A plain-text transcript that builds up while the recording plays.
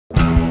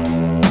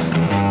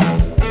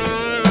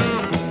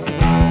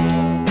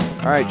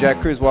All right, Jack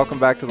Kruse, welcome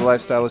back to the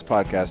Lifestylist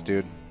Podcast,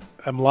 dude.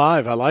 I'm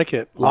live. I like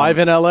it. Live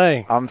in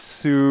LA. I'm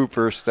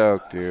super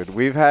stoked, dude.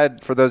 We've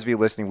had, for those of you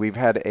listening, we've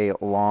had a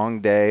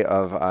long day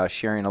of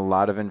sharing a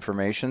lot of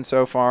information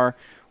so far.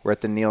 We're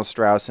at the Neil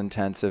Strauss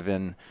Intensive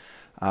in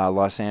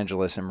Los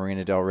Angeles and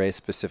Marina Del Rey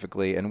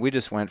specifically, and we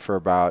just went for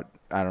about,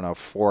 I don't know,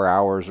 4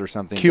 hours or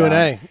something.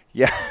 Q&A.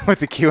 Yeah, with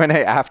the Q&A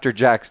after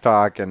Jack's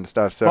talk and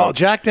stuff. So, well,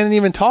 Jack didn't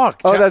even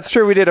talk. Oh, that's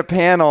true. We did a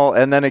panel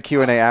and then a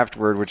Q&A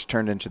afterward, which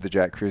turned into the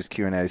Jack Kruse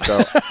Q&A.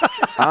 So,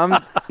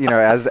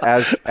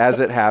 as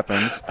it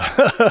happens.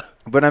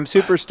 But I'm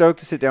super stoked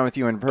to sit down with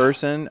you in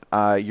person.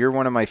 You're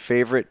one of my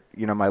favorite,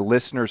 my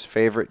listeners'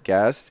 favorite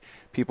guests.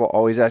 People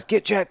always ask,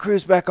 get Jack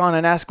Kruse back on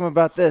and ask him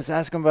about this,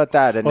 ask him about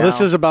that. And well,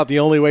 this is about the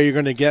only way you're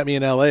going to get me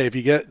in LA. If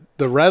you get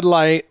the red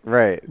light,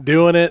 right,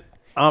 doing it,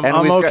 I'm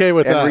okay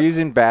with that. And we're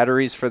using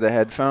batteries for the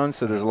headphones,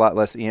 so there's a lot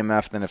less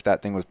EMF than if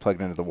that thing was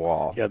plugged into the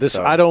wall. Yeah,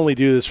 I'd only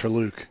do this for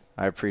Luke.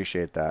 I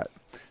appreciate that.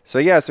 So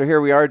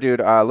here we are, dude.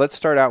 Let's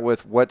start out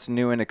with what's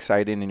new and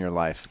exciting in your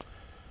life.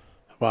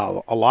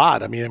 Well, a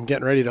lot. I mean, I'm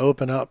getting ready to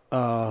open up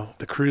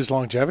the Kruse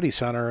Longevity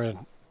Center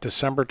on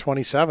December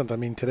 27th. I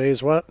mean, today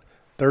is what?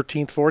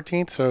 13th,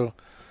 14th, so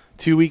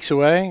 2 weeks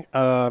away.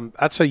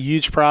 That's a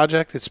huge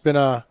project. It's been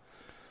a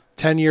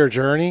 10-year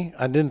journey.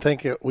 I didn't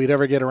think we'd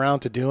ever get around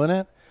to doing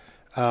it.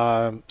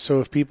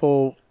 So if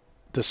people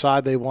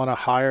decide they want to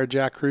hire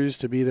Jack Kruse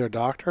to be their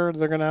doctor,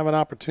 they're going to have an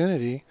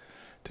opportunity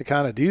to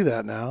kind of do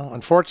that now.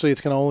 Unfortunately,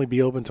 it's going to only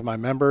be open to my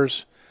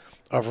members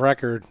of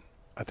record,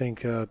 I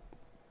think the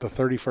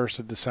 31st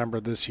of December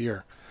this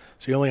year.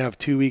 So you only have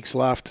 2 weeks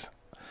left.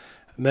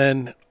 And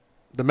then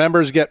the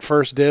members get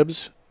first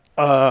dibs.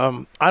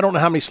 I don't know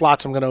how many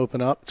slots I'm going to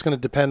open up. It's going to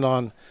depend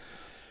on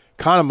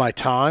kind of my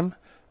time.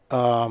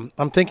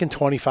 I'm thinking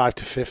 25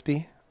 to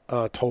 50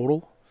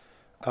 total.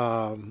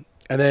 And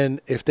then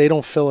if they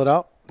don't fill it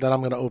up, then I'm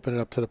going to open it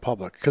up to the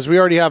public. Because we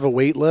already have a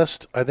wait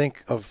list, I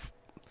think, of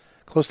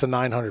close to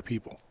 900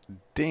 people.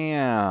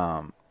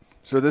 Damn.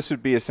 So this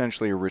would be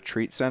essentially a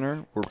retreat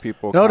center where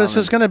people No, this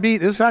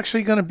is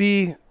actually going to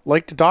be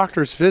like the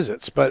doctor's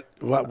visits. But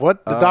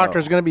what the doctor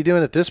is going to be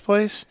doing at this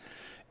place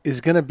is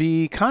going to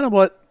be kind of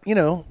what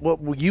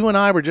you and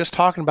I were just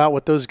talking about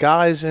with those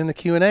guys in the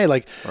Q&A.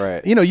 Like,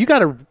 right. You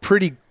got a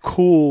pretty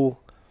cool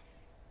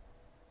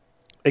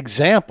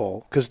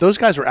example because those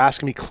guys were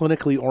asking me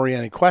clinically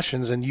oriented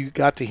questions, and you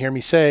got to hear me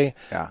say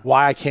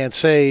why I can't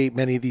say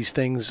many of these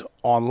things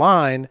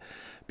online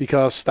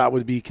because that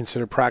would be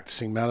considered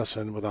practicing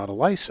medicine without a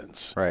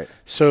license. Right.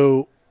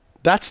 So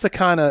that's the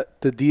kind of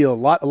the deal.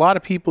 A lot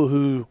of people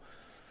who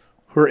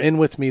are in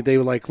with me, they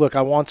were like, look,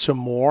 I want some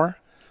more.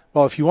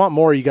 Well, if you want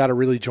more, you got to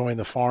really join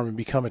the farm and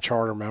become a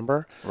charter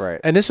member.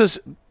 Right. And this is,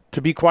 to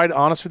be quite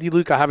honest with you,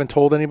 Luke, I haven't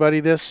told anybody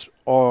this.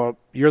 You're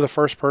the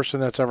first person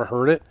that's ever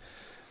heard it.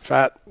 In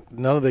fact,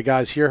 none of the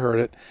guys here heard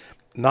it.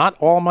 Not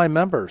all my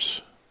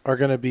members are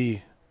going to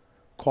be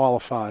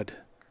qualified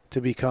to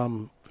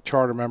become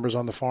charter members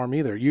on the farm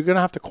either. You're going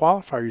to have to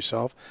qualify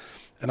yourself.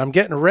 And I'm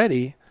getting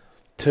ready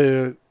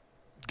to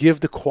give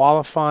the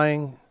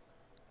qualifying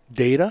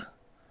data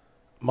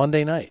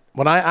Monday night.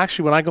 When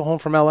I go home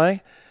from LA,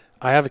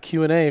 I have a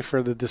Q&A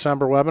for the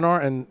December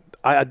webinar, and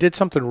I did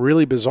something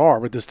really bizarre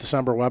with this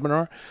December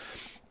webinar.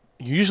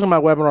 Usually my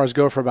webinars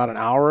go for about an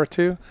hour or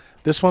two.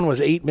 This one was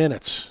 8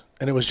 minutes,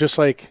 and it was just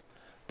like,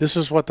 this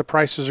is what the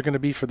prices are going to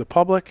be for the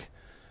public.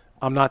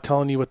 I'm not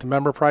telling you what the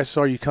member prices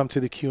are. You come to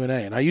the Q&A.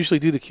 And I usually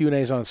do the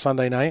Q&As on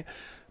Sunday night,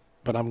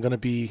 but I'm going to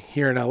be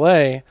here in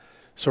LA,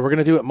 so we're going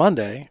to do it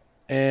Monday,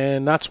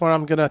 and that's what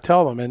I'm going to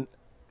tell them. And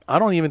I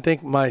don't even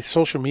think my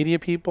social media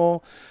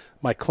people,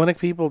 my clinic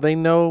people, they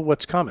know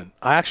what's coming.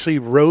 I actually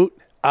wrote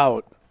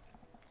out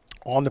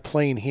on the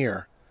plane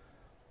here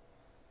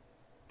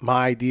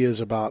my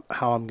ideas about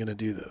how I'm going to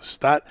do this.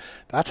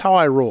 That's how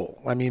I roll.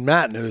 I mean,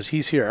 Matt knows.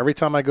 He's here. Every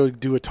time I go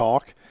do a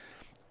talk,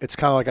 it's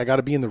kind of like I got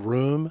to be in the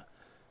room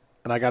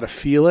and I got to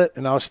feel it.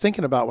 And I was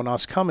thinking about when I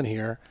was coming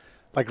here,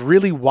 like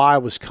really why I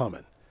was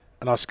coming.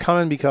 And I was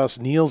coming because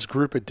Neil's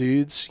group of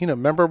dudes,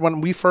 remember when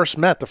we first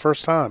met the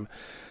first time?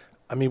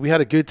 I mean, we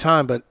had a good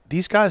time, but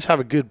these guys have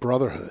a good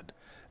brotherhood.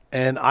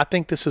 And I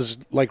think this is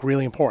like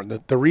really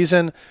important. The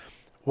reason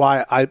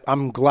why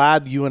I'm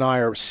glad you and I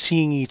are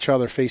seeing each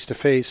other face to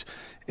face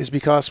is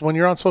because when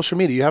you're on social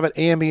media, you have an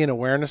ambient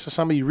awareness of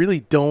somebody. You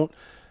really don't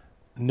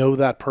know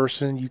that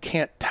person. You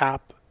can't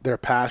tap their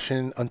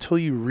passion until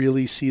you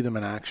really see them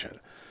in action.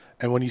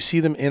 And when you see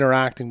them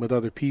interacting with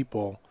other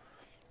people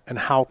and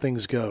how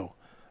things go,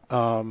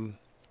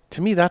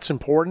 to me, that's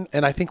important.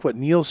 And I think what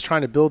Neil's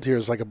trying to build here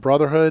is like a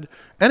brotherhood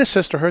and a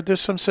sisterhood.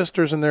 There's some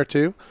sisters in there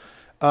too.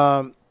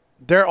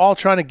 They're all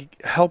trying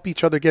to help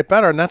each other get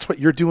better. And that's what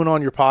you're doing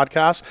on your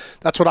podcast.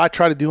 That's what I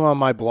try to do on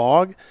my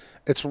blog.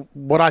 It's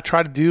what I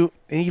try to do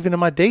even in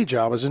my day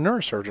job as a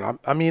neurosurgeon.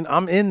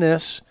 I'm in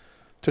this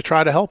to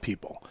try to help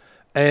people.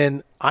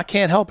 And I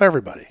can't help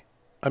everybody.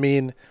 I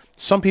mean,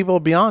 some people are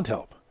beyond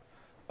help.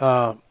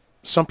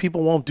 Some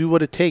people won't do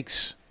what it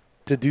takes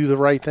to do the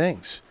right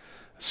things.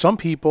 Some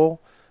people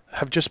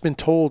have just been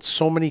told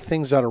so many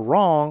things that are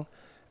wrong,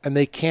 and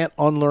they can't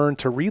unlearn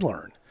to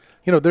relearn.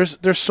 You know,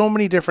 there's so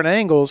many different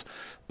angles,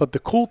 but the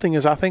cool thing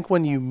is I think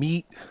when you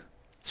meet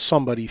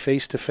somebody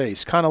face to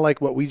face, kind of like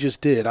what we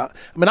just did, I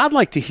mean, I'd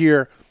like to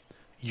hear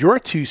your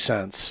 2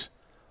 cents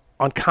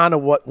on kind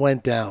of what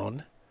went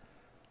down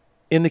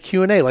in the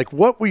Q&A. Like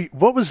what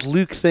was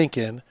Luke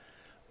thinking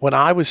when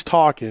I was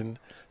talking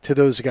to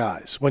those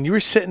guys? When you were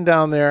sitting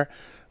down there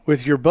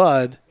with your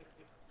bud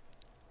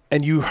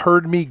and you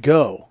heard me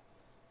go,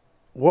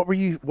 what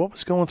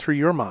was going through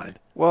your mind?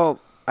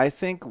 Well, I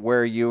think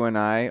where you and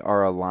I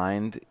are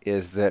aligned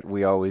is that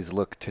we always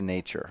look to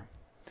nature.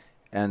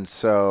 And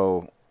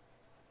so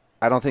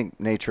I don't think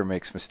nature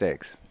makes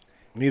mistakes.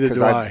 Neither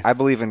do I. I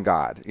believe in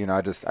God. You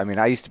know,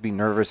 I used to be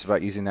nervous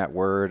about using that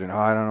word and,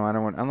 I don't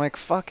know. I'm like,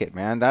 fuck it,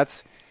 man.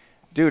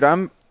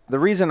 The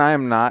reason I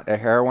am not a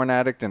heroin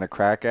addict and a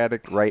crack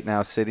addict right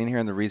now sitting here,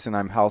 and the reason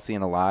I'm healthy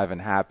and alive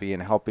and happy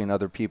and helping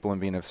other people and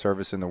being of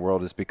service in the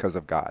world is because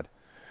of God.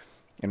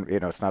 And, you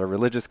know, it's not a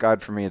religious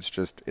God for me.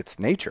 It's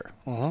nature.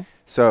 Mm-hmm.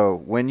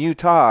 So when you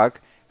talk,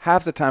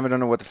 half the time I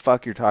don't know what the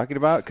fuck you're talking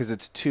about because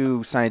it's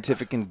too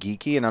scientific and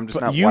geeky, and I'm just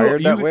not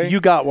wired that way.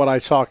 You got what I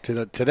talked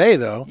to today,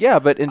 though. Yeah,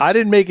 but I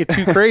didn't make it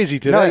too crazy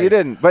today. No, you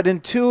didn't. But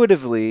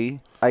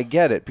intuitively, I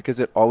get it because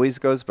it always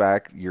goes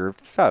back. Your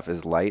stuff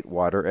is light,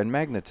 water, and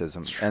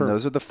magnetism. And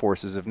those are the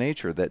forces of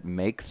nature that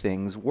make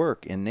things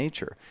work in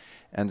nature.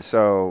 And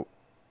so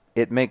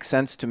it makes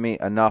sense to me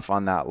enough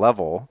on that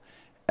level.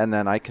 And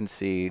then I can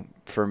see,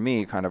 for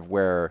me, kind of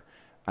where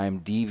I'm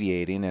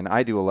deviating. And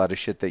I do a lot of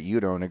shit that you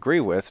don't agree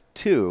with,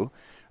 too.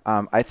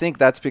 I think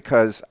that's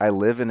because I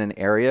live in an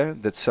area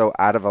that's so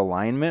out of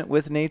alignment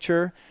with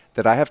nature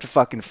that I have to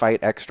fucking fight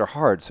extra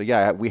hard. So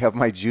yeah, we have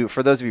my Juve.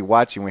 For those of you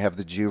watching, we have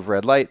the Juve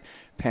red light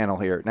panel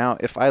here. Now,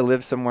 if I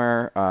lived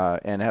somewhere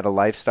and had a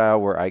lifestyle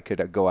where I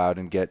could go out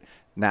and get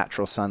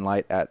natural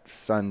sunlight at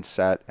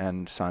sunset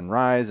and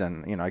sunrise,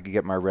 and you know I could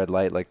get my red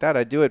light like that,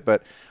 I'd do it.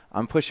 But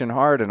I'm pushing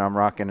hard and I'm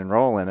rocking and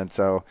rolling, and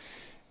so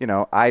you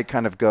know I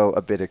kind of go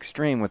a bit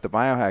extreme with the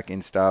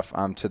biohacking stuff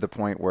to the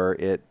point where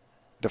it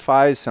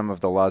defies some of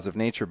the laws of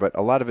nature, but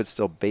a lot of it's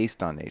still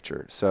based on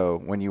nature.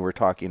 So when you were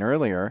talking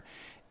earlier,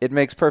 it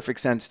makes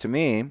perfect sense to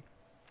me.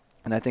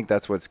 And I think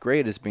that's what's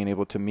great is being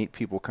able to meet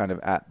people kind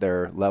of at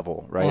their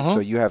level, right? So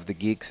you have the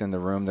geeks in the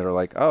room that are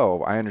like,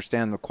 oh, I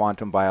understand the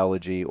quantum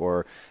biology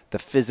or the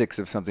physics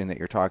of something that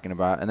you're talking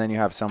about. And then you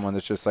have someone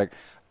that's just like,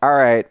 all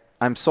right,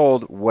 I'm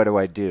sold. What do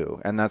I do?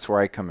 And that's where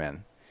I come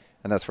in.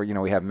 And that's where, you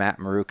know, we have Matt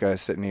Maruka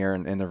sitting here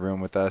in the room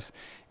with us.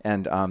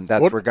 And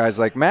that's where guys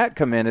like Matt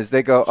come in is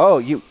they go,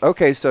 oh,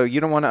 okay, so you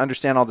don't want to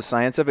understand all the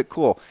science of it?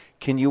 Cool.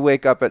 Can you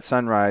wake up at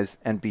sunrise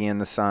and be in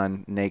the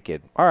sun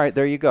naked? All right,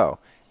 there you go.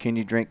 Can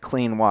you drink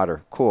clean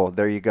water? Cool,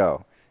 there you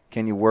go.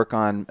 Can you work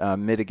on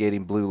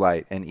mitigating blue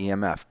light and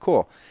EMF?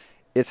 Cool.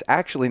 It's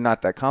actually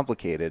not that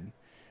complicated.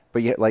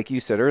 But yet, like you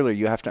said earlier,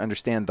 you have to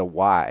understand the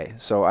why.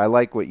 So I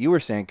like what you were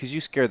saying because you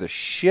scare the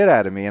shit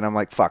out of me. And I'm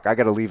like, fuck, I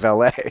got to leave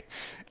L.A.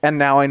 And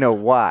now I know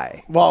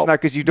why. Well, it's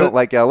not because you don't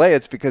like L.A.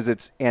 It's because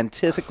it's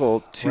antithetical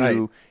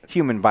to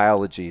human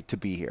biology to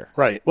be here.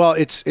 Right. Well,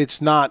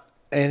 it's not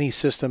any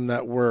system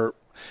that we're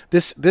 –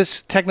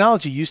 this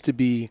technology used to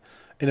be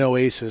an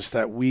oasis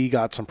that we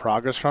got some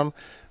progress from.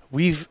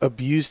 We've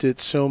abused it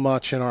so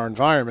much in our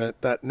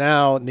environment that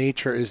now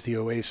nature is the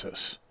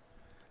oasis.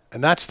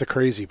 And that's the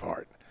crazy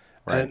part.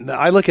 Right. And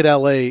I look at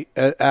LA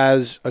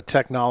as a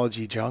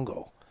technology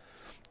jungle.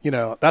 You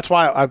know, that's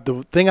why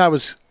the thing I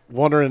was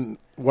wondering,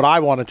 what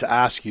I wanted to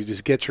ask you,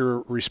 just get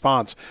your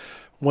response.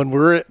 When we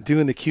were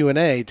doing the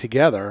Q&A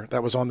together,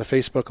 that was on the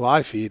Facebook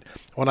Live feed,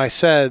 when I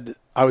said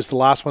I was the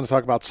last one to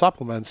talk about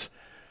supplements,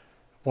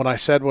 when I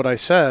said what I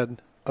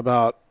said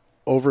about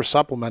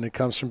over-supplemented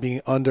comes from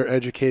being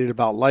undereducated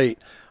about light,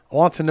 I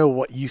want to know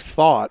what you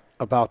thought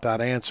about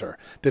that answer.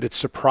 Did it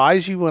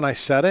surprise you when I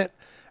said it?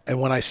 And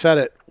when I said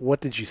it,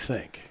 what did you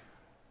think?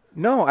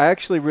 No, I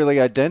actually really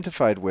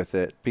identified with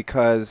it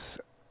because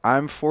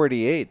I'm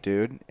 48,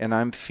 dude, and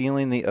I'm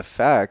feeling the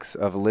effects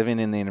of living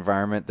in the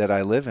environment that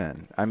I live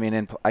in. I mean,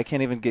 and I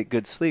can't even get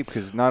good sleep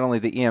because not only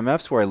the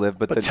EMFs where I live,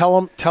 but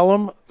tell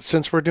them,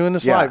 since we're doing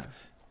this live,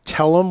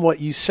 tell them what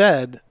you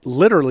said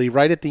literally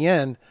right at the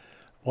end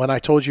when I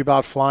told you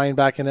about flying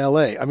back in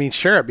LA. I mean,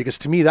 share it because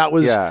to me that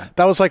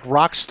was like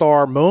rock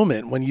star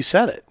moment when you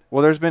said it.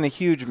 Well, there's been a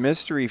huge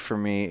mystery for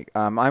me.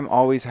 I'm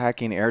always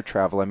hacking air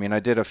travel. I mean, I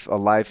did a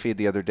live feed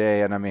the other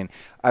day, and I mean,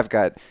 I've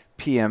got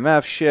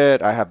PMF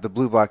shit. I have the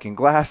blue blocking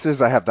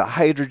glasses. I have the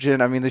hydrogen.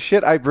 I mean, the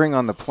shit I bring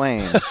on the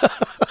plane.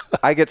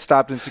 I get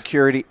stopped in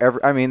security.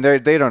 I mean,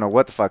 they don't know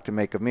what the fuck to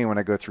make of me when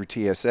I go through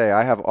TSA.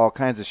 I have all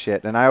kinds of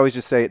shit, and I always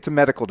just say it's a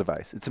medical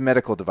device. It's a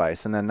medical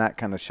device, and then that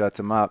kind of shuts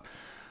them up.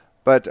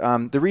 But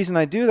the reason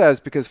I do that is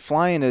because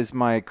flying is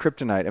my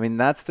kryptonite. I mean,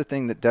 that's the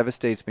thing that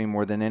devastates me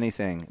more than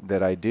anything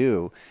that I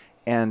do.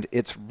 And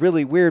it's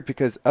really weird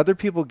because other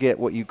people get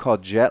what you call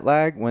jet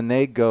lag when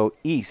they go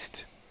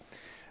east.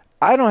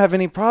 I don't have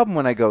any problem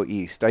when I go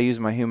east. I use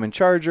my human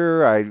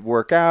charger. I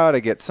work out. I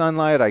get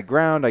sunlight. I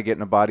ground. I get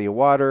in a body of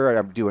water.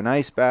 I do an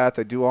ice bath.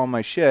 I do all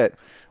my shit.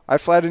 I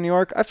fly to New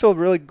York. I feel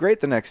really great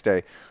the next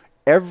day.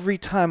 every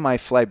time I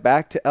fly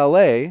back to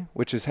LA,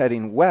 which is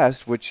heading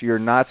west, which you're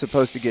not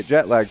supposed to get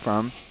jet lag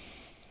from,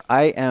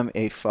 I am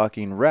a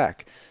fucking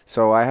wreck.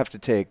 So I have to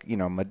take,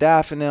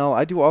 modafinil.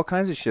 I do all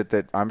kinds of shit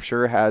that I'm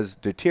sure has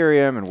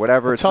deuterium and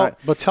whatever.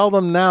 But tell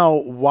them now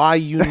why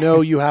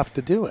you have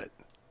to do it.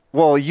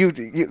 Well, you're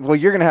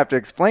going to have to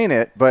explain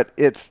it, but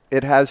it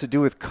has to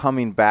do with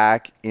coming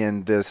back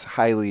in this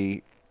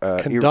highly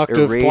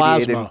conductive irradiated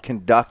plasma.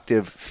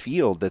 Conductive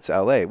field that's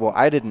LA. Well,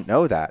 I didn't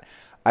know that.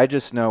 I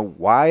just know,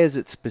 why is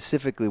it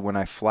specifically when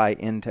I fly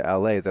into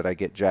LA that I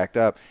get jacked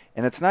up?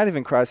 And it's not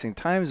even crossing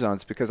time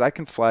zones, because I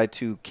can fly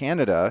to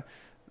Canada,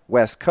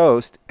 West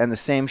Coast, and the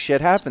same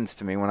shit happens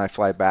to me when I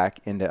fly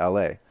back into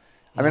LA.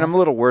 I mean, I'm a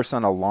little worse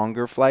on a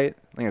longer flight.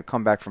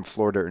 Come back from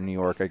Florida or New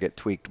York, I get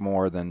tweaked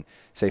more than,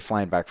 say,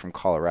 flying back from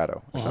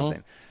Colorado or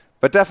something.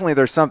 But definitely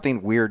there's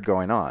something weird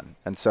going on.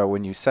 And so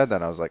when you said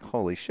that, I was like,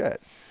 holy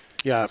shit.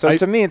 Yeah. So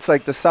to me, it's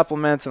like the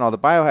supplements and all the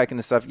biohacking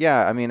and stuff.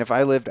 Yeah, I mean, if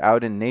I lived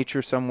out in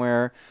nature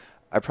somewhere,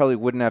 I probably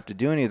wouldn't have to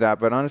do any of that.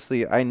 But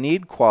honestly, I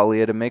need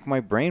qualia to make my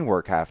brain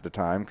work half the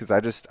time, because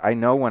I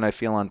know when I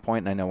feel on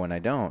point and I know when I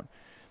don't.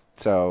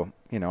 So,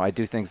 I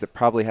do things that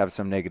probably have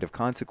some negative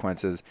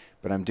consequences,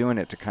 but I'm doing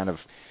it to kind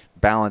of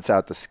balance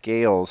out the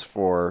scales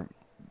for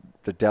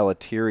the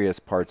deleterious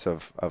parts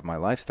of my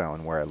lifestyle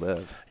and where I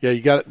live.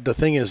 Yeah, the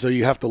thing is, though,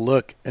 you have to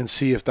look and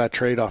see if that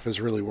trade-off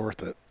is really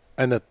worth it.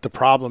 And the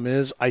problem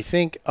is, I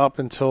think up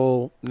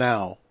until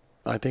now,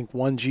 I think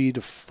 1G to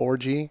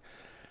 4G,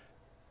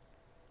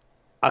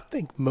 I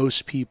think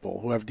most people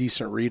who have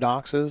decent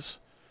redoxes,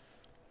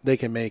 they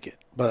can make it.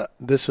 But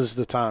this is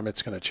the time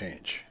it's going to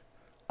change.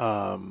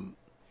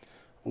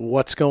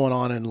 What's going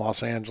on in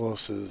Los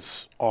Angeles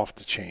is off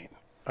the chain.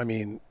 I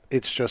mean,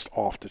 it's just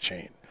off the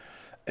chain.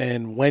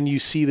 And when you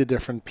see the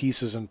different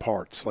pieces and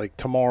parts, like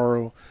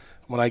tomorrow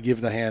when I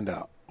give the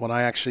handout, when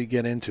I actually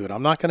get into it,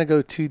 I'm not going to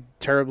go too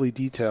terribly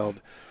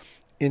detailed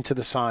into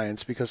the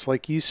science, because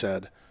like you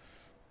said,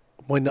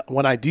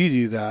 when I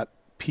do that,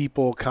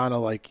 people kind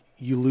of like,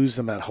 you lose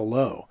them at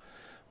hello.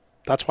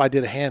 That's why I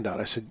did a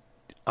handout. I said,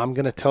 I'm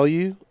going to tell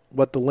you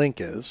what the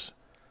link is,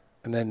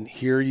 and then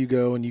here you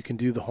go and you can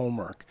do the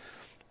homework.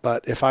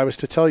 But if I was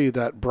to tell you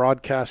that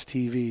broadcast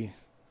TV,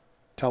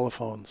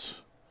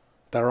 telephones,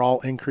 they're all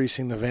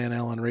increasing the Van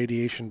Allen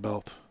radiation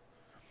belt,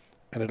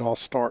 and it all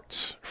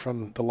starts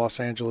from the Los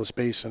Angeles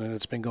basin, and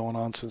it's been going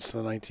on since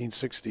the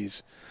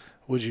 1960s,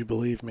 would you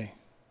believe me?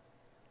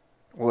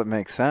 Well, it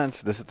makes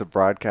sense. This is the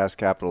broadcast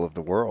capital of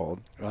the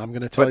world. Well, I'm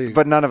going to tell you.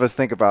 But none of us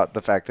think about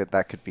the fact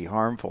that could be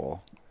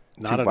harmful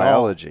to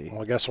biology. All.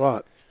 Well, guess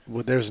what?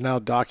 There's now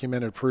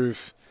documented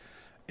proof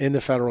in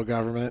the federal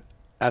government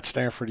at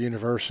Stanford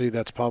University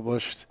that's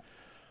published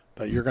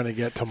that you're going to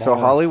get tomorrow. So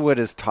Hollywood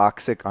is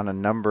toxic on a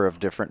number of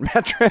different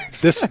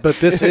metrics.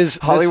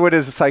 Hollywood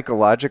is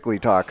psychologically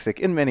toxic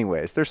in many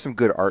ways. There's some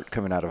good art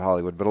coming out of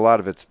Hollywood, but a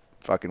lot of it's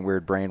fucking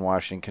weird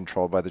brainwashing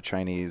controlled by the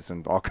Chinese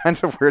and all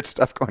kinds of weird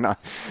stuff going on.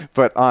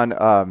 But on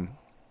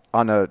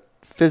a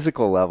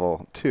physical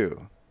level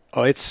too.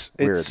 Oh, it's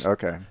weird.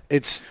 Okay.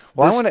 This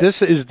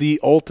is the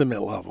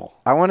ultimate level.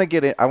 I want to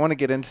get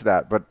into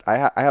that, but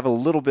I have a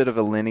little bit of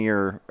a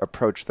linear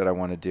approach that I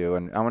want to do,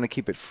 and I want to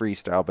keep it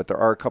freestyle. But there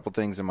are a couple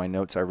things in my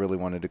notes I really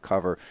wanted to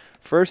cover.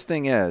 First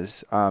thing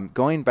is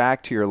going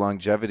back to your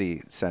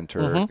longevity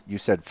center. You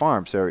said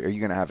farm, so are you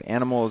going to have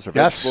animals or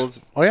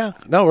vegetables? Oh yeah.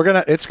 No,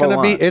 it's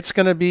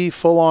going to be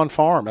full on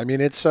farm. I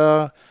mean, it's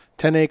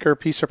 10-acre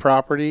piece of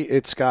property.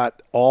 It's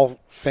got all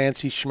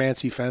fancy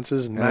schmancy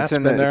fences, and that's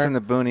been there. It's in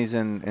the boonies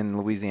in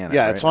Louisiana.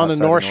 Yeah, right? it's on the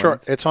North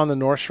Shore. It's on the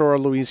North Shore of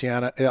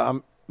Louisiana.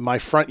 My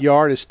front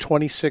yard is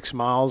 26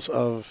 miles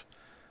of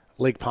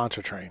Lake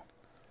Pontchartrain,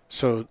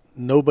 so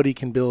nobody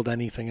can build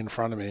anything in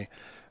front of me.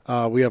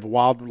 We have a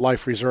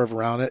wildlife reserve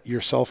around it. Your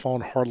cell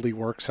phone hardly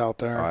works out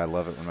there. Oh, I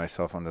love it when my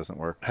cell phone doesn't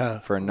work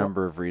for a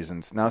number of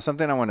reasons. Now,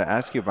 something I want to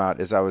ask you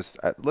about is I was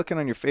looking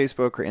on your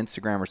Facebook or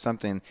Instagram or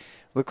something.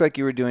 Looked like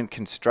you were doing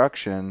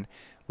construction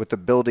with the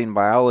building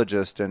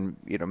biologist and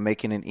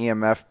making an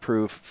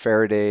EMF-proof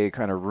Faraday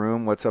kind of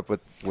room. What's up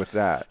with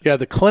that? Yeah,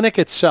 the clinic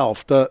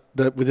itself.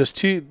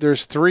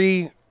 There's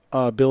three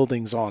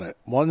buildings on it.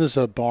 One is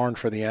a barn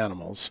for the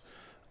animals.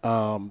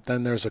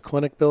 Then there's a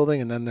clinic building,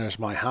 and then there's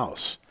my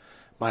house.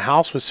 My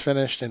house was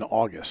finished in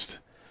August,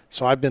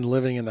 so I've been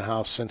living in the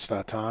house since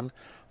that time.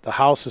 The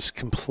house is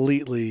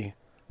completely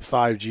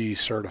 5G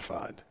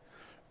certified.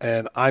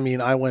 And, I mean,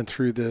 I went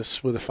through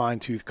this with a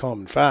fine-tooth comb.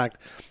 In fact,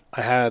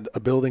 I had a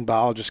building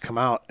biologist come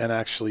out and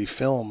actually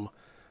film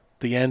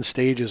the end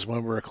stages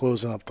when we were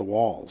closing up the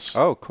walls.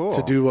 Oh, cool.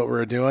 To do what we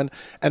were doing.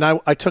 And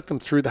I took them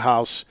through the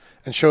house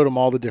and showed them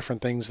all the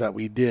different things that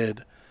we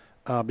did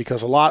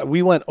because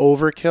we went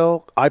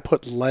overkill. I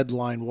put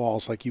lead-lined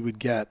walls like you would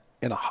get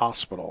in a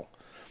hospital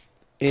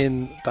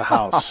in the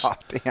house.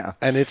 Damn.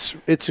 And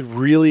it's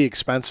really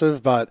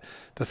expensive, but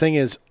the thing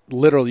is,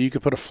 literally, you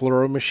could put a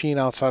fluoro machine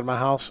outside my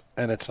house,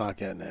 and it's not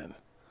getting in.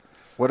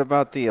 What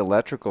about the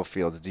electrical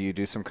fields? Do you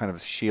do some kind of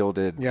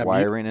shielded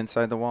wiring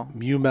inside the wall?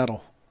 Mu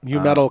metal.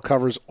 Metal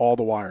covers all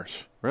the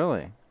wires.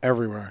 Really?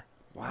 Everywhere.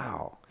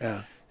 Wow.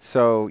 Yeah.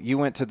 So you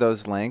went to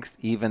those lengths,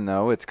 even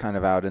though it's kind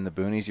of out in the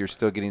boonies, you're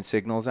still getting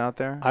signals out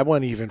there? I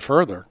went even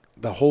further.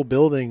 The whole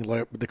building,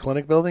 like the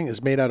clinic building,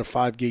 is made out of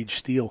 5-gauge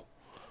steel.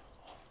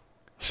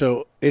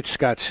 So it's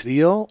got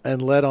steel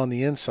and lead on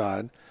the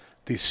inside.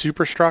 The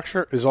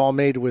superstructure is all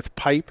made with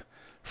pipe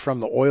from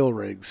the oil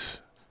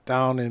rigs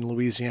down in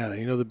Louisiana.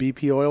 You know the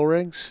BP oil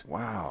rigs?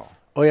 Wow.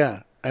 Oh,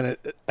 yeah. And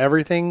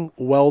everything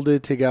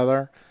welded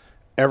together.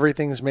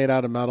 Everything's made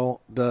out of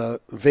metal.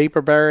 The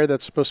vapor barrier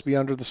that's supposed to be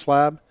under the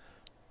slab,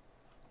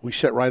 we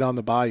sit right on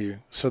the bayou.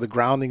 So the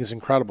grounding is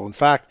incredible. In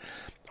fact,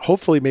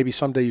 hopefully maybe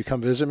someday you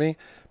come visit me,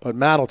 but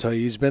Matt will tell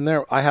you he's been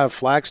there. I have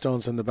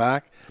flagstones in the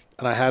back,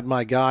 and I had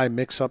my guy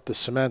mix up the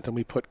cement, and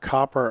we put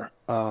copper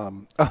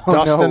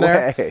dust in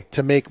there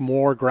to make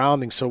more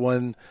grounding. So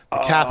when the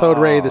cathode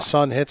ray, the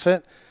sun hits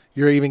it,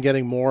 you're even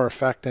getting more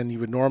effect than you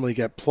would normally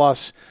get.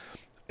 Plus,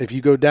 if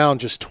you go down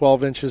just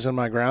 12 inches in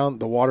my ground,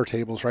 the water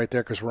table's right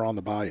there because we're on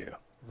the bayou.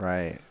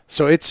 Right.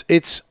 So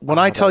it's when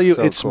I tell you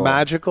so it's cool.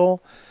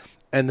 magical.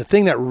 And the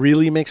thing that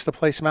really makes the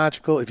place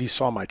magical, if you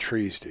saw my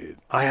trees, dude,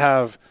 I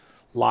have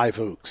live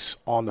oaks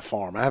on the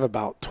farm. I have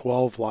about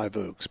 12 live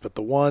oaks, but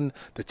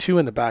the two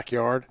in the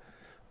backyard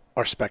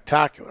are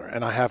spectacular.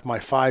 And I have my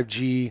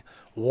 5G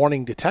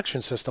warning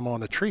detection system on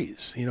the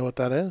trees. You know what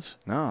that is?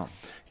 No.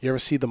 You ever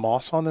see the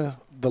moss on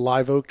the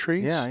live oak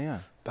trees? Yeah, yeah.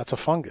 That's a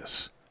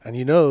fungus. And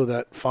you know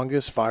that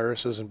fungus,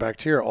 viruses, and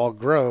bacteria all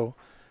grow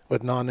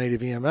with non-native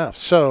EMF.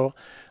 So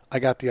I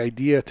got the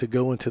idea to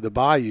go into the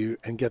bayou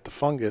and get the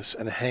fungus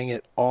and hang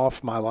it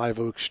off my live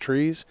oaks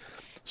trees.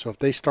 So if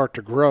they start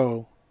to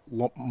grow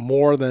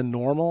more than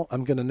normal,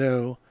 I'm going to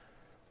know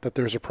that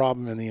there's a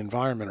problem in the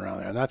environment around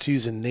there. And that's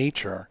using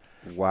nature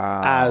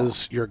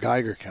as your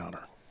Geiger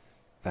counter.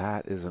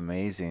 That is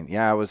amazing.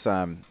 Yeah, I was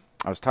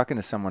talking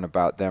to someone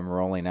about them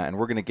rolling out, and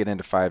we're going to get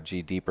into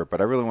 5G deeper, but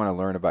I really want to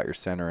learn about your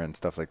center and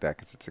stuff like that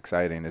because it's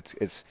exciting.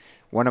 It's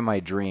one of my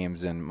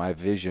dreams and my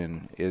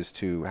vision is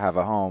to have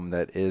a home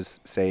that is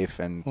safe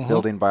and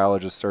building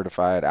biologist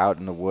certified out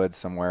in the woods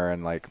somewhere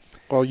and like.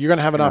 Well, you're going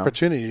to have an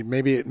opportunity.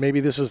 Maybe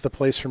this is the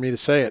place for me to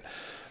say it.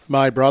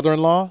 My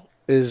brother-in-law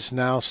is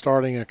now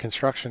starting a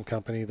construction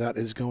company that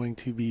is going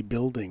to be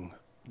building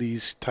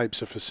these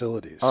types of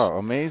facilities. Oh,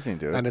 amazing,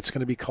 dude. And it's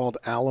going to be called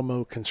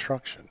Alamo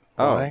Construction.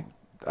 Oh, right?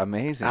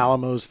 Amazing.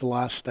 Alamo's the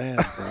last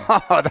stand, bro.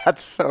 Oh,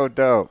 that's so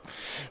dope.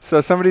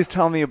 So somebody's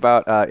telling me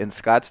about in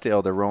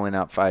Scottsdale, they're rolling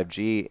out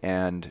 5G,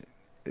 and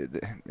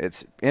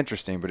it's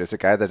interesting, but it's a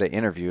guy that I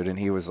interviewed, and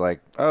he was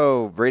like,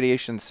 oh,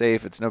 radiation's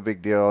safe. It's no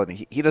big deal.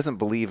 And he doesn't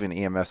believe in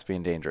EMFs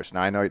being dangerous.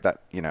 Now, I know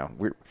that,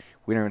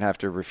 we don't even have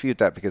to refute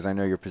that because I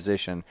know your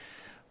position.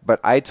 But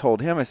I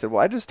told him, I said,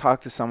 well, I just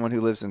talked to someone who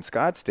lives in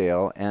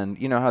Scottsdale, and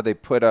you know how they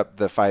put up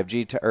the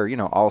 5G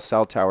or all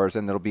cell towers,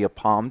 and there'll be a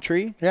palm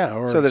tree,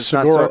 or so that it's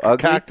not so ugly.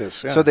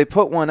 Cactus. Yeah. So they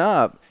put one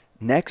up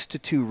next to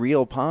two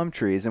real palm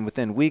trees, and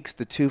within weeks,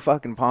 the two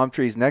fucking palm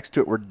trees next to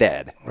it were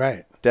dead.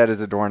 Right. Dead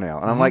as a doornail.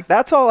 And I'm like,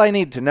 that's all I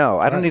need to know.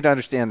 I don't need to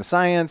understand the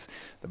science,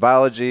 the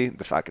biology,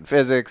 the fucking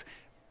physics.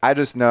 I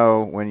just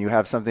know when you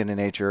have something in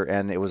nature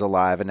and it was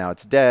alive and now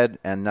it's dead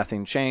and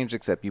nothing changed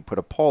except you put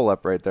a pole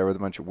up right there with a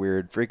bunch of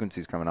weird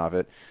frequencies coming off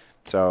it.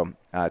 So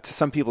to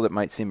some people it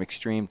might seem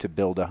extreme to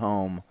build a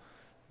home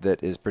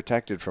that is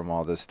protected from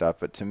all this stuff,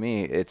 but to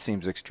me it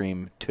seems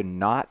extreme to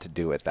not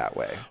do it that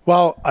way.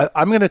 Well,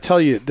 I'm going to tell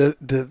you,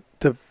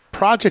 the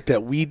project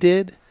that we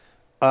did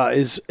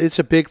it's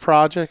a big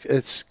project.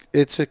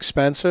 It's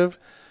expensive,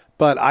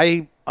 but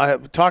I'm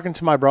talking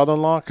to my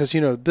brother-in-law because,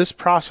 this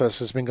process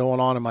has been going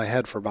on in my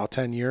head for about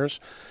 10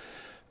 years.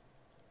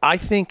 I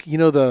think,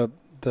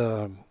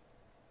 the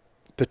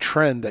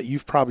trend that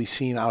you've probably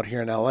seen out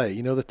here in LA,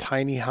 the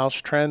tiny house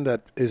trend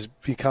that has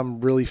become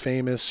really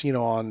famous,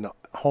 on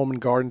Home and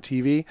Garden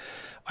TV.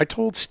 I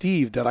told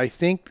Steve that I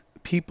think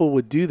people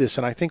would do this,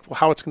 and I think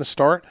how it's going to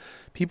start,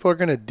 people are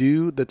going to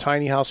do the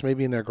tiny house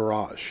maybe in their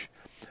garage,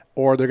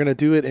 or they're going to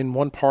do it in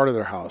one part of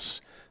their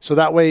house. So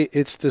that way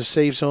it's the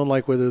safe zone,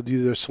 like where they'll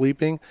do their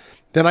sleeping.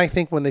 Then I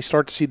think when they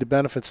start to see the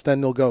benefits,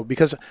 then they'll go.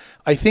 Because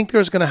I think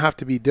there's going to have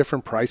to be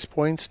different price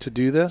points to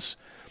do this.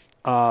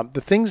 The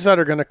things that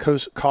are going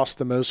to cost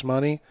the most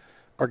money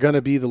are going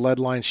to be the lead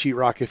line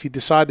sheetrock. If you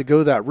decide to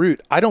go that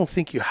route, I don't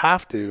think you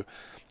have to,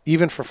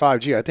 even for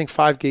 5G. I think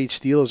 5-gauge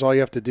steel is all you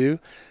have to do.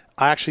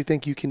 I actually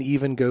think you can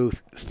even go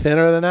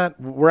thinner than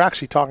that. We're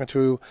actually talking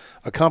to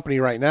a company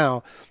right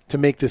now to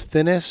make the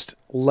thinnest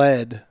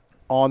lead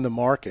on the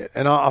market.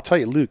 And I'll tell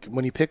you, Luke,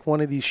 when you pick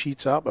one of these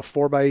sheets up, a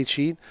 4x8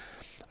 sheet,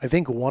 I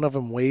think one of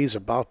them weighs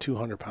about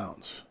 200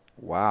 pounds.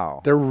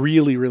 Wow. They're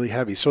really, really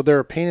heavy. So they're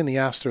a pain in the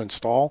ass to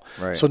install.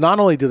 Right. So not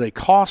only do they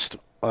cost,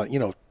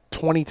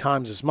 20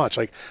 times as much,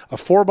 like a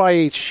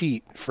 4x8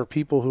 sheet, for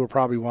people who are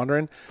probably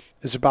wondering,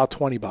 is about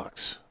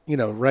 $20,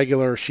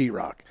 regular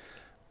sheetrock.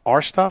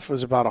 Our stuff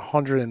is about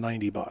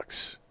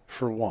 $190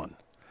 for one.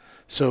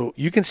 So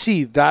you can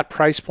see that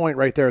price point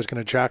right there is going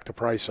to jack the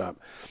price up.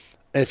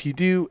 If you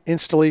do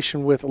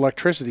installation with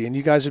electricity, and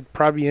you guys would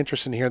probably be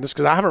interested in hearing this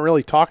because I haven't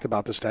really talked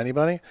about this to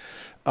anybody.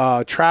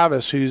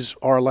 Travis, who's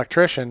our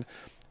electrician,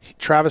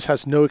 Travis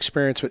has no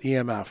experience with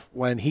EMF.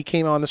 When he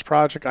came on this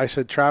project, I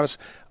said, Travis,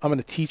 I'm going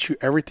to teach you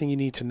everything you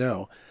need to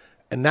know.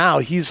 And now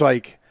he's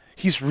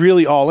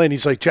really all in.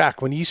 He's like,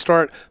 Jack, when you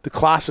start the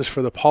classes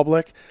for the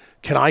public,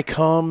 can I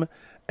come?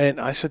 And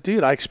I said,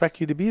 dude, I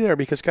expect you to be there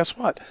because guess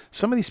what?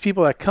 Some of these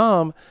people that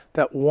come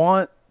that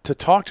want to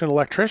talk to an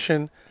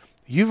electrician,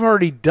 you've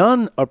already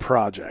done a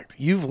project.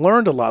 You've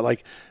learned a lot.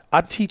 Like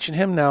I'm teaching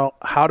him now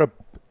how to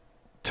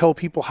tell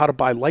people how to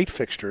buy light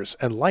fixtures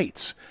and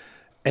lights.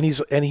 And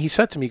he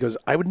said to me, he goes,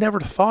 I would never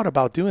have thought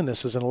about doing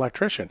this as an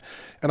electrician.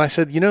 And I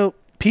said,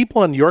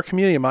 people in your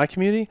community, in my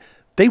community,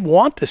 they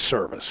want this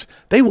service.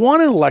 They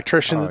want an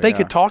electrician that they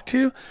could talk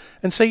to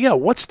and say, yeah,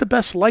 what's the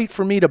best light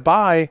for me to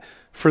buy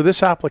for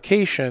this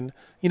application,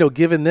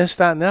 given this,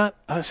 that, and that.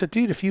 I said,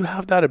 dude, if you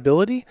have that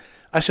ability,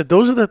 I said,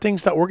 those are the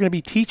things that we're going to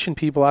be teaching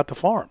people at the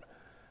farm.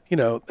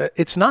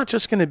 It's not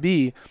just going to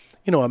be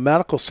a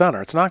medical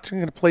center. It's not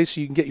going to be a place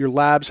you can get your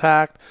labs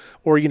hacked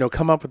or,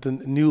 come up with the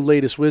new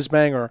latest whiz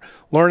bang or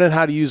learning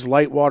how to use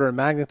light, water, and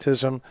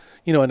magnetism,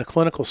 in a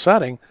clinical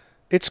setting.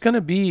 It's going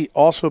to be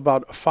also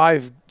about a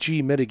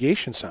 5G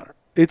mitigation center.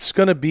 It's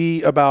going to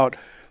be about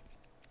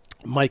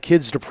my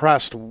kid's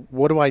depressed.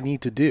 What do I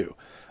need to do?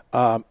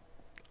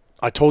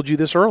 I told you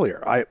this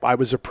earlier. I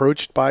was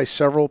approached by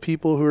several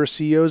people who are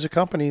CEOs of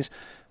companies.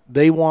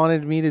 They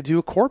wanted me to do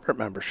a corporate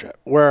membership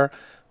where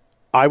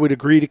I would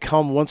agree to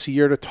come once a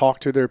year to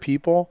talk to their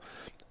people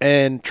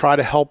and try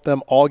to help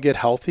them all get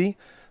healthy,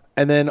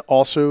 and then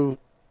also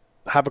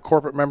have a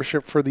corporate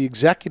membership for the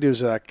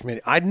executives of that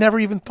committee. I'd never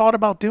even thought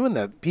about doing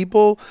that.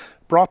 People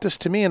brought this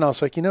to me, and I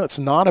was like, it's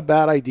not a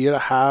bad idea to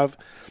have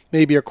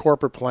maybe a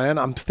corporate plan.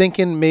 I'm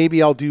thinking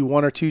maybe I'll do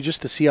one or two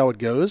just to see how it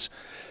goes,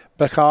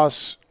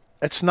 because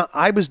it's not.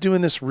 I was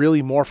doing this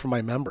really more for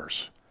my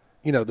members.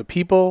 The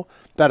people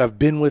that have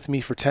been with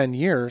me for 10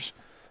 years,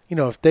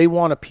 if they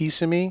want a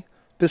piece of me,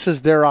 this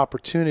is their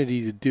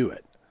opportunity to do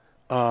it.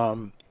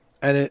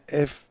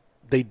 If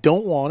they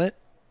don't want it,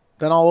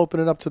 then I'll open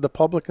it up to the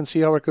public and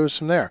see how it goes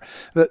from there.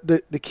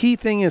 The key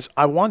thing is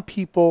I want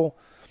people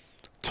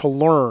to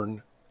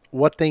learn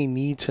what they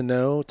need to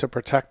know to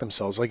protect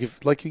themselves.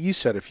 Like you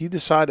said, if you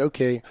decide,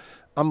 okay,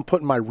 I'm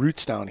putting my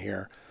roots down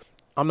here,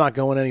 I'm not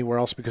going anywhere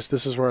else because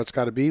this is where it's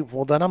got to be,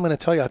 well, then I'm going to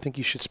tell you I think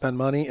you should spend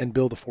money and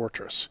build a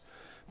fortress.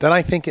 Then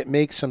I think it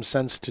makes some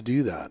sense to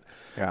do that.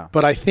 Yeah.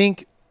 But I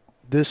think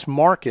this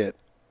market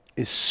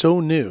is so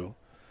new.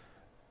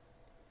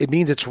 It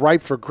means it's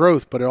ripe for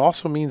growth, but it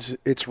also means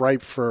it's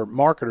ripe for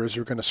marketers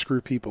who are going to screw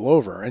people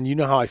over. And you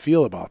know how I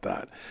feel about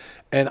that.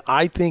 And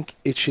I think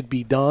it should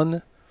be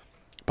done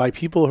by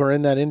people who are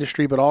in that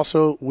industry, but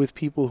also with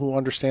people who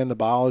understand the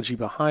biology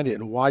behind it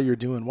and why you're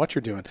doing what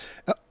you're doing.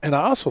 And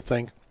I also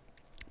think,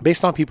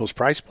 based on people's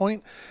price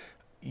point,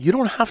 you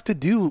don't have to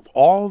do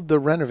all the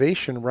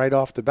renovation right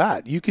off the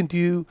bat. You can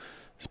do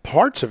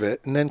parts of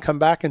it and then come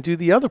back and do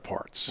the other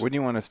parts. Wouldn't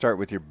you want to start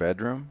with your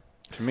bedroom?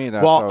 To me,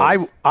 that's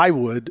I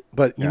would,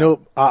 but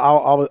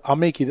I'll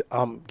make you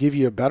give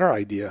you a better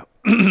idea.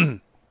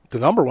 The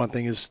number one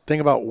thing is think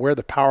about where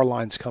the power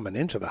line's coming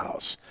into the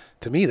house.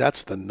 To me,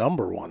 that's the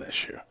number one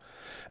issue.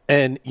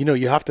 And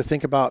you have to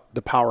think about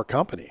the power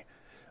company.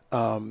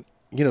 The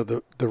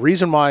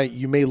reason why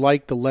you may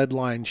like the lead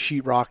line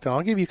sheetrock, and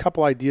I'll give you a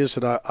couple ideas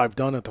that I've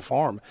done at the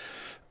farm.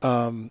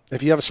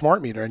 If you have a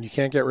smart meter and you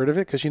can't get rid of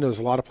it, because there's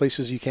a lot of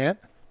places you can't,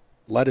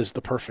 lead is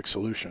the perfect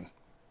solution.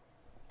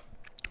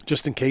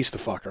 Just in case the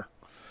fucker.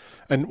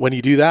 And when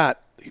you do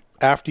that,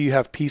 after you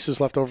have pieces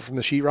left over from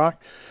the sheetrock,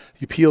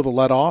 you peel the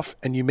lead off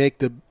and you make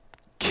the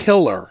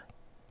killer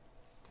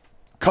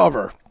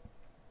cover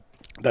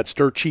that's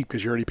dirt cheap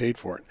because you already paid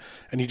for it.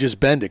 And you just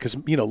bend it because,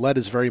 lead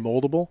is very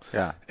moldable.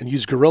 Yeah. And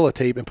use Gorilla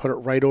Tape and put it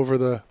right over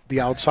the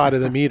outside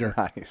of the meter.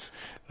 Nice.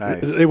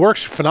 It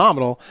works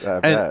phenomenal.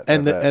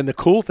 And the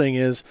cool thing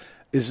is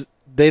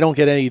they don't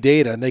get any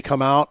data and they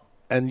come out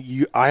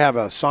and I have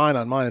a sign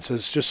on mine that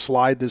says just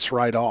slide this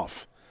right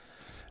off.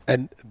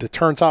 And it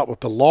turns out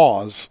with the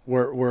laws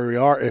where we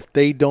are, if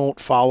they don't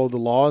follow the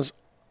laws,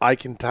 I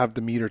can have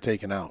the meter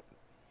taken out.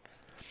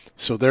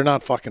 So they're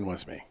not fucking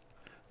with me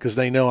because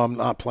they know I'm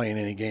not playing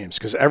any games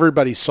because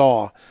everybody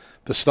saw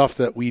the stuff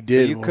that we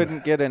did. So you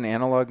couldn't get an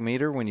analog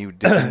meter when you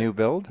did a new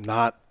build?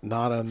 Not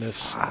on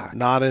this.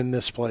 Not in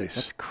this place.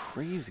 That's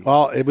crazy.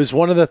 Well, it was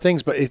one of the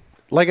things, but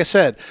like I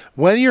said,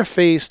 when you're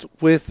faced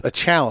with a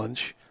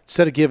challenge,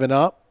 instead of giving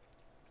up,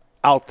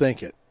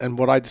 outthink it. And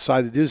what I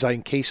decided to do is I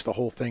encased the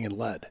whole thing in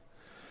lead.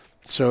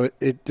 So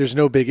there's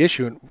no big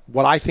issue. And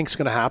what I think is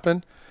going to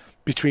happen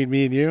between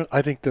me and you,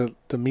 I think the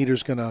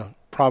meter's going to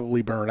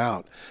probably burn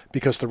out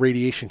because the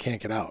radiation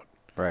can't get out.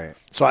 Right.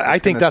 So I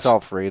think that's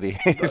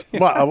self-radiate.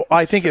 Well,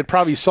 I think it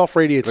probably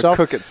self-radiates itself.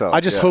 Cook itself. I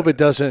just hope it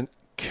doesn't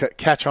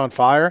catch on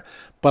fire.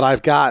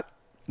 But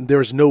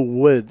there's no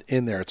wood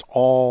in there. It's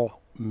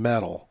all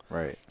metal.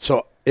 Right.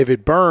 So if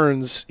it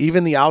burns,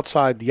 even the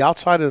outside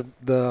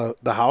of the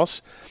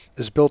house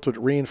is built with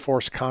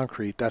reinforced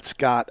concrete that's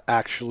got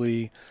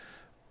actually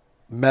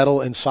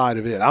metal inside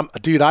of it.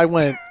 Dude, I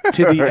went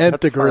to the nth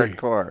degree.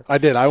 Hardcore. I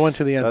did. I went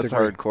to the nth degree.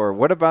 That's hardcore.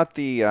 What about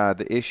the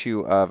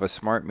issue of a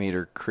smart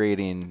meter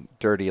creating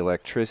dirty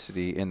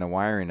electricity in the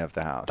wiring of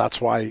the house? That's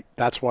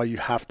why you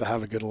have to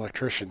have a good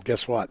electrician.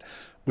 Guess what?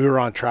 We were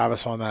on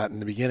Travis on that in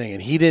the beginning,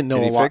 and he didn't know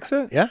Did a he lot. fix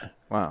it? Yeah.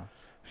 Wow.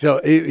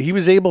 So he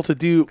was able to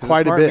do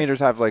quite a smart bit.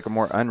 meters have like a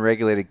more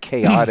unregulated,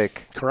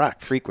 chaotic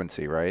Correct.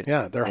 frequency, right?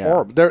 Yeah, they're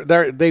horrible.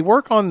 They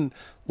work on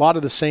a lot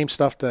of the same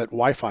stuff that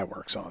Wi-Fi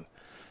works on.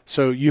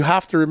 So you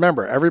have to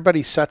remember,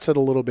 everybody sets it a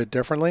little bit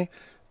differently.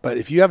 But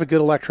if you have a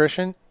good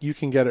electrician, you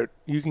can get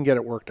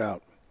it worked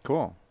out.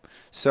 Cool.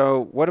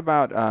 So what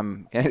about,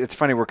 it's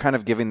funny, we're kind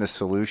of giving the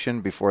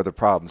solution before the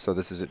problem, so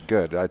this is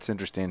good. It's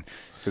interesting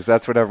because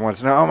that's what everyone wants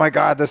to know. Oh, my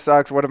God, this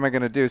sucks. What am I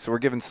going to do? So we're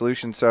giving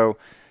solutions. So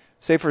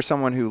say for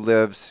someone who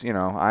lives,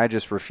 I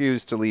just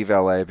refuse to leave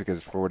L.A.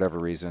 because for whatever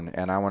reason,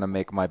 and I want to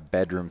make my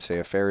bedroom, say,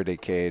 a Faraday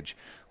cage.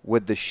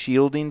 Would the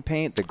shielding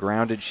paint, the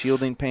grounded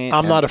shielding paint,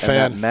 I'm not a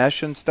fan. And that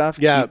mesh and stuff?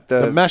 Yeah, keep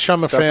the mesh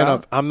I'm a fan out?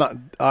 of. I'm not.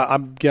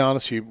 I'm getting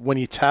honest with you. When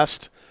you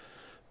test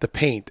the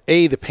paint,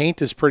 the paint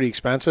is pretty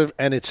expensive,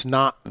 and it's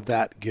not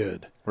that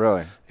good.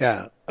 Really?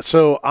 Yeah.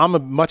 So I'm a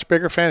much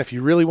bigger fan. If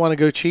you really want to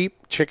go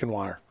cheap, chicken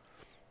wire.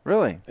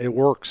 Really? It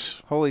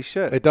works. Holy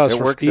shit! It does.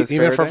 It works as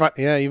even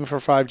Faraday? even for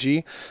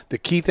 5G. The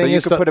key thing so you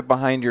is can put it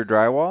behind your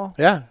drywall.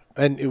 Yeah,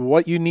 and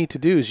what you need to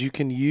do is you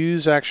can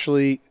use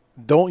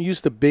don't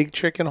use the big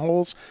chicken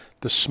holes.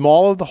 The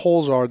smaller the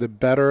holes are, the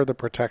better the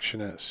protection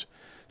is.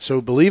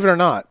 So believe it or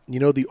not,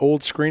 the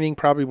old screening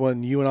probably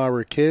when you and I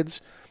were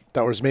kids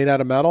that was made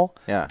out of metal.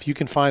 Yeah. If you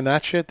can find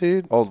that shit,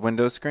 dude. Old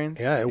window screens?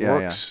 Yeah, it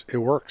works. Yeah. It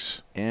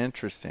works.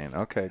 Interesting.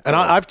 Okay. Cool. And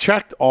I've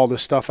checked all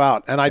this stuff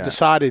out, and I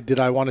decided, did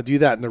I want to do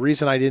that? And the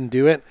reason I didn't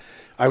do it,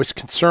 I was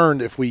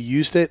concerned if we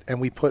used it and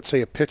we put,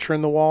 say, a picture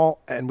in the wall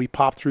and we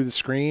pop through the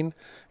screen,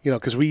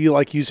 because we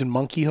like using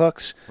monkey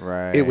hooks.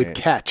 Right. It would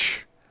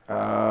catch.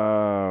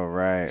 Oh,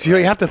 right. So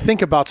you have to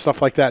think about stuff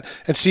like that.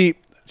 And see,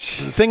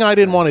 the thing I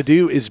didn't want to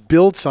do is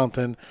build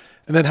something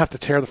and then have to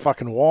tear the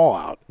fucking wall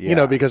out,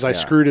 because I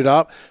screwed it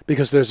up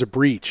because there's a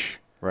breach.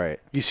 Right.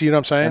 You see what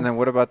I'm saying? And then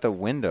what about the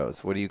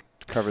windows? What do you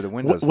cover the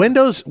windows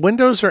with?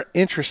 Windows are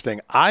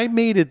interesting. I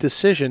made a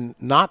decision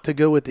not to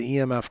go with the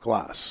EMF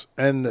glass.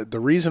 And the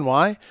reason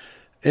why,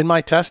 in my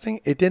testing,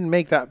 it didn't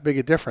make that big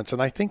a difference.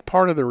 And I think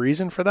part of the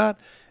reason for that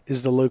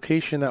is the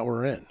location that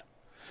we're in.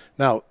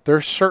 Now,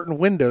 there's certain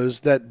windows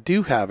that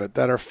do have it,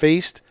 that are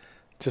faced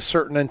to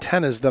certain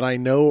antennas that I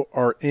know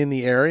are in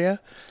the area.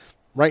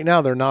 Right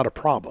now, they're not a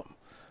problem.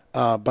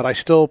 But I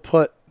still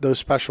put those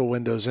special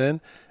windows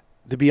in.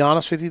 To be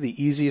honest with you,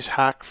 the easiest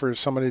hack for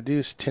somebody to do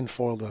is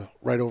tinfoil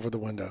right over the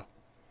window.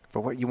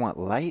 But what you want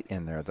light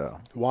in there, though?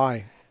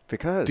 Why?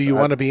 Because do you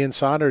want to be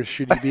inside or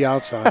should you be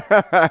outside?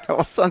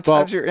 Well,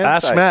 sometimes you're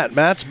inside. Ask Matt.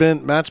 Matt's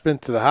been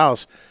to the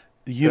house.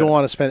 You don't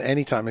want to spend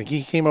any time. Like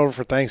he came over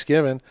for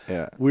Thanksgiving.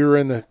 Yeah. We were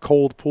in the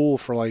cold pool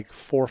for like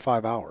 4 or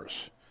 5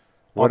 hours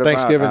on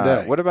Thanksgiving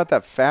Day. What about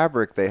that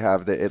fabric they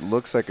have that it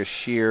looks like a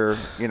sheer,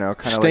 kind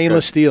of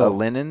stainless steel, a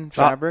linen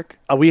fabric?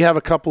 We have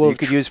a couple of you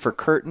could use for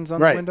curtains on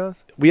the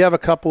windows. We have a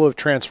couple of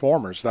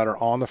transformers that are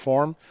on the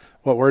form.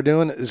 What we're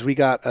doing is we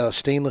got a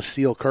stainless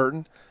steel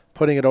curtain,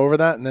 putting it over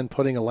that, and then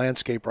putting a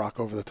landscape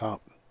rock over the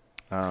top.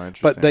 Oh,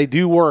 interesting. But they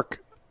do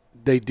work.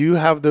 They do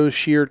have those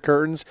sheared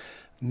curtains.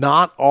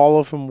 Not all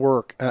of them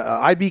work.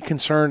 I'd be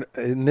concerned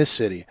in this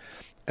city,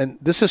 and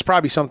this is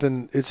probably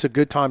something, it's a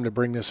good time to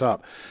bring this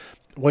up.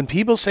 When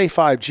people say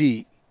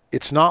 5G,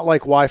 it's not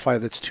like Wi-Fi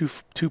that's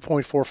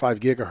 2.45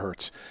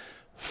 gigahertz.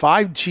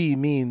 5G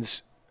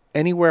means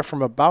anywhere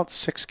from about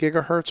 6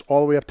 gigahertz all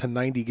the way up to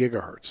 90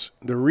 gigahertz.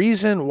 The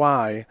reason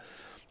why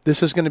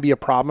this is going to be a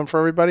problem for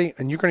everybody,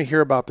 and you're going to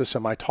hear about this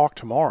in my talk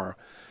tomorrow,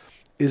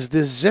 is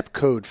this zip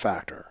code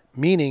factor.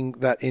 Meaning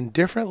that in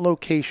different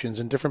locations,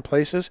 in different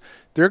places,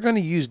 they're going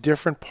to use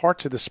different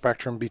parts of the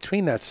spectrum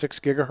between that 6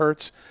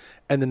 gigahertz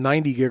and the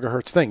 90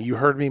 gigahertz thing. You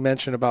heard me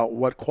mention about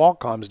what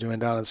Qualcomm's doing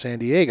down in San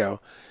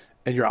Diego,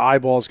 and your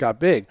eyeballs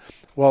got big.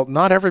 Well,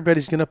 not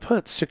everybody's going to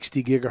put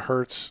 60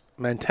 gigahertz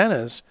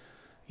antennas,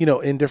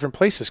 in different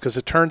places, because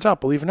it turns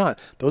out, believe it or not,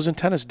 those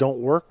antennas don't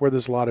work where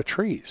there's a lot of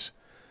trees.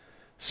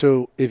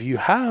 So if you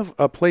have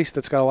a place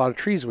that's got a lot of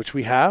trees, which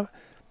we have,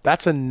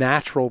 that's a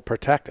natural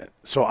protectant.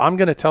 So I'm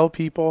going to tell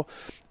people,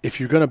 if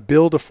you're going to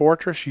build a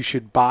fortress, you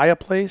should buy a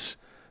place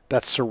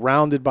that's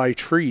surrounded by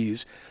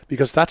trees,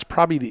 because that's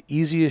probably the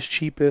easiest,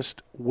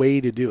 cheapest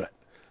way to do it.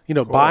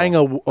 Cool. Buying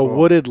a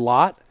wooded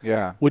lot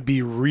would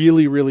be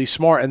really, really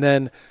smart. And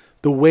then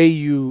the way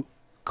you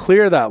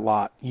clear that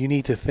lot, you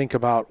need to think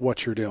about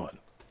what you're doing.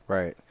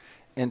 Right.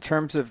 In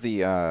terms of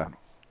the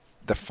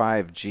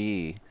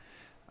 5G,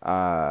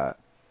 how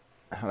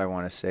do I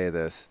want to say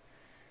this?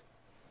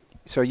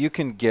 So you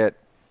can get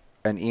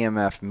an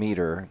EMF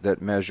meter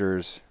that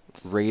measures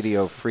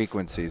radio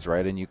frequencies,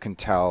 right? And you can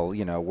tell,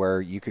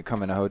 where you could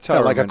come in a hotel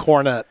room. Like a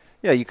cornet.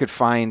 Yeah, you could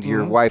find your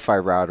Wi-Fi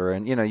router,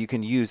 and, you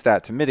can use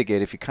that to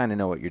mitigate if you kind of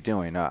know what you're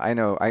doing. I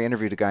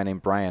interviewed a guy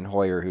named Brian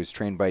Hoyer who's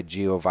trained by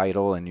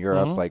GeoVital in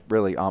Europe, like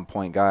really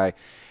on-point guy.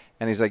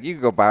 And he's like, you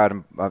can go buy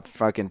a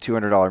fucking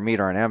 $200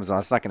 meter on Amazon.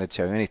 It's not going to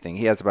tell you anything.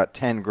 He has about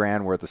 10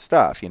 grand worth of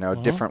stuff, you know,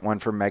 different one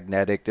for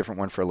magnetic, different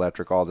one for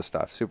electric, all the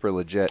stuff. Super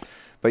legit.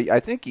 But I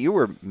think you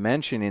were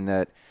mentioning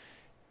that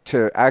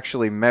to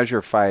actually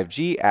measure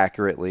 5G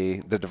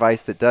accurately, the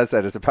device that does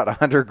that is about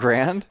 100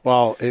 grand.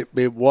 Well,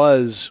 it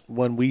was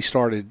when we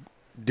started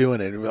doing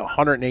it,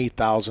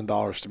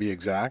 $108,000 to be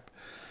exact.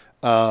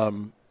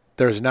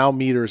 There's now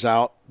meters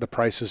out. The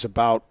price is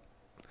about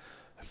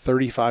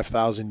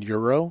 35,000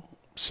 euro.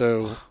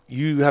 So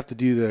you have to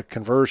do the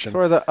conversion. So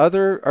are the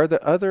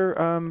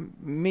other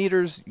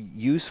meters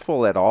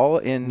useful at all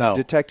in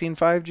detecting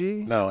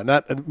 5G? No, and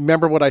that,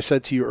 remember what I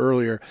said to you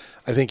earlier.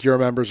 I think your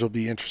members will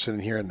be interested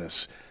in hearing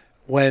this.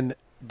 When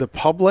the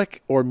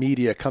public or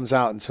media comes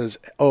out and says,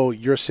 "Oh,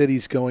 your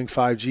city's going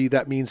 5G,"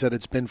 that means that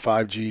it's been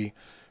 5G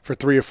for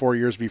 3 or 4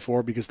 years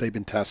before because they've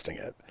been testing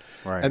it.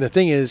 Right. And the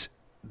thing is,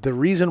 the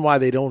reason why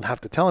they don't have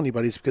to tell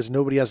anybody is because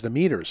nobody has the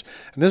meters.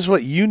 And this is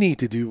what you need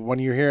to do when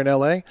you're here in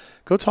LA.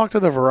 Go talk to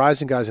the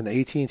Verizon guys and the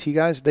AT&T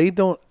guys. They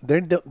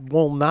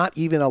will not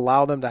even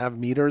allow them to have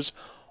meters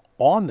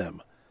on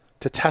them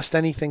to test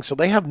anything. So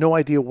they have no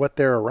idea what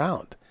they're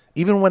around,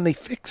 even when they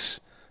fix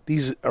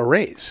these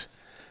arrays.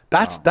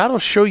 That'll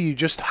show you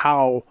just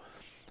how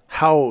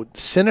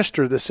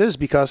sinister this is,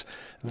 because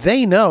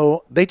they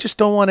know they just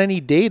don't want any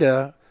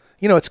data.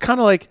 You know, it's kind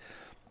of like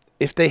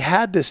if they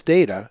had this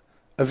data,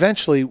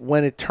 eventually,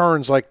 when it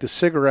turns like the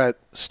cigarette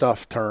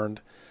stuff turned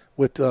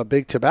with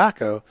big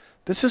tobacco,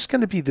 this is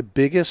going to be the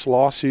biggest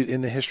lawsuit in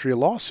the history of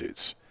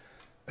lawsuits.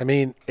 I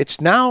mean, it's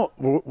now,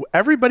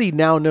 everybody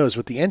now knows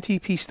with the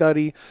NTP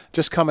study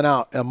just coming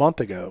out a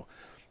month ago,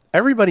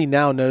 everybody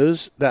now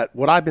knows that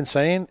what I've been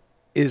saying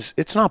is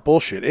it's not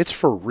bullshit. It's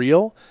for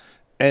real.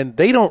 And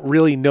they don't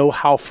really know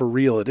how for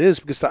real it is,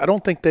 because I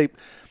don't think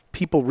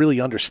people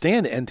really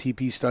understand the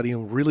NTP study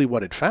and really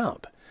what it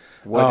found.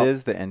 What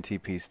is the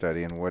NTP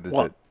study, and what is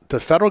it? The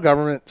federal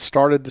government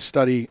started the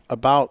study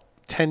about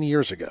 10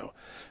 years ago,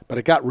 but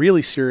it got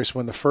really serious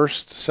when the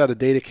first set of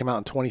data came out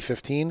in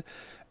 2015,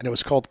 and it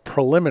was called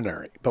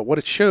preliminary. But what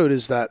it showed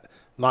is that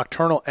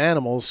nocturnal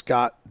animals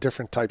got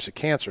different types of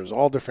cancers,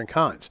 all different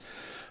kinds.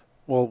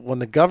 Well, when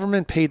the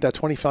government paid that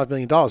 $25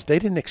 million, they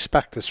didn't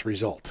expect this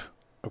result,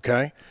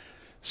 okay?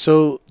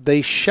 So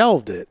they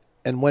shelved it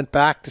and went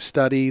back to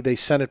study. They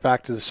sent it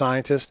back to the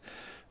scientists.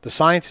 The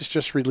scientists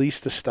just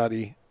released the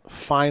study,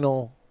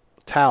 final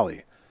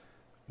tally.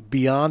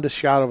 Beyond a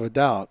shadow of a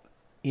doubt,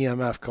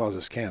 EMF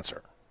causes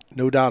cancer.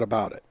 No doubt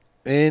about it.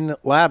 In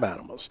lab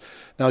animals.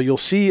 Now, you'll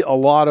see a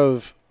lot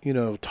of,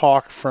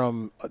 talk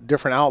from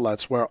different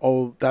outlets where,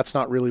 oh, that's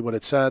not really what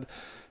it said.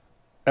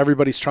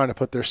 Everybody's trying to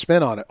put their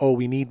spin on it. Oh,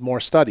 we need more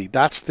study.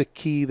 That's the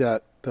key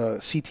that the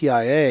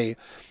CTIA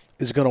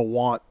is going to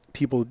want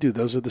people to do.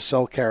 Those are the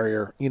cell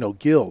carrier,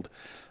 guild.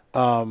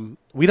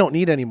 We don't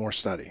need any more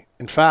study.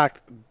 In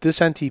fact, this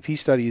NTP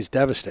study is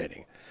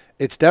devastating.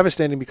 It's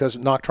devastating because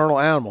nocturnal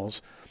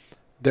animals,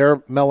 their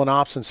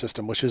melanopsin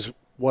system, which is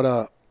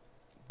what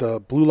the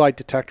blue light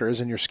detector is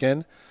in your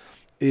skin,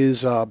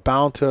 is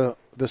bound to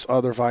this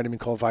other vitamin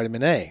called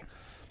vitamin A.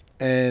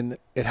 And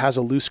it has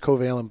a loose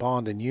covalent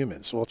bond in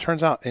humans. Well, it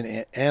turns out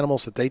in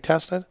animals that they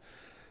tested,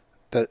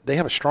 that they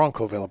have a strong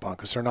covalent bond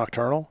because they're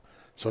nocturnal.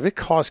 So if it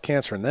caused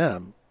cancer in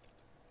them,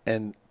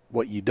 and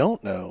what you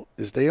don't know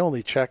is they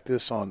only check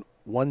this on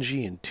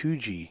 1G and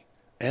 2G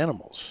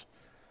animals.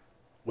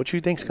 What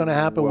you think's going to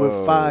happen with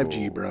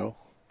 5G, bro?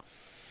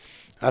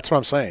 That's what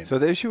I'm saying. So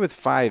the issue with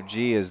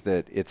 5G is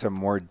that it's a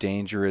more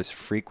dangerous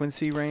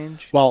frequency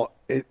range? Well,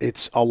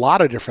 it's a lot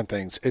of different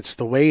things. It's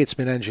the way it's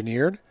been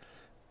engineered.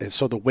 And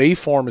so the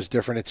waveform is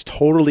different. It's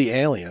totally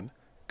alien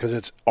because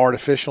it's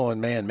artificial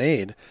and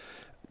man-made.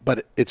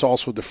 But it's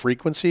also the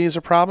frequency is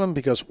a problem,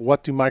 because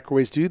what do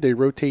microwaves do? They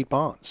rotate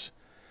bonds.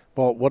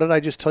 Well, what did I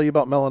just tell you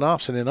about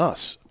melanopsin in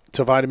us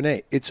to vitamin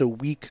A? It's a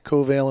weak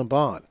covalent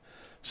bond.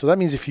 So that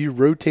means if you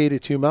rotate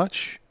it too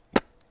much,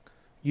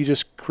 you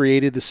just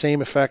created the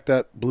same effect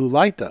that blue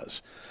light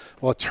does.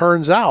 Well, it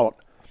turns out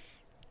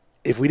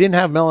if we didn't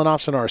have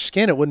melanopsin in our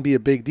skin, it wouldn't be a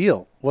big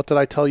deal. What did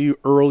I tell you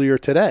earlier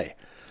today?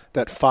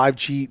 That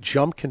 5G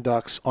jump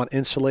conducts on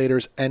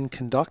insulators and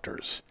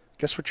conductors.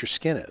 Guess what your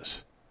skin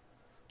is?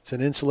 It's an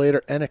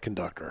insulator and a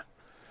conductor.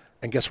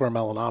 And guess where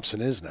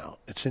melanopsin is now?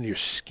 It's in your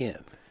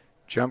skin.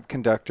 Jump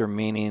conductor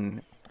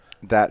meaning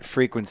that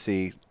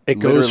frequency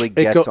literally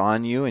gets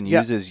on you and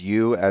uses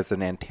you as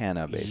an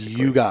antenna,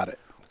 basically. You got it.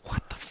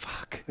 What the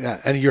fuck? Yeah,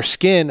 and your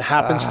skin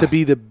happens to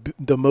be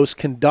the most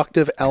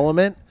conductive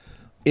element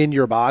in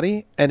your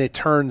body, and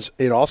it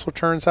also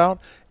turns out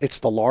it's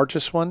the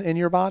largest one in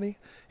your body,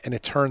 and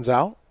it turns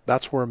out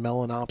that's where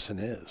melanopsin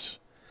is.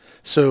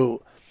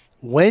 So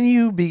when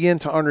you begin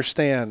to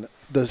understand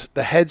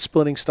the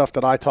head-splitting stuff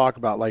that I talk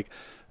about, like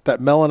that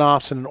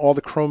melanopsin and all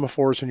the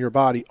chromophores in your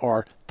body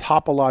are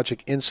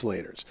topologic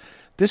insulators.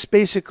 This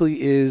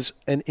basically is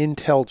an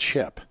Intel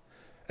chip,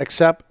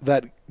 except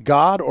that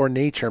God or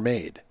nature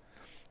made,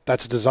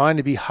 that's designed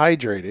to be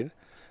hydrated,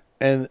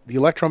 and the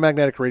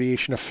electromagnetic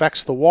radiation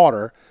affects the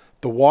water.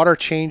 The water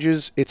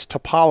changes its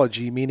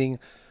topology, meaning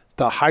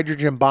the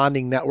hydrogen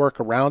bonding network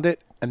around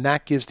it, and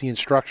that gives the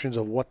instructions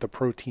of what the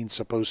protein's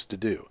supposed to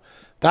do.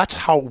 That's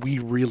how we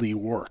really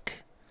work.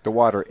 The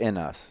water in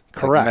us.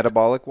 Correct. Like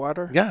metabolic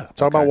water? Yeah.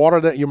 Talk about water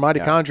that your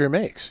mitochondria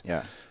makes.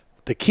 Yeah.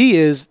 The key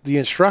is the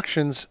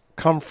instructions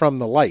come from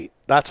the light.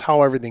 That's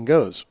how everything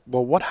goes.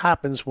 Well, what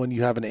happens when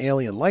you have an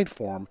alien light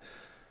form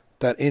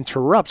that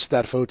interrupts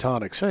that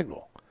photonic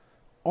signal?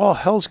 All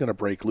hell's going to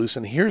break loose.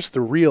 And here's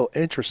the real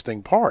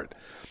interesting part.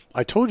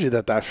 I told you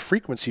that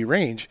frequency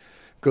range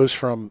goes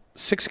from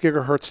 6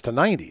 gigahertz to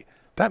 90.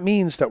 That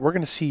means that we're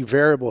going to see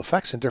variable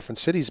effects in different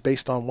cities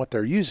based on what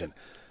they're using.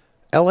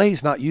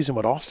 LA's not using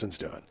what Austin's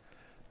doing.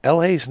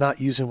 LA's not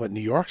using what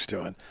New York's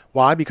doing.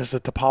 Why? Because the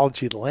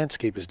topology of the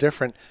landscape is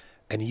different,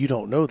 and you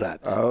don't know that.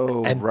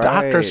 Oh, and right,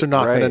 doctors are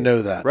not going to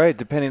know that. Right,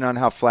 depending on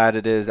how flat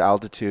it is,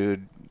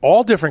 altitude,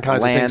 all different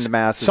kinds of things. Land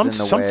masses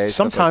in the way.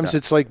 Sometimes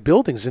it's like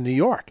buildings in New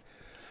York.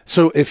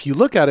 So if you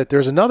look at it,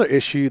 there's another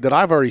issue that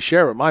I've already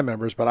shared with my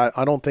members, but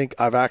I don't think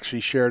I've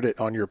actually shared it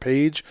on your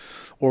page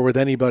or with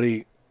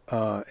anybody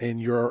in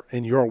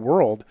your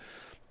world.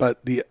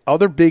 But the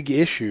other big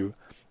issue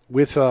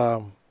with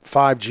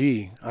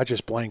 5G, I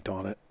just blanked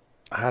on it.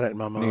 I had it in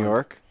my mind. New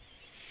York?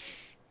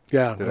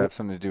 Yeah. Did it have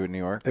something to do with New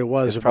York? It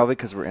was. It's probably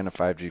because we're in a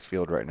 5G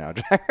field right now.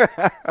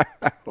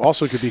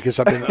 Also could be because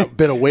I've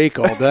been awake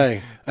all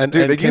day. And,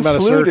 Dude, and you came out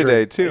of flew surgery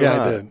today too. Yeah,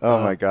 huh? I did.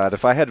 Oh my God!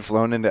 If I had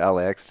flown into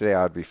LAX today,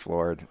 I would be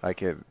floored. I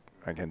can't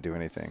do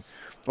anything.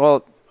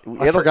 Well,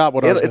 I forgot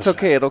what I was. It's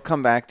okay. It'll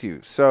come back to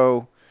you.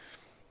 So,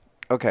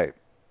 okay,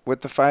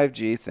 with the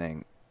 5G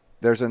thing,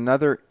 there's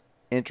another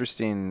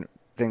interesting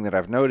thing that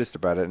I've noticed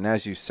about it. And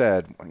as you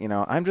said, you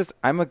know,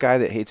 I'm a guy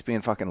that hates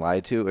being fucking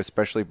lied to,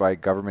 especially by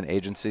government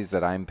agencies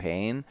that I'm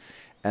paying.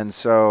 And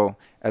so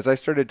as I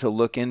started to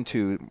look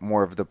into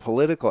more of the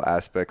political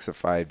aspects of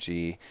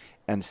 5G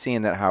and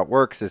seeing that how it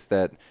works is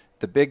that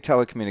the big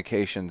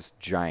telecommunications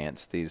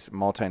giants, these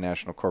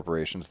multinational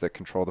corporations that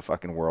control the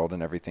fucking world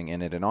and everything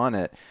in it and on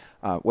it,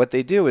 what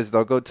they do is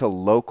they'll go to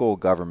local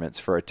governments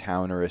for a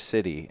town or a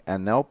city,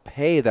 and they'll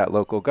pay that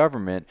local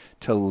government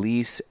to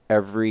lease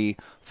every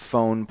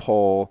phone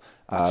pole,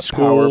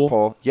 power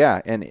pole,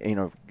 and you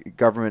know,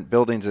 government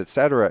buildings,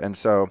 etc. And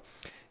so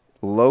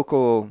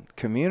local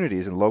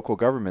communities and local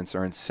governments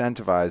are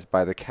incentivized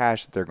by the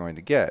cash that they're going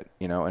to get,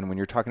 you know. And when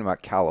you're talking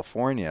about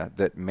California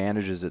that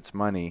manages its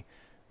money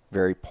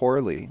very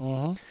poorly,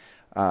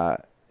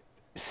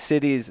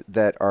 cities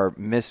that are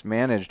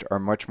mismanaged are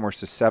much more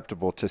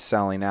susceptible to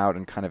selling out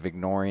and kind of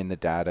ignoring the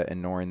data,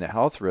 ignoring the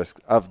health risks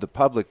of the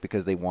public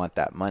because they want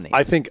that money.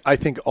 I think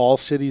all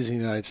cities in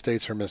the United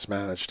States are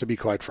mismanaged, to be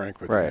quite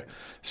frank with Right. you.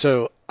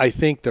 So I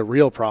think the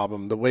real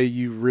problem, the way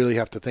you really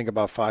have to think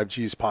about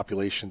 5G is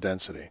population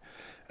density.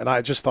 And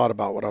I just thought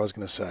about what I was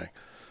going to say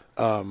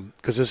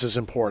because this is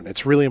important.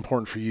 It's really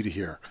important for you to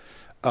hear.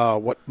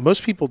 What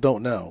most people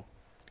don't know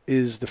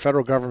is the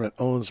federal government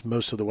owns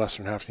most of the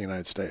western half of the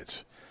United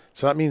States.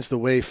 So that means the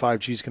way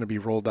 5G is going to be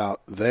rolled out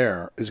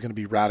there is going to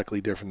be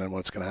radically different than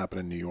what's going to happen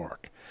in New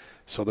York.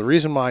 So the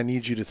reason why I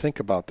need you to think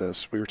about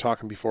this, we were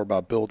talking before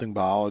about building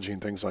biology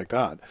and things like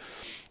that.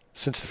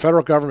 Since the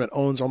federal government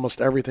owns almost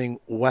everything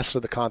west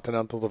of the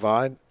Continental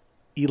Divide,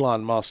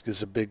 Elon Musk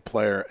is a big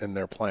player in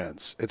their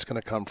plans. It's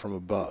going to come from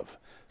above.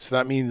 So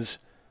that means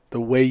the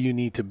way you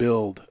need to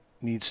build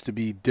needs to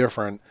be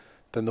different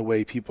than the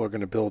way people are going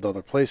to build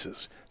other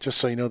places. Just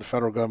so you know, the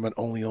federal government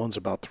only owns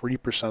about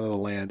 3% of the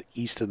land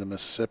east of the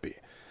Mississippi.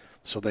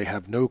 So they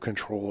have no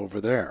control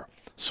over there.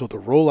 So the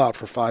rollout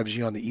for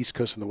 5G on the East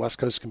Coast and the West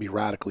Coast can be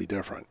radically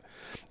different.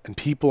 And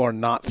people are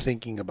not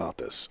thinking about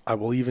this. I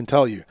will even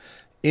tell you,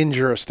 in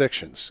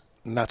jurisdictions,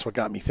 and that's what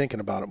got me thinking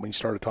about it when you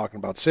started talking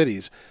about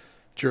cities,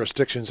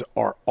 jurisdictions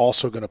are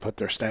also going to put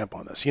their stamp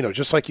on this. You know,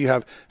 just like you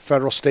have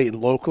federal, state, and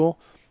local,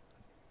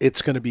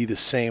 it's going to be the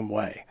same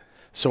way.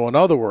 So in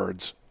other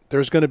words,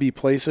 there's going to be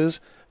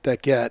places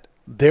that get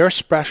their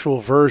special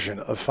version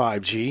of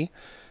 5G,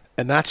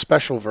 and that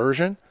special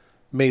version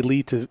may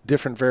lead to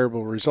different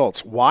variable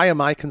results. Why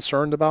am I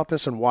concerned about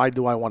this, and why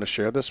do I want to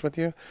share this with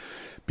you?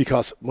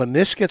 Because when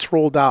this gets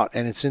rolled out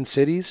and it's in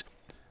cities,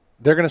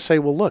 they're going to say,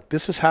 well, look,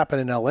 this is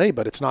happening in LA,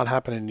 but it's not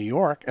happening in New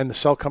York. And the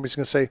cell company's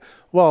going to say,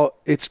 well,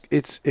 it's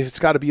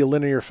got to be a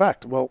linear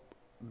effect. Well,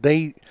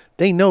 they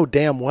know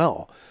damn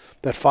well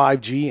that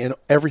 5G and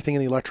everything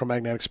in the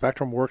electromagnetic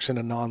spectrum works in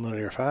a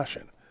nonlinear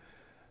fashion.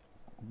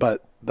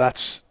 But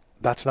that's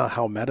not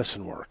how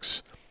medicine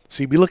works.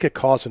 See, we look at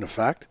cause and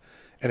effect,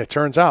 and it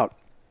turns out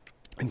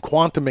in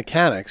quantum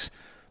mechanics,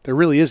 there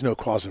really is no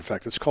cause and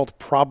effect. It's called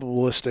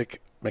probabilistic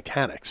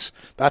mechanics.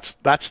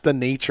 That's the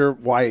nature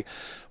why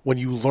when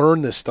you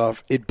learn this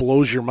stuff, it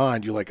blows your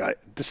mind. You're like,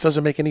 this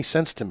doesn't make any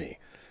sense to me.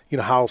 You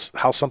know,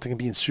 how something can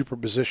be in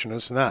superposition,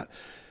 this and that.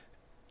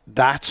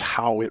 That's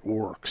how it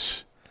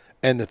works.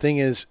 And the thing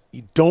is,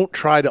 you don't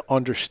try to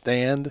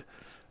understand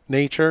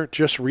nature,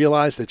 just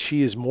realize that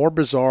she is more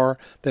bizarre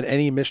than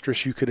any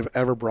mistress you could have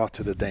ever brought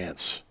to the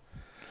dance.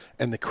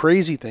 And the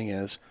crazy thing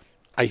is,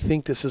 I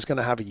think this is going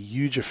to have a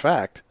huge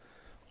effect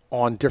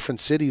on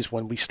different cities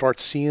when we start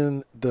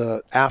seeing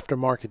the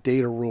aftermarket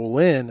data roll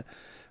in,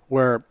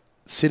 where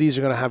cities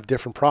are going to have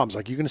different problems.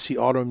 Like you're going to see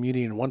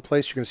autoimmunity in one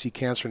place, you're going to see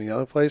cancer in the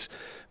other place.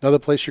 Another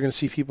place, you're going to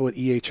see people with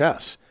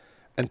EHS.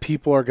 And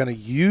people are going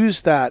to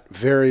use that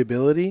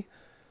variability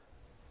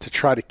to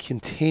try to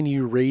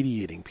continue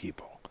radiating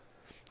people.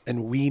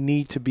 And we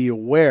need to be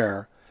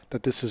aware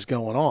that this is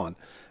going on.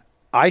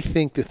 I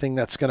think the thing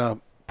that's going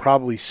to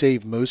probably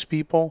save most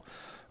people,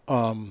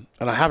 and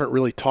I haven't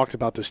really talked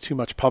about this too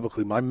much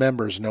publicly. My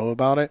members know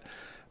about it,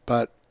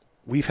 but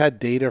we've had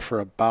data for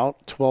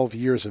about 12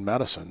 years in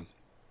medicine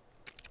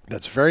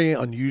that's very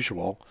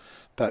unusual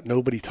that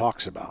nobody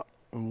talks about.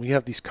 And we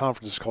have these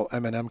conferences called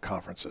M&M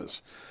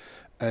conferences.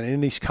 And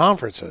in these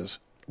conferences,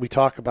 we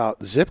talk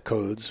about zip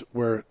codes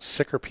where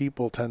sicker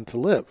people tend to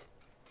live.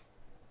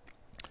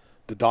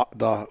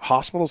 The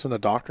hospitals and the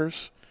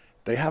doctors,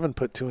 they haven't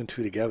put 2 and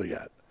 2 together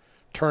yet.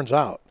 Turns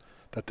out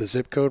that the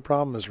zip code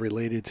problem is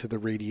related to the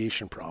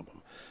radiation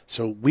problem.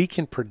 So we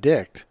can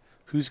predict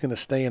who's going to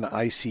stay in the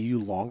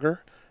ICU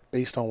longer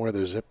based on where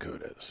their zip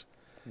code is.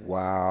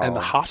 Wow. And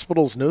the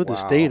hospitals know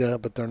this data,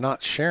 but they're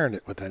not sharing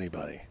it with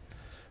anybody.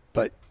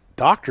 But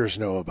doctors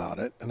know about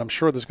it, and I'm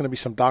sure there's going to be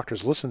some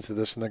doctors listen to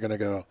this and they're going to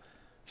go,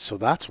 so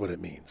that's what it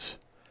means.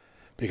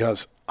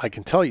 Because I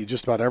can tell you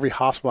just about every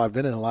hospital I've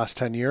been in the last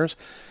 10 years,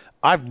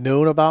 I've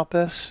known about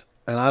this,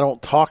 and I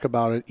don't talk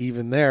about it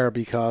even there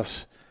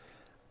because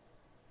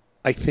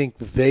I think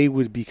they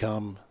would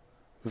become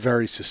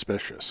very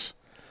suspicious.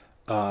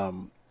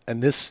 And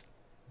this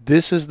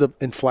is the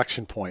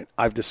inflection point.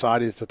 I've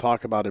decided to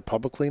talk about it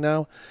publicly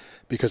now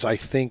because I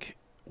think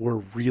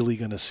we're really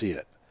going to see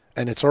it.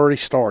 And it's already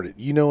started.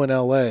 You know, in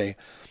L.A.,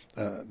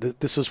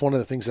 this is one of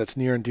the things that's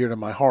near and dear to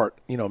my heart.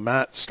 You know,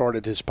 Matt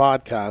started his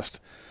podcast,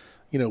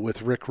 you know,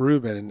 with Rick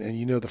Rubin. And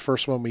you know, the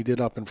first one we did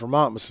up in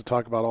Vermont was to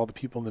talk about all the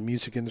people in the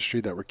music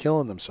industry that were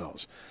killing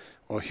themselves.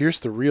 Well, here's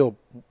the real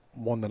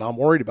one that I'm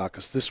worried about,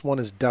 because this one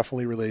is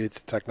definitely related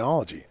to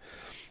technology,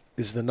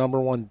 is the number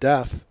one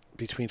death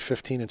between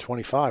 15 and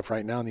 25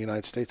 right now in the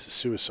United States is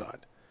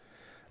suicide.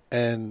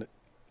 And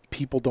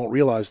people don't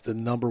realize the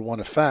number one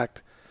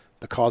effect,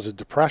 the cause of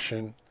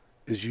depression,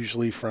 is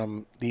usually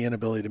from the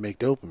inability to make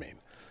dopamine.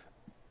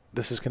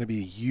 This is going to be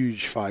a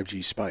huge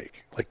 5G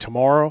spike. Like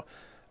tomorrow,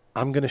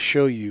 I'm going to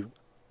show you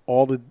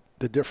all the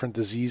different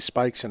disease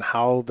spikes and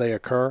how they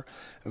occur,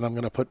 and I'm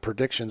going to put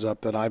predictions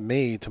up that I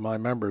made to my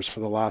members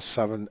for the last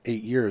 7-8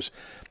 years.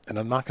 And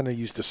I'm not going to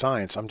use the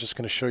science. I'm just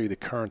going to show you the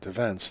current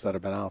events that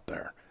have been out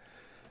there.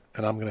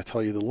 And I'm going to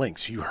tell you the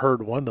links. You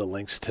heard one of the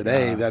links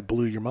today that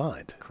blew your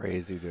mind.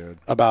 Crazy, dude.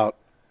 About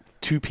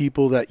 2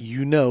 people that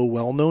you know,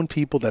 well-known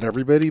people that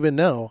everybody would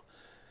know,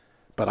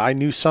 but I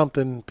knew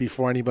something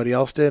before anybody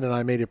else did, and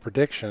I made a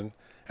prediction,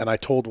 and I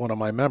told one of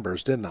my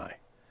members, didn't I?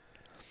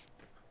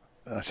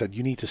 And I said,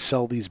 you need to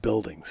sell these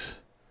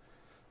buildings.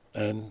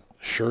 And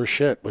sure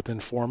shit, within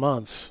 4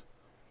 months,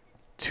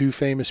 2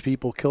 famous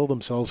people killed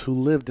themselves who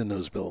lived in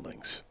those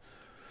buildings.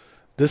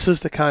 This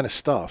is the kind of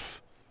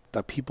stuff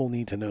that people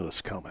need to know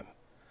is coming.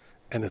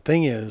 And the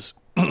thing is,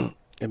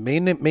 it may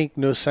make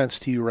no sense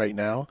to you right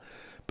now,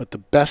 but the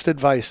best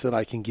advice that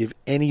I can give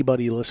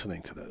anybody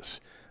listening to this,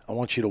 I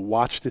want you to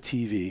watch the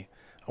TV.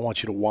 I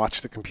want you to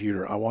watch the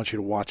computer. I want you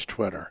to watch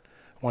Twitter.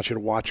 I want you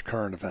to watch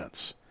current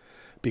events,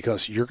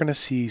 because you're going to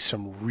see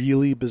some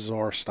really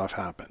bizarre stuff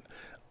happen.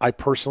 I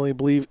personally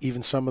believe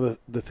even some of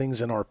the things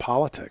in our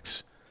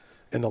politics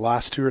in the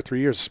last 2 or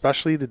 3 years,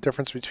 especially the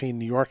difference between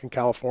New York and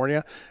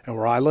California and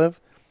where I live,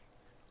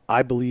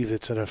 I believe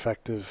it's an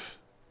effective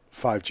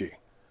 5G.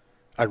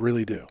 I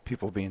really do.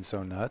 People being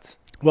so nuts.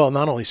 Well,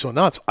 not only so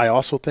nuts, I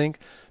also think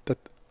that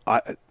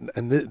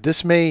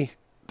this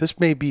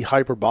may be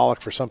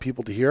hyperbolic for some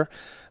people to hear.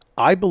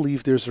 I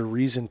believe there's a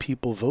reason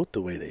people vote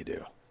the way they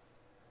do.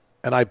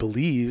 And I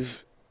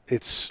believe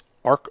it's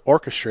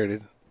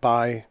orchestrated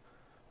by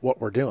what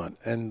we're doing.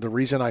 And the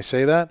reason I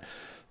say that,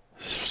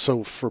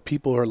 so for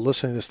people who are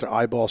listening to this, their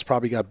eyeballs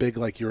probably got big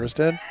like yours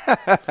did.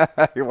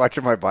 You're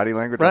watching my body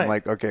language. Right. I'm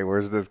like, okay,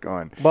 where's this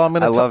going? Well,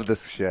 I love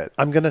this shit.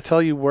 I'm going to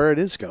tell you where it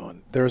is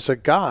going. There's a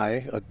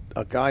guy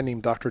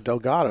named Dr.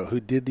 Delgado who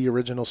did the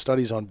original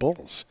studies on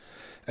bulls.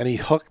 And he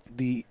hooked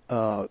the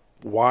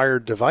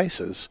wired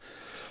devices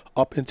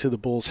up into the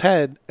bull's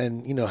head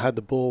and, you know, had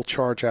the bull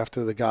charge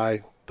after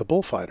the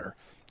bullfighter.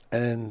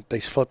 And they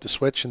flipped the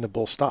switch and the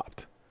bull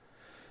stopped.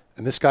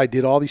 And this guy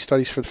did all these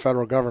studies for the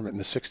federal government in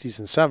the 60s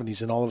and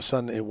 70s, and all of a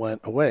sudden it went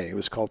away. It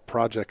was called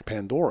Project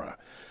Pandora.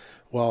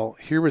 Well,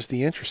 here was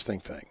the interesting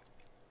thing.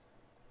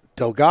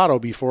 Delgado,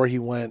 before he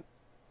went,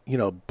 you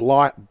know,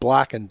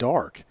 black and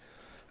dark,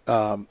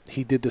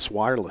 he did this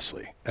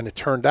wirelessly. And it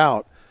turned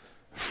out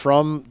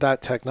from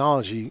that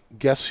technology,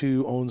 guess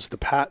who owns the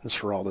patents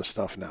for all this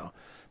stuff now?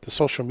 The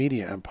social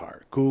media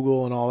empire,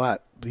 Google and all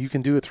that. You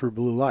can do it through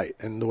blue light.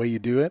 And the way you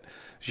do it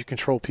is you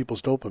control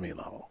people's dopamine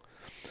level.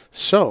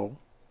 So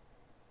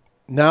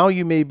now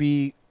you may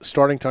be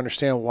starting to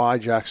understand why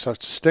Jack's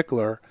such a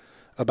stickler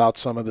about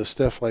some of this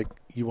stuff, like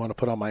you want to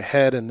put on my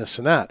head and this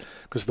and that.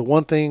 Because the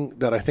one thing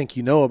that I think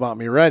you know about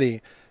me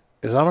already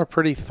is I'm a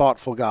pretty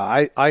thoughtful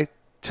guy. I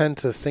tend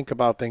to think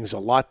about things a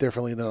lot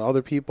differently than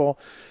other people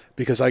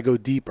because I go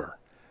deeper.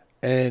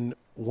 And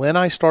when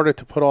I started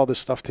to put all this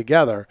stuff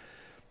together,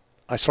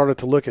 I started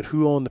to look at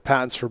who owned the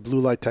patents for blue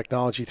light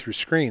technology through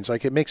screens.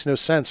 Like, it makes no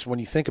sense when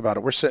you think about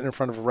it. We're sitting in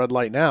front of a red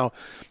light now.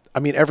 I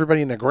mean,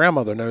 everybody and their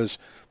grandmother knows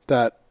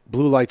that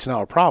blue light's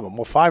now a problem.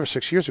 Well, 5 or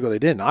 6 years ago, they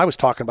didn't. I was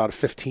talking about it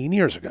 15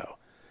 years ago.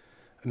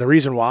 And the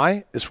reason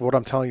why is what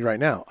I'm telling you right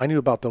now. I knew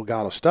about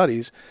Delgado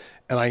studies,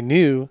 and I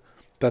knew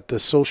that the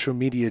social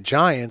media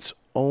giants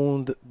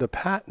owned the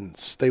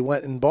patents. They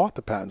went and bought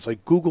the patents.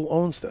 Like, Google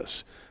owns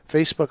this.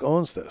 Facebook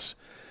owns this.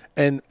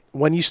 And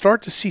when you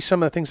start to see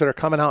some of the things that are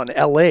coming out in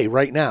LA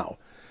right now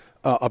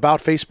about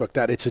Facebook,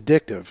 that it's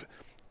addictive,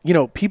 you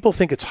know, people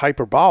think it's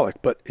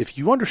hyperbolic, but if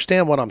you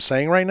understand what I'm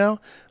saying right now,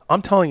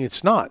 I'm telling you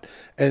it's not.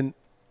 And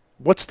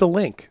what's the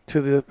link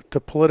to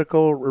the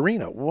political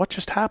arena? What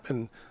just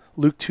happened,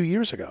 Luke, 2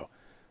 years ago?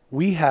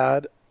 We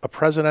had a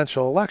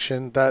presidential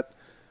election that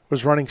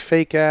was running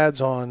fake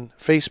ads on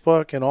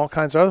Facebook and all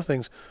kinds of other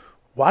things.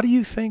 Why do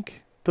you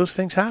think those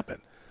things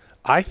happen?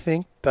 I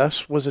think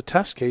this was a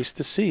test case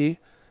to see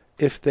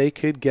if they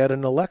could get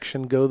an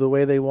election go the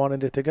way they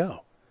wanted it to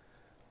go.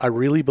 I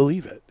really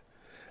believe it.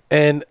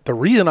 And the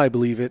reason I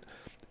believe it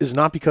is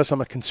not because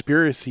I'm a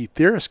conspiracy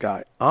theorist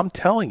guy. I'm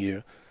telling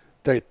you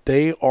that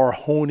they are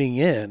honing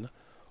in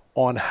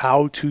on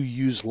how to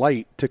use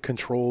light to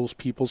control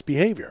people's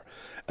behavior.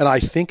 And I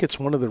think it's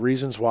one of the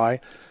reasons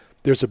why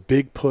there's a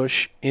big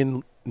push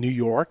in New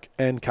York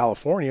and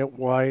California,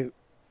 why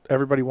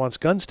everybody wants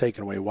guns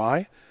taken away.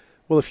 Why?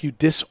 Well, if you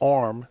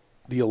disarm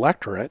the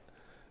electorate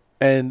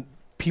and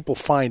people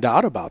find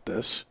out about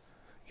this,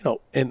 you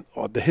know, in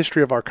the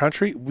history of our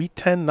country, we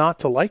tend not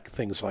to like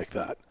things like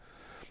that.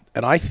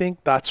 And I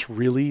think that's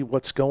really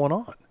what's going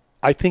on.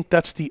 I think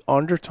that's the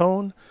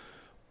undertone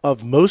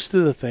of most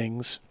of the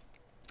things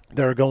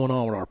that are going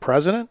on with our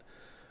president,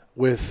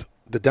 with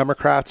the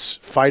Democrats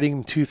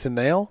fighting tooth and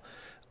nail.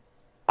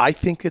 I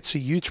think it's a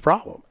huge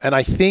problem. And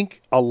I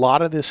think a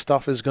lot of this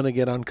stuff is going to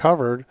get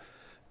uncovered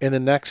in the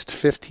next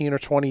 15 or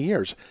 20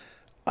 years.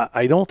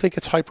 I don't think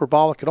it's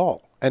hyperbolic at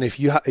all. And if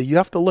you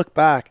have to look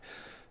back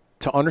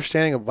to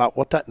understanding about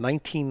what that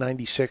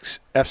 1996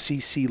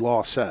 FCC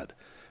law said,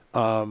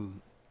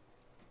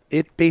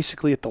 it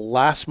basically at the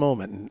last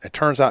moment, and it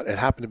turns out it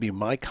happened to be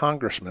my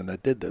congressman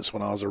that did this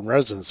when I was in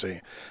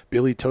residency,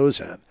 Billy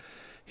Tozan.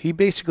 He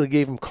basically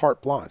gave him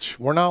carte blanche.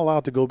 We're not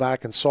allowed to go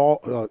back and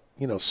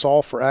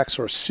solve for X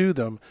or sue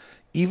them,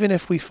 even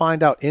if we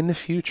find out in the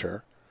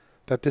future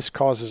that this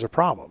causes a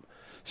problem.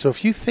 So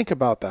if you think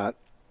about that,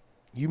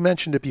 you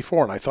mentioned it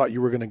before, and I thought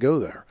you were going to go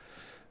there.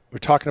 We're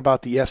talking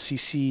about the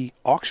FCC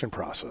auction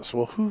process.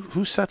 Well,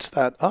 who sets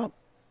that up,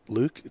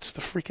 Luke? It's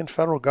the freaking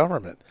federal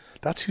government.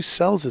 That's who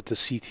sells it to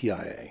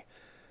CTIA.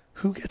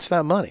 Who gets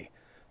that money?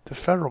 The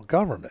federal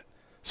government.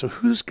 So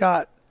who's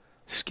got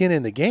skin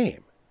in the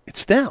game?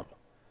 It's them.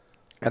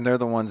 And they're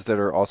the ones that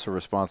are also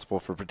responsible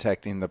for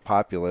protecting the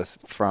populace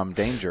from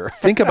danger.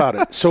 Think about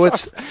it. So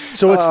it's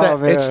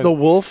the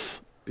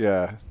wolf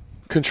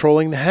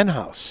controlling the hen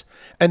house.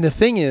 And the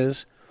thing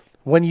is,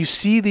 when you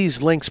see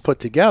these links put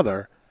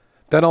together,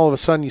 then all of a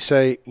sudden you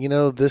say, you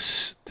know,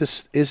 this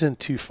isn't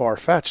too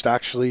far-fetched.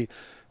 Actually,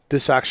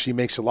 this actually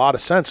makes a lot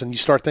of sense. And you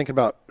start thinking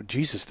about,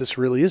 Jesus, this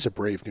really is a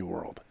brave new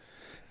world.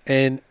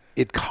 And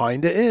it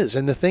kind of is.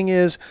 And the thing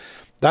is,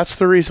 that's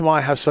the reason why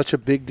I have such a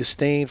big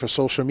disdain for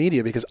social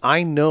media, because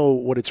I know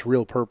what its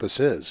real purpose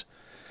is.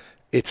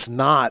 It's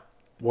not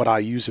what I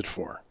use it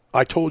for.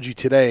 I told you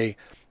today,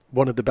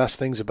 one of the best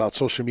things about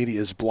social media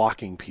is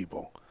blocking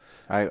people.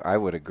 I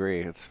would agree.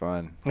 It's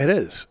fun. It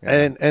is.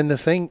 Yeah. And the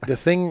thing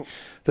that's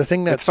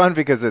it's fun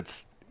because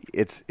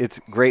it's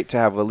great to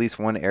have at least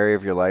one area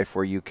of your life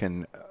where you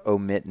can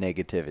omit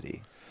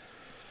negativity.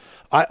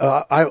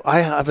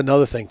 I have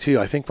another thing too.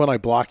 I think when I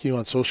block you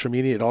on social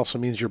media, it also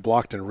means you're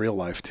blocked in real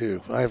life too.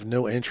 I have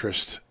no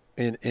interest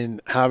in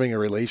having a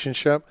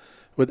relationship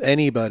with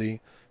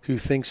anybody who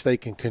thinks they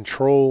can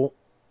control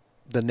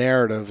the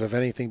narrative of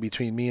anything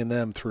between me and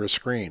them through a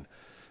screen.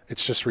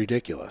 It's just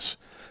ridiculous.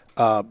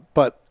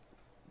 But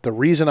the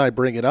reason I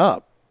bring it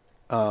up,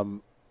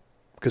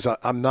 because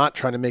I'm not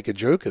trying to make a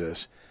joke of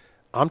this,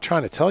 I'm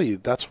trying to tell you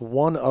that's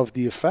one of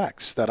the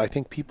effects that I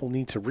think people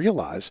need to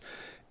realize.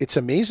 It's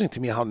amazing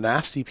to me how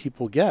nasty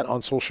people get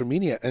on social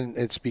media, and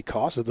it's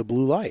because of the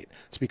blue light.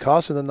 It's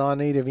because of the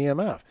non-native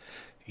EMF.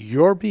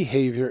 Your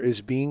behavior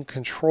is being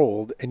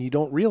controlled, and you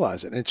don't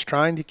realize it. And it's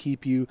trying to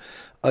keep you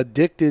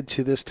addicted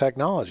to this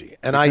technology.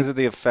 And because of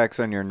the effects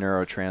on your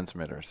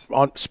neurotransmitters.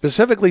 On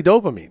specifically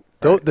dopamine.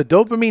 Right. The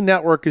dopamine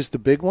network is the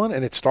big one,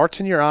 and it starts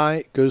in your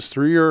eye, goes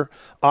through your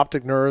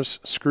optic nerves,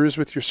 screws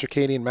with your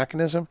circadian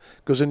mechanism,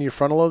 goes into your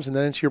frontal lobes, and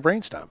then into your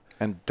brainstem.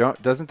 And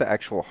doesn't the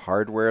actual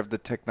hardware of the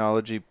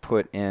technology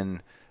put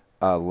in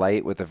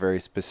light with a very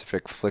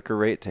specific flicker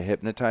rate to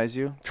hypnotize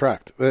you?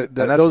 Correct. And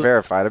that's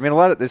verified. I mean, a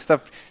lot of this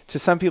stuff, to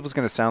some people, is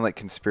going to sound like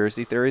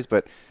conspiracy theories,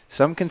 but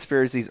some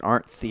conspiracies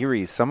aren't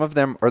theories. Some of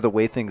them are the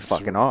way things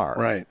fucking are.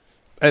 Right.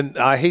 And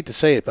I hate to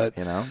say it, but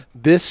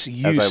this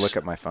use... As I look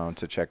at my phone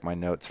to check my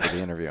notes for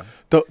the interview.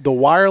 The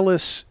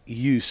wireless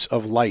use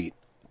of light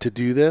to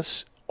do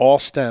this all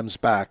stems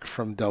back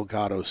from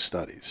Delgado's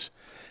studies.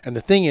 And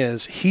the thing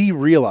is, he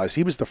realized,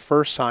 he was the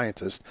first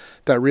scientist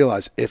that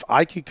realized if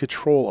I could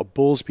control a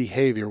bull's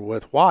behavior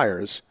with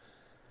wires,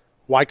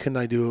 why couldn't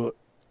I do it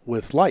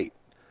with light?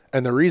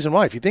 And the reason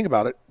why, if you think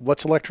about it,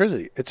 what's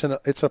electricity? It's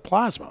a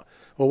plasma.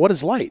 Well, what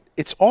is light?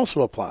 It's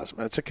also a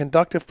plasma. It's a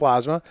conductive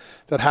plasma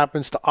that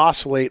happens to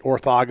oscillate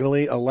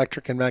orthogonally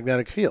electric and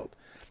magnetic field.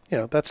 You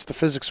know, that's the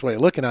physics way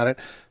of looking at it,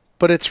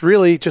 but it's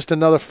really just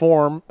another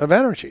form of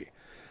energy.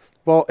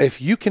 Well,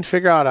 if you can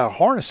figure out how to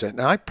harness it,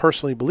 and I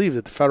personally believe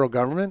that the federal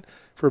government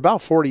for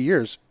about 40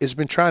 years has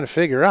been trying to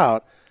figure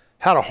out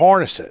how to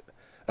harness it.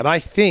 And I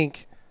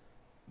think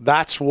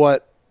that's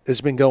what has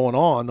been going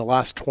on the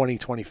last 20,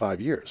 25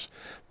 years.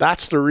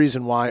 That's the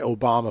reason why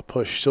Obama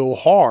pushed so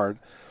hard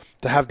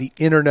to have the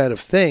Internet of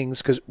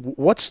Things, because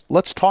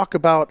let's talk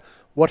about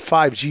what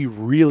 5G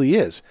really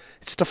is.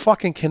 It's to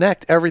fucking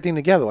connect everything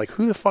together. Like,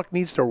 who the fuck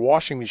needs their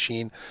washing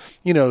machine,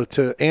 you know,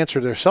 to answer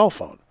their cell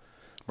phone?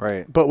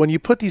 Right. But when you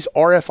put these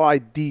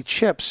RFID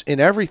chips in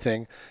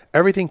everything,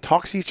 everything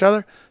talks to each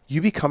other,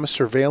 you become a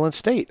surveillance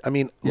state. I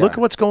mean, look at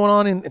what's going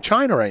on in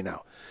China right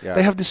now. Yeah.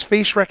 They have this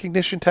face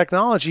recognition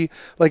technology.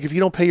 Like, if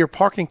you don't pay your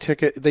parking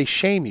ticket, they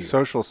shame you.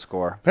 Social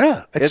score.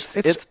 Yeah.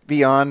 It's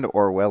beyond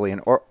Orwellian.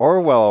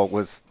 Orwell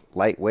was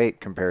lightweight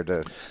compared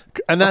to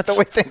the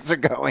way things are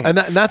going. And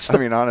that's I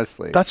mean,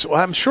 honestly.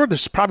 I'm sure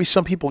there's probably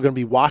some people going to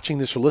be watching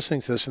this or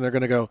listening to this, and they're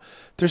going to go,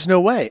 there's no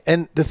way.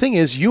 And the thing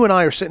is, you and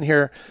I are sitting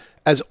here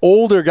as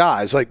older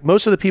guys. Like,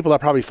 most of the people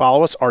that probably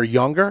follow us are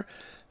younger.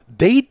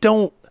 They've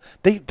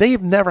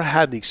never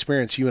had the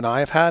experience you and I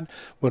have had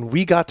when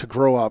we got to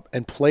grow up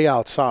and play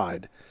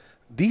outside.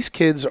 These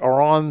kids are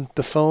on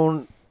the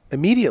phone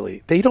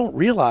immediately. They don't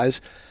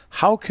realize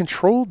how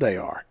controlled they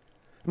are.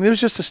 I mean, there was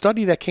just a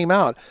study that came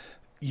out.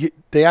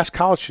 They asked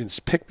college students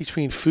to pick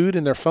between food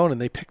and their phone,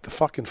 and they picked the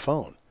fucking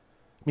phone.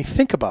 I mean,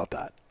 think about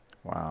that.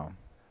 Wow.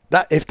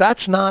 If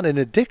that's not an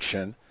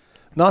addiction,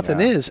 nothing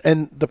is.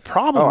 And the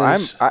problem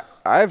is...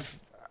 I've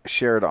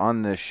shared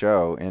on this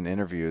show in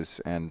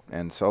interviews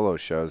and solo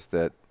shows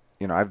that,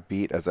 you know, I've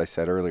beat, as I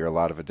said earlier, a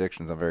lot of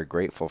addictions. I'm very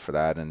grateful for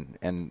that.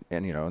 And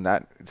you know, and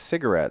that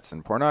cigarettes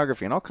and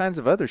pornography and all kinds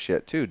of other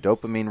shit too,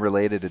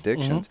 dopamine-related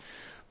addictions.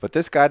 Mm-hmm. But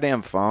this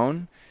goddamn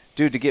phone...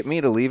 Dude, to get me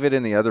to leave it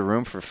in the other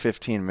room for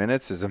 15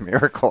 minutes is a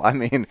miracle. I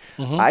mean,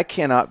 I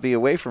cannot be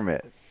away from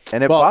it.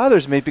 And it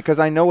bothers me because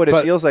I know what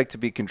it feels like to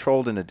be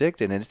controlled and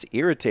addicted, and it's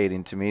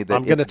irritating to me that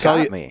I'm going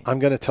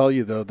to tell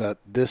you, though, that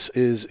this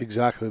is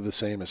exactly the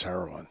same as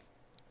heroin.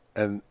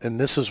 And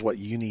this is what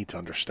you need to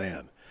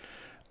understand.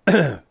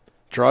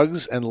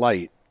 Drugs and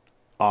light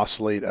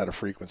oscillate at a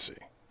frequency.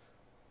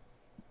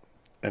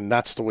 And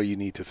that's the way you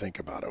need to think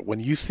about it. When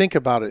you think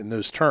about it in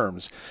those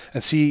terms,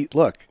 and see,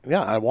 look,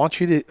 I want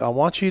you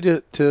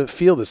to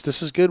feel this.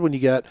 This is good when you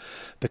get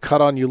the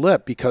cut on your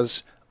lip,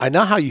 because I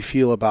know how you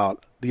feel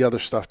about the other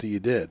stuff that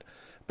you did.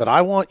 But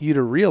I want you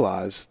to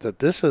realize that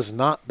this is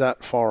not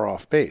that far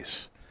off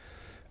base.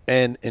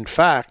 And in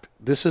fact,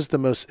 this is the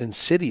most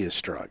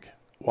insidious drug.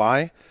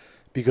 Why?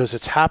 Because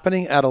it's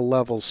happening at a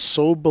level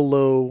so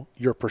below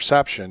your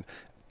perception.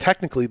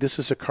 Technically, this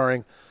is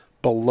occurring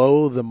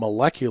below the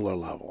molecular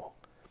level.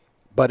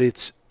 But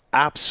it's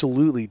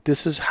absolutely,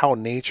 this is how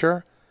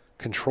nature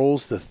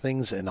controls the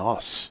things in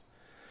us.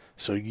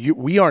 So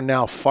we are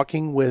now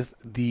fucking with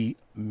the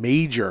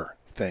major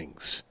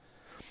things.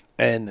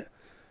 And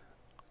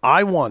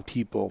I want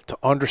people to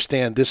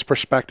understand this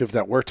perspective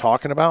that we're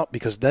talking about,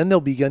 because then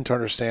they'll begin to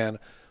understand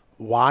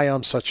why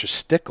I'm such a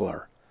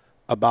stickler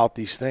about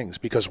these things.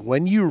 Because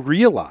when you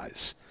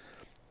realize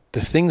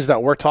the things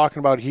that we're talking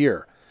about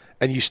here,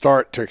 and you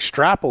start to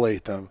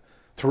extrapolate them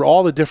through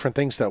all the different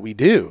things that we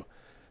do,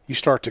 you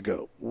start to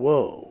go,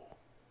 whoa,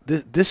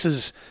 this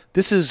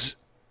is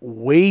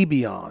way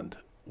beyond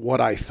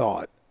what I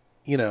thought,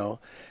 you know.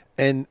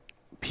 And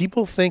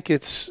people think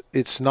it's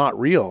not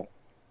real.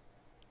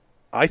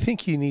 I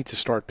think you need to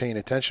start paying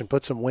attention.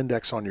 Put some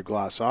Windex on your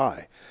glass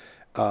eye.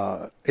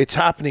 It's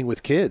happening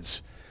with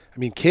kids. I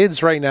mean,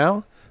 kids right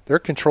now, they're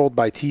controlled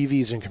by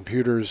TVs and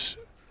computers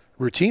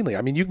routinely.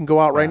 I mean, you can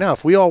go out right now.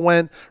 If we all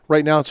went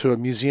right now to a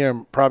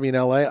museum, probably in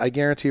LA, I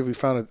guarantee if we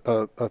found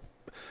a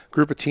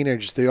group of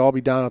teenagers, they'd all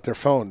be down at their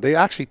phone. They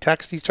actually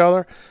text each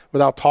other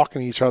without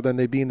talking to each other, and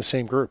they'd be in the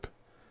same group.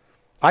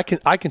 I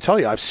can tell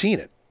you, I've seen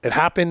it. It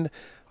happened.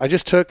 I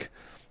just took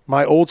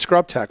my old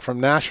scrub tech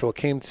from Nashville,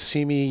 came to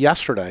see me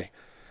yesterday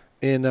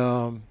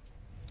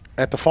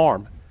at the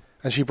farm,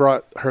 and she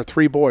brought her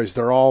 3 boys.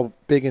 They're all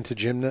big into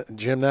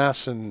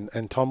gymnasts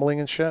and tumbling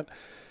and shit.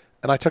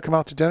 And I took them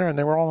out to dinner, and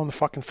they were all on the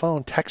fucking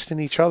phone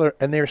texting each other,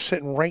 and they were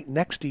sitting right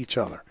next to each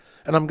other.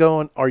 And I'm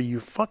going, are you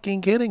fucking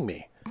kidding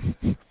me?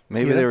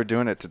 Maybe they were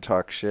doing it to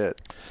talk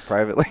shit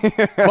privately.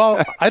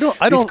 Well, I don't.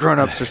 These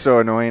grown-ups are so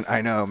annoying.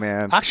 I know,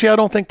 man. Actually, I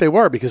don't think they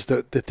were, because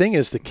the thing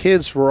is, the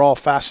kids were all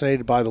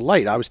fascinated by the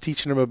light. I was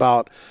teaching them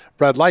about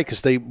red light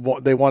because they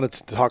wanted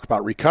to talk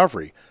about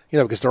recovery. You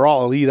know, because they're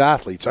all elite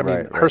athletes. I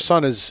mean, her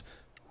son is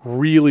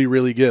really,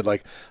 really good.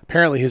 Like,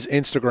 apparently his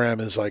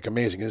Instagram is like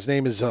amazing. His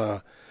name is,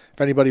 if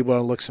anybody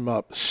looks him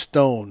up,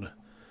 Stone.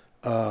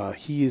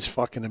 He is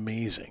fucking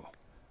amazing.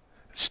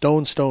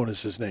 Stone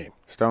is his name.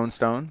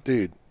 Stone?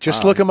 Dude,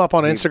 just look him up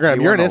on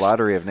Instagram. You're in a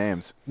lottery of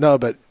names. No,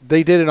 but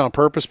they did it on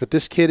purpose. But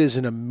this kid is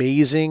an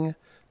amazing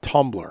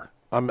tumbler.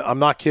 I'm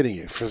not kidding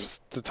you. For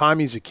the time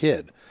he's a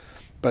kid,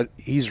 but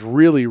he's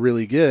really,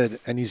 really good,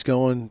 and he's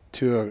going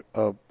to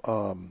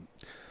a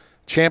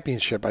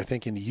championship, I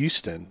think, in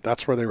Houston.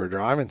 That's where they were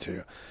driving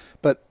to.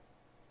 But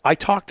I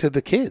talked to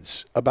the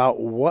kids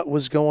about what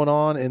was going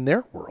on in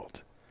their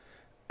world,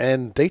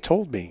 and they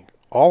told me,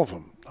 all of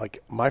them,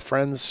 like my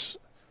friends,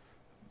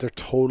 they're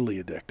totally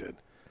addicted.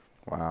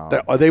 Wow.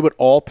 They would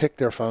all pick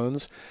their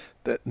phones.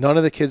 That none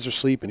of the kids are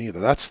sleeping either.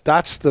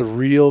 That's the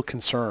real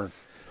concern.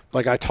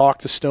 Like I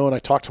talked to Stone, I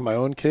talked to my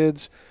own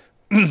kids.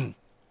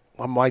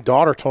 My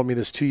daughter told me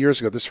this 2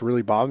 years ago. This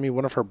really bothered me.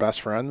 One of her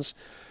best friends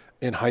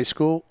in high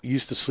school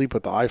used to sleep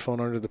with the iPhone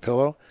under the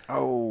pillow.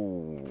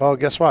 Oh. Well,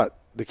 guess what?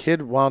 The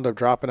kid wound up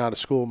dropping out of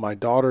school. My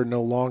daughter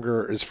no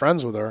longer is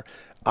friends with her.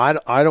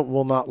 I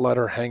will not let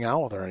her hang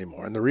out with her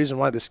anymore. And the reason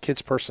why, this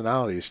kid's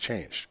personality has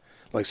changed.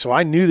 Like, so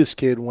I knew this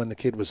kid when the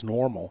kid was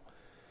normal.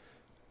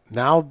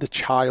 Now the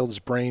child's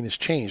brain has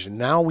changed. And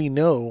now we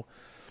know,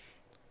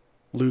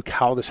 Luke,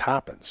 how this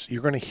happens.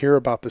 You're going to hear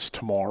about this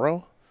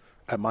tomorrow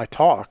at my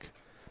talk,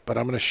 but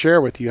I'm going to share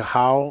with you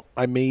how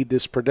I made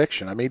this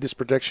prediction. I made this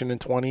prediction in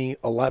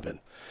 2011.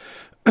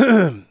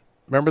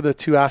 Remember the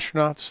two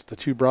astronauts, the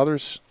two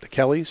brothers, the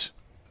Kellys?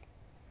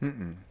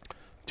 Mm-mm.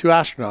 Two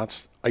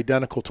astronauts,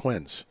 identical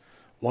twins.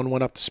 One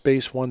went up to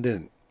space, one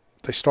didn't.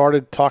 They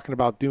started talking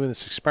about doing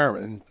this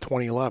experiment in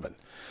 2011.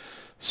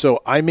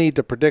 So I made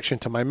the prediction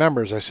to my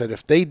members. I said,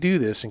 if they do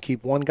this and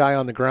keep one guy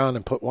on the ground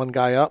and put one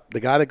guy up, the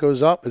guy that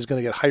goes up is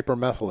going to get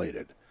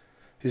hypermethylated.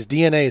 His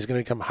DNA is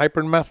going to become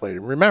hypermethylated.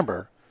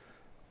 Remember,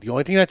 the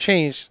only thing that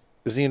changed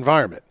is the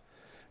environment.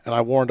 And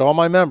I warned all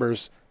my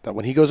members that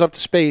when he goes up to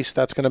space,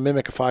 that's going to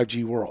mimic a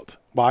 5G world.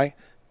 Why?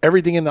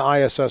 Everything in the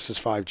ISS is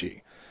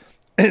 5G.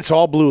 It's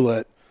all blue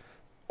lit,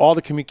 all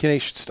the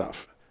communication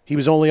stuff. He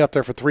was only up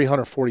there for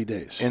 340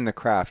 days. In the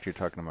craft you're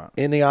talking about.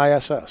 In the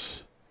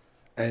ISS.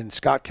 And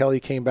Scott Kelly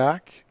came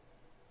back,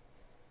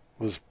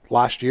 was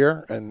last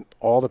year, and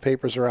all the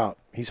papers are out.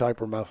 He's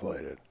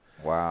hypermethylated.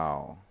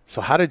 Wow.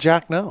 So how did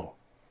Jack know?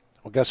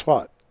 Well, guess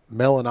what?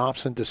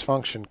 Melanopsin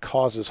dysfunction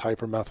causes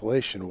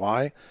hypermethylation.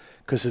 Why?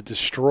 Because it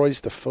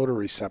destroys the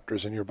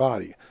photoreceptors in your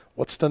body.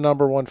 What's the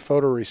number one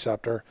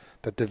photoreceptor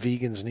that the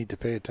vegans need to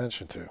pay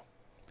attention to?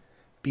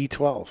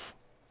 B12.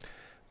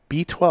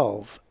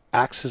 B12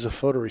 acts as a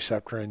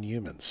photoreceptor in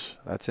humans.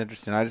 That's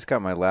interesting. I just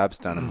got my labs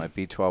done and my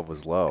B12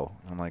 was low.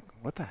 I'm like,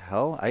 what the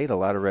hell? I eat a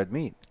lot of red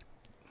meat.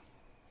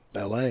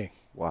 L.A.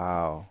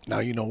 Wow. Now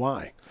you know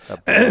why.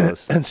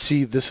 And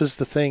see, this is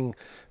the thing.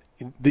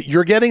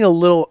 You're getting a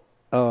little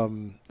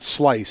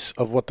slice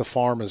of what the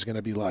farm is going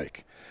to be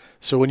like.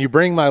 So when you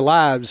bring my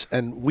labs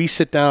and we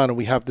sit down and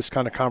we have this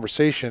kind of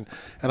conversation,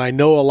 and I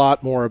know a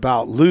lot more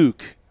about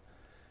Luke,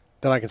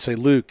 then I can say,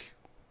 Luke,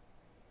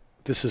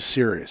 this is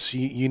serious.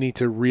 You need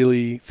to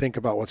really think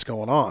about what's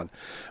going on.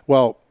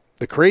 Well,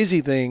 the crazy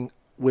thing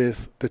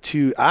with the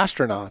two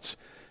astronauts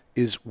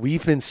is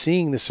we've been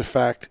seeing this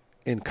effect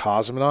in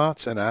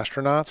cosmonauts and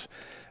astronauts.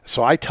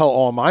 So I tell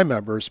all my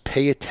members,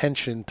 pay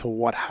attention to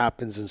what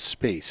happens in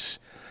space,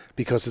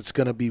 because it's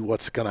going to be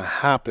what's going to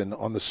happen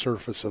on the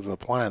surface of the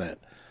planet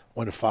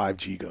when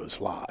 5G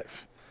goes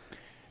live.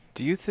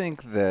 Do you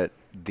think that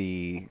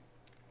the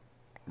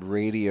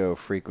radio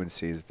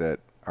frequencies that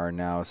are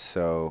now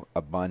so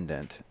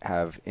abundant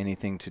have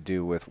anything to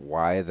do with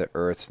why the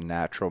Earth's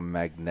natural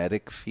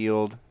magnetic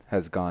field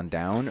has gone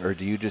down? Or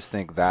do you just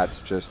think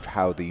that's just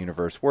how the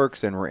universe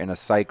works and we're in a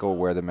cycle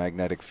where the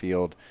magnetic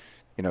field,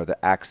 you know,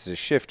 the axis is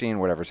shifting,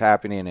 whatever's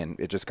happening, and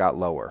it just got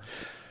lower?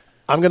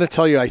 I'm going to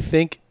tell you, I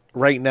think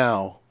right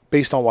now,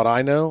 based on what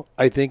I know,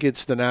 I think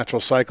it's the natural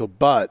cycle,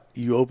 but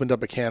you opened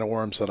up a can of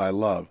worms that I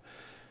love.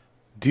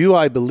 Do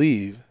I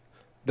believe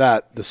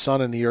that the sun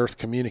and the earth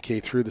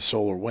communicate through the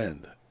solar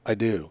wind? I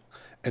do.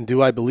 And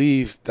do I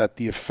believe that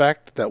the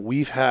effect that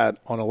we've had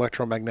on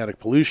electromagnetic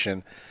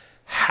pollution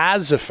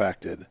has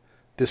affected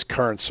this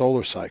current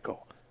solar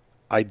cycle?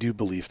 I do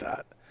believe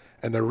that.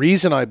 And the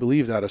reason I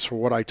believe that is for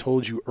what I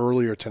told you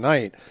earlier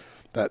tonight,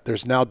 that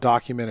there's now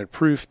documented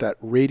proof that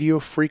radio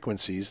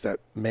frequencies that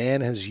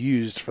man has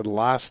used for the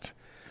last,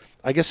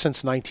 I guess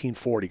since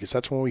 1940, because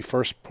that's when we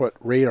first put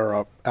radar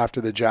up after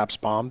the Japs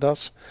bombed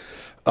us,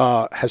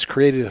 has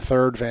created a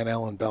third Van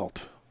Allen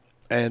belt.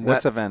 And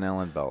what's a Van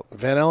Allen belt?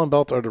 Van Allen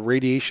belt are the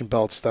radiation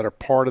belts that are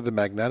part of the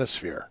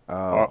magnetosphere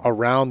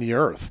around the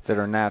Earth. That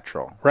are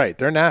natural. Right,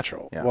 they're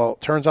natural. Yeah. Well,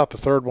 it turns out the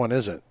third one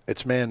isn't.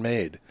 It's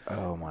man-made.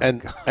 Oh my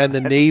God. And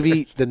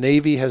the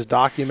Navy has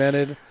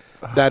documented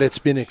that it's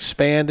been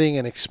expanding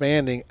and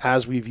expanding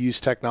as we've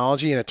used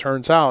technology, and it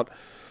turns out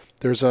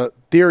there's a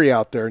theory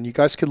out there, and you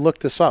guys can look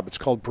this up. It's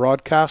called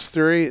broadcast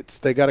theory.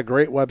 They got a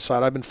great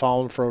website. I've been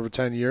following for over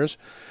 10 years.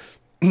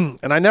 And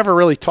I never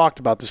really talked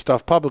about this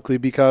stuff publicly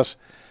because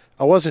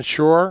I wasn't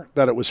sure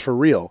that it was for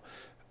real.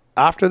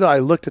 After that, I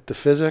looked at the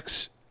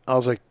physics. I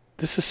was like,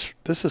 this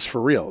is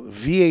for real.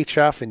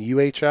 VHF and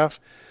UHF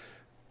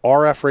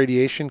RF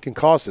radiation can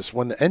cause this.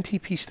 When the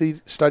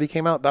NTP study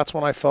came out, that's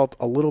when I felt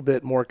a little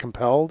bit more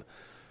compelled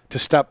to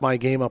step my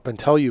game up and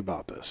tell you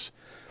about this.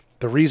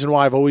 The reason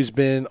why I've always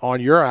been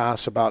on your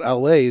ass about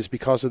LA is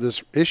because of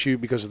this issue,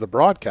 because of the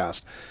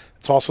broadcast.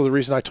 It's also the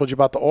reason I told you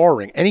about the Aura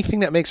Ring. Anything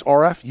that makes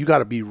RF, you got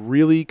to be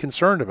really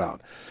concerned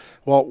about.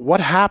 Well,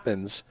 what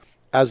happens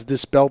as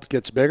this belt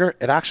gets bigger?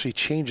 It actually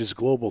changes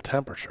global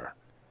temperature.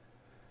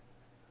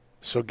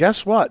 So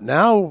guess what?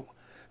 Now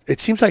it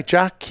seems like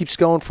Jack keeps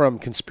going from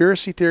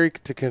conspiracy theory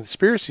to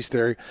conspiracy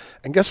theory.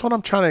 And guess what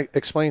I'm trying to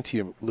explain to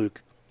you,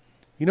 Luke?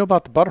 You know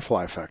about the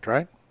butterfly effect,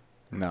 right?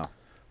 No.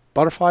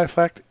 Butterfly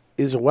effect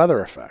is a weather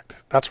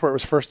effect. That's where it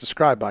was first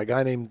described by a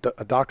guy named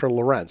Dr.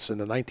 Lorentz in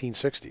the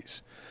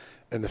 1960s.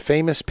 In the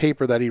famous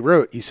paper that he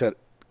wrote, he said,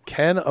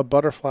 can a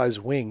butterfly's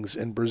wings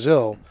in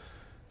Brazil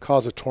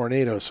cause a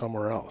tornado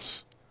somewhere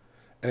else?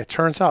 And it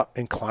turns out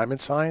in climate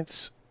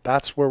science,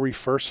 that's where we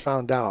first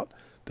found out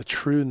the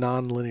true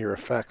nonlinear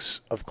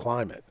effects of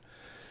climate.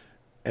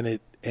 And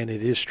it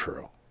is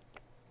true.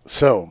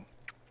 So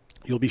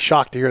you'll be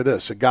shocked to hear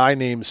this. A guy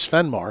named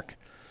Svenmark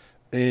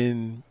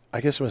in,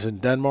 I guess it was in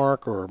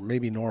Denmark or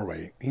maybe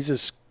Norway. He's a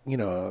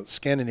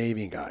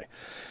Scandinavian guy.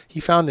 He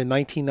found in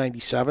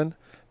 1997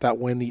 that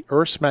when the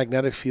Earth's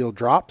magnetic field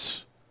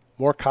drops,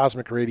 more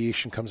cosmic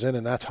radiation comes in,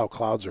 and that's how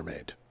clouds are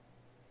made.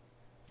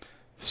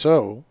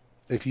 So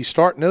if you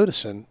start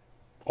noticing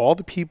all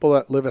the people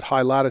that live at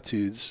high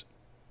latitudes,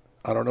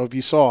 I don't know if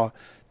you saw,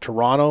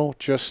 Toronto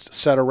just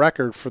set a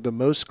record for the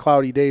most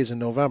cloudy days in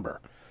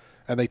November.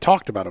 And they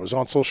talked about it. It was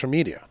on social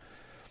media.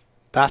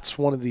 That's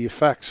one of the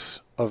effects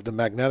of the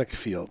magnetic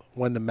field.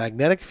 When the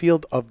magnetic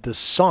field of the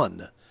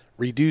sun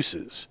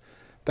reduces,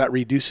 that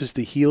reduces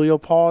the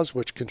heliopause,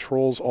 which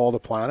controls all the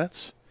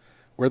planets.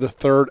 We're the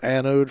third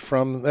anode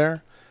from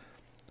there.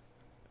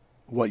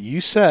 What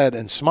you said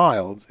and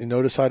smiled, and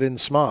notice I didn't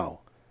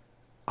smile,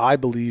 I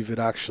believe it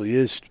actually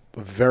is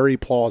very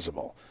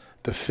plausible.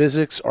 The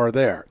physics are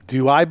there.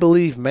 Do I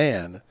believe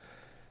man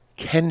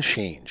can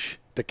change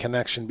the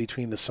connection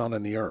between the sun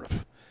and the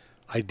earth?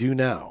 I do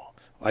now.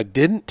 I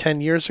didn't 10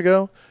 years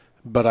ago,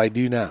 but I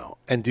do now.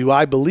 And do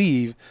I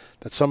believe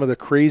that some of the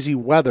crazy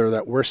weather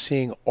that we're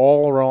seeing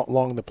all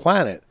along the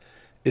planet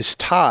is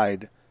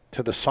tied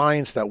to the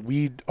science that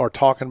we are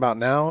talking about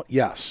now?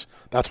 Yes.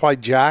 That's why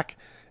Jack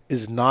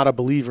is not a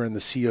believer in the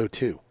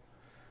CO2.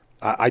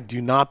 I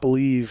do not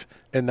believe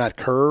in that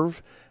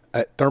curve.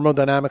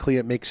 Thermodynamically,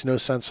 it makes no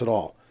sense at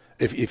all.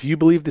 If you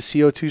believe the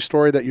CO2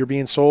 story that you're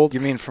being sold... You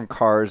mean from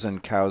cars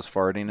and cows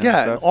farting and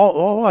stuff? Yeah,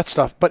 all that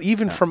stuff. But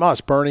even from us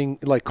burning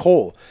like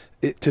coal,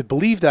 to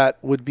believe that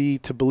would be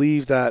to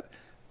believe that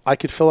I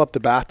could fill up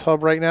the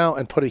bathtub right now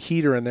and put a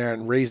heater in there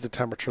and raise the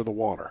temperature of the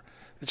water.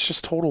 It's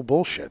just total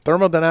bullshit.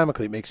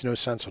 Thermodynamically, it makes no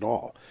sense at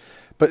all.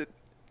 But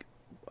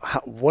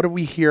what do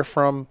we hear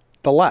from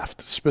the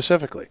left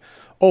specifically?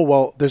 Oh,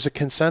 well, there's a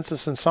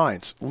consensus in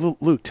science.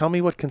 Luke, tell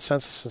me what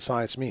consensus in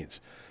science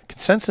means.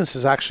 Consensus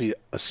is actually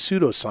a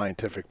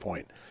pseudoscientific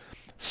point.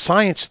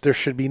 Science, there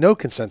should be no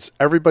consensus.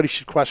 Everybody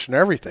should question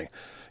everything.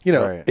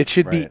 It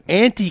should be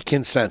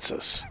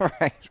anti-consensus.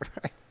 Right.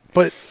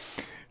 But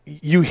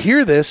you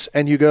hear this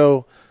and you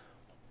go,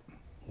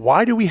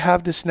 why do we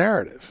have this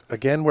narrative?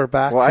 Again, we're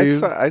back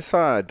to... I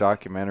saw a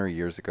documentary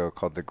years ago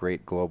called The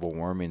Great Global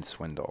Warming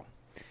Swindle.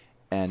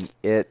 And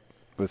it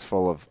was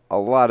full of a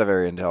lot of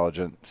very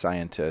intelligent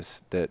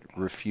scientists that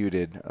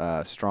refuted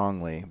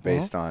strongly,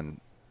 based on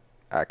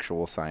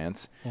actual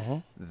science,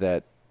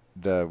 that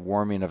the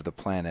warming of the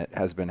planet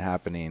has been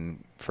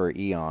happening for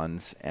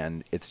eons,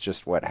 and it's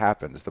just what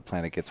happens. The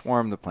planet gets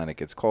warm, the planet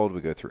gets cold,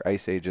 we go through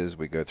ice ages,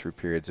 we go through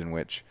periods in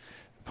which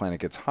the planet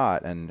gets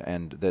hot,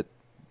 and that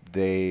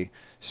they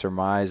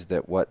surmised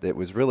that what it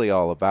was really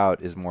all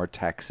about is more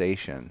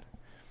taxation.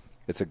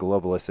 It's a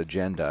globalist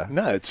agenda.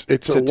 No,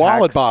 it's a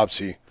wallet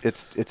bobsy.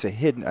 It's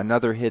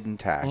another hidden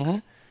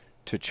tax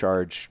to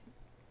charge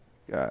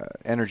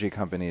energy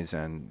companies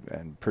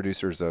and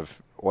producers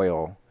of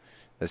oil,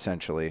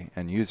 essentially,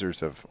 and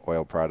users of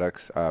oil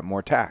products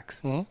more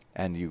tax.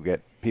 And you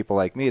get people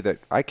like me that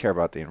I care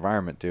about the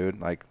environment,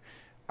 dude. Like,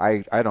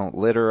 I don't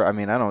litter. I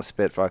mean, I don't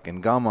spit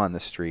fucking gum on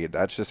the street.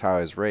 That's just how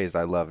I was raised.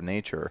 I love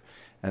nature.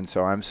 And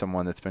so I'm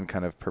someone that's been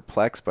kind of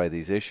perplexed by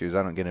these issues.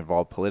 I don't get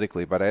involved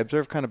politically, but I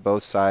observe kind of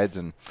both sides.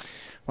 And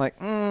I'm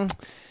like,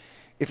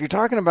 if you're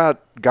talking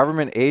about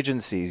government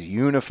agencies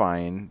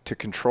unifying to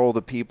control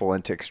the people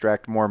and to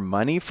extract more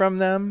money from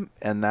them,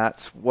 and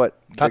that's what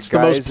that's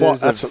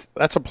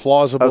a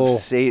plausible to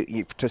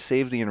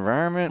save the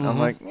environment. I'm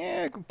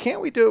like,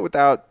 can't we do it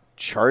without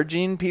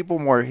charging people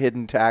more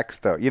hidden tax,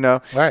 though?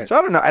 Right. So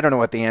I don't know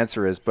what the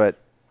answer is, but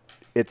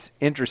it's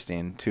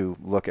interesting to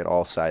look at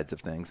all sides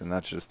of things, and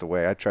that's just the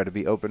way I try to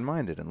be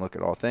open-minded and look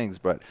at all things.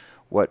 But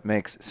what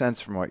makes sense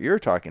from what you're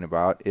talking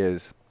about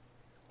is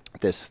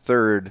this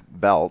third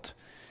belt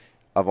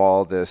of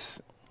all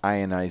this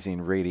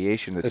ionizing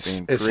radiation that's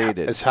being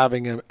created. It's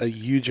having a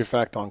huge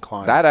effect on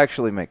climate. That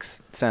actually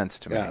makes sense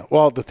to me. Yeah.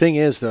 Well, the thing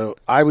is, though,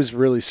 I was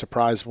really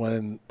surprised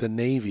when the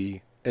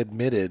Navy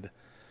admitted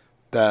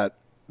that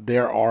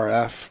their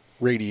RF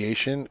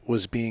radiation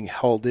was being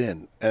held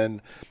in.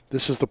 And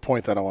this is the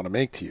point that I want to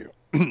make to you.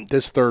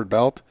 This third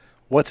belt,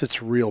 what's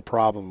its real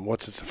problem?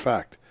 What's its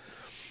effect?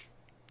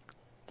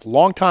 A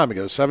long time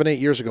ago, 7, 8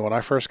 years ago, when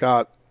I first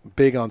got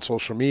big on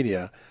social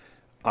media,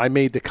 I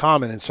made the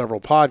comment in several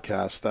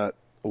podcasts that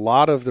a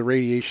lot of the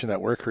radiation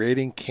that we're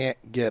creating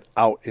can't get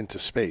out into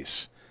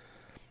space.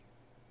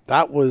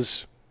 That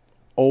was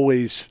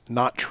always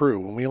not true.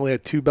 When we only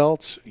had 2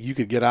 belts, you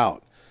could get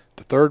out.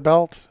 The third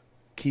belt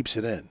keeps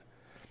it in.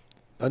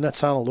 Doesn't that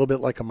sound a little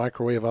bit like a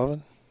microwave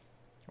oven?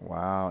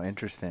 Wow,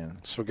 interesting.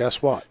 So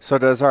guess what? So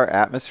does our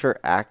atmosphere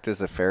act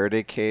as a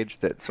Faraday cage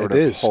that sort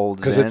of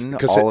holds in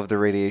all of the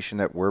radiation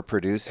that we're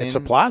producing? It's a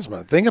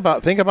plasma. Think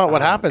about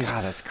what happens.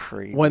 God, that's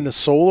crazy. When the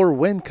solar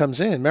wind comes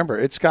in, remember,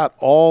 it's got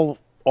all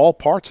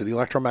parts of the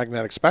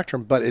electromagnetic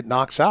spectrum, but it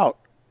knocks out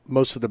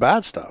most of the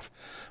bad stuff.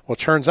 Well, it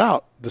turns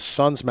out the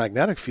sun's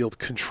magnetic field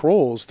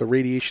controls the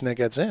radiation that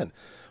gets in.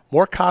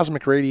 More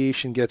cosmic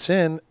radiation gets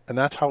in, and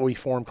that's how we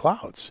form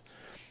clouds.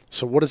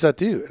 So what does that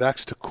do? It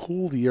acts to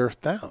cool the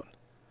Earth down.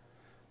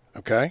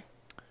 Okay?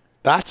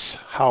 That's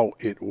how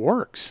it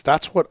works.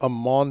 That's what a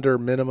Maunder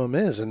minimum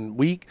is. And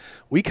we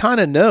kind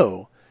of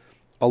know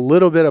a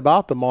little bit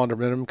about the Maunder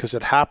minimum because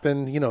it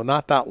happened,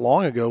 not that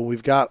long ago.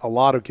 We've got a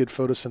lot of good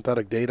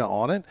photosynthetic data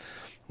on it.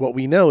 What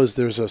we know is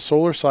there's a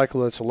solar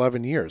cycle that's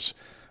 11 years.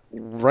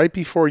 Right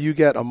before you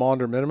get a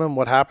Maunder minimum,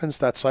 what happens?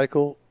 That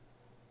cycle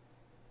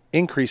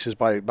increases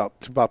by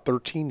about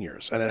 13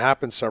 years, and it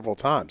happens several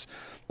times.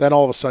 Then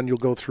all of a sudden you'll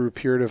go through a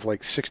period of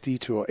like 60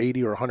 to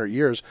 80 or 100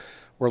 years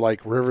where like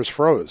rivers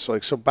froze.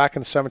 So back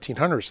in the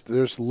 1700s,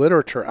 there's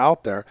literature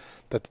out there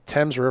that the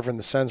Thames River and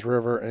the Seine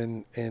River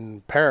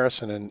in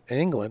Paris and in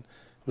England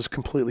was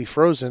completely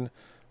frozen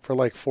for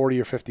like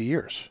 40 or 50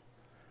 years.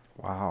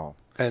 Wow.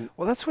 And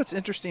well, that's what's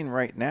interesting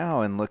right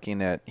now in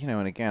looking at,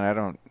 and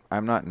again,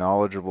 I'm not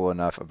knowledgeable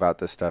enough about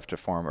this stuff to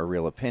form a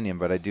real opinion,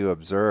 but I do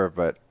observe.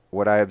 But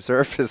what I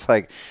observe is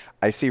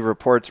I see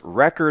reports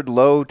record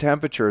low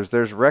temperatures.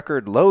 There's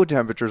record low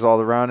temperatures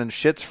all around, and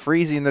shit's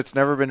freezing that's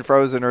never been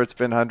frozen, or it's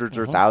been hundreds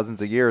or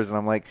thousands of years. And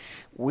I'm like,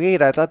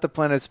 wait, I thought the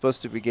planet's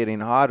supposed to be getting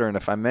hotter. And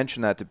if I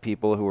mention that to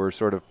people who are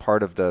sort of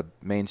part of the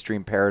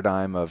mainstream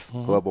paradigm of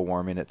global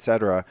warming, et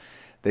cetera,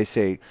 they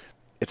say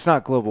it's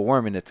not global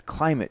warming, it's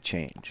climate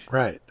change.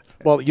 Right.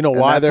 Well, you know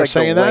why they're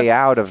saying that? Way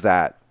out of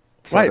that.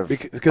 Sort of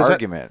because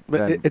argument.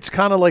 It's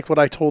kind of like what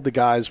I told the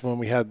guys when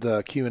we had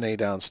the Q&A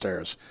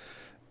downstairs.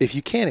 If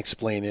you can't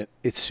explain it,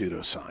 it's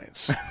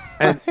pseudoscience,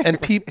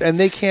 and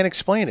they can't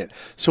explain it.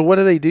 So what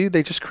do?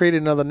 They just create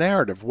another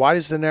narrative. Why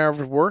does the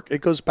narrative work?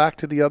 It goes back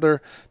to the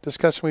other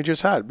discussion we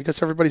just had,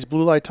 because everybody's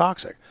blue light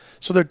toxic.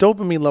 So their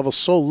dopamine level's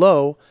so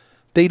low,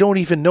 they don't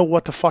even know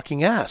what to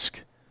fucking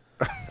ask.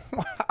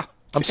 Wow.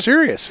 I'm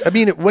serious. I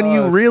mean, when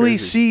you really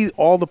see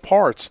all the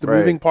parts, the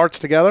moving parts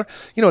together,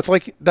 it's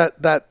like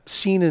that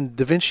scene in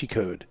Da Vinci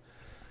Code,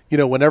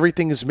 when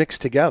everything is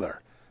mixed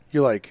together.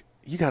 You're like,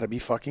 you got to be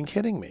fucking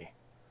kidding me.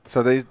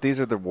 So these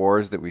are the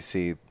wars that we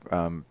see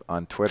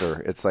on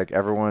Twitter. It's like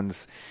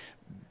everyone's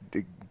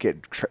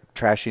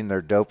trashing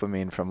their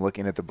dopamine from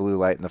looking at the blue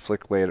light and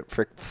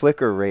the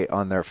flicker rate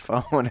on their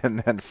phone, and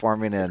then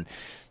forming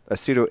a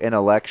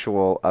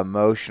pseudo-intellectual,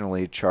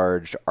 emotionally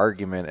charged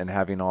argument and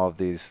having all of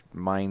these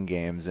mind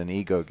games and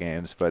ego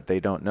games, but they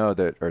don't know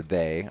that, or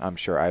I'm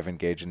sure I've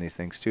engaged in these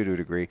things too to a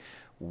degree,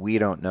 we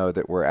don't know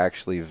that we're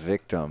actually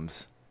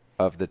victims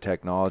of the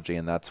technology,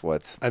 and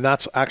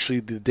that's actually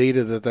the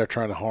data that they're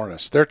trying to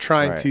harness. They're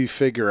trying to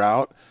figure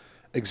out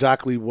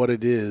exactly what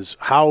it is,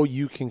 how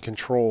you can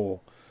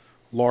control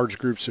large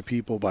groups of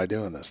people by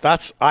doing this.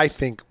 That's, I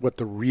think, what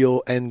the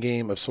real end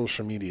game of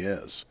social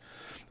media is.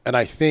 And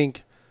I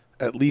think,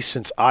 at least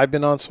since I've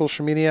been on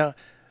social media,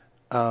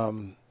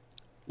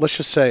 let's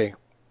just say,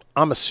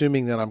 I'm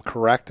assuming that I'm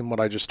correct in what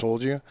I just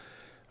told you.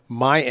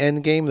 My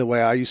end game, the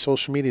way I use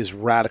social media, is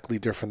radically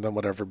different than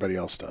what everybody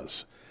else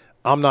does.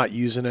 I'm not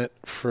using it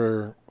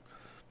for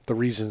the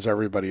reasons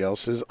everybody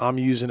else is. I'm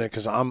using it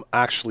because I'm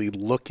actually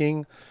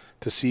looking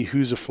to see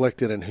who's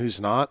afflicted and who's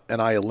not,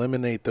 and I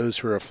eliminate those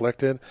who are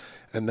afflicted,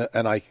 and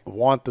I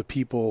want the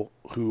people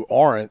who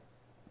aren't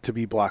to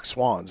be black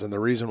swans. And the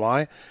reason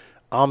why,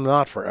 I'm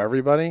not for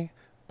everybody,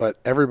 but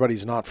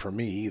everybody's not for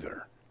me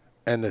either.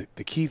 And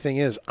the key thing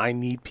is, I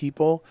need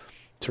people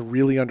to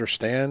really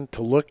understand,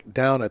 to look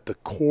down at the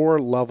core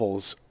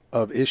levels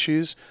of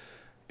issues.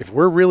 If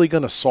we're really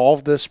going to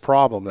solve this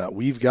problem that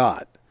we've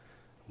got,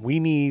 we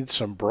need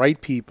some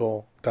bright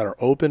people that are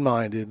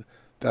open-minded,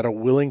 that are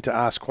willing to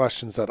ask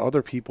questions that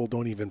other people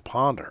don't even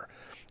ponder.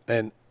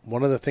 And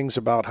one of the things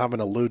about having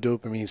a low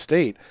dopamine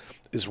state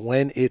is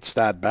when it's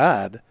that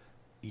bad,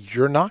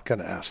 you're not going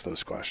to ask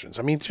those questions.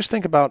 I mean, just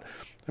think about,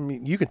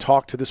 you can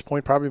talk to this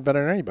point probably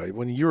better than anybody.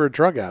 When you were a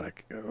drug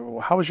addict,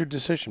 how was your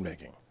decision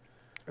making?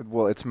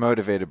 Well, it's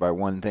motivated by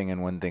one thing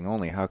and one thing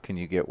only. How can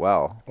you get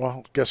well?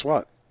 Well, guess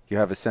what? you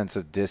have a sense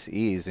of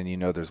dis-ease, and you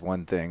know there's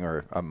one thing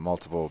or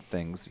multiple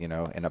things, you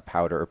know, in a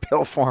powder or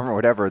pill form or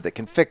whatever that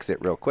can fix it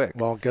real quick.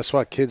 Well, guess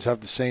what? Kids have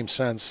the same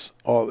sense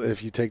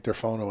if you take their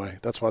phone away.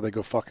 That's why they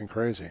go fucking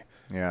crazy.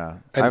 Yeah.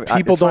 And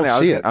people don't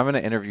see it. I'm going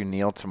to interview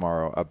Neil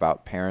tomorrow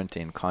about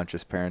parenting,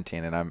 conscious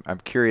parenting, and I'm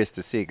curious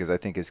to see, because I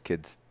think his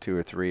kid's 2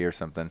 or 3 or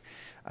something.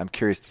 I'm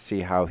curious to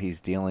see how he's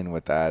dealing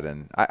with that.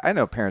 And I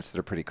know parents that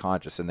are pretty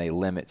conscious, and they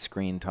limit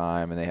screen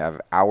time, and they have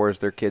hours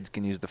their kids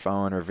can use the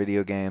phone or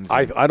video games.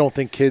 I don't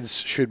think kids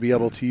should be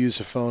able to use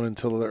a phone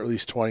until they're at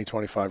least 20,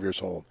 25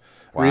 years old.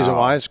 Wow. Reason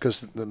why is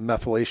because the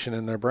methylation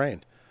in their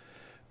brain.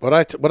 What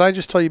I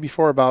just tell you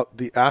before about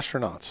the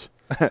astronauts.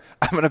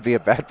 I'm going to be a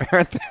bad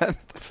parent then.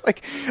 It's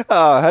like,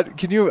 how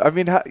can you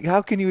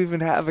even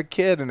have a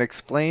kid and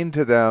explain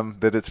to them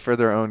that it's for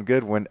their own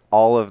good when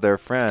all of their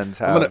friends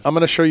have? I'm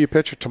going to show you a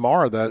picture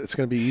tomorrow that it's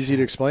going to be easy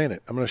to explain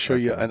it. I'm going to show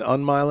you an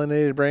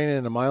unmyelinated brain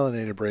and a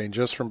myelinated brain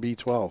just from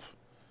B12.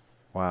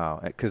 Wow,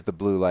 because the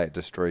blue light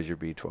destroys your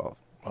B12.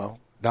 Well,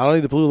 not only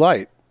the blue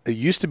light. It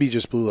used to be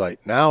just blue light.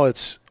 Now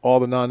it's all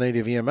the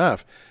non-native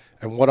EMF.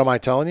 And what am I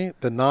telling you?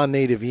 The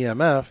non-native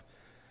EMF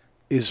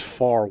is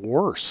far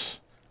worse.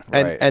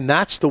 Right. And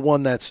that's the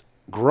one that's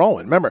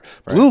growing. Remember,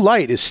 blue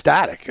light is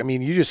static. I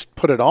mean, you just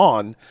put it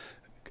on.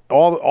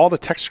 All the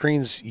tech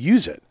screens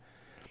use it.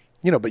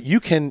 You know, but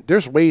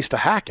there's ways to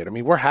hack it. I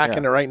mean, we're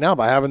hacking it right now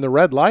by having the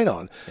red light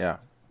on. Yeah.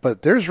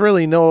 But there's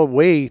really no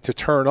way to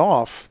turn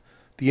off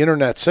the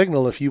internet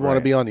signal if you want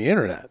to be on the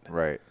internet.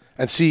 Right.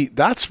 And see,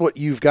 that's what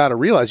you've got to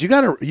realize. You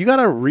got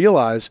to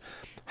realize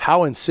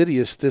how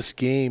insidious this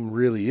game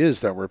really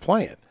is that we're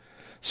playing.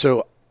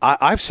 So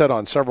I've said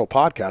on several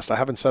podcasts, I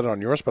haven't said it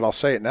on yours, but I'll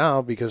say it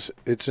now because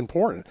it's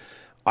important.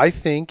 I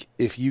think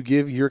if you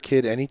give your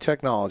kid any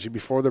technology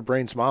before their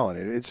brain's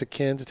myelinated, it's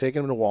akin to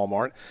taking them to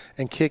Walmart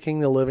and kicking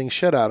the living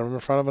shit out of them in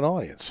front of an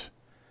audience.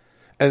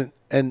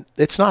 And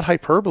it's not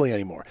hyperbole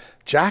anymore.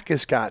 Jack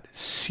has got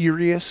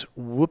serious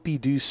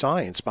whoopee-doo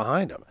science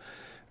behind him.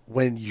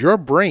 When your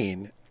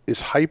brain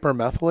is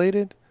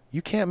hypermethylated,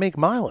 you can't make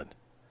myelin.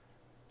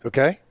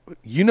 Okay?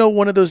 You know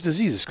one of those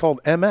diseases called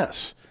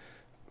MS.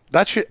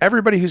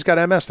 Everybody who's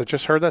got MS that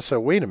just heard that said,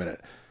 wait a minute.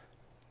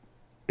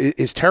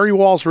 Is Terry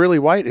Walls really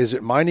white? Is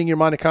it minding your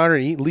mitochondria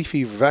and eating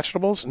leafy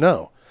vegetables?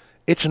 No.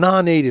 It's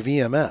non-native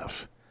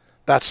EMF.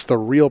 That's the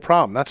real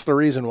problem. That's the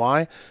reason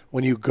why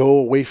when you go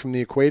away from the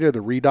equator,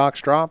 the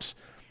redox drops.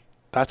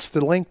 That's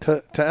the link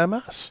to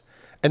MS.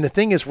 And the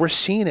thing is, we're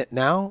seeing it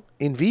now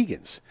in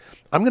vegans.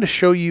 I'm going to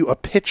show you a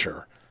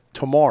picture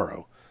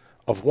tomorrow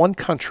of one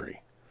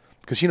country.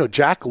 Because, you know,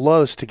 Jack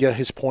loves to get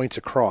his points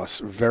across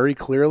very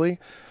clearly.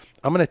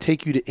 I'm going to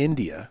take you to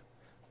India,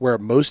 where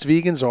most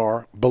vegans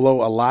are,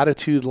 below a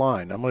latitude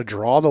line. I'm going to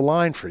draw the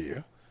line for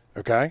you,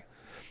 okay?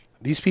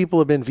 These people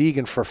have been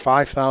vegan for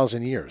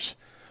 5,000 years.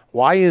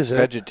 Why is it?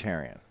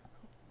 Vegetarian.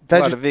 A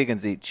lot of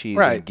vegans eat cheese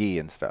and ghee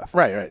and stuff.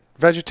 Right.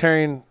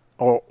 Vegetarian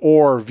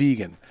or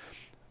vegan.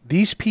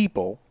 These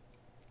people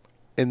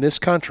in this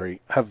country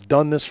have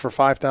done this for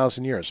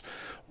 5,000 years.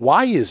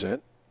 Why is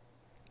it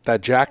that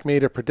Jack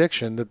made a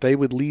prediction that they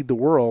would lead the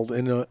world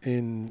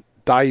in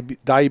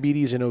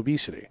diabetes and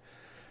obesity?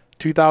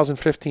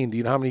 2015, do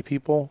you know how many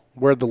people,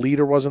 where the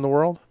leader was in the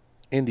world?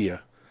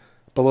 India,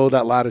 below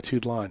that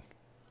latitude line.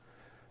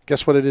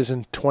 Guess what it is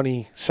in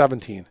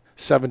 2017?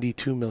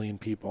 72 million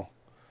people.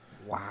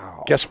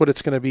 Wow. Guess what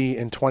it's going to be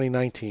in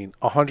 2019?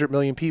 100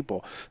 million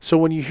people. So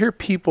when you hear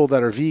people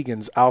that are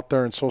vegans out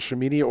there in social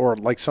media, or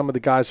like some of the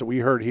guys that we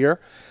heard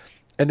here,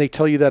 and they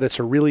tell you that it's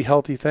a really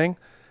healthy thing,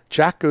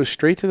 Jack goes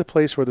straight to the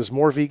place where there's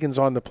more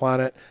vegans on the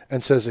planet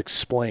and says,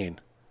 explain.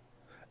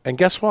 And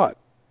guess what?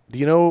 Do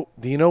you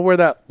know where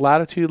that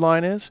latitude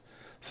line is?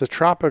 It's the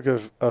Tropic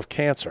of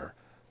Cancer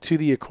to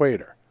the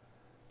equator.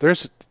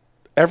 There's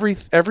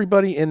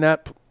everybody in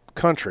that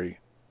country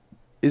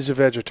is a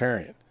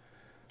vegetarian.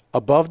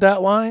 Above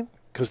that line,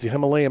 because the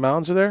Himalaya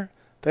mountains are there,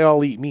 they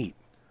all eat meat.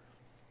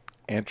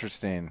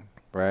 Interesting,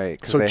 right?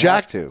 So they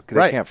Jack, have to, because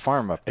they can't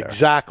farm up there.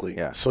 Exactly.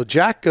 Yeah. So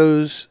Jack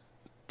goes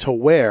to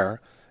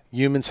where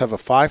humans have a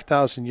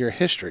 5,000-year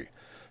history.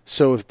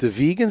 So if the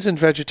vegans and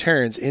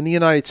vegetarians in the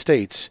United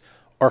States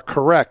are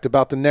correct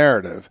about the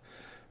narrative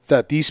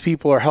that these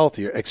people are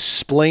healthier,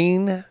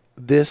 explain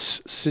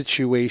this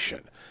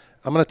situation.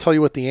 I'm going to tell you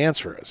what the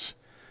answer is.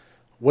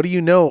 What do you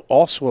know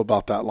also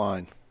about that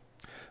line?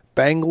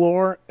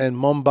 Bangalore and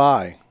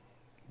Mumbai.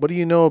 What do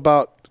you know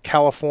about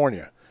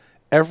California?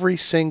 Every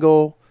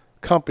single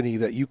company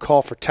that you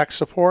call for tech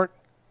support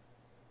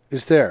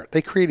is there.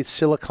 They created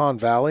Silicon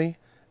Valley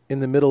in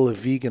the middle of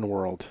vegan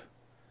world.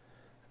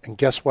 And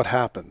guess what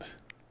happened?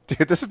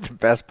 Dude, this is the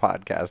best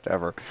podcast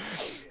ever.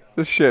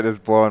 This shit is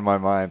blowing my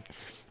mind.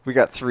 We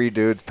got 3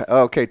 dudes.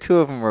 Okay, 2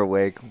 of them are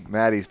awake.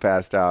 Maddie's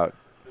passed out.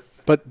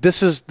 But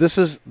this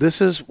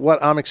is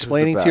what I'm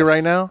explaining to you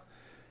right now.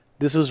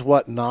 This is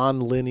what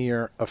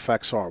nonlinear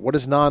effects are. What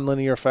does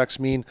nonlinear effects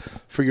mean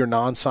for your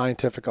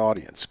non-scientific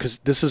audience? Because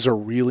this is a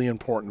really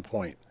important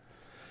point.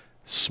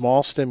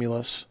 Small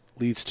stimulus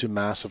leads to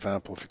massive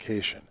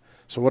amplification.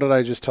 So what did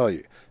I just tell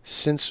you?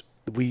 Since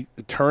we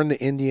turn the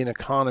Indian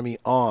economy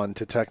on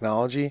to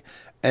technology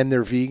and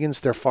they're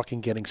vegans, they're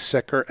fucking getting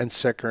sicker and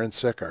sicker and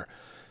sicker.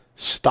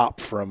 Stop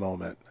for a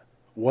moment.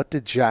 What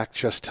did Jack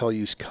just tell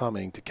you is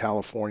coming to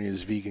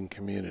California's vegan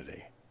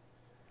community?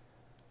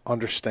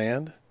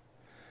 Understand?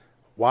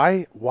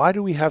 Why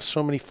do we have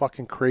so many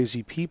fucking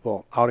crazy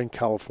people out in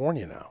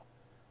California now?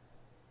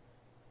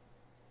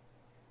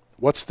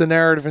 What's the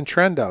narrative and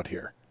trend out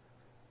here?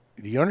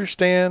 Do you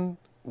understand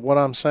what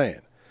I'm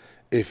saying?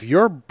 If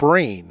your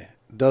brain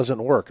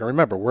doesn't work, and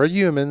remember, we're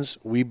humans,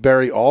 we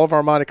bury all of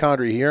our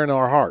mitochondria here in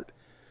our heart.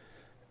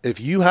 If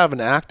you have an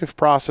active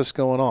process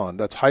going on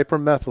that's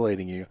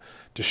hypermethylating you,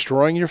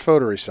 destroying your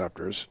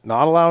photoreceptors,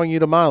 not allowing you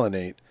to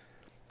myelinate,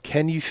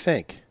 can you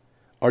think?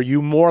 Are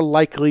you more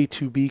likely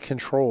to be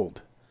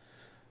controlled?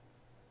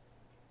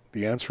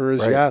 The answer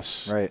is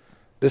yes. Right.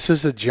 This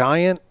is a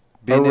giant...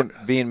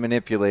 Being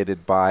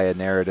manipulated by a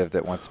narrative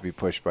that wants to be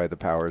pushed by the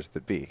powers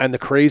that be. And the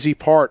crazy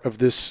part of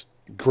this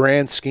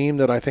grand scheme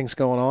that I think is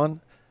going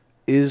on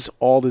is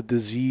all the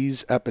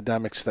disease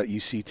epidemics that you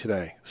see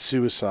today.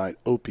 Suicide,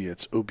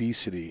 opiates,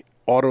 obesity,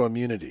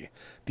 autoimmunity.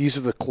 These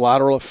are the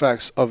collateral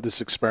effects of this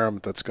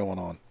experiment that's going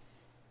on.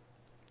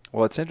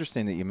 Well, it's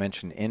interesting that you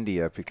mentioned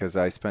India because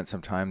I spent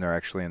some time there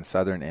actually in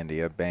southern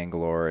India,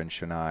 Bangalore and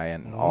Chennai,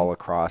 and all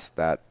across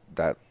that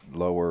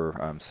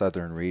lower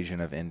southern region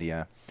of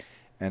India.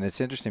 And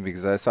it's interesting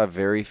because I saw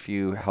very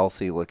few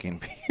healthy-looking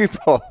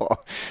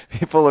people.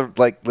 People are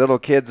like little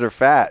kids are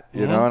fat,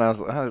 you know. And I was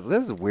like, oh,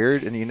 this is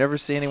weird. And you never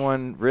see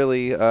anyone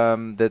really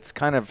that's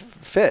kind of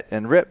fit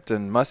and ripped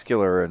and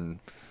muscular and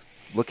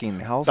looking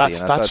healthy. I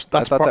thought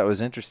that was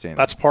interesting.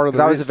 That's part of the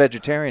reason. I was a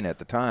vegetarian at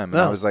the time, and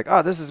I was like,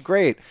 oh, this is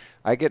great.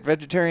 I get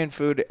vegetarian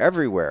food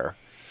everywhere.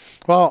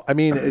 Well, I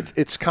mean,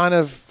 it's kind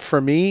of, for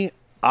me,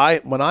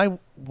 when I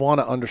want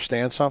to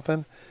understand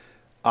something,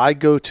 I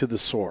go to the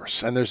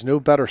source, and there's no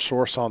better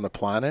source on the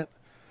planet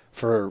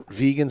for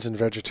vegans and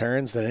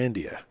vegetarians than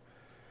India.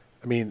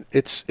 I mean,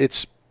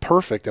 it's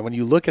perfect. And when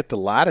you look at the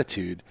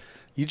latitude,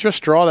 you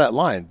just draw that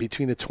line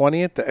between the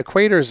 20th, the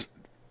equator's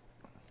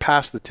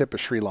past the tip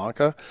of Sri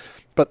Lanka,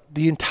 but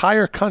the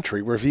entire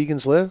country where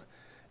vegans live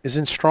is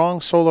in strong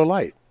solar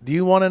light. Do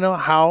you want to know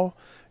how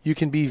you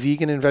can be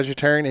vegan and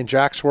vegetarian in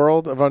Jack's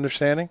world of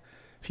understanding?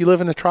 If you live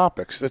in the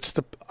tropics, it's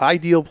the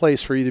ideal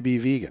place for you to be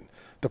vegan.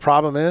 The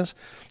problem is,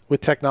 with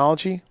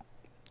technology,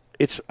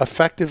 it's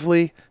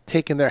effectively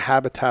taken their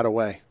habitat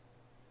away.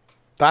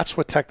 That's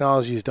what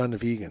technology has done to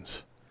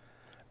vegans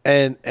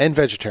and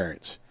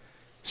vegetarians.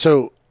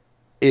 So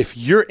if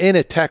you're in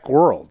a tech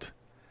world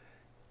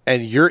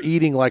and you're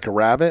eating like a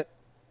rabbit,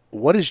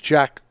 what is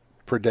Jack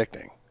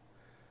predicting?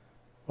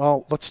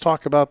 Well, let's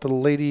talk about the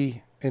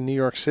lady in New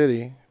York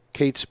City,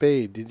 Kate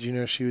Spade. Did you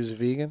know she was a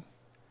vegan?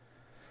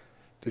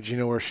 Did you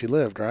know where she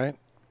lived, right?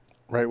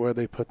 Right where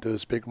they put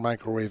those big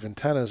microwave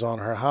antennas on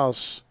her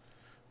house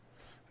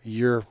a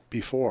year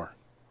before.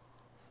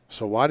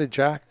 So why did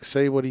Jack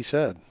say what he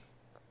said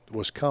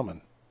was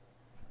coming?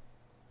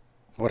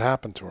 What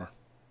happened to her?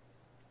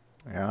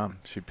 Yeah,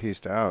 she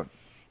pieced out.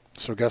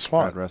 So guess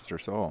what? God rest her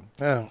soul.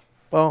 Yeah.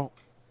 Well,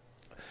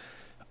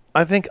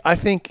 I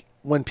think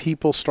when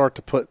people start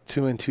to put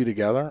two and two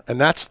together,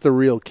 and that's the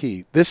real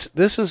key. This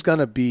is going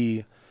to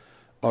be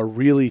a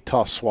really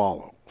tough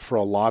swallow for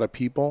a lot of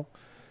people.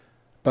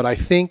 But I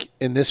think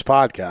in this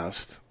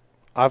podcast,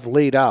 I've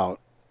laid out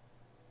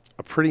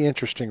a pretty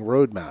interesting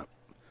roadmap.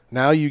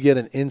 Now you get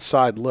an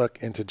inside look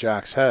into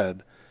Jack's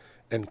head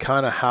and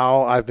kind of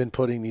how I've been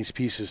putting these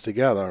pieces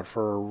together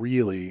for a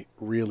really,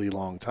 really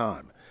long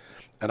time.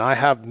 And I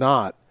have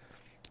not,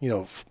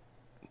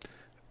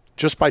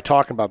 just by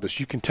talking about this,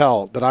 you can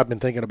tell that I've been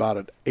thinking about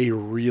it a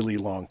really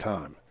long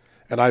time.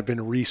 And I've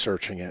been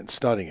researching it and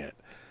studying it.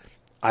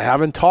 I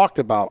haven't talked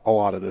about a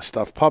lot of this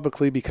stuff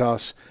publicly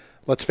because,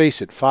 let's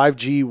face it,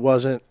 5G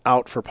wasn't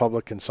out for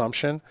public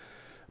consumption.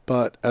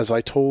 But as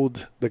I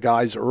told the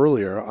guys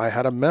earlier, I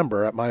had a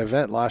member at my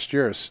event last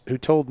year who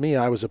told me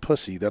I was a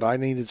pussy, that I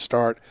needed to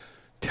start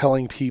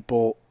telling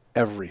people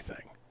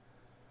everything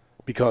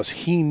because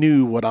he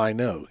knew what I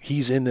know.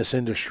 He's in this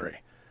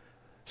industry.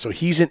 So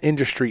he's an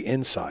industry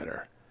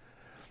insider.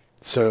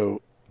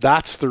 So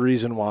that's the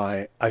reason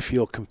why I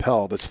feel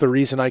compelled. It's the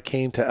reason I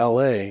came to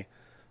LA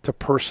to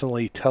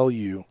personally tell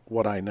you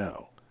what I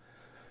know.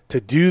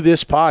 To do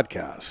this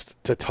podcast,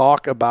 to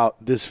talk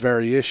about this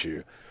very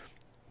issue.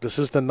 This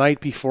is the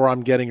night before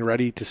I'm getting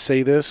ready to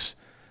say this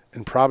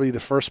in probably the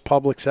first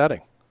public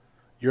setting.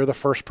 You're the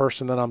first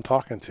person that I'm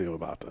talking to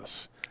about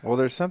this. Well,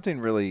 there's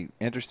something really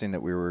interesting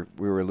that we were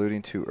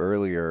alluding to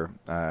earlier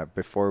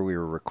before we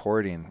were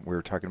recording. We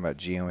were talking about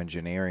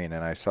geoengineering,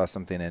 and I saw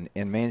something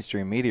in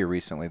mainstream media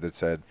recently that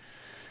said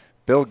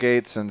Bill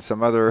Gates and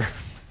some other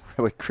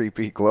really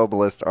creepy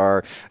globalists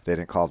they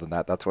didn't call them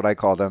that, that's what I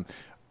called them,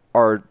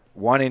 are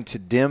wanting to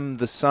dim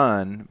the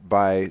sun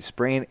by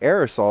spraying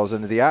aerosols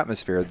into the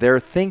atmosphere. They're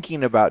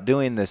thinking about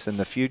doing this in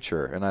the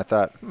future. And I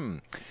thought,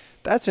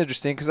 that's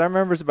interesting, because I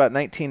remember it was about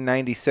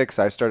 1996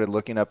 I started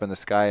looking up in the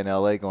sky in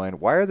LA going,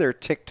 why are there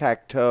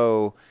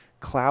tic-tac-toe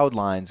cloud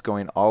lines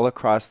going all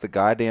across the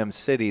goddamn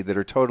city that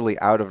are totally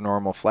out of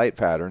normal flight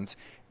patterns.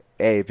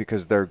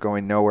 Because they're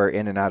going nowhere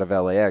in and out of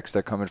LAX.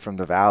 They're coming from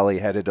the valley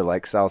headed to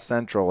like South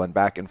Central and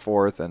back and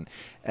forth, and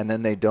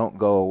then they don't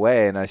go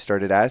away. And I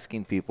started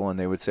asking people, and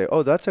they would say,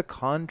 oh, that's a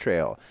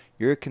contrail.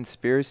 You're a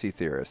conspiracy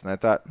theorist. And I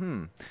thought,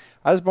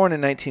 I was born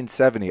in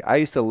 1970. I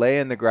used to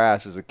lay in the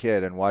grass as a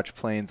kid and watch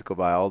planes go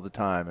by all the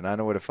time, and I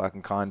know what a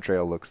fucking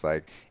contrail looks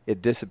like.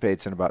 It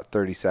dissipates in about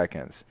 30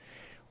 seconds.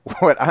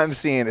 What I'm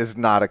seeing is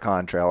not a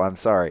contrail. I'm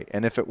sorry.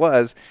 And if it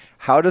was,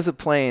 how does a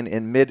plane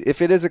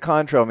if it is a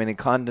contrail, meaning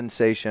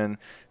condensation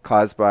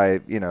caused by,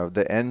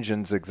 the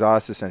engine's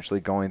exhaust essentially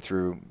going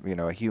through,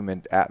 a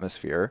humid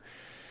atmosphere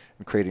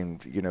and creating,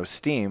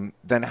 steam,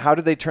 then how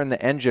do they turn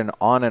the engine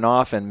on and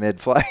off in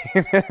mid-flight?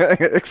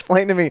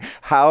 Explain to me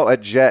how a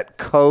jet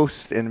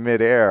coasts in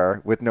midair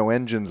with no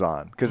engines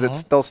on, because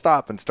they'll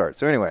stop and start.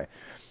 So anyway,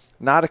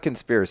 not a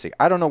conspiracy.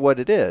 I don't know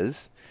what it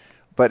is.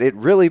 But it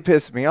really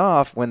pissed me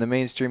off when the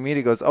mainstream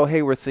media goes, oh,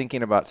 hey, we're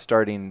thinking about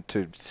starting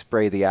to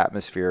spray the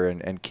atmosphere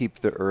and keep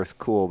the Earth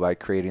cool by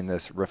creating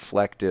this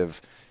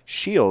reflective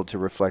shield to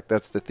reflect.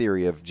 That's the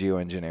theory of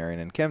geoengineering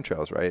and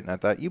chemtrails, right? And I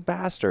thought, you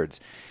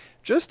bastards,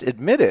 just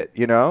admit it,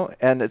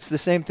 And it's the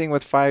same thing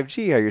with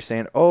 5G, how you're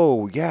saying,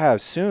 oh, yeah,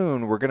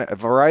 soon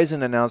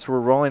Verizon announced we're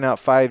rolling out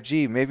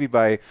 5G maybe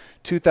by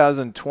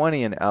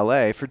 2020 in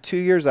LA. For 2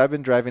 years, I've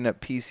been driving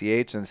up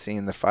PCH and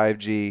seeing the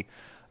 5G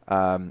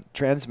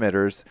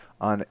transmitters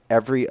on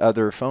every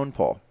other phone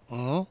pole.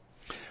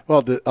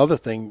 Well, the other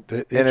thing,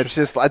 and it's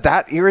just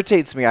that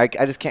irritates me. I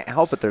just can't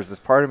help it. There's this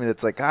part of me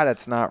that's like, God,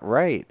 that's not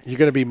right. You're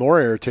going to be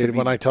more irritated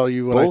when I tell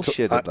you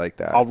bullshitted like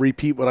that. I'll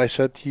repeat what I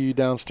said to you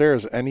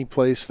downstairs. Any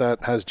place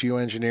that has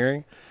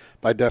geoengineering,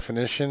 by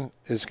definition,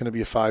 is going to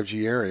be a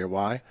 5G area.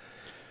 Why?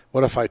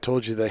 What if I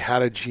told you they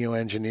had a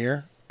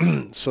geoengineer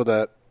so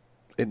that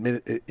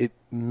it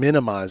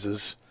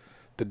minimizes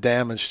the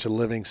damage to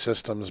living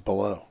systems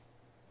below?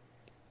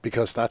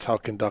 Because that's how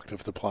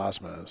conductive the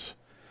plasma is.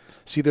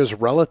 See, there's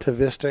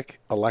relativistic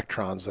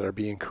electrons that are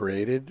being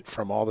created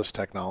from all this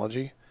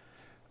technology,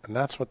 and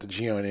that's what the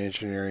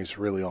geoengineering is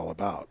really all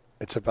about.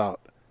 It's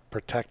about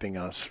protecting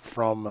us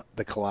from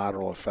the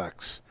collateral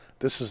effects.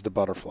 This is the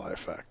butterfly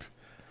effect.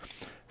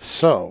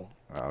 So,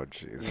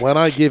 when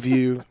I give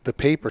you the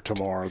paper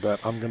tomorrow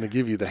that I'm going to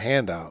give you the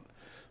handout,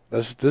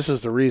 this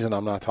is the reason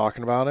I'm not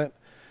talking about it,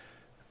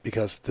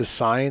 because this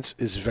science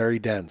is very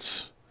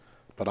dense.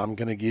 But I'm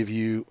going to give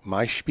you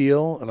my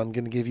spiel, and I'm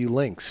going to give you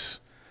links.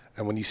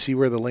 And when you see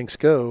where the links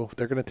go,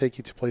 they're going to take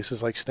you to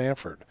places like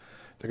Stanford.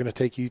 They're going to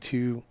take you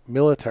to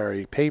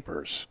military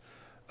papers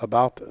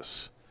about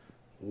this.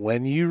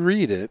 When you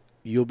read it,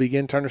 you'll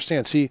begin to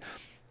understand. See,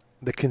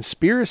 the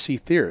conspiracy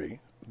theory,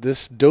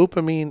 this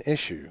dopamine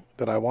issue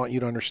that I want you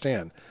to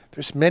understand,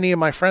 there's many of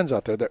my friends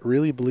out there that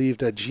really believe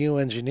that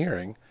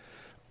geoengineering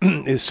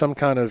is some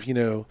kind of,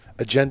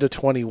 Agenda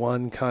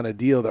 21 kind of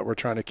deal that we're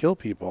trying to kill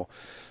people.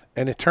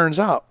 And it turns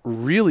out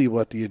really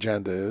what the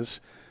agenda is,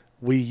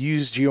 we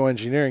use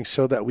geoengineering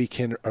so that we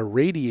can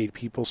irradiate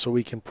people so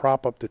we can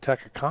prop up the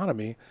tech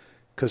economy.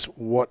 Because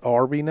what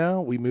are we now?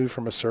 We moved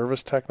from a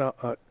service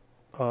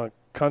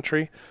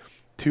country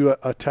to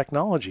a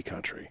technology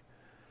country.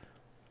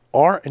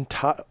 Our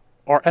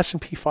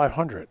S&P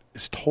 500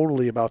 is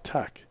totally about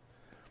tech.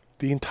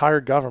 The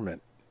entire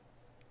government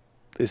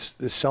is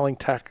selling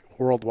tech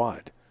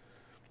worldwide.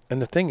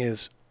 And the thing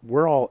is,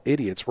 we're all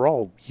idiots.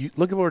 Look at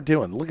what we're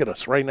doing. Look at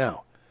us right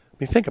now. I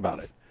mean, think about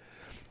it.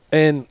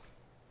 And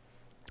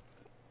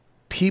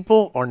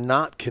people are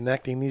not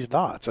connecting these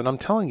dots. And I'm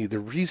telling you, the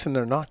reason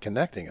they're not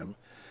connecting them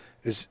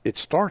is it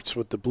starts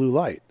with the blue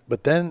light.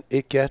 But then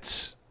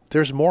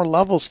there's more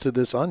levels to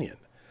this onion.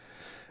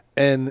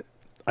 And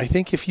I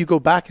think if you go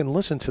back and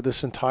listen to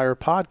this entire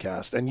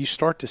podcast and you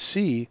start to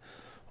see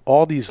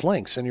all these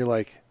links and you're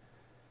like,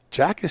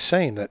 Jack is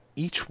saying that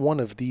each one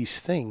of these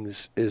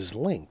things is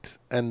linked,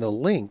 and the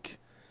link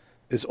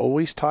is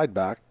always tied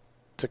back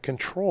to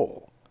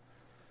control.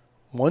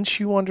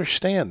 Once you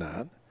understand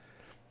that,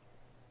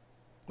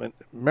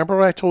 remember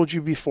what I told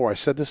you before, I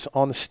said this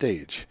on the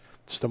stage,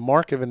 it's the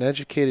mark of an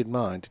educated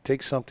mind to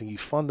take something you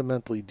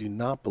fundamentally do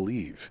not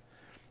believe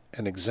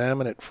and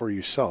examine it for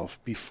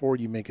yourself before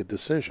you make a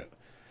decision.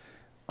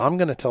 I'm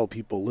going to tell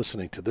people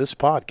listening to this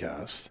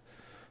podcast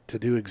to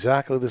do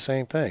exactly the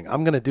same thing.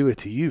 I'm going to do it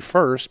to you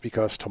first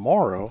because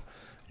tomorrow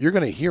you're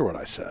going to hear what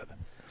I said.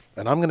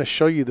 And I'm going to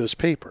show you those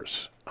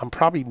papers. I'm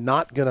probably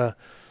not going to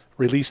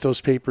release those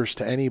papers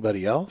to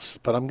anybody else,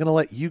 but I'm going to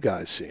let you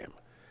guys see them.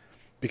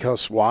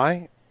 Because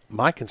why?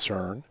 My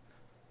concern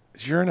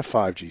is you're in a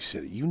 5G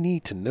city. You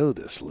need to know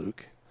this,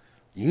 Luke.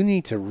 You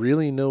need to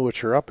really know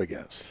what you're up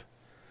against.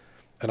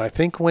 And I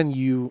think when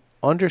you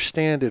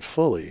understand it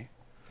fully,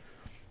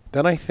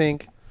 then I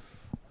think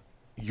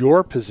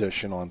your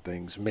position on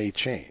things may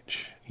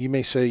change. You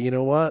may say, you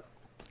know what?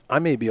 I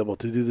may be able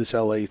to do this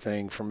LA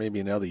thing for maybe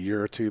another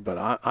year or two,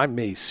 but I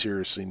may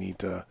seriously need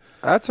to.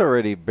 That's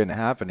already been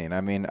happening.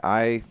 I mean,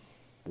 I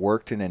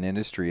worked in an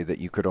industry that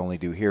you could only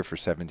do here for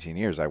 17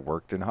 years. I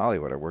worked in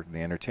Hollywood. I worked in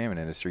the entertainment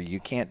industry. You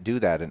can't do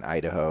that in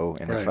Idaho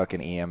in a fucking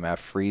EMF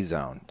free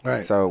zone.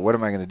 Right. So what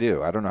am I going to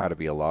do? I don't know how to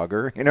be a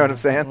logger. You know what I'm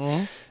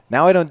saying?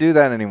 Now I don't do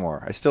that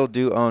anymore. I still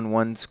do own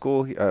one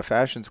school,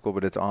 fashion school,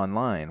 but it's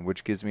online,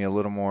 which gives me a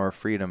little more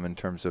freedom in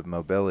terms of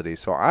mobility.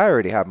 So I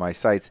already have my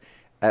sights,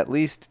 at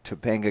least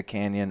Topanga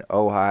Canyon,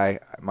 Ojai.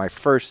 My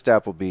first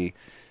step will be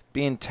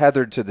being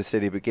tethered to the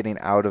city, but getting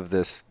out of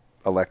this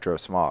electro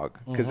smog,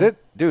 because it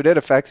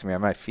affects me. I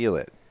might feel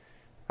it.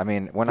 I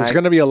mean, there's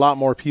going to be a lot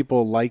more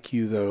people like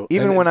you, though.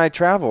 Even when I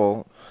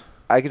travel,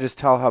 I can just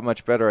tell how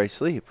much better I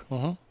sleep.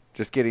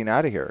 Just getting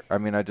out of here. I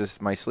mean,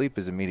 my sleep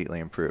is immediately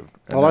improved.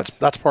 And well,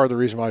 that's part of the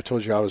reason why I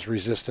told you I was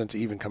resistant to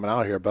even coming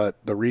out here. But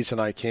the reason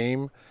I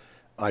came,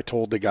 I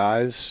told the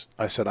guys,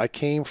 I said, I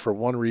came for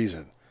one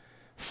reason.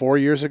 4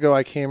 years ago,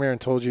 I came here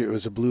and told you it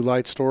was a blue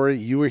light story.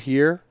 You were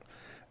here,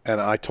 and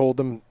I told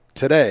them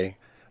today,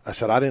 I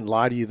said, I didn't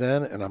lie to you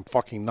then, and I'm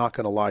fucking not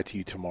going to lie to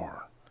you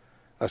tomorrow.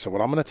 I said, what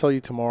I'm going to tell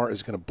you tomorrow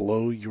is going to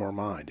blow your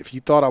mind. If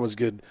you thought I was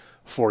good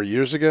 4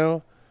 years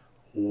ago,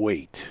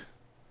 wait.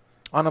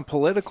 On a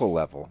political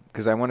level,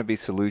 because I want to be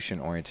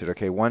solution-oriented.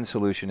 Okay, one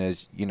solution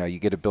is, you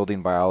get a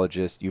building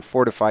biologist, you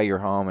fortify your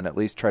home and at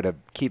least try to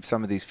keep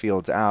some of these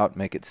fields out,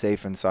 make it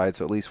safe inside,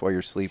 so at least while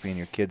you're sleeping,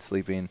 your kid's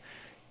sleeping,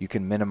 you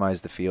can minimize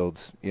the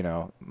fields,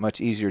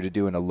 much easier to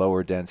do in a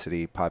lower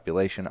density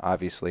population,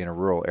 obviously in a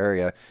rural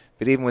area.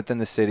 But even within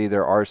the city,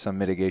 there are some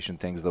mitigation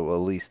things that will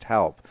at least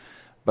help.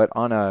 But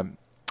on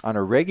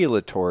a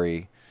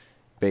regulatory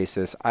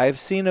basis, I've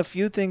seen a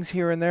few things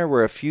here and there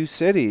where a few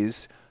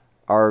cities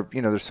are,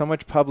 there's so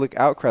much public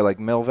outcry, like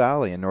Mill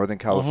Valley in Northern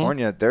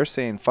California. They're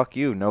saying, fuck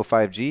you, no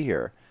 5G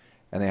here.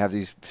 And they have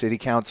these city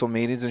council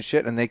meetings and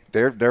shit, and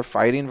they're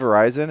fighting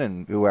Verizon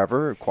and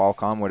whoever,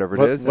 Qualcomm, whatever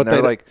it is.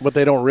 And what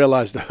they don't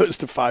realize, though, is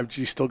the 5G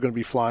is still going to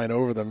be flying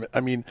over them.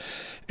 I mean,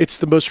 it's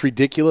the most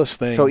ridiculous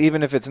thing. So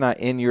even if it's not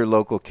in your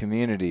local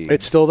community,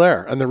 it's still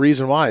there. And the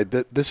reason why,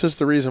 this is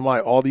the reason why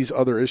all these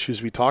other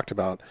issues we talked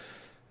about,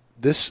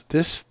 this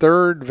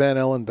third Van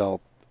Allen belt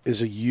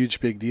is a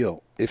huge big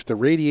deal. If the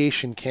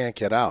radiation can't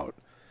get out,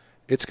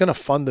 it's going to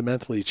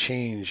fundamentally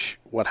change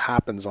what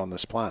happens on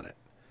this planet.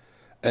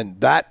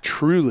 And that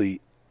truly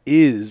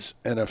is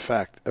an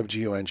effect of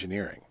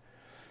geoengineering.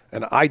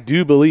 And I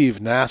do believe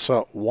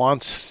NASA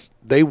wants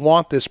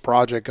this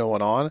project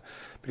going on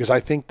because I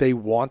think they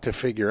want to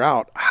figure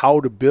out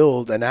how to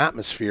build an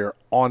atmosphere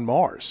on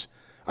Mars.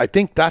 I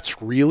think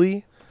that's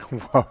really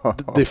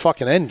the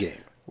fucking end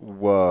game.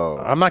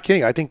 Whoa. I'm not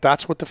kidding. I think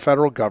that's what the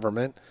federal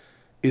government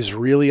is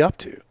really up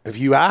to. If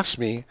you ask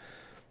me,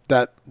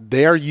 that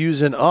they're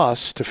using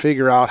us to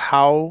figure out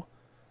how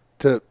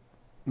to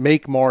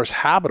make Mars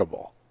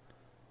habitable.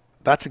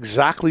 That's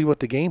exactly what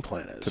the game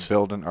plan is. To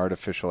build an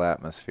artificial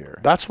atmosphere.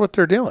 That's what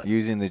they're doing.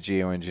 Using the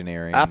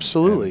geoengineering.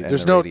 Absolutely. And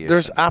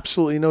there's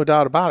absolutely no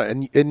doubt about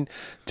it. And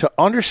to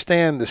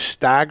understand the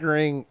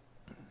staggering,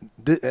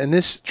 and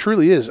this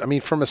truly is, I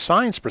mean, from a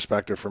science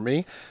perspective for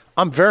me,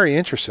 I'm very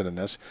interested in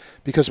this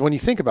because when you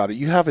think about it,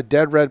 you have a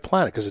dead red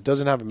planet because it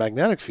doesn't have a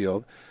magnetic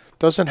field,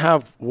 doesn't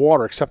have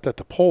water except at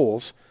the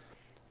poles.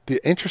 The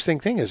interesting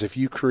thing is if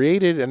you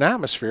created an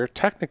atmosphere,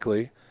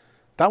 technically,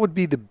 that would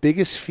be the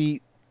biggest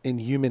feat in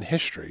human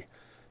history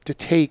to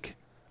take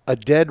a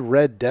dead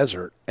red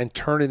desert and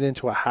turn it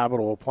into a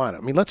habitable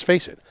planet. I mean, let's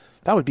face it,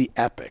 that would be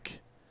epic.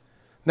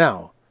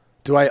 Now,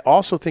 do I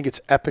also think it's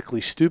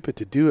epically stupid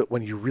to do it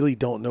when you really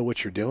don't know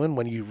what you're doing,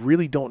 when you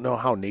really don't know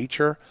how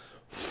nature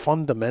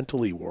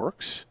fundamentally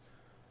works?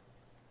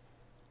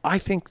 I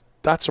think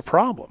that's a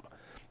problem.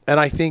 And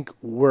I think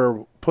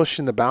we're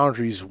pushing the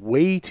boundaries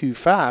way too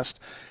fast.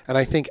 And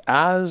I think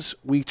as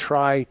we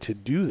try to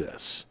do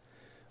this,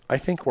 I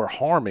think we're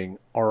harming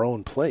our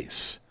own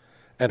place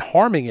and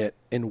harming it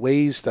in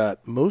ways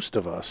that most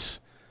of us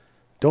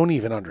don't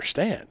even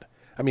understand.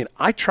 I mean,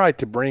 I tried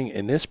to bring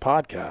in this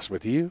podcast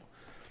with you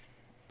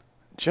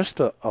just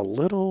a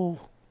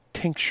little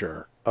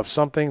tincture of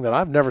something that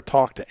I've never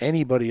talked to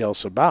anybody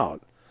else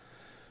about.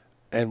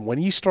 And when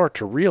you start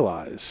to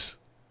realize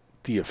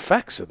the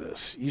effects of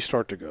this, you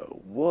start to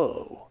go,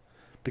 whoa,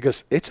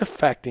 because it's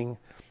affecting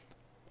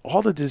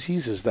all the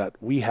diseases that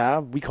we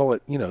have. We call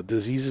it,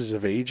 diseases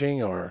of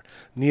aging or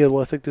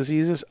Neolithic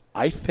diseases.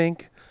 I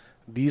think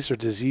these are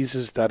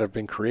diseases that have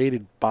been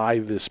created by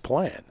this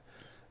plan.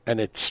 And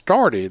it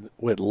started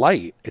with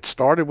light. It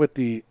started with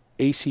the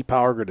AC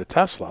power grid of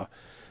Tesla.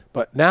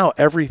 But now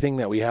everything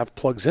that we have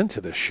plugs into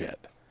this shit.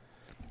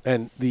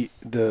 And the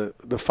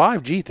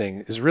 5G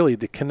thing is really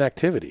the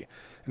connectivity.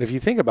 And if you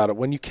think about it,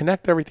 when you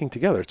connect everything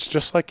together, it's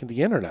just like in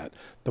the internet.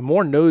 The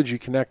more nodes you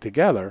connect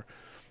together,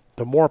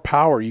 the more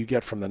power you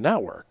get from the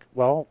network.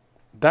 Well,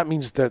 that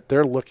means that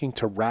they're looking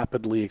to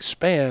rapidly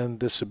expand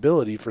this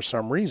ability for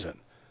some reason.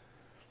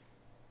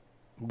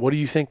 What do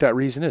you think that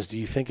reason is? Do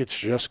you think it's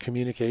just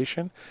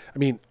communication? I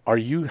mean, are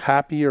you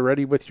happy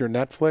already with your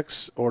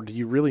Netflix, or do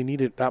you really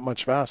need it that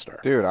much faster?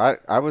 Dude,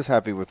 I was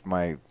happy with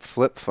my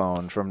flip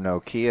phone from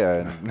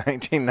Nokia in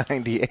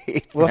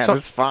 1998. Well,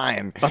 that's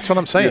fine. That's what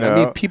I'm saying. I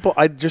mean,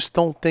 I just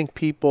don't think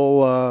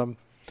people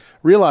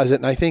realize it.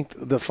 And I think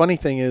the funny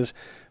thing is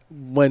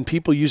when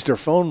people use their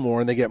phone more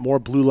and they get more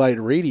blue light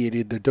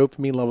irradiated, their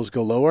dopamine levels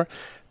go lower.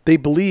 They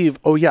believe,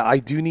 oh, yeah, I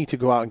do need to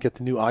go out and get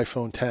the new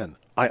iPhone 10.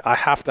 I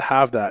have to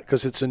have that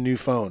because it's a new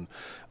phone.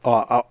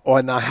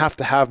 And I have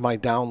to have my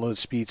download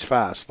speeds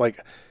fast. Like,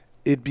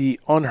 it'd be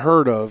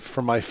unheard of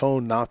for my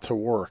phone not to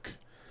work,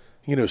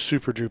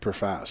 super duper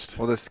fast.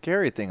 Well, the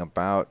scary thing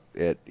about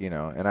it,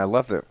 and I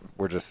love that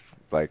we're just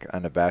like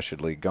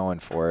unabashedly going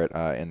for it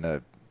in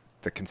the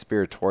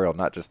conspiratorial,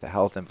 not just the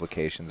health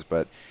implications,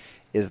 but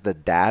is the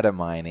data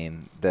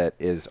mining that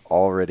is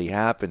already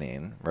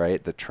happening,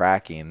 right? The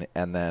tracking,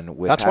 and then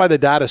with that's why the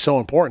data is so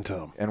important to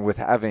them. And with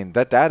having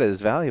that data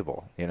is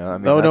valuable, I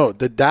mean, no,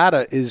 the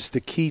data is the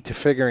key to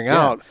figuring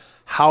out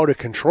how to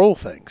control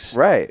things,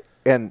 right?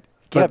 And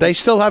but they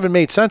still haven't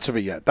made sense of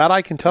it yet. That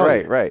I can tell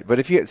you. Right. But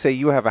if you say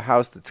you have a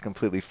house that's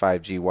completely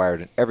 5G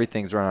wired and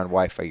everything's run on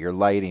Wi-Fi, your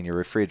lighting, your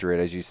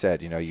refrigerator, as you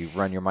said, you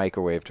run your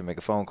microwave to make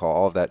a phone call,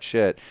 all of that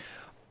shit.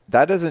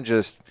 That doesn't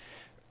just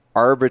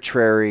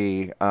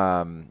arbitrary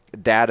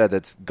data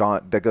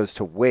that goes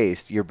to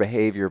waste, your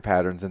behavior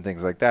patterns and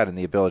things like that, and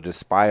the ability to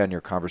spy on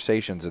your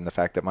conversations, and the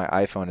fact that my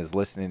iPhone is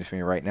listening to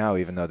me right now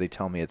even though they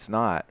tell me it's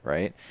not,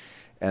 right?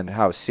 And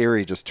how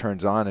Siri just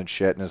turns on and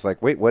shit and is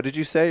like, wait, what did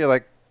you say? You're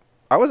like,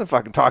 I wasn't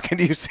fucking talking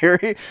to you,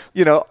 Siri.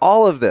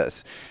 All of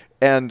this.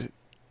 And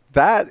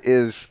that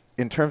is,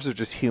 in terms of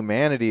just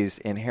humanity's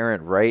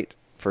inherent right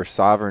for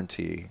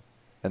sovereignty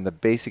and the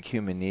basic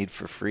human need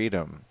for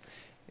freedom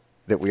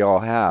that we all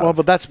have. Well,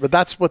 but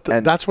that's what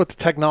the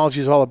technology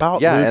is all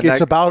about, yeah, Luke.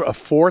 It's about a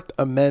Fourth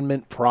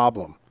Amendment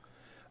problem.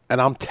 And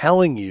I'm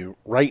telling you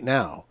right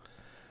now,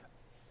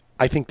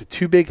 I think the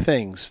two big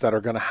things that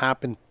are going to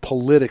happen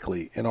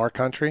politically in our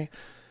country,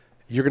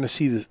 you're going to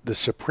see the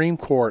Supreme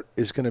Court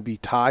is going to be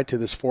tied to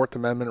this Fourth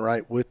Amendment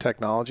right with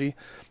technology.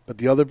 But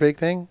the other big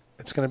thing,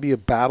 it's going to be a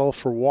battle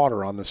for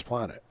water on this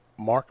planet.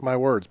 Mark my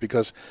words,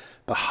 because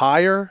the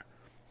higher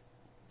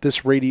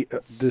this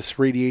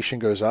radiation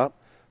goes up,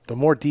 the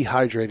more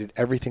dehydrated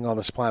everything on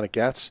this planet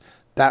gets.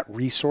 That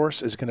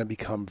resource is going to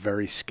become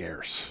very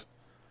scarce.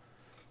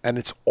 And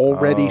it's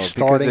already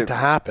starting to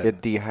happen.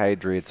 It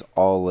dehydrates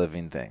all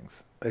living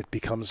things. It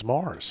becomes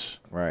Mars.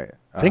 Right.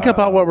 Think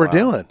about what we're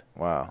doing.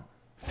 Wow.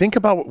 Think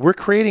about what we're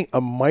creating, a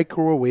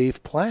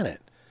microwave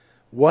planet.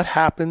 What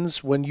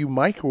happens when you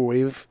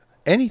microwave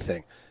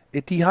anything?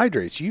 It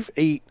dehydrates. You've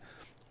ate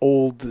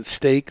old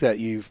steak that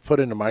you've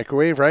put in the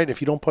microwave, right?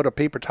 If you don't put a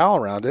paper towel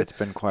around it. It's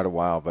been quite a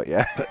while, but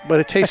yeah.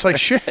 but it tastes like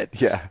shit.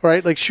 Yeah.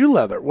 Right? Like shoe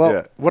leather.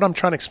 Well, what I'm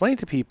trying to explain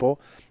to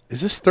people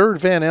is this third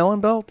Van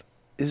Allen belt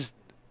is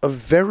a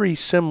very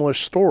similar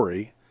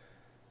story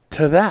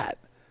to that.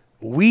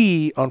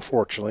 We,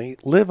 unfortunately,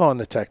 live on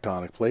the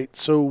tectonic plate,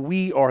 so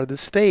we are the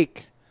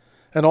steak.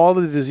 And all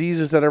the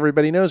diseases that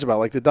everybody knows about,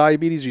 like the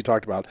diabetes we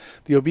talked about,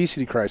 the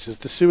obesity crisis,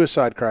 the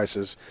suicide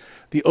crisis,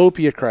 the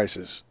opiate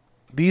crisis,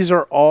 these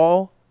are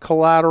all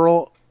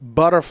collateral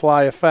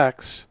butterfly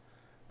effects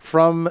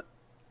from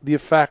the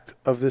effect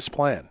of this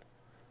plan.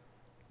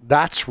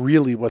 That's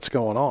really what's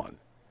going on.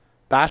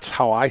 That's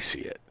how I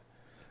see it.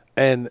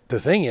 And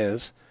the thing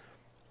is,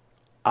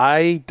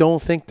 I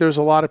don't think there's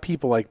a lot of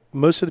people, like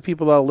most of the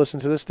people that will listen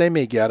to this, they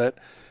may get it,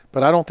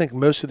 but I don't think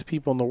most of the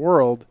people in the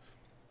world,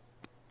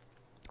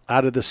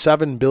 out of the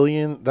 7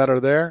 billion that are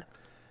there,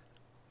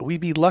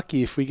 we'd be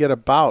lucky if we get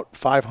about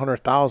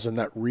 500,000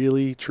 that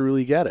really,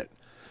 truly get it.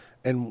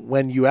 And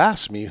when you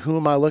ask me, who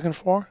am I looking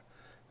for?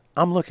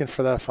 I'm looking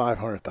for that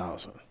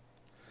 500,000.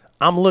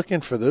 I'm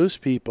looking for those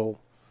people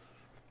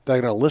that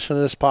are going to listen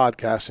to this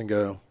podcast and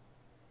go,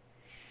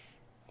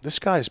 this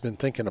guy's been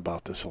thinking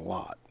about this a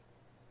lot.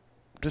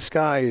 This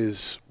guy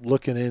is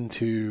looking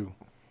into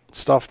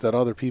stuff that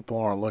other people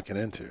aren't looking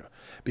into.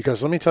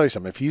 Because let me tell you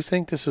something. If you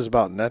think this is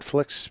about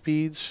Netflix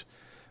speeds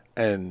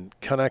and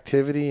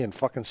connectivity and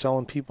fucking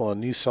selling people a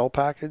new cell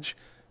package,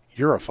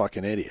 you're a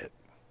fucking idiot.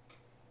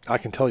 I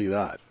can tell you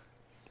that.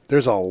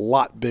 There's a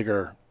lot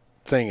bigger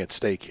thing at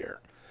stake here.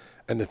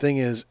 And the thing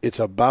is, it's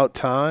about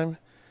time.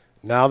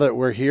 Now that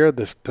we're here,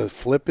 the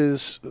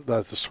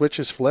switch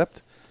is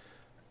flipped.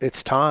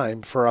 It's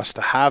time for us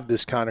to have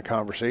this kind of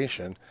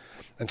conversation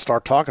and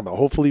start talking about.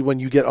 Hopefully when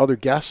you get other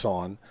guests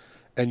on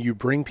and you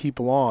bring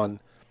people on,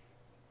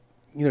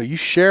 you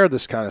share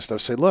this kind of stuff.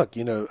 Say, look,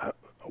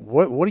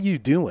 what are you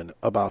doing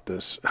about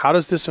this? How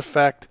does this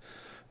affect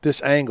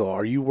this angle?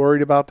 Are you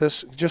worried about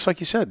this? Just like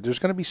you said, there's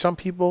going to be some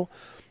people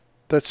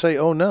that say,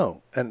 oh,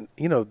 no. And,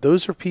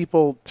 those are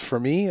people, for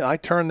me, I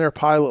turn their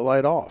pilot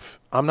light off.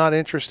 I'm not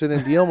interested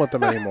in dealing with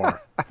them anymore.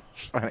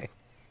 It's funny.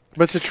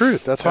 But it's the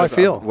truth. That's how I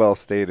feel. Well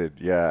stated.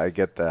 Yeah, I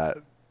get that.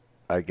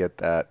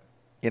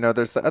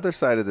 There's the other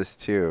side of this,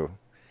 too.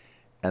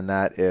 And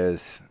that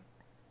is,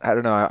 I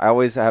don't know, I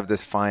always have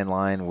this fine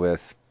line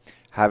with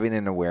having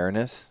an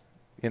awareness.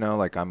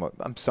 Like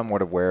I'm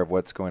somewhat aware of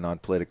what's going on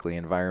politically,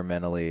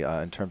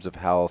 environmentally, in terms of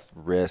health,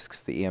 risks,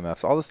 the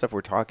EMFs, all the stuff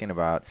we're talking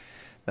about.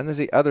 Then there's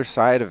the other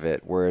side of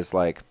it, whereas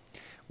like,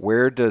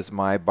 where does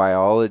my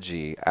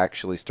biology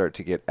actually start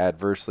to get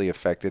adversely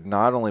affected,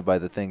 not only by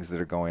the things that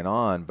are going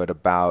on, but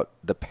about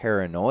the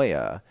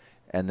paranoia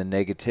and the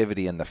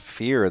negativity and the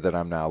fear that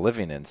I'm now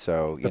living in.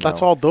 So, but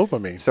that's all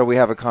dopamine. So we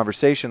have a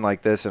conversation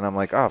like this, and I'm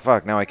like, oh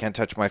fuck, now I can't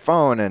touch my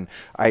phone, and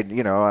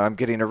I'm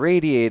getting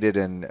irradiated.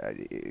 And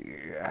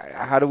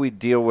how do we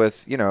deal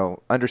with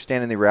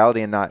understanding the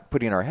reality and not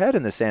putting our head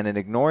in the sand and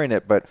ignoring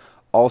it, but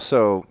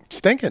also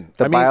stinking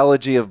the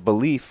biology of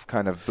belief,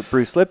 kind of the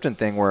Bruce Lipton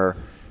thing, where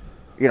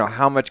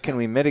how much can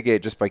we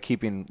mitigate just by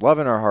keeping love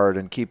in our heart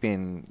and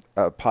keeping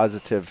a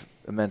positive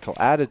mental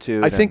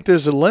attitude? I think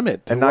there's a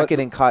limit and not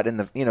getting caught in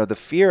the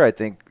fear. I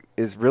think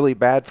is really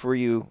bad for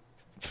you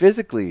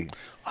physically.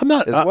 I'm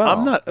not. As well.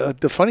 I'm not.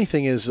 The funny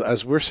thing is,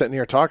 as we're sitting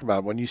here talking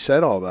about, when you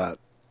said all that,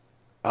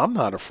 I'm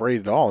not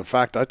afraid at all. In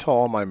fact, I tell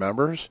all my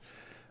members,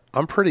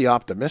 I'm pretty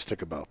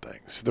optimistic about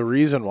things. The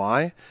reason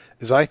why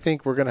is I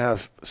think we're going to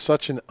have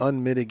such an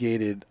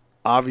unmitigated,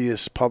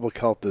 obvious public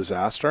health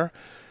disaster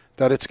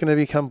that it's going to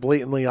become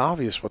blatantly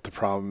obvious what the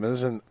problem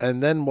is. And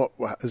then what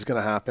is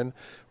going to happen,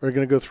 we're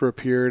going to go through a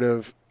period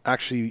of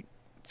actually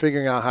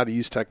figuring out how to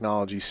use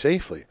technology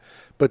safely.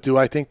 But do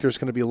I think there's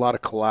going to be a lot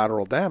of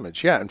collateral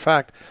damage? Yeah. In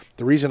fact,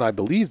 the reason I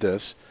believe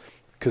this,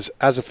 because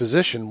as a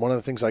physician, one of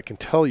the things I can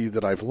tell you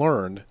that I've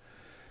learned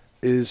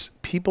is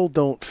people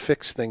don't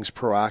fix things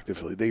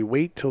proactively. They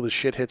wait till the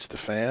shit hits the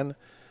fan,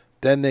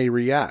 then they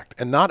react.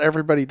 And not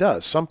everybody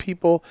does. Some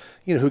people,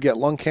 who get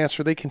lung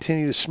cancer, they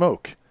continue to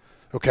smoke.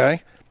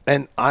 Okay?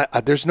 And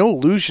there's no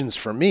illusions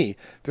for me.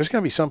 There's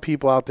going to be some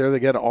people out there that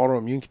get an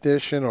autoimmune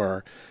condition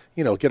or,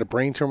 get a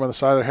brain tumor on the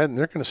side of their head, and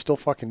they're going to still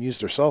fucking use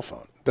their cell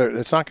phone.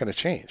 It's not going to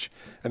change.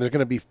 And there's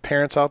going to be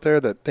parents out there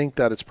that think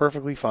that it's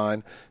perfectly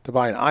fine to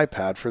buy an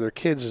iPad for their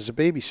kids as a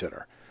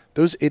babysitter.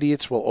 Those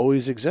idiots will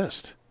always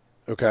exist.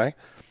 Okay?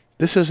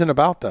 This isn't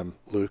about them,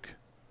 Luke.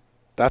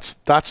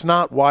 That's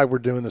not why we're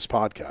doing this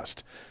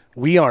podcast.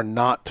 We are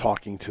not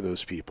talking to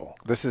those people.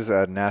 This is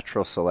a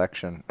natural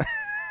selection.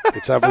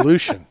 It's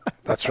evolution.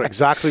 That's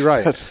exactly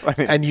right. That's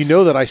funny. And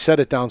that I said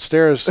it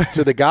downstairs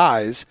to the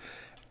guys,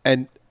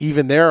 and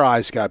even their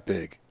eyes got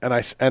big. And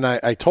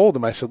I told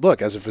them, I said,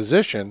 look, as a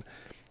physician,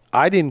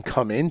 I didn't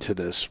come into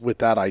this with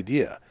that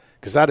idea,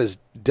 because that is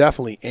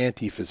definitely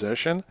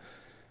anti-physician.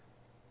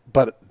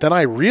 But then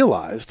I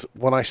realized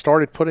when I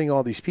started putting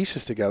all these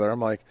pieces together,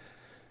 I'm like,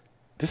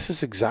 this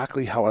is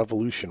exactly how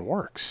evolution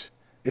works.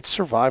 It's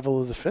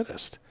survival of the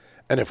fittest.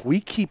 And if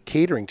we keep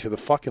catering to the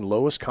fucking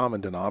lowest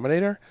common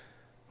denominator,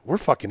 we're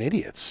fucking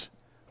idiots.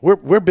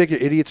 We're bigger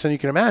idiots than you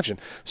can imagine.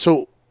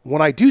 So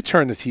when I do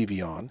turn the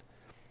TV on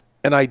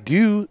and I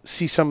do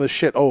see some of the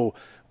shit,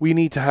 we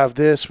need to have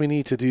this, we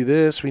need to do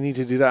this, we need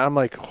to do that. I'm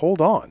like, hold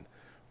on.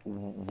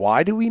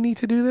 Why do we need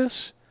to do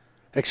this?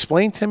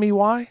 Explain to me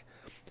why.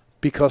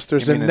 Because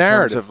there's a narrative. In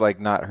terms of like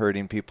not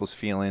hurting people's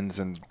feelings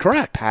and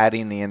correct.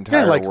 Padding the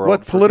entire like world.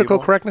 What political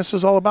correctness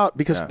is all about.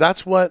 Because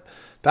that's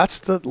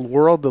the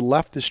world the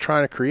left is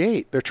trying to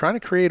create. They're trying to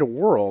create a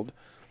world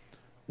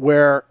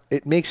where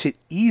it makes it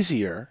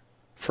easier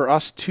for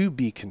us to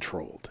be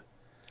controlled.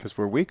 Because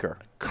we're weaker.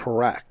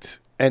 Correct.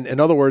 And in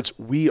other words,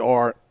 we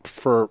are,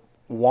 for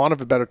want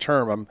of a better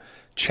term, I'm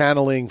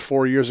channeling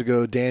 4 years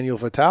ago Daniel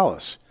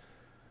Vitalis.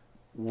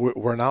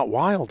 We're not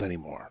wild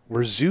anymore.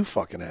 We're zoo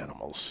fucking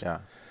animals. Yeah.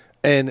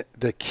 And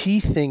the key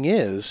thing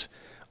is,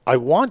 I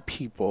want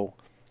people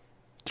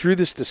through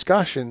this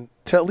discussion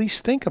to at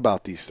least think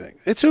about these things.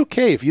 It's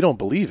okay if you don't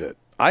believe it.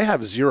 I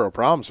have zero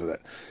problems with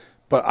it.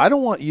 But I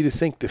don't want you to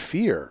think the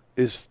fear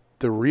is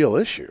the real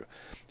issue.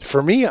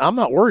 For me, I'm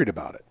not worried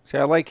about it. See,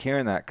 I like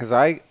hearing that because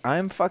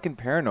I'm fucking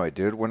paranoid,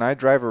 dude. When I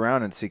drive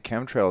around and see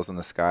chemtrails in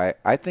the sky,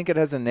 I think it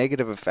has a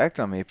negative effect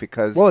on me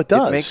because it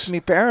does. It makes me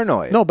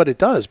paranoid. No, but it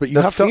does. But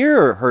the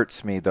fear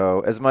hurts me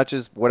though, as much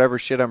as whatever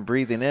shit I'm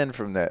breathing in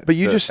from that. But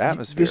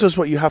atmosphere. This is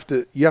what you have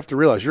to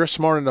realize. You're a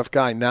smart enough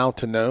guy now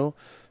to know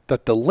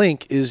that the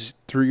link is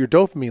through your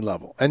dopamine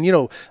level. And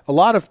a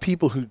lot of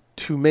people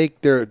who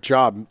make their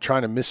job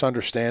trying to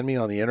misunderstand me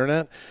on the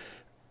internet,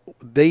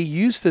 they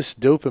use this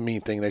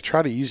dopamine thing. They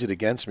try to use it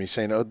against me,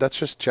 saying, "Oh, that's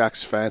just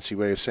Jack's fancy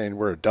way of saying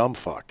we're a dumb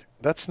fuck."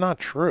 That's not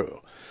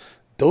true.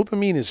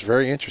 Dopamine is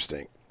very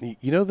interesting.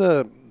 You know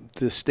the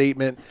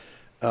statement,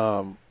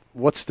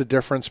 what's the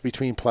difference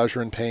between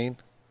pleasure and pain?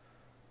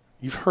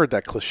 You've heard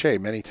that cliche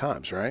many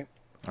times, right?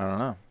 I don't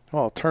know.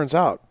 Well, it turns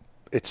out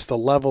it's the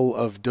level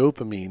of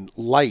dopamine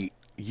light,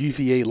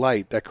 UVA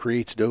light, that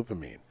creates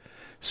dopamine.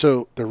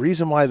 So the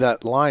reason why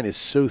that line is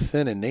so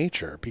thin in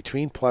nature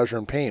between pleasure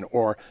and pain,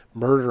 or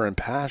murder and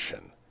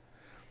passion,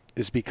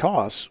 is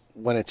because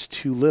when it's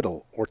too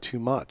little or too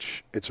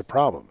much, it's a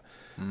problem.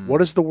 What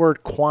does the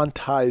word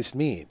quantized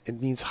mean?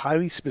 It means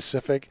highly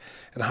specific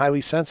and highly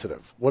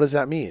sensitive. What does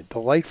that mean? The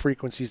light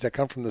frequencies that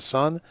come from the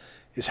sun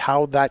is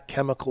how that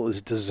chemical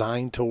is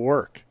designed to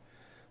work.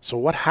 So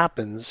what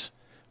happens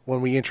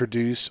when we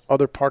introduce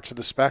other parts of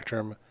the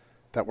spectrum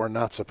that we're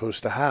not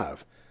supposed to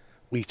have?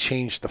 We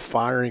change the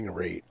firing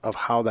rate of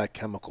how that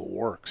chemical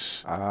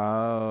works.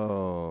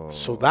 Oh.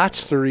 So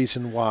that's the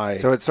reason why.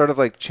 So it's sort of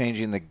like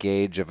changing the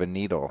gauge of a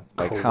needle,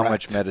 like Correct. how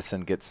much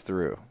medicine gets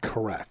through.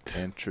 Correct.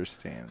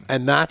 Interesting.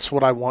 And that's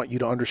what I want you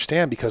to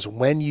understand, because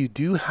when you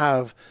do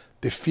have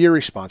the fear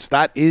response,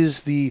 that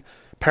is the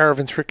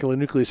paraventricular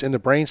nucleus in the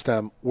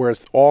brainstem where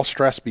all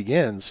stress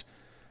begins,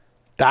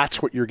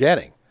 that's what you're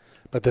getting.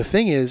 But the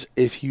thing is,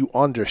 if you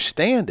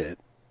understand it,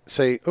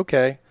 say,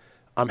 okay,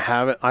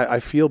 I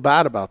feel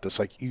bad about this.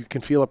 Like you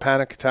can feel a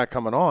panic attack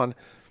coming on.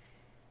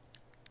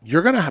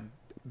 You're going to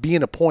be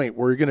in a point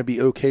where you're going to be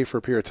okay for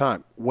a period of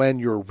time. When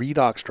your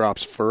redox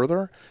drops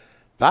further,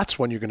 that's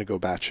when you're going to go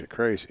batshit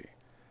crazy.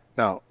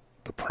 Now,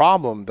 the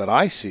problem that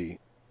I see,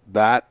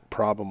 that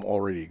problem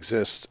already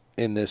exists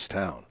in this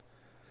town.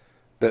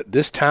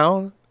 This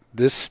town,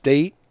 this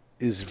state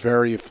is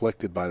very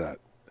afflicted by that.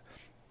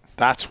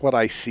 That's what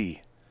I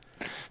see.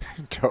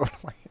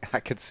 Totally. I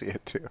could see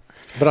it too.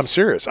 But I'm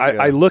serious.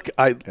 I look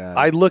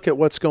at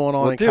what's going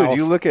on in California.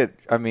 You look at,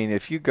 I mean,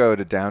 if you go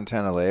to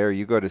downtown LA or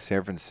you go to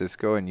San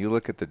Francisco and you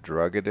look at the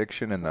drug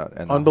addiction and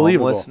the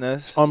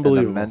homelessness and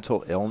the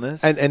mental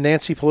illness. And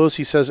Nancy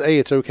Pelosi says, hey,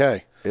 it's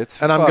okay.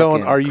 I'm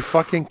going, are you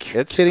fucking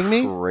kidding me?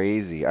 It's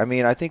crazy. I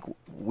mean, I think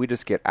we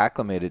just get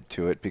acclimated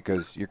to it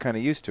because you're kind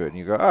of used to it. And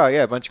you go, oh,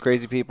 yeah, a bunch of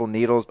crazy people,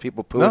 needles,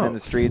 people pooing in the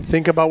streets.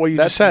 Think about what you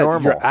just said.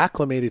 Normal. You're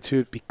acclimated to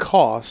it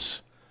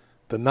because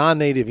the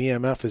non-native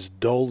EMF has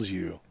dulled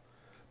you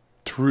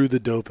through the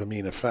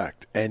dopamine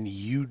effect, and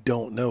you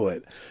don't know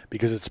it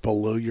because it's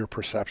below your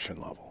perception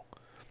level.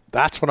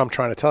 That's what I'm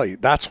trying to tell you.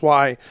 That's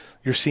why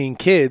you're seeing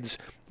kids.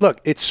 Look,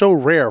 it's so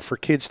rare for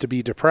kids to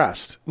be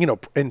depressed,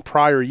 in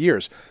prior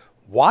years.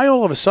 Why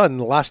all of a sudden in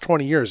the last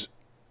 20 years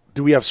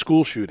do we have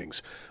school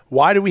shootings?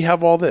 Why do we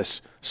have all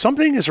this?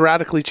 Something has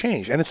radically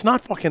changed, and it's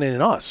not fucking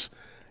in us.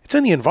 It's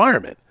in the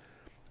environment.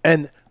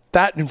 And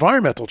that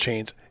environmental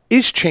change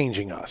is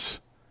changing us.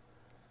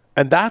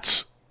 And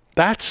that's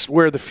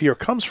where the fear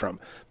comes from.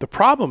 The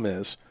problem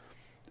is,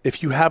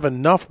 if you have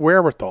enough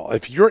wherewithal,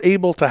 if you're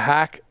able to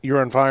hack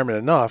your environment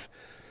enough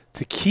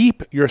to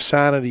keep your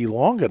sanity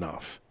long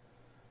enough,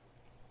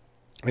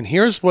 and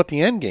here's what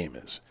the end game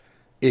is.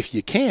 If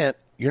you can't,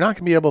 you're not going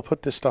to be able to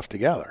put this stuff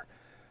together.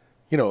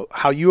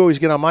 How you always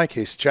get on my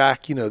case,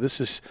 Jack,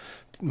 this is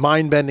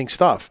mind-bending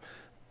stuff.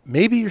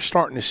 Maybe you're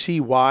starting to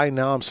see why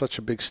now I'm such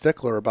a big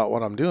stickler about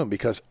what I'm doing,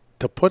 because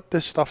to put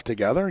this stuff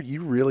together,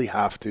 you really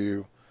have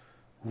to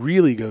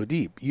really go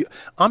deep.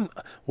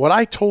 What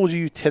I told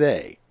you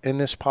today in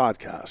this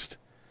podcast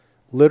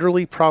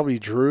literally probably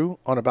drew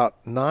on about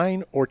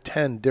 9 or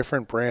 10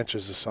 different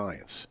branches of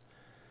science.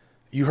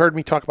 You heard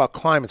me talk about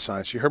climate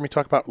science. You heard me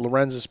talk about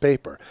Lorenz's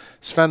paper,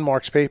 Sven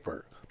Mark's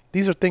paper.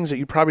 These are things that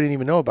you probably didn't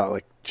even know about.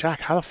 Like,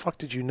 Jack, how the fuck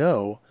did you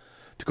know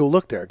to go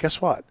look there? Guess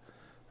what?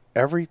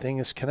 Everything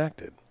is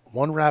connected.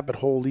 One rabbit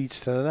hole leads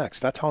to the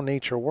next. That's how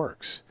nature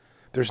works.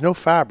 There's no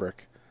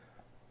fabric,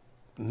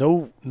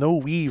 no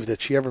weave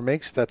that she ever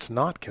makes that's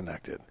not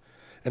connected.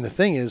 And the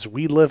thing is,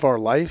 we live our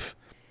life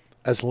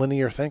as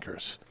linear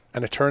thinkers.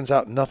 And it turns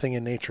out nothing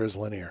in nature is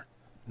linear.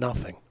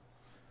 Nothing.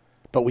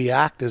 But we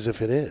act as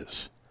if it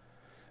is.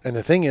 And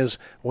the thing is,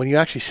 when you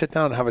actually sit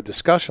down and have a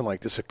discussion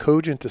like this, a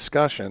cogent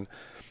discussion,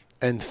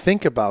 and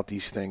think about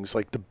these things,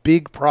 like the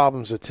big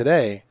problems of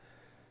today,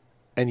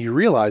 and you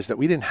realize that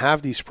we didn't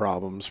have these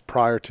problems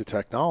prior to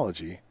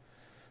technology,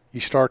 you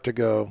start to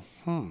go,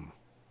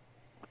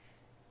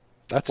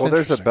 that's well,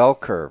 there's a bell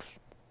curve.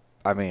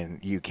 I mean,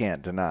 you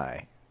can't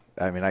deny.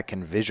 I mean, I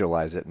can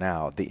visualize it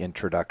now, the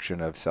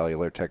introduction of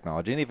cellular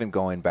technology, and even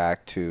going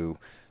back to,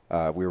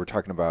 we were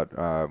talking about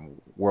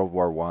World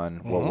War I,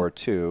 World War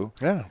II.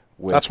 Yeah.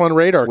 That's when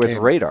radar came. With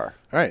radar.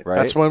 Right.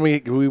 That's when we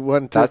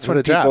went to That's when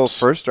the people Japs.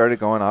 first started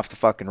going off the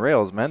fucking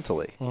rails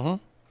mentally. Mm-hmm.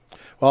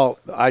 Well,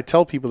 I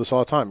tell people this all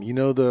the time.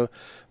 The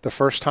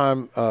first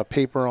time a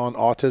paper on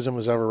autism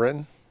was ever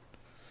written?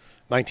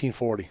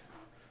 1940.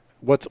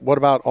 What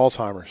about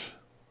Alzheimer's?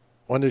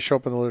 When did it show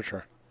up in the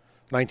literature?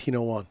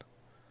 1901.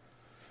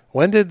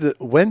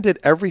 When did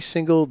every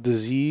single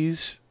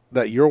disease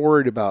that you're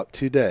worried about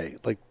today,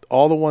 like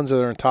all the ones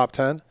that are in top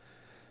 10,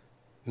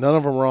 none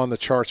of them were on the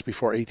charts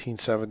before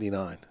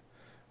 1879.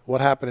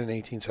 What happened in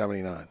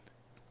 1879?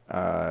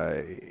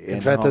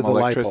 Invented the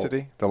electricity.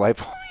 light bulb. The light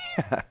bulb.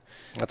 Yeah.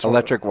 That's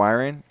electric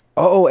wiring.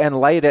 Oh, and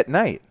light at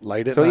night.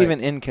 Light at night. So even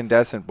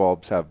incandescent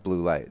bulbs have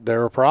blue light.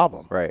 They're a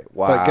problem. Right.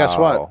 Wow. But guess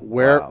what?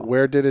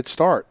 Where did it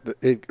start?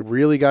 It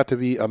really got to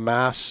be a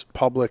mass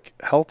public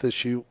health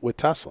issue with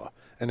Tesla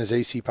and his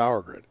AC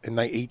power grid in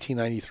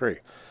 1893.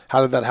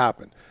 How did that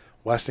happen?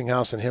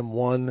 Westinghouse and him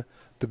won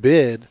the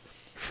bid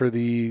for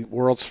the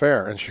World's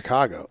Fair in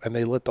Chicago, and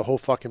they lit the whole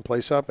fucking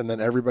place up, and then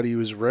everybody who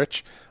was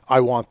rich, I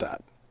want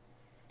that.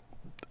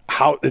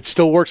 How it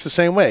still works the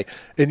same way.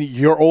 In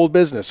your old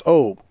business,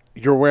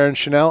 you're wearing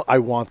Chanel, I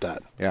want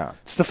that. Yeah.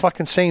 It's the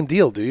fucking same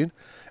deal, dude.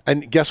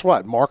 And guess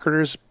what?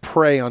 Marketers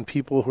prey on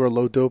people who are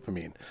low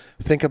dopamine.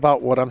 Think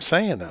about what I'm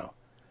saying now.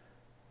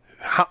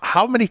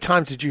 How many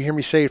times did you hear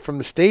me say it from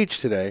the stage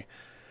today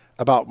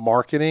about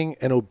marketing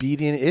and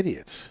obedient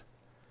idiots?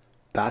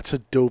 That's a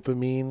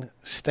dopamine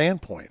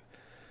standpoint.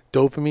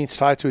 Dopamine's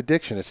tied to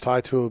addiction. It's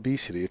tied to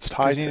obesity. It's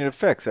tied to... you need a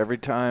fix every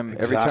time.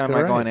 Exactly every time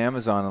I go right. on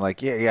Amazon and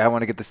like, yeah, I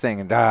want to get this thing,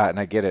 and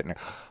I get it, and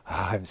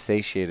I'm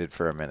satiated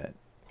for a minute.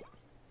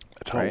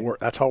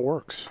 That's how it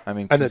works. I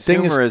mean, and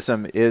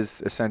consumerism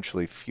is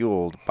essentially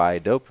fueled by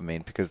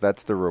dopamine because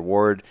that's the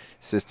reward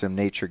system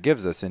nature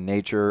gives us. In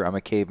nature, I'm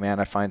a caveman.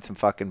 I find some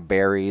fucking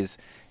berries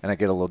and I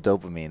get a little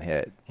dopamine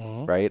hit,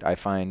 right? I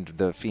find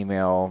the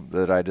female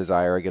that I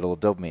desire, I get a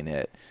little dopamine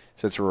hit.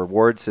 So it's a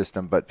reward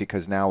system, but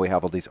because now we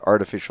have all these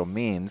artificial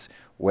means,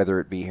 whether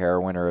it be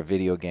heroin or a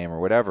video game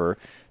or whatever,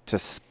 to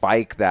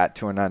spike that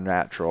to an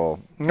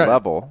unnatural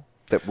level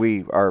that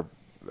we are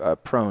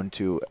prone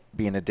to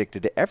being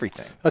addicted to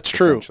everything. That's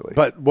true.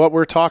 But what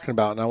we're talking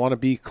about, and I want to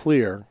be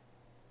clear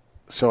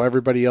so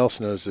everybody else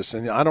knows this,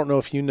 and I don't know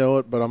if you know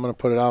it, but I'm going to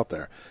put it out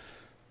there.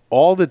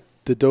 All the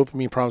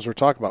dopamine problems we're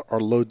talking about are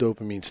low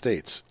dopamine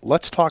states.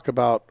 Let's talk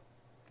about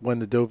when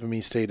the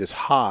dopamine state is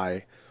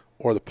high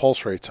or the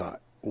pulse rate's high.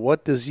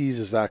 What disease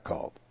is that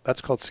called?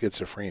 That's called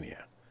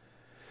schizophrenia.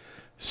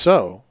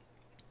 So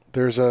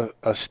there's a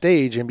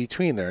stage in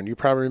between there, and you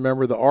probably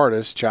remember the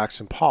artist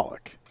Jackson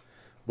Pollock.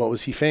 What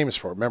was he famous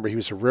for? Remember, he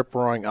was a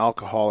rip-roaring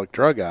alcoholic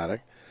drug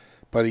addict,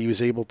 but he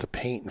was able to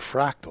paint in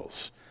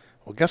fractals.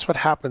 Well, guess what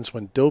happens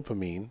when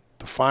dopamine,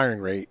 the firing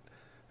rate,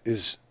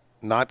 is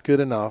not good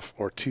enough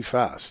or too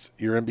fast?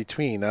 You're in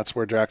between. That's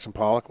where Jackson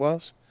Pollock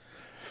was.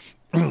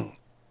 You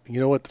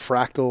know what the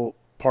fractal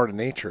part of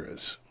nature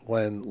is?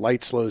 When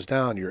light slows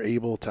down, you're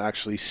able to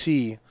actually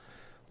see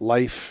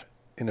life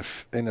in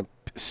a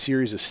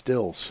series of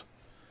stills.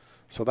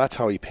 So that's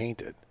how he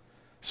painted.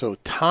 So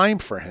time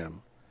for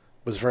him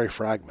was very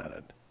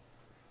fragmented.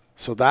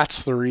 So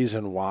that's the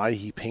reason why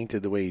he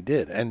painted the way he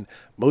did. And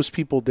most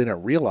people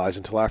didn't realize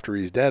until after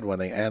he's dead, when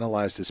they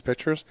analyzed his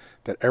pictures,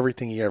 that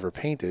everything he ever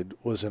painted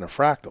was in a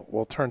fractal.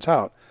 Well, it turns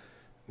out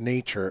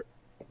nature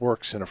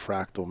works in a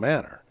fractal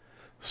manner.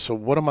 So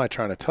what am I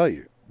trying to tell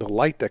you? The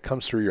light that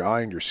comes through your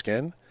eye and your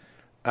skin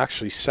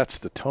actually sets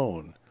the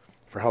tone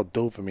for how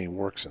dopamine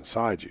works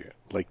inside you.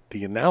 Like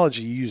the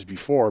analogy you used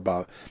before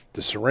about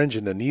the syringe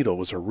and the needle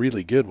was a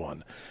really good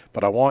one.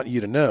 But I want you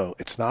to know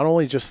it's not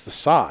only just the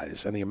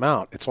size and the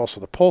amount, it's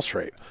also the pulse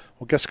rate.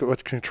 Well, guess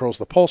what controls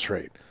the pulse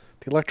rate?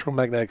 The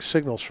electromagnetic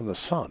signals from the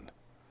sun.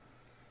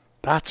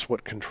 That's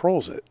what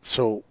controls it.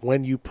 So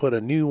when you put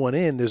a new one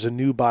in, there's a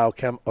new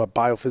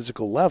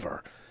biophysical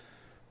lever.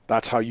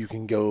 That's how you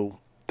can go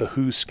the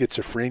Who's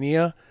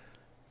schizophrenia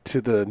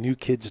to the new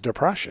kid's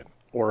depression,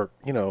 or,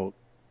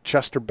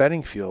 Chester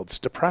Benningfield's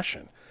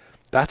depression.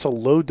 That's a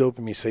low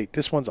dopamine state.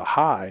 This one's a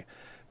high,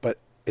 but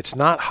it's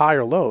not high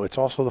or low. It's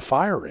also the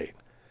fire rate.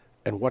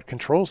 And what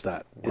controls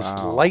that is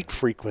light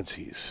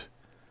frequencies.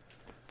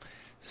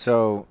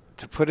 So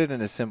to put it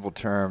in simple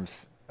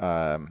terms,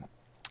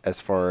 as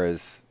far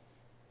as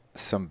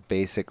some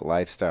basic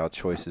lifestyle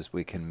choices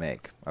we can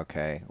make,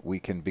 okay? We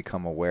can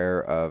become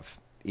aware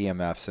of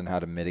EMFs and how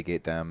to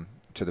mitigate them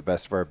to the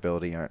best of our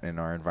ability in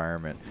our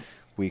environment.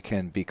 We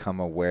can become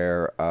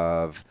aware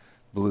of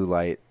blue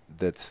light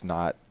that's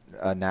not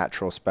a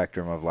natural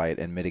spectrum of light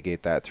and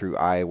mitigate that through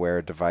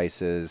eyewear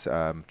devices,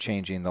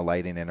 changing the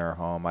lighting in our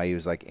home. I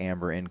use like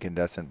amber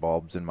incandescent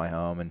bulbs in my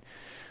home, and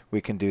we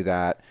can do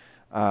that.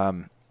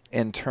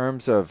 In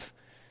terms of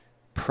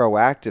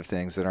proactive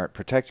things that aren't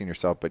protecting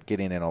yourself but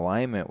getting in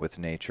alignment with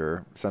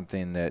nature,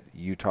 something that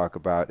you talk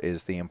about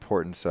is the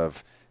importance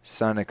of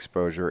sun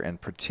exposure,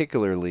 and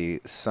particularly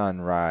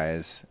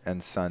sunrise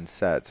and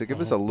sunset. So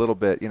give us a little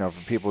bit, for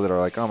people that are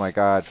like, oh my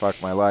God,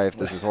 fuck my life,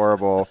 this is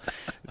horrible,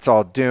 it's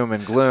all doom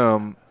and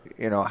gloom.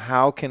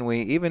 How can we,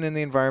 even in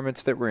the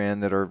environments that we're in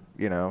that are,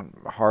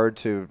 hard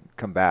to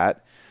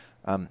combat,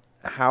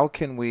 how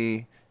can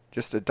we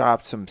just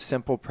adopt some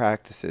simple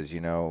practices,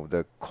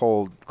 the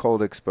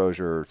cold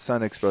exposure,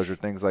 sun exposure,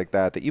 things like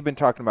that you've been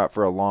talking about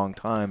for a long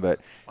time, but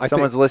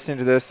someone's listening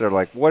to this, they're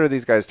like, what are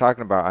these guys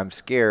talking about? I'm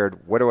scared.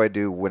 What do I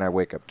do when I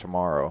wake up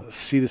tomorrow?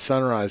 See the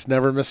sunrise.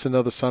 Never miss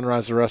another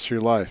sunrise the rest of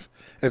your life.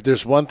 If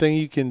there's one thing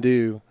you can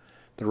do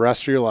the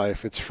rest of your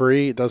life, it's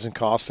free, it doesn't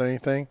cost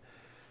anything,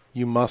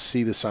 you must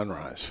see the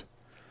sunrise.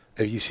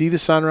 If you see the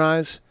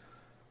sunrise,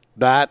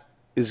 that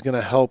is going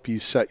to help you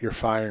set your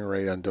firing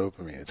rate on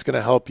dopamine. It's going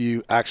to help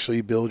you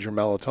actually build your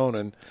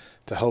melatonin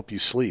to help you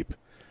sleep.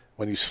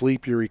 When you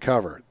sleep, you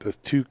recover. The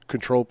two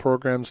control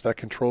programs that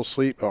control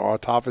sleep are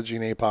autophagy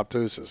and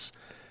apoptosis.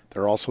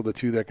 They're also the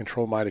two that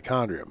control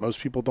mitochondria. Most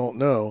people don't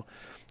know.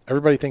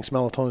 Everybody thinks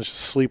melatonin is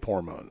just a sleep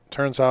hormone.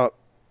 Turns out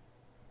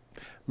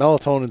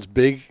melatonin's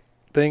big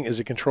thing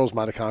is it controls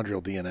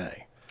mitochondrial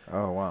DNA.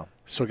 Oh, wow.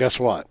 So guess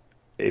what?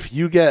 If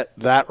you get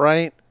that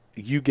right,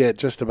 you get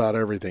just about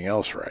everything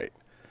else right.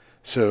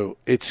 So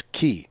it's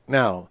key.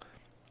 Now,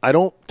 I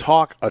don't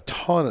talk a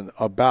ton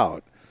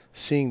about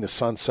seeing the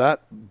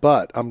sunset,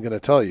 but I'm going to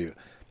tell you,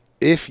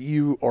 if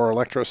you are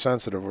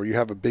electrosensitive or you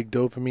have a big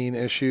dopamine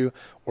issue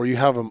or you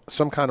have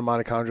some kind of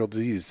mitochondrial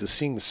disease, does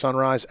seeing the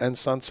sunrise and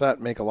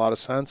sunset make a lot of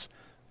sense?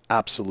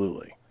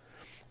 Absolutely.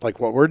 Like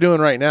what we're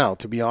doing right now,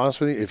 to be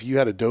honest with you, if you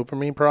had a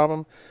dopamine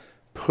problem,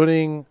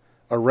 putting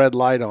a red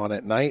light on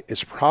at night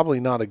is probably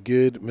not a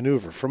good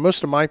maneuver. For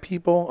most of my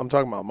people, I'm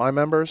talking about my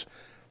members,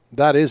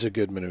 that is a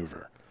good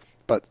maneuver.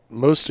 But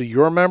most of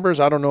your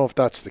members, I don't know if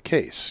that's the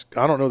case.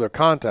 I don't know their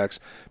context,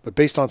 but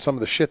based on some of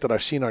the shit that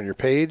I've seen on your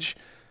page,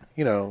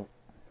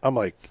 I'm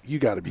like, you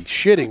got to be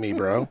shitting me,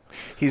 bro.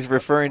 He's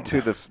referring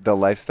to the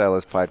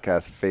Lifestylist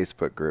Podcast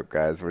Facebook group,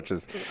 guys, which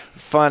is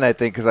fun, I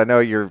think, because I know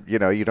you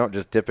don't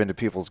just dip into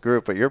people's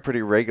group, but you're a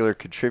pretty regular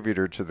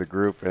contributor to the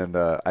group, and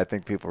I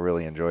think people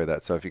really enjoy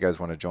that. So if you guys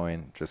want to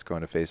join, just go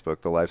into Facebook,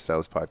 the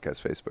Lifestylist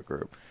Podcast Facebook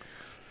group.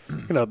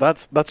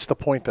 That's the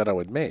point that I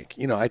would make.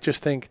 I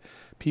just think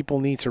people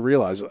need to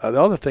realize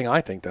the other thing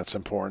I think that's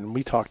important.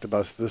 We talked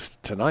about this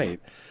tonight.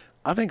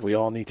 I think we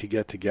all need to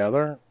get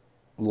together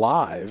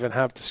live and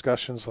have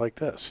discussions like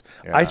this.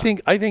 Yeah. I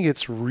think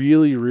it's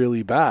really,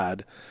 really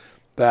bad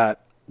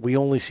that we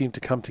only seem to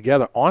come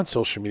together on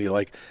social media.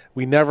 Like,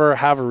 we never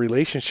have a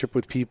relationship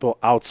with people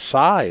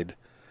outside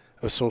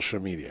of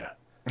social media.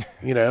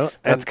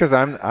 That's because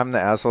I'm the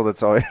asshole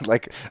that's always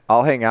like,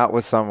 I'll hang out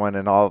with someone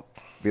and I'll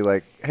be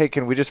like, hey,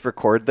 can we just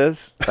record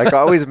this? Like, I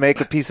always make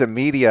a piece of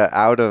media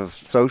out of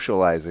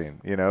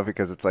socializing,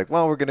 because it's like,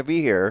 well, we're going to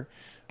be here.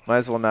 Might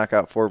as well knock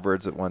out 4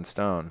 birds at one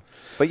stone.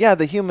 But yeah,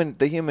 the human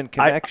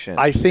connection.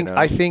 I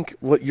think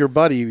what your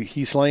buddy,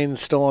 he's laying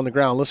still on the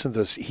ground. Listen to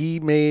this. He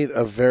made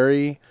a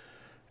very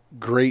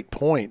great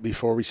point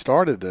before we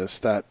started this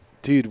that,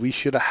 dude, we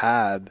should have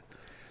had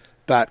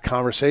that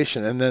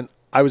conversation. And then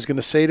I was going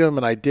to say to him,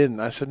 and I didn't.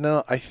 I said,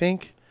 no, I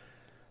think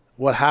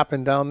what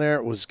happened down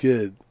there was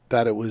good,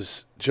 that it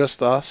was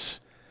just us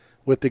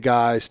with the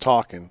guys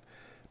talking,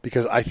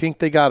 because I think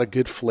they got a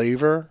good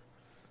flavor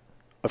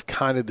of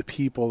kind of the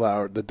people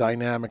the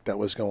dynamic that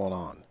was going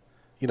on.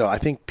 I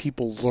think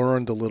people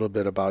learned a little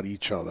bit about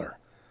each other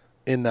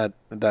in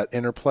that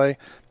interplay.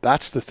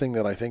 That's the thing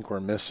that I think we're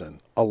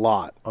missing a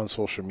lot on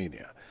social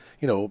media.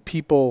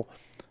 People,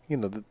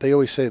 they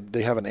always say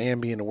they have an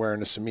ambient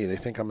awareness of me. They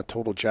think I'm a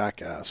total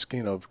jackass,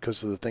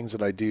 because of the things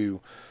that I do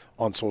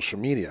on social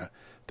media.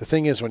 The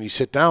thing is, when you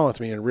sit down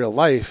with me in real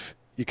life,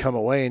 you come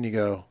away and you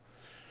go,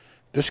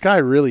 this guy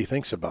really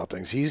thinks about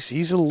things.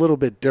 He's a little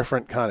bit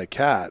different kind of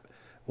cat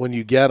when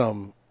you get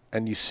him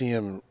and you see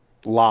him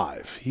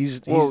live.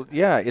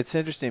 Yeah, it's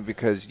interesting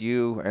because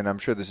and I'm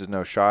sure this is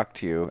no shock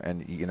to you,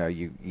 and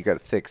you got a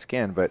thick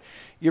skin, but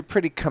you're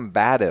pretty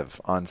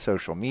combative on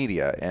social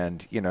media,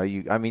 and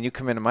you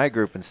come into my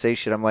group and say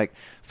shit. I'm like,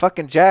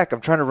 fucking Jack,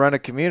 I'm trying to run a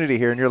community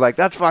here, and you're like,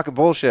 that's fucking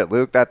bullshit,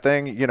 Luke. That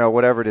thing,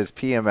 whatever it is,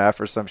 PMF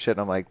or some shit.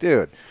 And I'm like,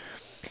 dude.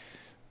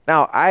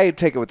 Now I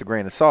take it with a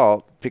grain of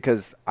salt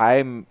because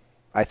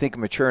I think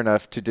mature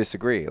enough to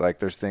disagree. Like,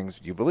 there's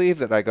things you believe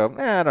that I go,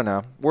 I don't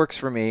know, works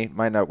for me,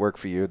 might not work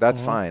for you.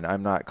 That's fine.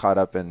 I'm not caught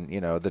up in,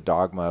 the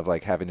dogma of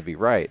like having to be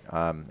right.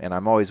 And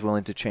I'm always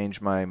willing to change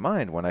my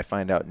mind when I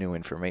find out new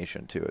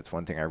information too. It's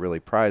one thing I really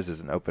prize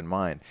is an open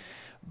mind.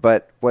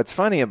 But what's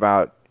funny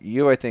about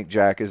you, I think,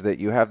 Jack, is that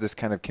you have this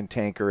kind of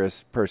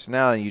cantankerous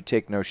personality. You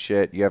take no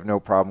shit. You have no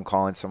problem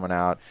calling someone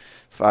out,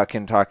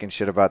 fucking talking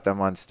shit about them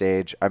on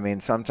stage. I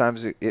mean,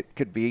 sometimes it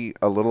could be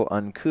a little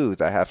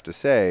uncouth, I have to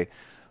say.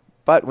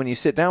 But when you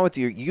sit down with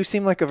you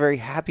seem like a very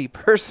happy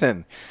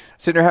person.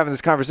 Sitting there having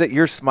this conversation,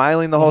 you're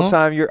smiling the whole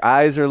time. Your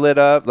eyes are lit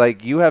up.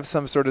 Like, you have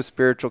some sort of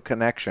spiritual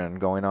connection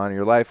going on in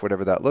your life,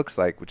 whatever that looks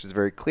like, which is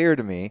very clear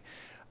to me.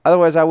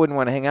 Otherwise, I wouldn't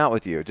want to hang out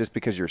with you just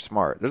because you're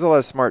smart. There's a lot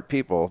of smart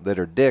people that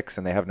are dicks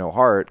and they have no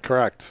heart.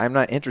 Correct. I'm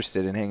not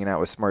interested in hanging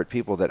out with smart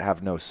people that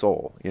have no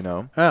soul,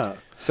 Yeah.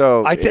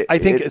 So I think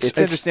it's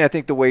interesting, I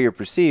think, the way you're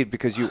perceived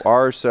because you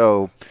are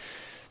so...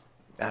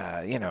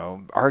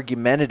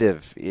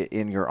 argumentative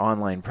in your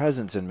online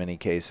presence in many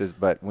cases,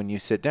 but when you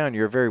sit down,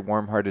 you're a very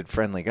warm-hearted,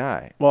 friendly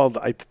guy. Well,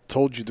 I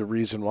told you the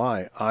reason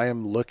why. I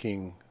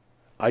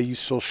use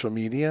social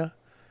media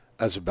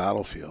as a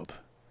battlefield.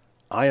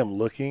 I am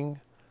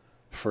looking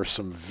for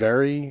some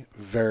very,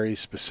 very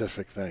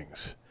specific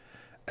things.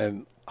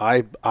 And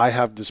I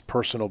have this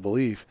personal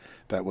belief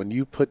that when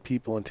you put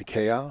people into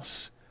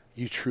chaos,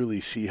 you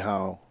truly see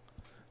how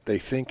they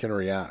think and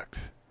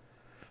react.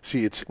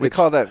 See, we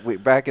call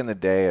that back in the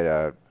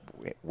day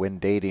when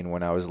dating.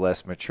 When I was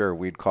less mature,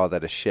 we'd call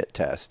that a shit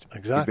test.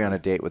 Exactly. You'd be on a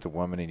date with a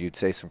woman and you'd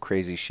say some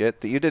crazy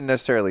shit that you didn't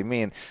necessarily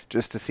mean,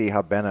 just to see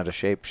how bent out of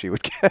shape she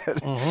would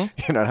get.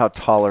 And how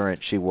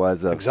tolerant she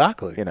was of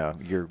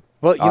your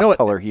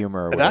off-color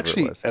humor. Or whatever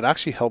it was. It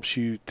actually helps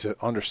you to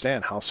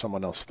understand how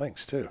someone else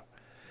thinks too,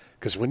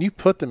 because when you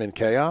put them in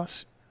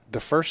chaos, the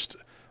first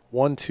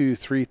 1, 2,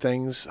 3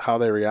 things how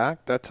they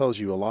react, that tells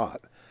you a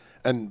lot.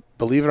 And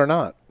believe it or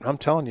not, I'm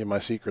telling you my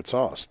secret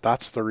sauce.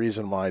 That's the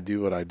reason why I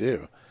do what I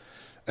do.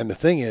 And the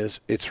thing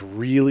is, it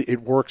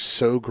works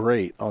so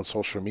great on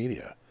social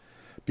media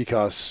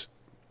because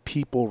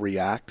people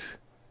react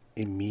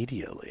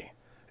immediately.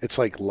 It's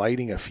like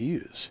lighting a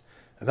fuse.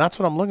 And that's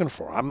what I'm looking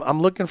for. I'm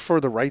looking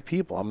for the right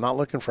people. I'm not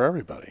looking for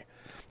everybody.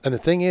 And the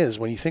thing is,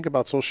 when you think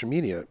about social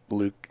media,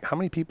 Luke, how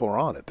many people are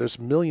on it? There's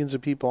millions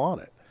of people on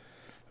it.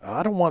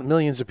 I don't want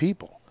millions of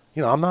people.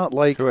 I'm not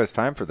like... Who has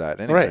time for that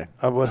anyway?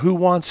 Right. But who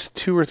wants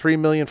 2 or 3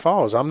 million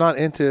followers? I'm not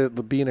into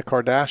being a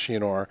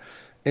Kardashian or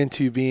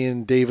into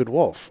being David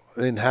Wolf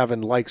and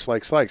having likes.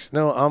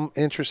 No, I'm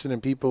interested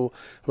in people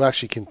who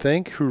actually can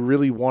think, who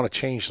really want to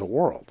change the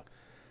world.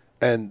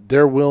 And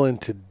they're willing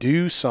to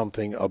do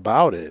something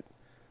about it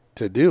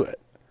to do it.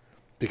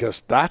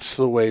 because that's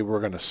the way we're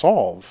going to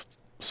solve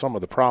some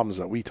of the problems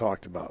that we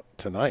talked about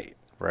tonight.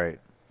 Right.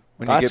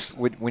 That's-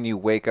 When you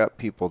wake up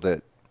people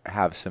that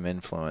have some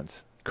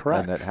influence.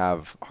 Correct. And that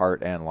have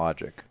heart and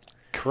logic.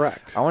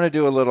 Correct. I want to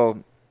do a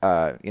little,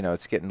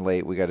 it's getting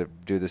late. We got to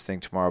do this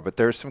thing tomorrow. But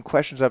there's some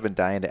questions I've been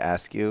dying to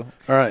ask you.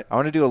 All right. I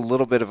want to do a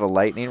little bit of a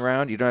lightning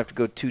round. You don't have to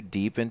go too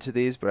deep into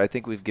these, but I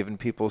think we've given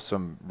people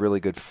some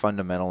really good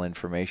fundamental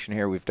information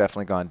here. We've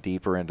definitely gone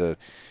deeper into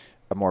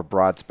a more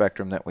broad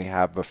spectrum than we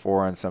have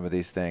before on some of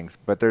these things.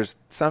 But there's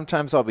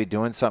sometimes I'll be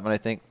doing something and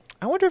I think,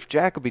 I wonder if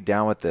Jack will be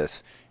down with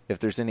this, if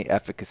there's any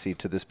efficacy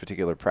to this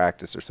particular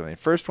practice or something.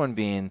 First one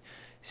being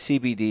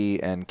CBD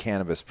and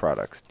cannabis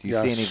products. Do you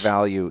see any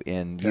value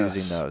in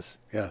using those?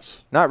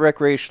 Yes. Not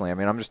recreationally. I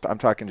mean, I'm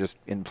talking just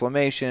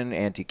inflammation,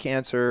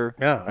 anti-cancer.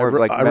 Yeah. Or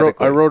I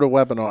wrote a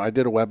webinar. I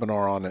did a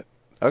webinar on it.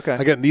 Okay.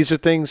 Again, these are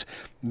things.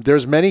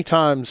 There's many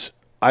times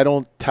I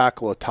don't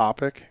tackle a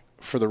topic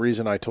for the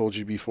reason I told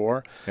you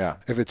before. Yeah.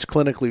 If it's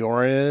clinically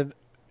oriented,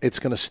 it's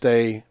going to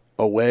stay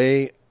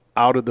away,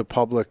 out of the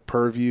public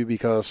purview,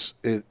 because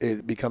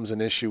it becomes an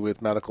issue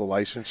with medical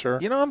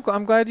licensure. You know,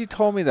 I'm glad you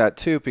told me that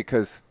too,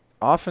 because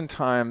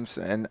oftentimes,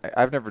 and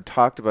I've never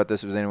talked about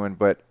this with anyone,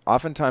 but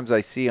oftentimes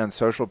I see on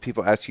social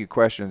people ask you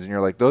questions and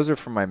you're like, those are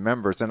from my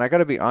members. And I got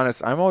to be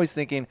honest, I'm always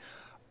thinking,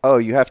 oh,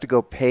 you have to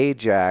go pay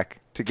Jack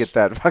to get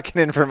that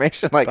fucking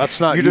information. Like,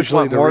 that's not you just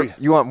usually want more.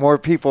 You want more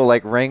people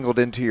like wrangled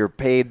into your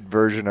paid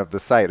version of the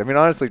site. I mean,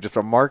 honestly, just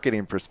a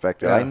marketing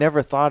perspective. Yeah. I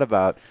never thought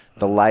about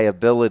the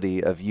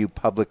liability of you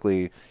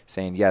publicly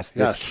saying, yes,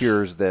 this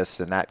cures this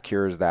and that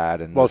cures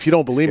that. And well, if you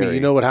don't believe me, you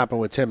know what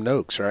happened with Tim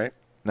Noakes, right?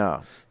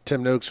 No.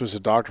 Tim Noakes was a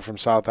doctor from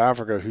South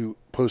Africa who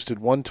posted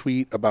one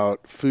tweet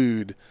about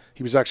food.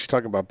 He was actually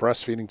talking about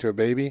breastfeeding to a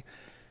baby.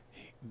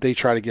 They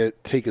tried to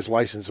take his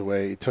license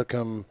away. It took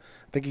him,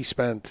 I think he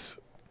spent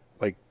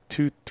like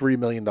 $2-3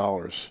 million.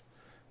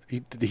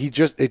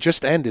 It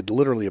just ended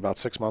literally about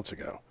 6 months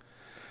ago.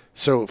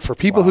 So for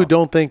people who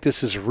don't think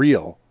this is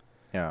real,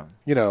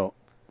 you know,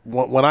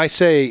 when I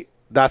say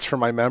that's for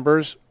my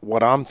members,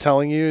 what I'm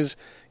telling you is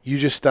you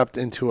just stepped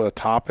into a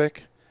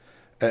topic.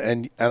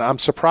 And I'm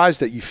surprised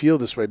that you feel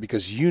this way,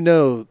 because you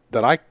know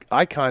that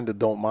I kind of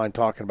don't mind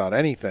talking about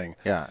anything.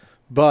 Yeah.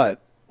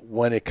 But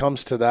when it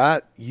comes to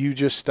that, you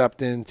just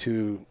stepped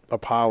into a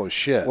pile of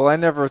shit. Well, I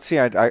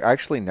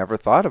actually never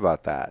thought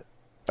about that,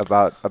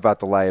 about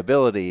the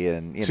liability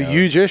and it's a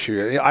huge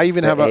issue. I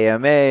even have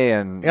AMA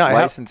and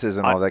licenses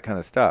and all that kind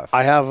of stuff.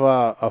 I have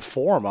a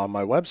form on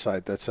my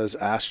website that says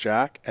Ask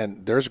Jack,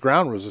 and there's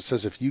ground rules. It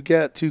says if you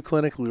get too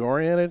clinically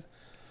oriented,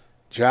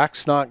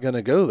 Jack's not going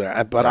to go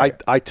there. But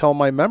I tell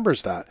my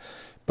members that.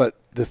 But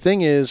the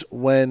thing is,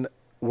 when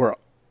we're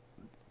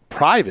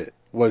private,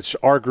 which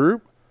our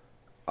group,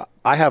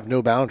 I have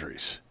no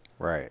boundaries.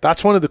 Right.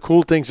 That's one of the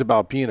cool things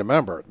about being a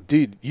member.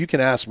 Dude, you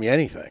can ask me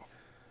anything.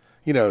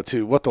 You know,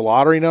 to what the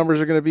lottery numbers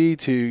are going to be,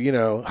 to, you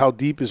know, how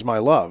deep is my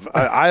love.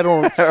 I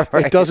don't,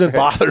 it doesn't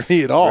bother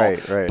me at all.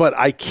 Right. But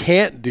I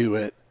can't do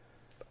it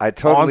on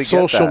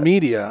social social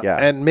media. Yeah,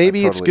 and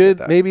maybe it's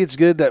good. Maybe it's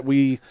good that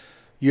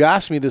you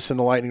asked me this in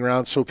the lightning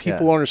round so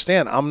people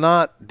understand. I'm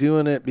not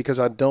doing it because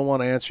I don't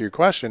want to answer your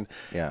question.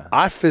 Yeah.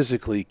 I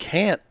physically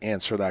can't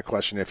answer that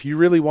question. If you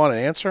really want an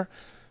answer,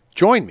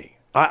 join me.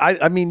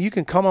 I mean, you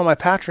can come on my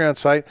Patreon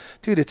site.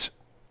 Dude, it's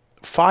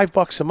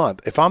 $5 a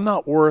month. If I'm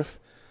not worth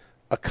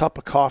a cup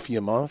of coffee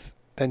a month,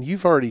 then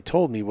you've already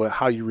told me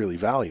how you really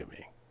value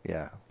me.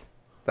 Yeah.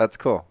 That's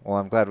cool. Well,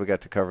 I'm glad we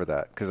got to cover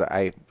that, because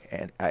I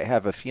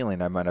have a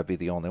feeling I might not be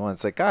the only one.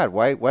 It's like, God,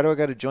 why do I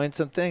got to join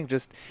something?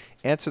 Just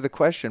answer the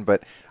question.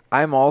 But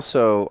I'm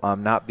also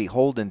not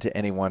beholden to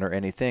anyone or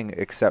anything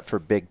except for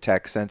big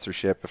tech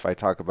censorship. If I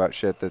talk about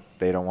shit that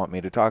they don't want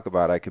me to talk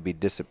about, I could be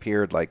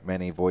disappeared like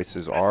many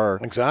voices are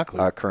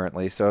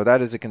currently. So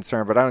that is a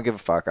concern, but I don't give a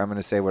fuck. I'm going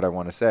to say what I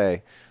want to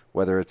say,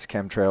 whether it's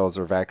chemtrails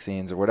or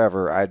vaccines or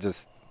whatever. I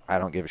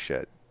don't give a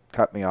shit.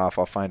 Cut me off.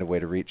 I'll find a way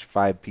to reach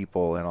 5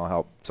 people and I'll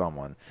help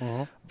someone.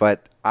 Mm-hmm.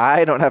 But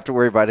I don't have to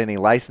worry about any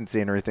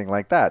licensing or anything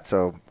like that.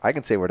 So I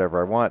can say whatever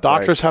I want.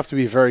 Doctors have to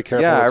be very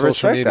careful with I social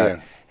respect media.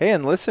 That. Hey,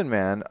 and listen,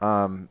 man,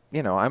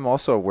 you know, I'm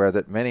also aware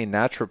that many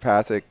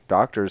naturopathic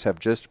doctors have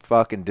just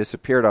fucking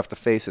disappeared off the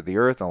face of the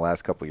earth in the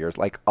last couple of years.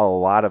 Like a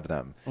lot of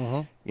them,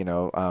 you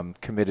know,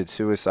 committed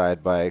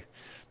suicide by,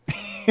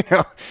 you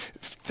know,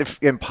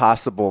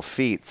 impossible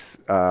feats,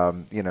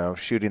 you know,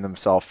 shooting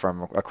themselves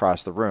from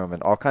across the room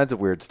and all kinds of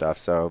weird stuff.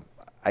 So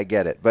I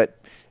get it. But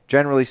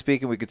generally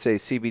speaking, we could say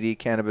CBD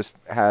cannabis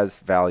has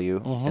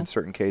value in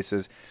certain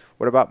cases.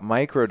 What about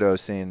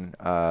microdosing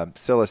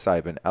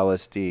psilocybin,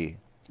 LSD?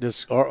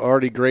 There's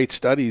already great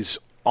studies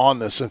on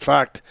this. In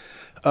fact,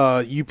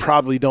 you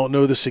probably don't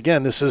know this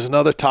again. This is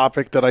another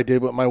topic that I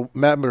did with my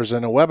members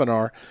in a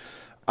webinar.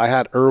 I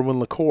had Erwin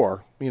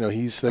LaCour. You know,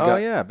 he's the guy. Oh,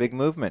 yeah, big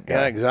movement guy.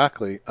 Yeah,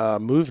 exactly.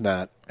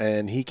 MoveNat.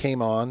 And he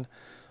came on,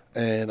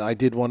 and I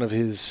did one of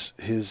his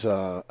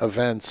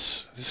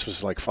events. This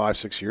was like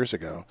 5-6 years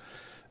ago.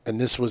 And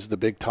this was the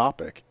big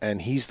topic.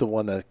 And he's the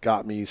one that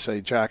got me to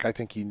say, Jack, I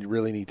think you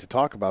really need to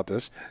talk about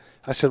this.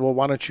 I said, well,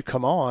 why don't you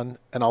come on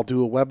and I'll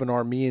do a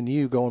webinar, me and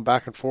you going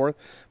back and forth.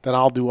 Then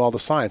I'll do all the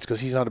science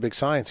because he's not a big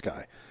science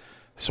guy.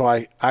 So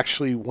I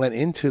actually went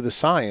into the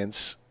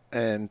science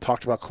and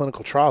talked about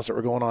clinical trials that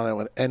were going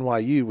on at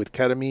NYU with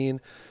ketamine,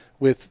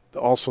 with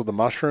also the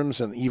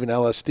mushrooms and even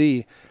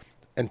LSD,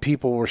 and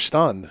people were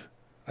stunned.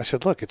 I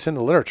said, look, it's in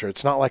the literature.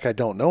 It's not like I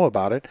don't know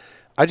about it.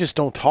 I just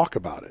don't talk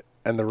about it.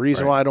 And the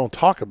reason why I don't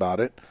talk about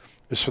it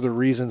is for the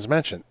reasons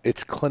mentioned.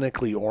 It's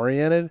clinically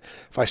oriented.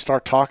 If I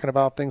start talking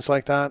about things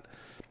like that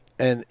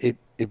and it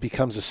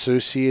becomes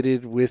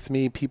associated with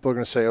me, people are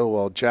going to say, oh,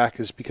 well, Jack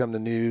has become the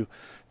new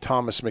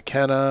Thomas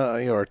McKenna,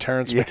 or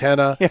Terrence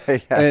McKenna.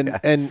 And,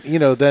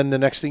 then the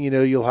next thing you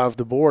know, you'll have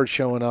the board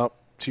showing up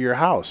to your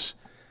house.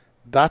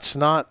 That's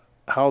not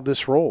how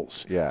this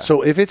rolls. Yeah.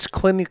 So if it's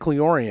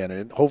clinically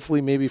oriented,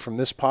 hopefully maybe from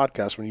this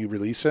podcast when you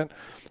release it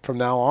from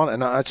now on,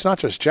 and it's not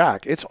just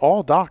Jack, it's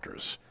all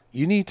doctors.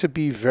 You need to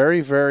be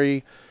very,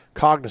 very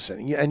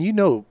cognizant.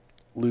 And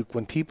Luke,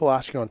 when people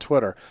ask you on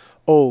Twitter,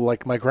 oh,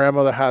 like my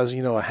grandmother has,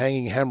 a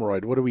hanging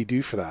hemorrhoid, what do we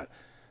do for that?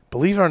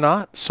 Believe it or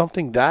not,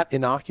 something that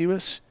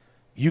innocuous,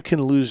 you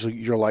can lose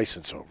your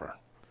license over.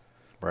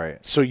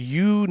 Right. So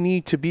you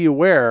need to be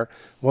aware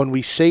when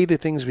we say the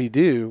things we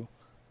do,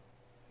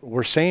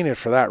 we're saying it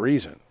for that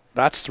reason.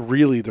 That's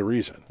really the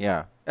reason.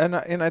 Yeah. And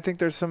I think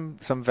there's some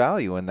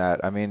value in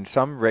that. I mean,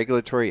 some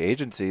regulatory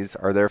agencies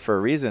are there for a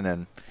reason,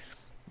 and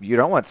you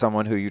don't want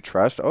someone who you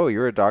trust. Oh,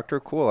 you're a doctor?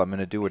 Cool. I'm going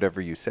to do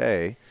whatever you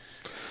say.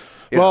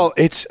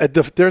 It's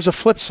there's a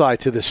flip side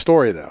to this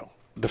story, though.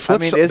 The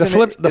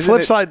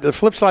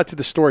flip side to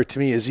the story to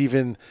me is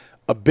even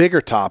a bigger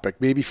topic,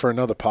 maybe for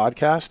another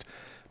podcast.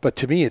 But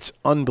to me, it's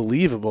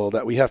unbelievable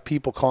that we have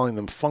people calling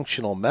them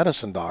functional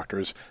medicine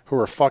doctors who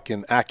are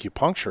fucking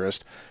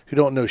acupuncturists who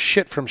don't know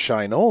shit from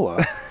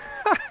Shinola,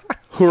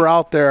 who are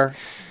out there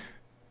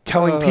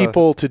telling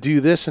people to do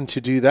this and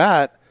to do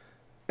that,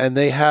 and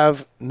they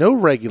have no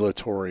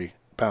regulatory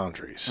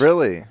boundaries.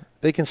 Really?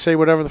 They can say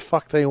whatever the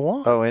fuck they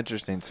want. Oh,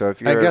 interesting. So if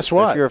you're guess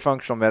what? If you're a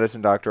functional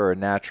medicine doctor or a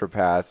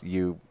naturopath,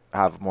 you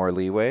have more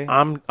leeway?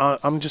 I'm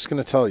just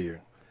going to tell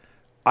you.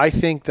 I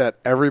think that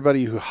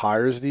everybody who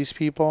hires these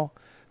people,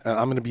 and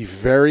I'm going to be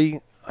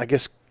very, I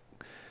guess,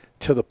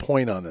 to the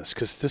point on this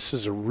because this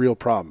is a real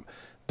problem.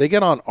 They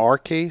get on our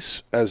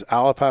case as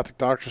allopathic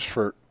doctors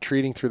for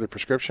treating through the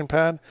prescription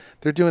pad.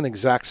 They're doing the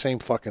exact same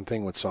fucking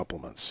thing with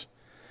supplements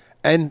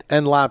and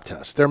lab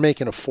tests. They're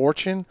making a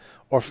fortune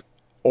of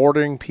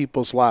ordering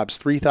people's labs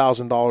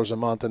 $3,000 a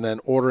month and then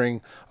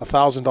ordering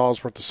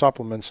 $1,000 worth of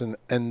supplements,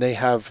 and they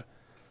have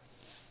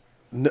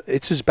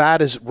it's as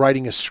bad as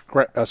writing a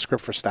script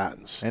for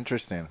statins.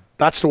 Interesting.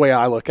 That's the way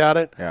I look at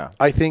it. Yeah.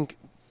 I think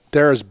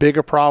they're as big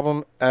a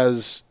problem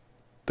as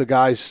the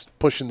guys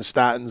pushing the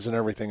statins and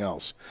everything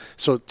else.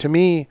 So to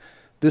me,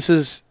 this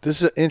is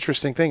an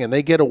interesting thing, and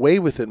they get away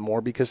with it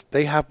more because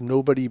they have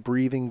nobody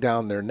breathing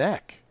down their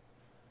neck.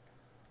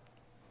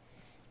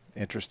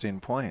 Interesting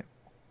point.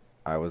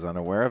 I was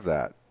unaware of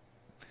that.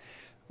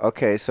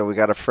 Okay, so we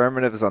got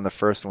affirmatives on the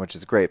first one, which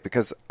is great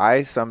because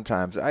I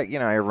sometimes,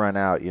 I run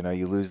out,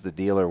 you lose the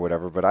deal or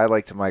whatever, but I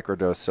like to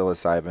microdose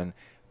psilocybin.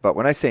 But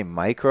when I say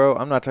micro,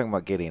 I'm not talking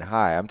about getting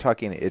high. I'm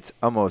talking it's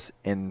almost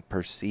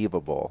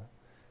imperceivable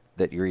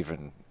that you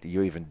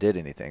even did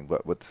anything.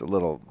 But with a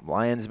little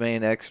lion's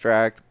mane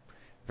extract,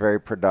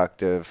 very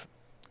productive,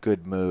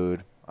 good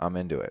mood, I'm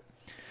into it.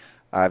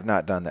 I've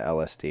not done the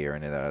LSD or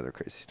any of that other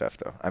crazy stuff,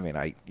 though. I mean,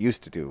 I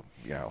used to do,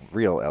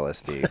 real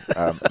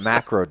LSD,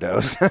 macro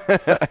dose.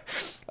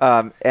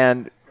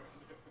 And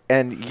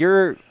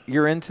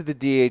you're into the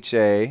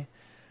DHA,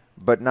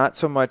 but not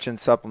so much in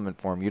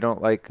supplement form. You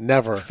don't like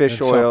never fish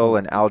oil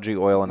and algae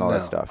oil and all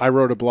that stuff. I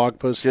wrote a blog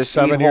post. Just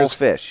 7 years whole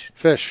fish.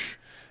 Fish.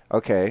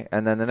 Okay,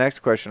 and then the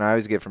next question I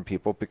always get from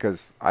people,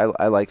 because I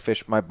like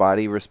fish, my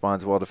body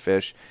responds well to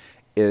fish,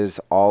 is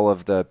all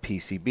of the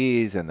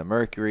PCBs and the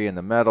mercury and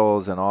the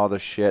metals and all the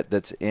shit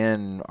that's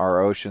in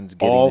our oceans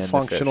getting all in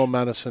functional the fish.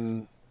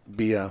 Medicine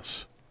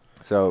BS.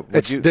 So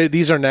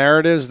these are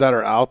narratives that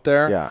are out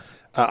there. Yeah.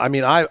 I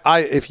mean,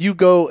 if you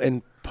go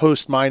and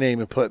post my name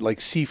and put like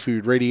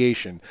seafood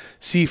radiation,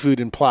 seafood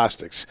and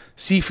plastics,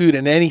 seafood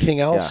and anything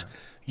else,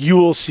 you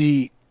will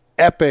see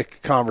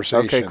epic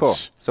conversations. Okay, cool.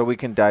 So we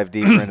can dive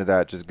deeper into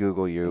that. Just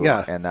Google you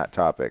and that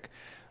topic.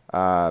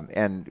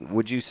 And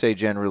would you say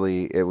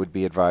generally it would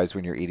be advised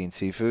when you're eating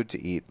seafood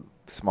to eat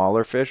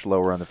smaller fish,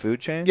 lower on the food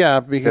chain? Yeah,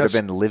 because that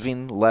have been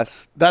living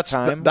less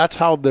time? That's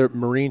how the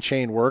marine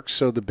chain works.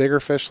 So the bigger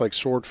fish like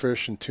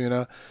swordfish and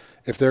tuna,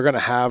 if they're going to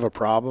have a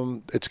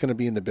problem, it's going to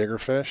be in the bigger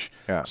fish.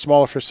 Yeah.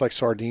 Smaller fish like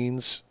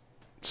sardines,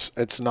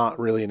 it's not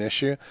really an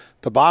issue.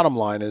 The bottom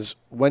line is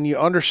when you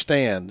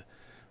understand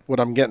what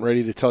I'm getting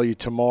ready to tell you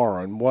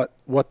tomorrow and what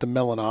the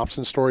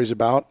melanopsin story is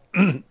about,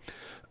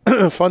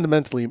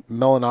 fundamentally,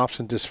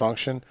 melanopsin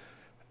dysfunction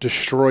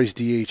destroys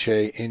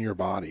DHA in your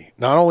body.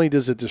 Not only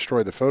does it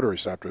destroy the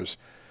photoreceptors,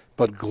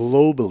 but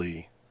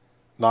globally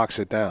knocks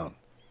it down.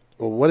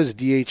 Well, what is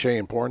DHA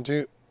important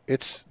to?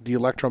 It's the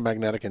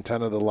electromagnetic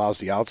antenna that allows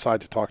the outside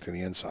to talk to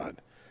the inside.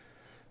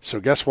 So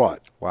guess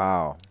what?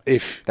 Wow.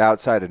 If the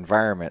outside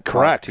environment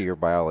correct to your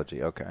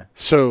biology. Okay.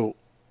 So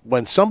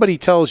when somebody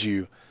tells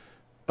you,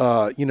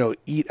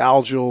 eat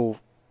algal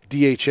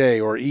DHA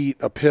or eat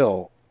a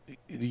pill,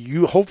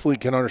 you hopefully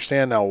can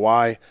understand now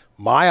why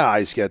my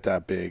eyes get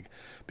that big,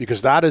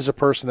 because that is a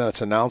person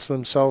that's announced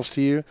themselves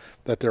to you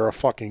that they're a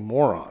fucking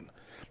moron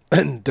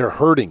and they're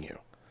hurting you.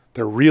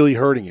 They're really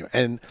hurting you.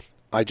 And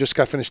I just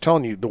got finished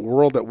telling you the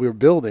world that we're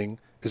building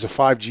is a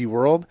 5G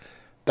world.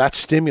 That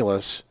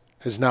stimulus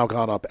has now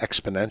gone up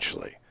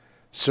exponentially.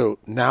 So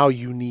now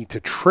you need to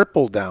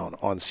triple down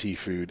on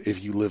seafood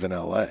if you live in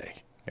LA.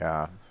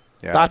 Yeah.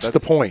 That's the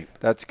point.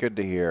 That's good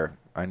to hear.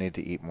 I need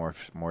to eat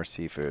more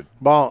seafood.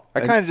 Well, I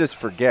kind of just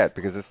forget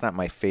because it's not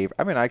my favorite.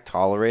 I mean, I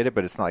tolerate it,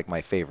 but it's not like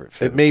my favorite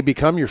food. It may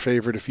become your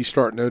favorite if you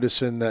start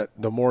noticing that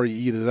the more you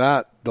eat of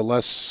that, the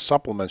less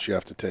supplements you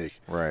have to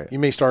take. Right. You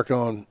may start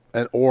going,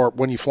 or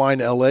when you fly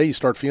into LA, you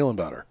start feeling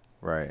better.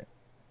 Right.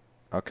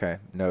 Okay,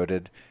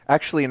 noted.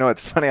 Actually,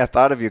 it's funny. I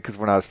thought of you because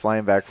when I was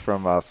flying back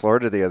from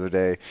Florida the other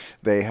day,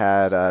 they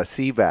had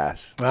sea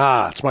bass.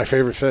 It's my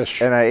favorite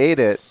fish. And I ate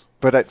it,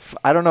 but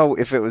I don't know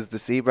if it was the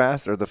sea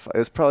bass or it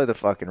was probably the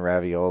fucking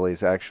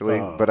raviolis, actually.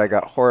 But I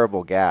got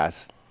horrible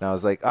gas. And I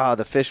was like,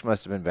 the fish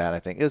must have been bad. I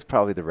think it was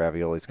probably the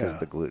raviolis because of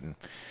the gluten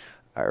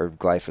or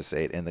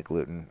glyphosate in the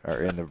gluten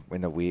or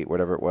in the wheat,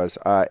 whatever it was.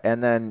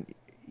 And then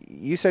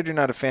you said you're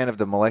not a fan of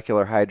the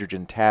molecular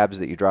hydrogen tabs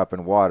that you drop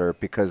in water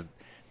because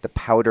the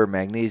powder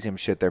magnesium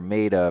shit they're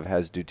made of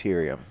has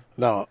deuterium.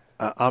 No,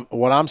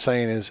 what I'm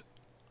saying is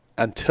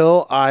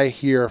until I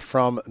hear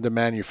from the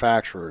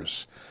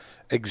manufacturers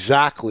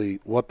exactly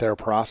what their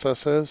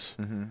process is,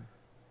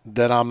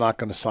 then I'm not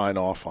going to sign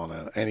off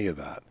on any of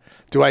that.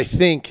 Do I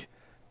think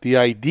the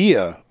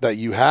idea that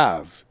you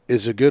have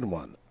is a good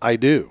one? I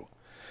do.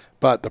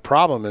 But the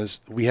problem is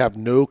we have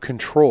no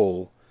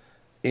control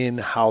in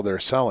how they're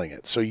selling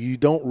it. So you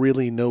don't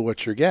really know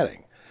what you're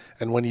getting.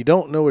 And when you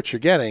don't know what you're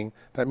getting,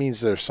 that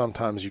means there's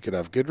sometimes you could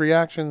have good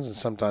reactions and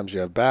sometimes you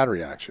have bad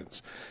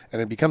reactions.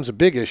 And it becomes a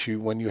big issue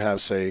when you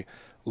have, say,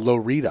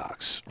 low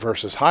redox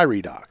versus high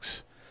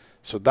redox.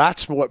 So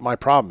that's what my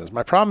problem is.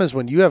 My problem is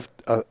when you have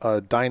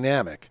a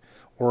dynamic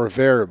or a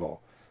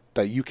variable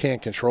that you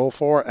can't control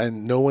for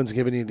and no one's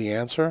giving you the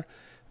answer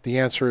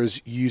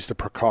is use the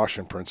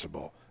precaution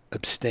principle.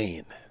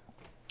 Abstain.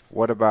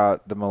 What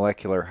about the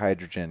molecular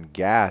hydrogen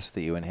gas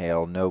that you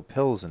inhale? No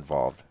pills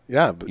involved.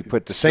 Yeah, but you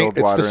put distilled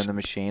water in the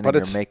machine, and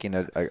you're making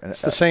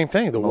it's the same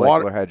thing. The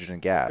molecular hydrogen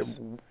gas.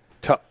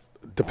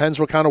 Depends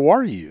what kind of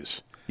water you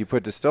use. You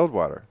put distilled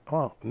water.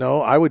 Oh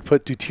no, I would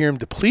put deuterium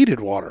depleted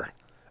water,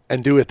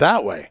 and do it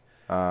that way.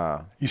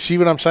 You see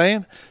what I'm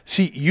saying?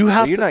 See,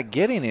 you're not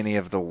getting any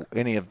of the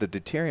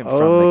deuterium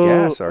from the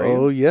gas, are you?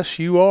 Oh, yes,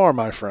 you are,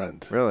 my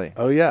friend. Really?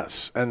 Oh,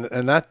 yes.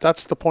 And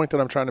that's the point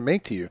that I'm trying to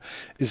make to you,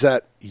 is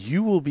that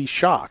you will be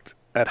shocked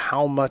at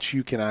how much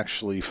you can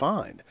actually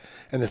find.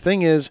 And the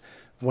thing is,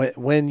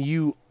 when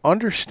you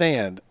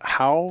understand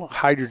how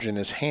hydrogen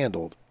is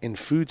handled in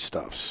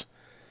foodstuffs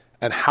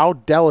and how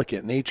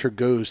delicate nature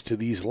goes to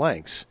these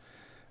lengths,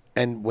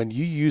 and when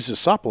you use a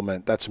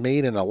supplement that's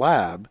made in a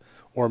lab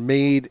or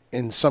made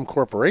in some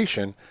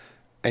corporation,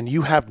 and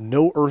you have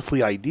no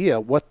earthly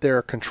idea what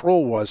their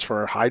control was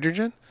for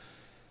hydrogen,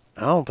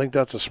 I don't think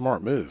that's a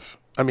smart move.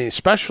 I mean,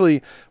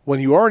 especially when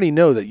you already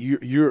know that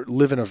you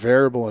live in a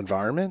variable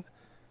environment.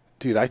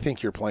 Dude, I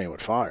think you're playing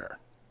with fire.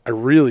 I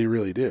really,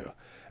 really do.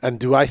 And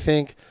do I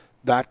think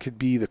that could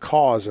be the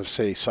cause of,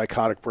 say,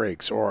 psychotic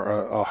breaks or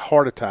a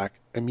heart attack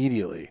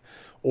immediately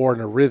or an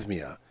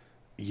arrhythmia?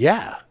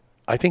 Yeah,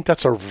 I think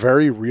that's a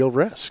very real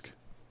risk.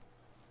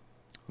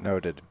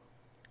 Noted.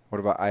 What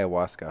about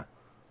ayahuasca?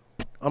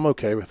 I'm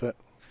okay with it.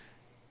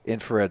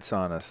 Infrared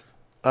saunas?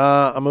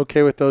 I'm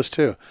okay with those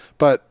too.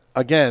 But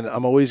again,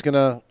 I'm always going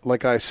to,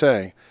 like I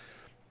say,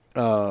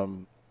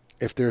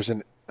 if there's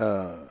an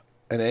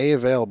A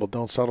available,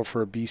 don't settle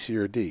for a B, C,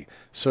 or D.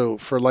 So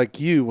for like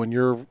you, when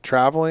you're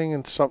traveling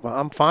and stuff,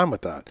 I'm fine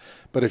with that.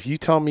 But if you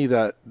tell me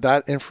that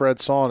infrared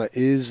sauna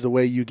is the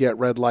way you get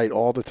red light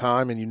all the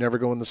time and you never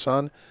go in the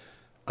sun,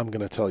 I'm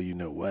going to tell you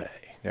no way.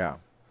 Yeah,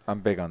 I'm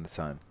big on the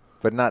sun.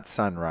 But not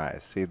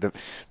sunrise. See,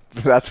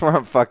 that's where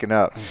I'm fucking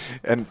up.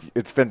 And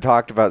it's been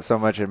talked about so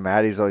much, and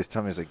Maddie's always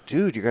telling me, he's like,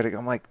 dude, you got to go.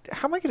 I'm like,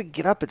 how am I going to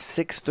get up at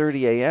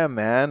 6:30 a.m.,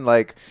 man?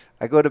 Like,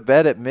 I go to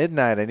bed at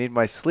midnight. I need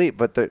my sleep.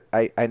 But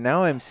I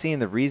now I'm seeing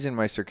the reason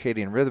my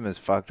circadian rhythm is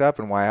fucked up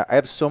and why I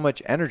have so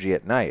much energy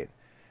at night.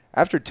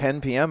 After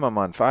 10 p.m., I'm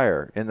on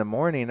fire. In the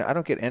morning, I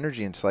don't get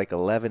energy until like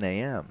 11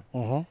 a.m.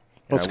 Mm-hmm. Well,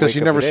 it's because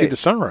you never see the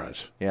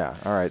sunrise. Yeah.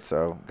 All right.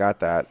 So got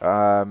that.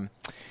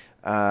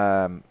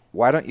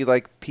 Why don't you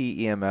like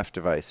PEMF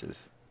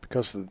devices?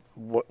 Because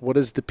what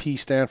does the P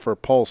stand for?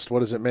 Pulsed.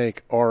 What does it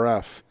make?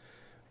 RF.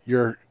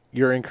 You're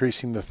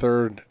increasing the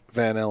third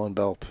Van Allen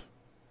belt.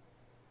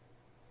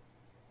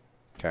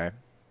 Okay.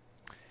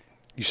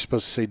 You're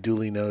supposed to say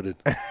duly noted.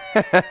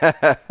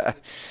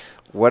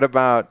 What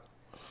about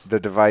the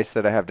device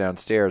that I have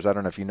downstairs. I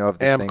don't know if you know of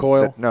this amp thing.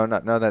 coil? No,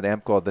 not that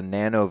amp coil. The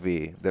Nano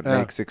V that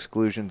makes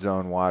exclusion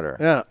zone water.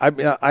 Yeah.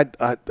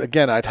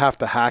 I'd have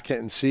to hack it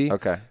and see.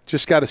 Okay.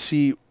 Just got to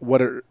see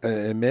what it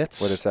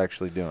emits. What it's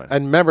actually doing.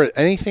 And remember,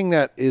 anything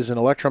that is an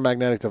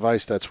electromagnetic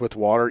device that's with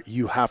water,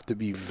 you have to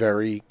be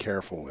very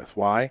careful with.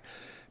 Why?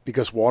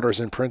 Because water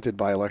is imprinted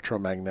by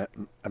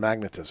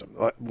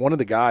electromagnetism. One of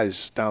the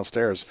guys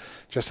downstairs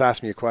just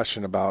asked me a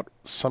question about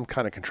some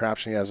kind of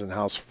contraption he has in the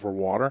house for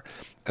water,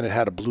 and it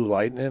had a blue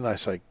light in it. And I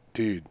was like,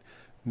 dude,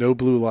 no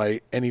blue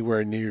light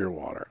anywhere near your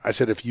water. I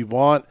said, if you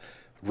want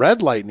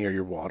red light near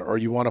your water, or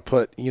you want to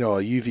put,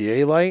 a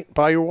UVA light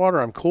by your water,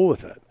 I'm cool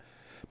with it,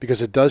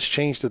 because it does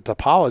change the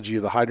topology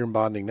of the hydrogen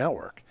bonding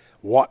network.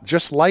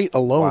 Just light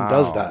alone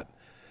does that,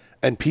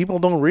 and people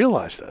don't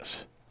realize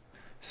this.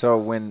 So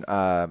when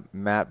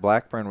Matt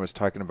Blackburn was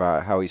talking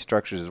about how he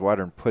structures his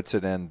water and puts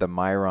it in the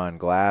Myron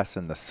glass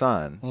in the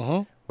sun,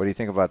 what do you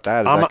think about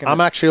that?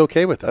 I'm actually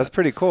okay with that. That's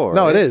pretty cool, right?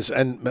 No, it is.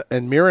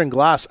 And mirroring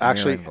glass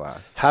actually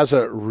has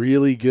a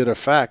really good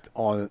effect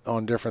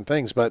on different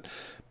things. But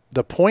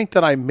the point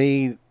that I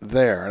made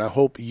there, and I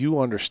hope you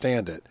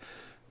understand it,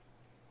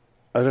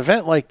 an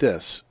event like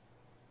this,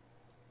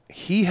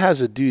 he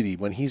has a duty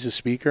when he's a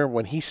speaker,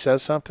 when he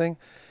says something,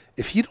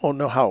 if you don't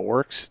know how it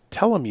works,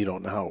 tell him you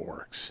don't know how it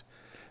works.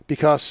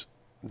 Because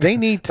they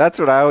need That's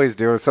what I always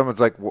do. If someone's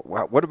like,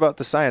 what about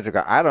the science? I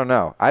go, I don't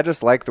know. I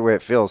just like the way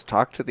it feels.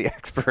 Talk to the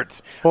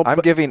experts. Well, I'm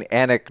giving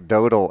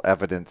anecdotal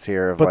evidence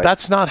here. But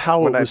that's not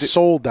how it was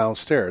sold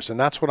downstairs. And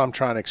that's what I'm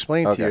trying to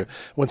explain to you.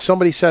 When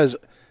somebody says,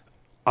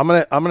 I'm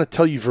gonna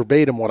tell you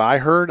verbatim what I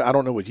heard, I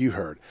don't know what you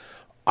heard.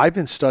 I've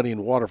been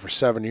studying water for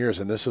 7 years,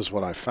 and this is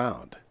what I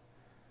found.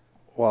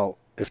 Well,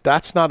 if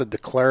that's not a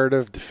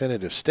declarative,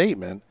 definitive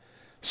statement,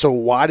 so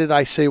why did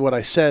I say what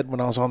I said when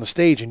I was on the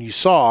stage and you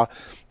saw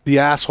the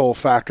asshole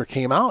factor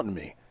came out in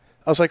me?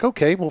 I was like,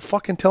 okay, well,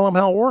 fucking tell them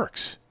how it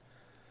works.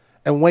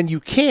 And when you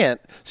can't,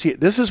 see,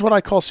 this is what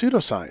I call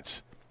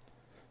pseudoscience.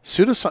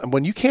 Pseudoscience,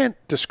 when you can't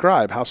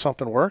describe how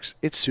something works,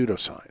 it's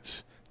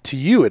pseudoscience. To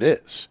you, it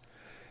is.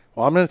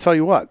 Well, I'm going to tell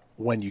you what,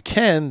 when you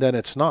can, then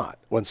it's not.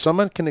 When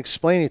someone can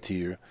explain it to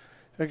you,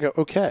 I go,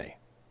 okay,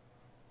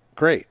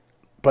 great.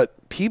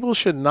 But people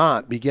should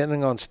not be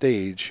getting on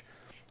stage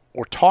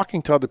or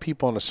talking to other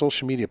people on a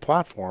social media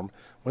platform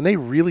when they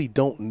really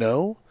don't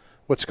know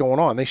what's going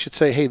on. They should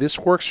say, hey, this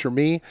works for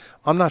me.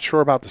 I'm not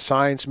sure about the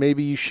science.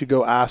 Maybe you should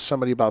go ask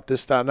somebody about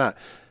this, that, and that.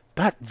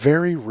 That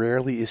very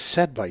rarely is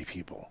said by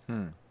people.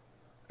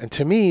 And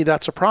to me,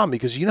 that's a problem,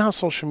 because you know how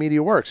social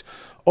media works.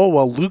 Oh,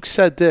 well, Luke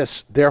said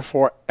this,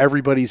 therefore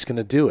everybody's going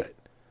to do it.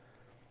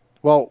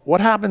 Well, what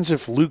happens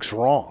if Luke's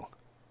wrong?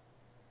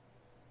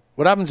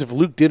 What happens if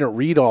Luke didn't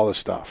read all the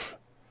stuff?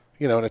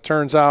 And it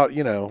turns out,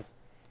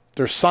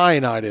 there's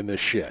cyanide in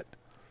this shit.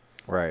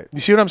 Right. You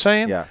see what I'm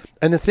saying? Yeah.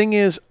 And the thing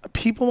is,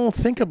 people don't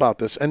think about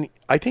this. And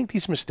I think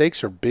these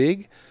mistakes are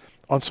big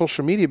on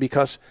social media,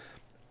 because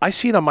I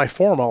see it on my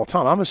forum all the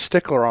time. I'm a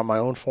stickler on my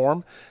own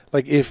forum.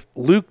 Like, if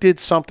Luke did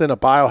something, a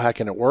biohack,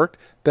 and it worked,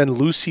 then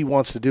Lucy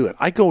wants to do it.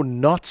 I go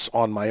nuts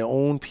on my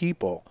own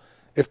people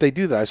if they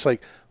do that. It's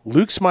like,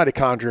 Luke's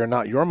mitochondria are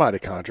not your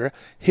mitochondria.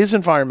 His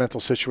environmental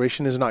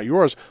situation is not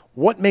yours.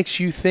 What makes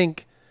you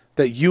think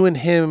that you and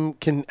him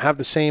can have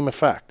the same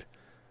effect?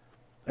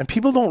 And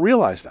people don't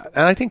realize that.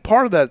 And I think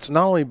part of that is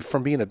not only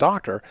from being a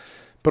doctor,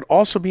 but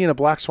also being a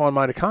black swan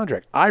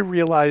mitochondriac. I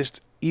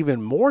realized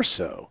even more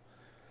so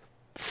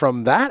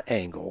from that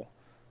angle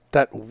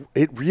that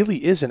it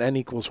really is an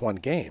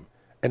N=1 game.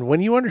 And when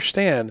you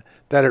understand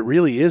that it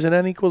really is an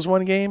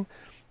N=1 game,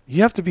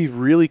 you have to be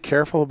really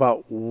careful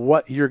about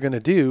what you're going to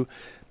do.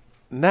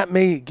 And that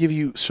may give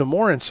you some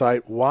more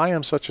insight why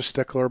I'm such a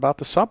stickler about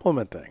the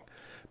supplement thing.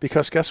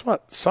 Because guess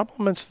what?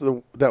 Supplements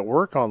that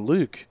work on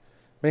Luke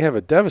may have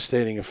a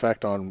devastating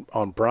effect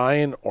on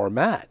Brian or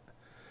Matt.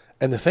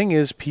 And the thing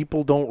is,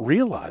 people don't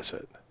realize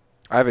it.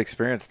 I've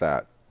experienced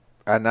that.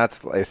 And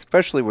that's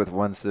especially with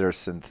ones that are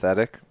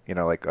synthetic,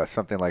 like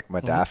something like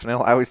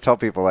modafinil. I always tell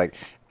people, like,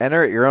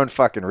 enter at your own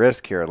fucking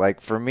risk here. Like,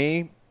 for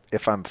me,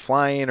 if I'm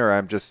flying or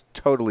I'm just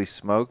totally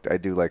smoked, I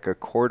do like a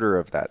quarter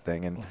of that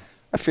thing, and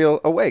I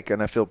feel awake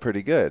and I feel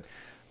pretty good.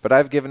 But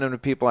I've given them to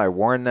people, I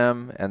warn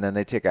them, and then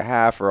they take a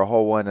half or a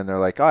whole one, and they're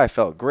like, oh, I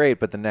felt great,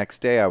 but the next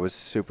day I was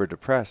super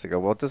depressed. I go,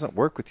 well, it doesn't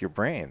work with your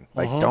brain.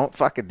 Like, don't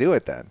fucking do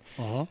it then.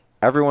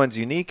 Everyone's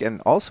unique, and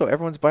also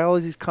everyone's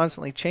biology is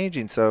constantly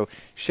changing. So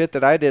shit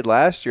that I did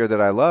last year that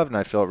I loved and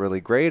I felt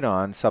really great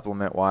on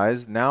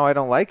supplement-wise, now I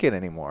don't like it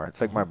anymore. It's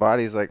like my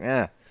body's like,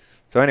 eh.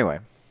 So anyway,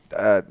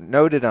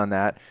 noted on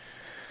that.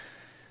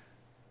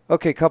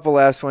 Okay, couple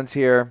last ones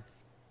here.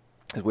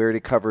 We already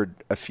covered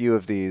a few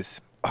of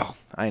these. Oh,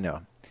 I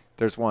know.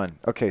 There's one.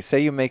 Okay, say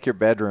you make your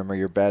bedroom or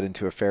your bed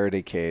into a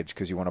Faraday cage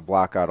because you want to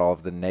block out all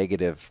of the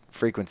negative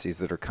frequencies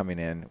that are coming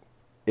in.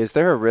 is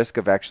there a risk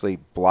of actually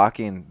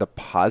blocking the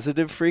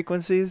positive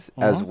frequencies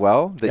as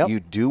well that you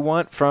do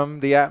want from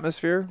the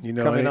atmosphere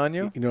coming on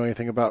you? You know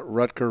anything about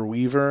Rutger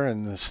Weaver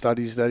and the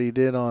studies that he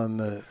did on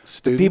the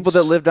students? The people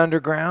that lived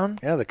underground?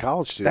 Yeah, the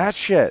college students. That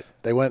shit.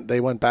 They went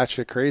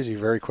batshit crazy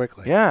very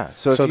quickly. Yeah.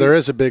 So there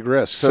is a big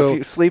risk. So if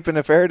you sleep in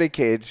a Faraday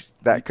cage,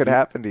 that could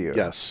happen to you.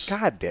 Yes.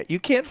 God damn. You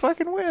can't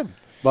fucking win.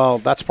 Well,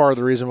 that's part of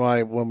the reason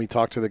why when we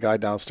talked to the guy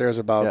downstairs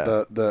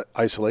about the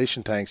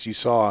isolation tanks, you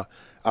saw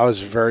I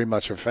was very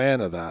much a fan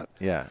of that.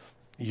 Yeah.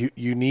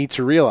 You need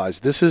to realize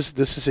this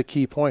is a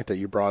key point that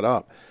you brought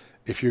up.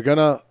 If you're going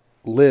to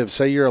live,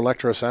 say you're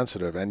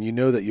electrosensitive and you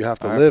know that you have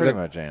to live pretty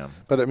much am.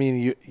 But I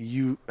mean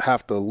you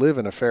have to live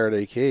in a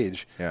Faraday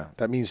cage. Yeah.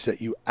 That means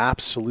that you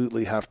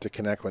absolutely have to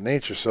connect with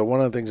nature. So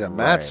one of the things that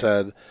Matt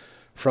said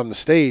from the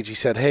stage, he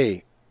said,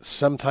 "Hey,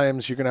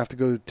 sometimes you're going to have to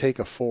go take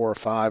a 4 or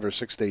 5 or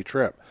 6 day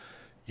trip.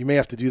 You may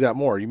have to do that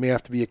more. You may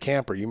have to be a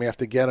camper. You may have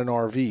to get an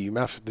RV. You may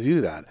have to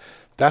do that."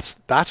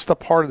 That's the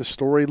part of the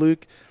story,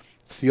 Luke.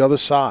 It's the other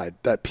side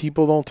that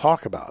people don't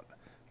talk about.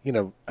 You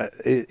know,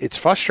 it's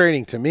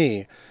frustrating to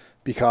me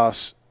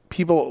because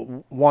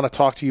people want to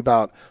talk to you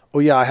about, oh,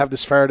 yeah, I have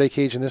this Faraday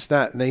cage and this,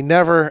 that, and they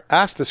never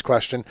ask this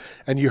question.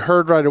 And you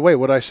heard right away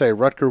what I say,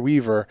 Rutger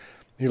Weaver.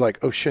 You're like,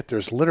 oh, shit,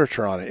 there's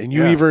literature on it. And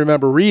you even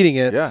remember reading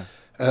it. Yeah.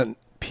 And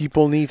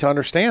people need to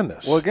understand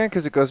this. Well, again,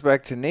 because it goes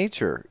back to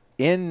nature.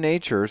 In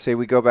nature, say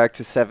we go back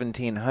to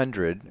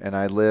 1700 and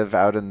I live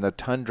out in the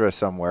tundra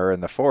somewhere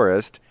in the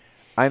forest,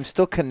 I'm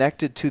still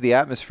connected to the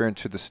atmosphere and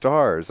to the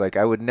stars. Like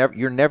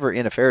you're never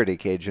in a Faraday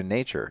cage in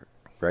nature,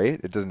 right?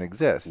 It doesn't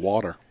exist.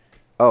 Water.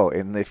 Oh,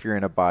 and if you're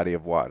in a body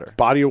of water.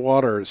 Body of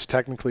water is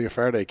technically a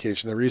Faraday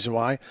cage. And the reason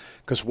why,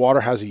 because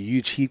water has a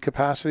huge heat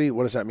capacity.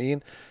 What does that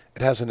mean?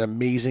 It has an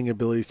amazing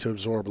ability to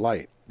absorb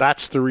light.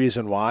 That's the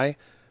reason why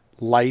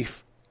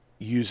life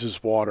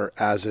uses water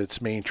as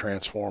its main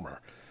transformer.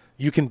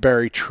 You can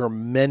bury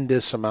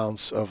tremendous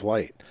amounts of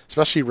light,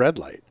 especially red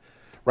light.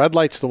 Red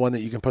light's the one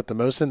that you can put the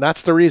most in.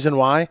 That's the reason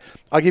why.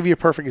 I'll give you a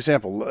perfect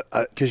example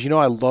because,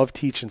 I love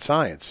teaching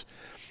science.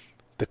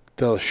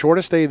 The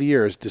shortest day of the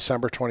year is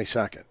December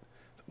 22nd.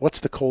 What's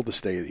the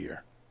coldest day of the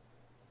year?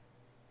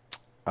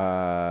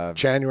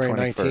 January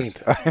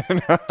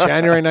 19th.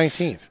 January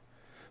 19th.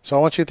 So I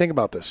want you to think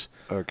about this.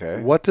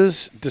 Okay. What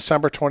does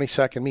December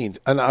 22nd mean?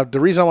 And the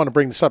reason I want to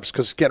bring this up is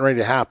because it's getting ready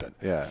to happen.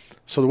 Yeah.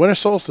 So the winter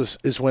solstice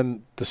is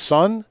when the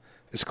sun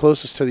is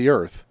closest to the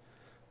earth.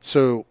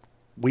 So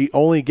we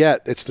only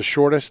it's the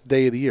shortest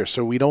day of the year.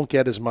 So we don't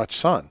get as much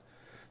sun.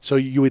 So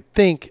you would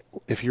think,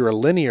 if you're a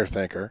linear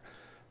thinker,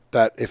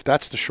 that if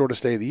that's the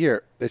shortest day of the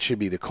year, it should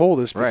be the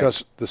coldest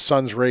because the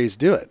sun's rays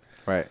do it.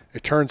 Right.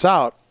 It turns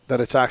out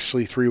that it's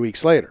actually 3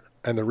 weeks later.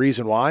 And the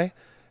reason why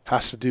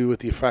has to do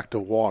with the effect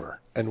of water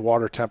and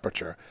water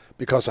temperature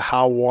because of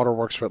how water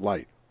works with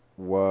light.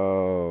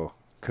 Whoa.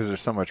 Because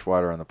there's so much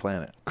water on the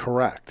planet.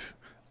 Correct.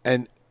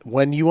 And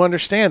when you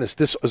understand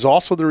this is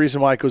also the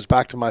reason why it goes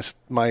back to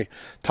my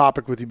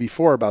topic with you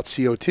before about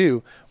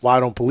CO2, why I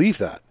don't believe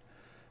that.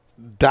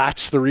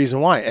 That's the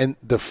reason why. And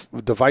the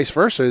vice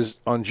versa is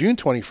on June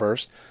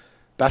 21st,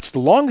 that's the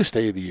longest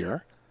day of the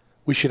year.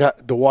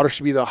 The water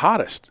should be the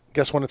hottest.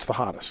 Guess when it's the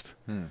hottest?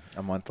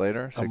 A month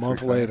later? A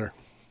month later.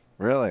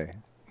 Really?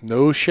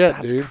 No shit,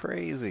 That's dude.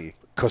 Crazy.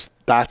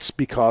 That's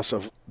because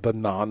of the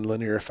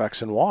nonlinear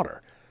effects in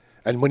water.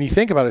 And when you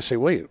think about it, say,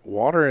 wait,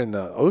 water in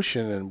the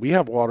ocean and we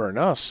have water in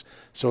us.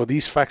 So are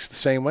these effects the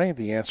same way?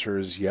 The answer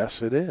is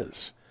yes, it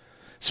is.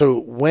 So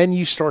when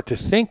you start to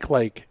think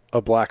like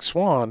a black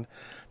swan,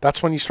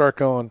 that's when you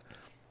start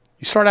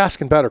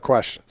asking better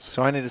questions.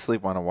 So I need to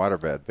sleep on a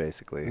waterbed,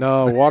 basically.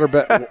 No,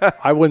 waterbed.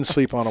 I wouldn't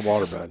sleep on a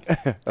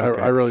waterbed.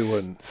 Okay. I really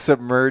wouldn't.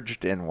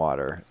 Submerged in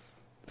water.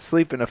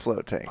 Sleep in a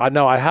float tank. I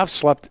know. I have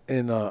slept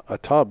in a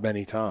tub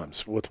many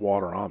times with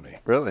water on me.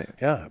 Really?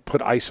 Yeah.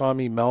 Put ice on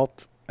me,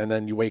 melt, and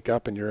then you wake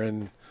up and you're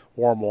in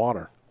warm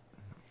water.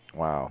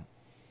 Wow.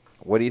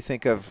 What do you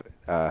think of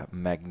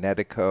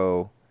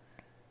Magnetico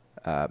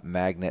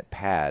magnet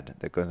pad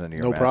that goes under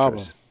your mattress? No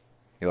problem.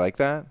 You like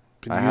that?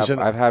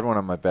 I've had one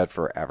on my bed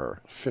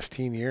forever.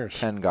 15 years.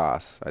 10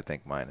 Gauss, I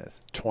think mine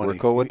is. 20. We're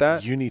cool with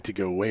that? You need to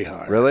go way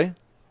higher. Really?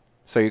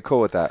 So you're cool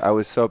with that? I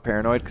was so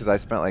paranoid because I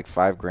spent like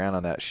 $5,000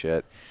 on that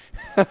shit.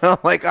 I'm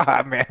like,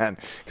 oh, man.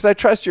 Because I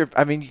trust you're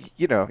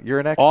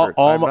an expert.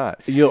 I'm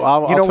not. You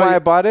know why I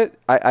bought it?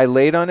 I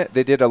laid on it.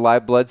 They did a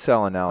live blood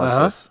cell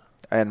analysis.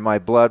 And my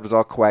blood was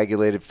all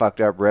coagulated, fucked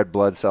up, red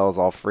blood cells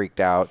all freaked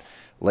out.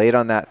 Laid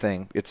on that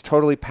thing. It's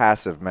totally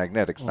passive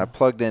magnetics. It's not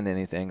plugged in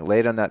anything.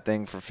 Laid on that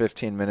thing for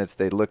 15 minutes.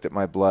 They looked at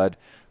my blood.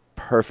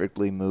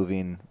 Perfectly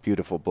moving,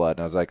 beautiful blood. And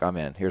I was like, I'm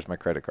in. Here's my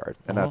credit card.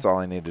 And that's all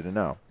I needed to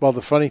know. Well,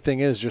 the funny thing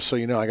is, just so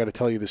you know, I got to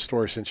tell you this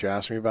story since you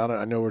asked me about it.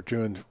 I know we're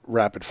doing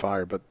rapid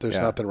fire, but there's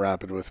nothing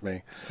rapid with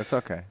me. That's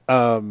okay.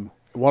 One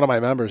of my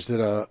members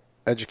did a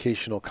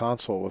educational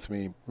consult with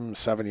me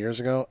 7 years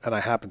ago, and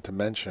I happened to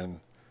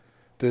mention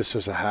this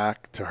as a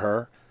hack to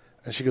her.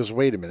 And she goes,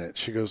 wait a minute.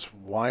 She goes,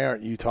 why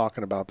aren't you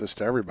talking about this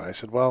to everybody? I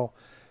said, well,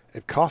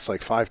 it costs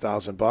like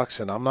 $5,000,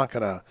 and I'm not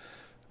going to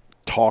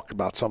talk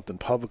about something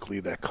publicly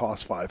that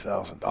costs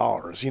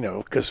 $5,000, you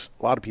know, because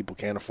a lot of people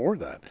can't afford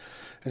that.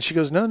 And she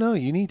goes, no,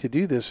 you need to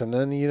do this. And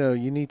then, you know,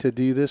 you need to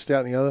do this,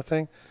 that, and the other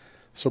thing.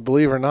 So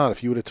believe it or not,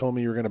 if you would have told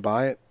me you were going to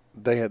buy it,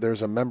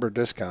 there's a member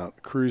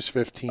discount, Kruse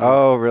 15.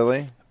 Oh,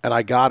 really? And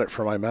I got it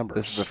for my members.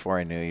 This is before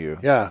I knew you.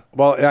 Yeah.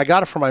 Well, I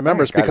got it for my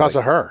members because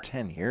of her.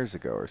 10 years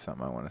ago or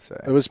something, I want to say.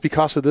 It was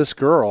because of this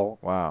girl.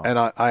 Wow. And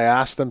I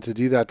asked them to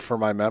do that for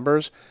my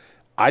members.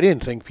 I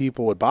didn't think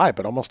people would buy it,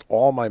 but almost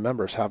all my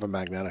members have a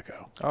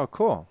Magnetico. Oh,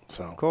 cool.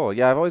 So cool.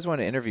 Yeah, I've always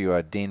wanted to interview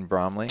Dean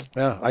Bromley.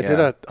 Yeah, I did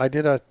a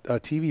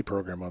TV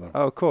program with him.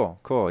 Oh,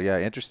 cool. Yeah,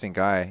 interesting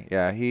guy.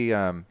 Yeah,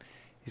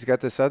 he's got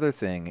this other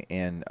thing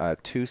in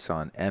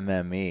Tucson,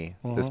 MME,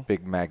 this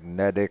big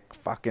magnetic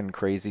fucking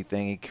crazy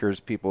thing. He cures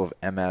people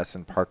of MS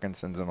and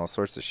Parkinson's and all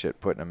sorts of shit,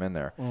 putting them in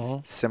there.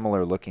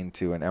 Similar looking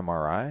to an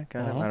MRI.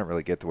 Kind of. I don't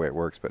really get the way it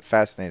works, but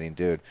fascinating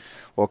dude.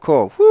 Well,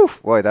 cool. Whew,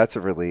 boy, that's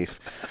a relief.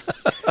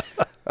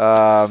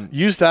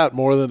 Use that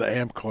more than the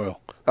amp coil.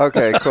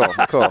 Okay,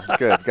 cool.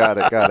 Good. Got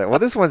it. Well,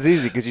 this one's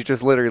easy because you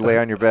just literally lay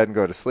on your bed and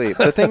go to sleep.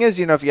 The thing is,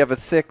 you know, if you have a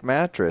thick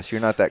mattress,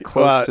 you're not that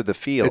close to the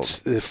field.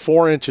 It's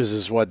 4 inches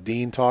is what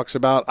Dean talks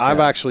about. I've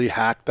actually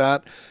hacked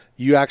that.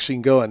 You actually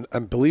can go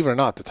and believe it or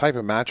not, the type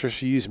of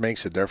mattress you use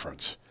makes a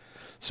difference.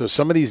 So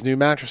some of these new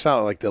mattresses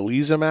out, like the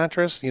Lisa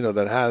mattress, you know,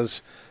 that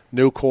has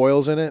no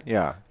coils in it.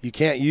 Yeah. You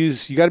can't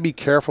use, you got to be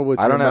careful with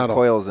I your don't have metal.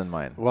 coils in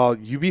mine. Well,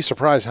 you'd be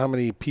surprised how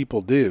many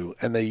people do.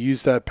 And they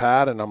use that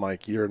pad, and I'm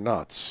like, you're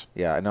nuts.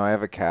 Yeah, no, I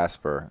have a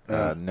Casper,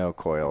 no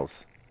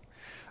coils.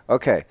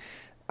 Okay.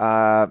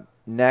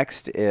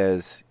 Next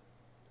is,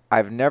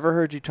 I've never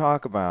heard you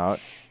talk about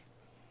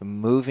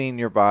moving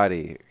your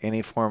body,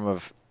 any form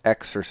of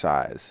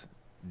exercise.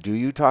 Do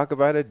you talk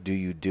about it? Do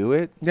you do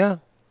it? Yeah,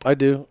 I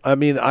do. I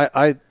mean,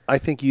 I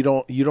think you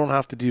don't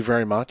have to do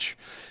very much.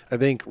 I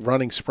think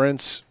running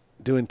sprints,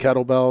 doing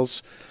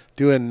kettlebells,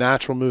 doing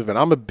natural movement.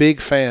 I'm a big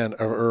fan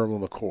of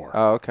Erwin LaCour.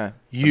 Oh, okay.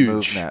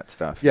 Huge. The MoveNat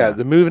stuff. Yeah,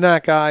 the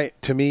MoveNat guy,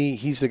 to me,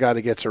 he's the guy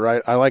that gets it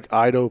right. I like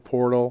Ido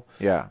Portal.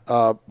 Yeah.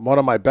 One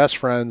of my best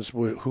friends,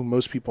 who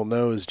most people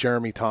know, is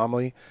Jeremy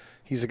Tomley.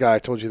 He's the guy I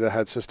told you that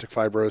had cystic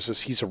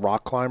fibrosis. He's a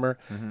rock climber.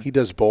 He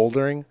does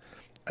bouldering.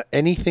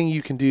 Anything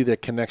you can do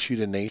that connects you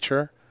to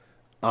nature,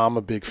 I'm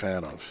a big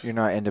fan of. You're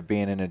not into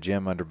being in a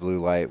gym under blue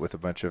light with a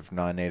bunch of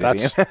non-native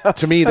EMFs.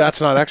 To me, that's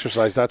not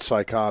exercise. That's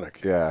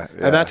psychotic. Yeah.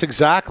 And that's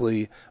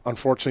exactly,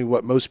 unfortunately,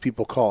 what most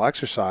people call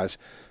exercise.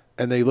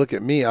 And they look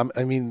at me.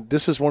 I mean,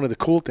 this is one of the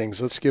cool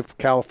things. Let's give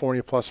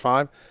California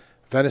 +5.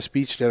 Venice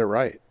Beach did it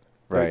right.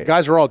 Right. The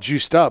guys were all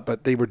juiced up,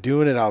 but they were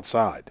doing it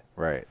outside.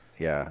 Right.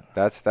 Yeah,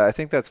 I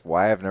think that's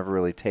why I've never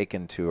really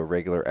taken to a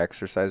regular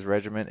exercise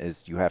regimen.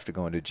 Is you have to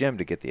go into a gym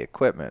to get the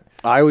equipment.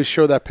 I always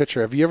show that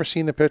picture. Have you ever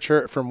seen the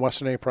picture from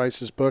Weston A.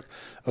 Price's book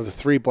of the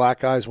 3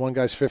 black guys? One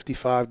guy's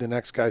 55, the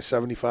next guy's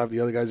 75,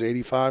 the other guy's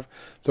 85.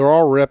 They're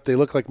all ripped. They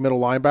look like middle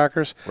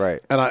linebackers.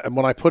 Right. And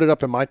when I put it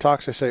up in my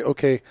talks, I say,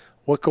 okay,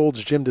 what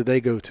Gold's Gym did they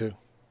go to?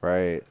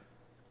 Right.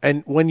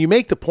 And when you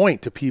make the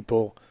point to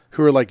people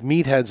who are like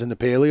meatheads in the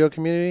paleo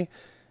community,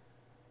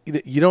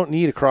 you don't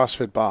need a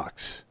CrossFit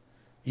box.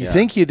 You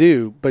think you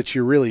do, but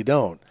you really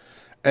don't.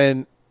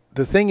 And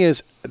the thing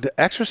is, the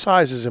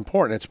exercise is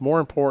important. It's more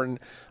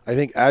important, I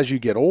think, as you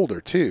get older,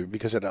 too,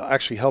 because it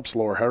actually helps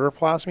lower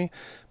hyperplasmy.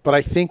 But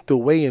I think the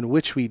way in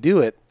which we do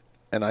it,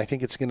 and I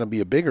think it's going to be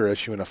a bigger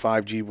issue in a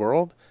 5G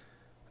world,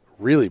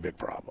 really big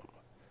problem.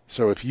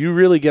 So if you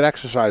really get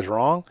exercise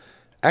wrong,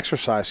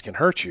 exercise can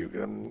hurt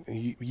you.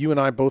 You and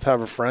I both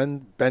have a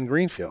friend, Ben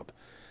Greenfield.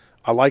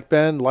 I like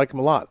Ben, like him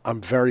a lot.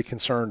 I'm very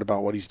concerned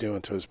about what he's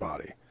doing to his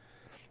body.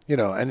 You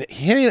know, and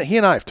he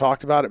and I have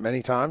talked about it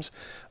many times.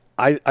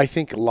 I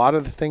think a lot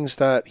of the things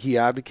that he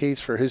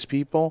advocates for his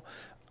people,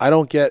 I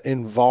don't get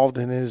involved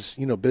in his,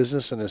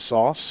 business and his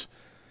sauce.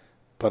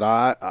 But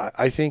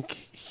I think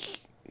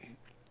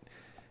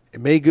it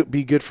may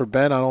be good for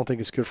Ben. I don't think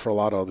it's good for a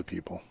lot of other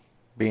people.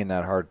 Being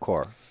that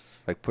hardcore,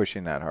 like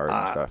pushing that hard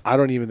and stuff. I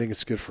don't even think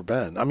it's good for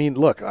Ben. I mean,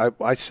 look,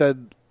 I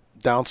said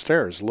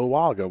downstairs a little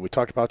while ago, we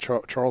talked about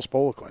Charles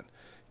Poliquin.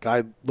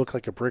 Guy looked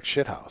like a brick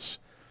shithouse.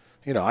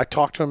 I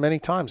talked to him many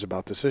times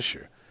about this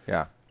issue.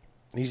 Yeah.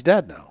 He's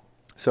dead now.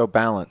 So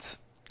balance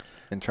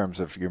in terms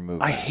of your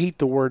movement. I hate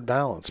the word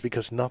balance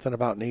because nothing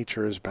about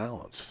nature is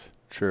balanced.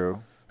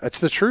 True. That's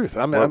the truth.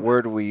 What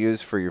word do we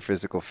use for your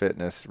phisical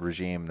fitness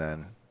regime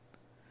then?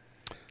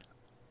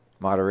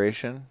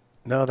 Moderation?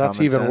 No, that's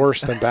Common even sense?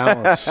 worse than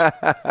balance.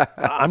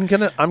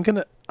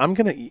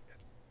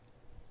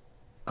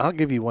 I'll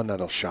give you one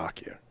that'll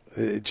shock you.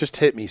 It just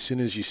hit me as soon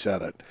as you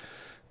said it.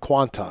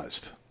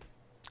 Quantized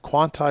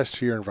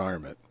to your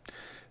environment.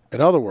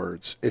 In other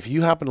words, if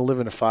you happen to live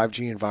in a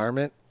 5G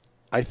environment,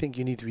 I think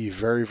you need to be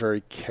very,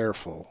 very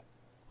careful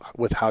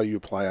with how you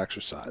apply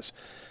exercise.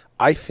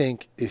 I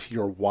think if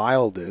you're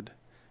wilded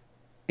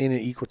in an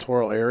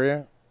equatorial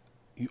area,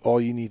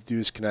 all you need to do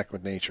is connect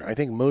with nature. I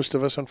think most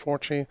of us,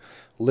 unfortunately,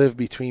 live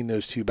between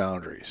those two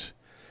boundaries.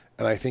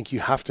 And I think you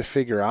have to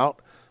figure out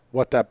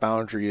what that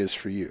boundary is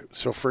for you.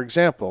 So, for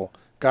example,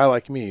 a guy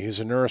like me who's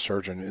a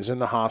neurosurgeon is in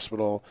the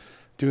hospital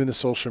doing the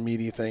social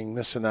media thing,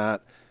 this and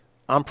that,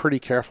 I'm pretty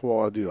careful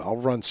what I'll do. I'll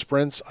run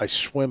sprints. I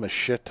swim a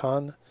shit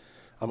ton.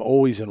 I'm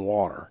always in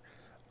water.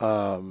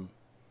 And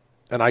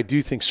I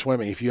do think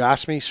swimming, if you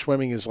ask me,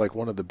 swimming is like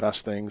one of the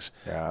best things.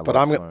 Yeah, but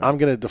I'm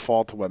going to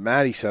default to what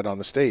Maddie said on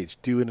the stage.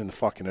 Do it in the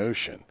fucking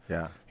ocean.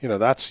 Yeah. You know,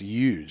 that's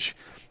huge.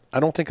 I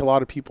don't think a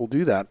lot of people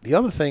do that. The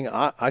other thing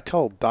I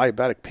tell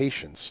diabetic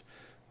patients,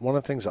 one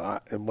of the things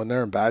when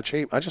they're in bad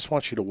shape, I just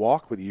want you to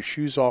walk with your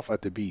shoes off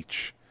at the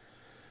beach.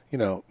 You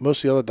know,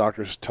 most of the other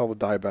doctors tell the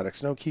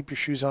diabetics, no, keep your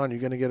shoes on.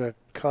 You're going to get a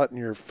cut and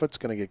your foot's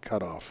going to get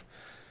cut off.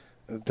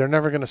 They're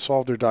never going to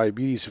solve their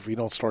diabetes if we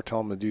don't start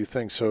telling them to do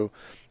things. So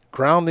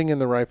grounding in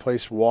the right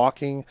place,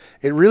 walking,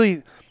 it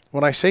really,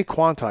 when I say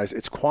quantized,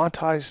 it's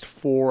quantized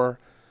for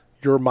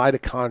your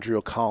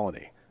mitochondrial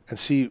colony. And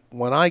see,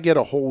 when I get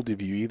a hold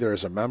of you, either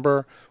as a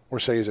member or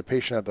say as a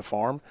patient at the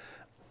farm,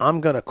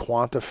 I'm going to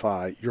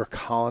quantify your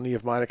colony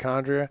of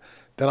mitochondria.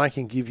 Then I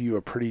can give you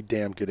a pretty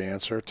damn good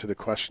answer to the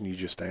question you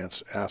just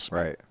asked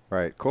me.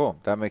 Right. Cool.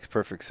 That makes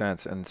perfect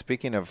sense. And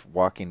speaking of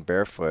walking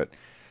barefoot,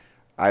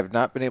 I've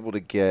not been able to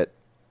get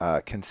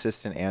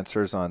consistent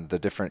answers on the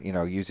different,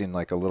 using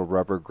like a little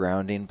rubber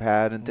grounding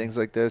pad and things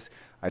like this.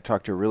 I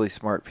talk to really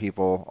smart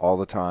people all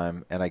the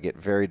time, and I get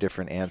very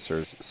different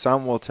answers.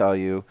 Some will tell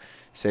you,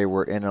 say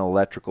we're in an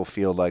electrical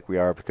field like we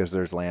are because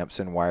there's lamps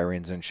and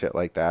wirings and shit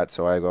like that.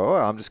 So I go,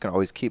 I'm just going to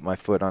always keep my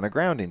foot on a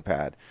grounding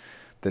pad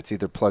that's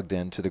either plugged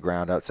into the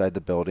ground outside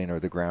the building or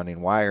the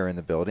grounding wire in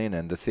the building.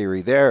 And the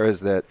theory there is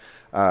that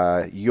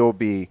you'll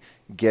be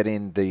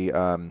getting the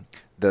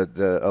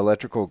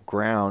electrical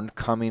ground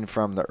coming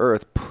from the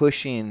earth,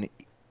 pushing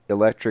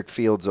electric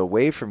fields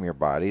away from your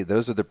body.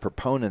 Those are the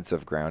proponents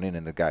of grounding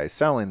and the guys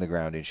selling the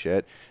grounding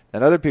shit.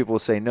 And other people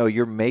say, no,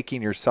 you're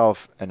making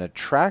yourself an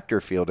attractor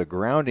field, a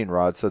grounding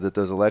rod, so that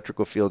those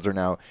electrical fields are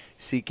now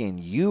seeking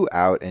you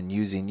out and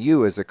using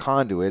you as a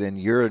conduit, and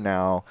you're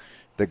now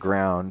the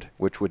ground,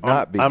 which would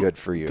not be good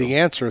for you. The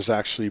answer is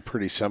actually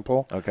pretty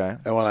simple. Okay.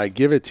 And when I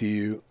give it to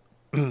you,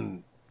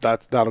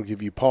 that'll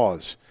give you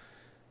pause.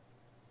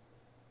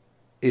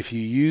 If you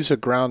use a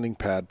grounding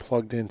pad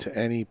plugged into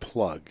any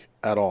plug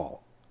at all,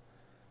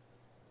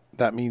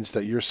 that means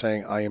that you're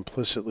saying, I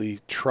implicitly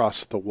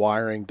trust the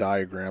wiring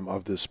diagram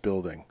of this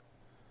building.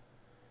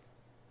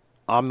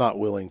 I'm not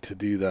willing to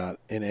do that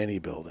in any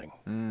building.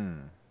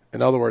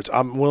 In other words,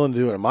 I'm willing to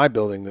do it in my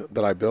building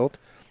that I built.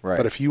 Right.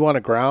 But if you want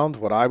to ground,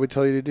 what I would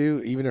tell you to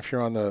do, even if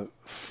you're on the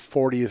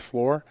 40th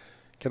floor,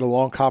 get a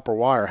long copper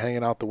wire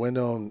hanging out the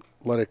window and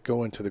let it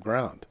go into the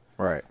ground.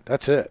 Right.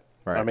 That's it.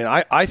 Right. I mean,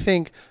 I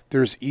think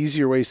there's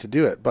easier ways to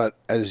do it. But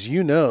as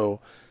you know,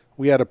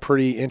 we had a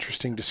pretty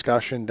interesting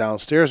discussion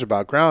downstairs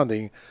about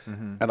grounding.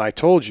 And I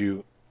told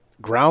you,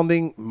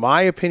 grounding,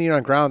 my opinion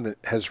on grounding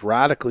has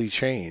radically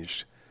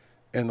changed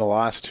in the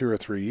last 2 or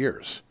 3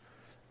 years.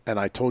 And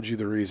I told you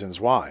the reasons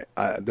why.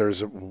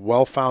 There's a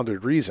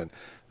well-founded reason.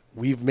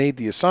 We've made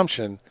the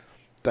assumption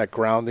that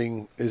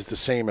grounding is the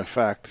same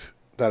effect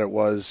that it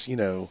was,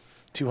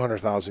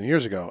 200,000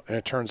 years ago. And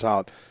it turns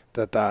out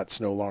that that's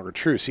no longer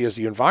true. See, as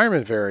the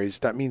environment varies,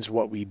 that means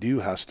what we do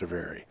has to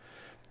vary.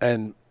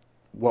 And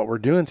what we're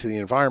doing to the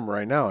environment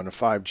right now in a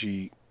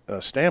 5G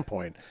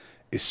standpoint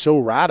is so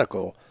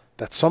radical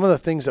that some of the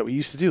things that we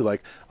used to do,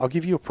 like I'll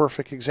give you a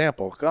perfect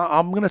example.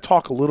 I'm going to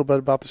talk a little bit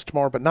about this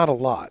tomorrow, but not a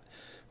lot.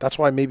 That's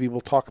why maybe we'll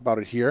talk about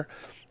it here.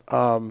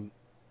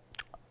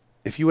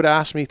 If you would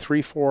ask me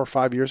 3, 4, or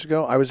 5 years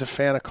ago, I was a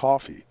fan of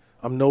coffee.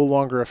 I'm no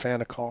longer a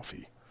fan of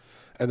coffee.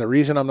 And the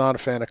reason I'm not a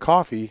fan of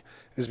coffee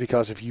is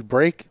because if you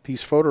break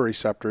these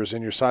photoreceptors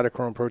in your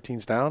cytochrome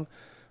proteins down,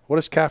 what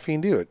does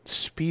caffeine do? It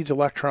speeds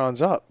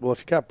electrons up. Well, if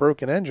you got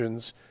broken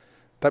engines,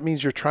 that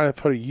means you're trying to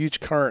put a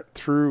huge current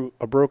through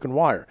a broken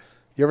wire.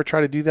 You ever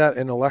try to do that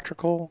in an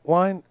electrical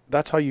line?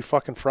 That's how you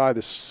fucking fry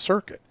the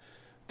circuit.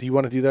 Do you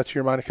want to do that to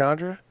your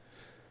mitochondria?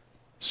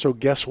 So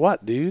guess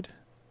what, dude?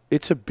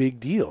 It's a big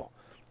deal.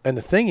 And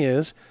the thing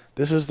is,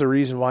 this is the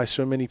reason why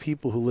so many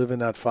people who live in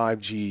that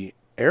 5G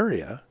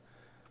area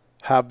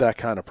have that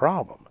kind of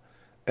problem.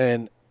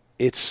 And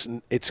it's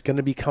going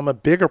to become a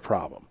bigger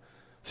problem.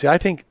 See, I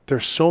think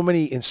there's so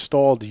many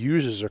installed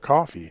users of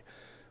coffee.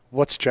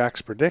 What's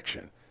Jack's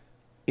prediction?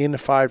 In the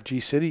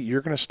 5G city,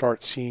 you're going to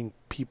start seeing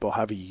people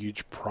have a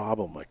huge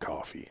problem with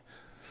coffee.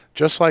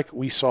 Just like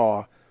we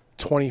saw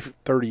 20,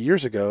 30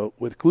 years ago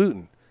with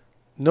gluten.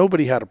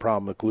 Nobody had a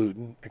problem with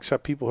gluten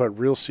except people who had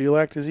real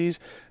celiac disease.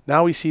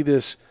 Now we see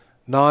this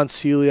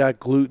non-celiac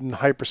gluten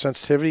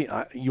hypersensitivity.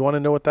 You want to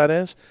know what that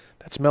is?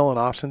 That's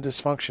melanopsin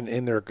dysfunction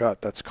in their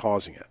gut that's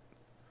causing it.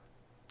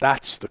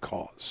 That's the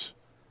cause.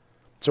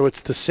 So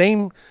it's the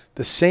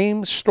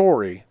same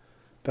story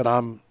that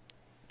I'm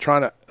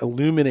trying to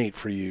illuminate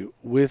for you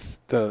with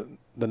the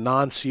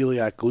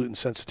non-celiac gluten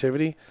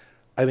sensitivity.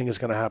 I think is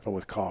going to happen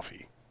with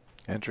coffee.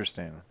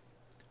 Interesting.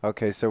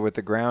 Okay, so with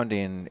the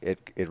grounding,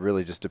 it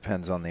really just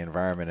depends on the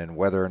environment and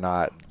whether or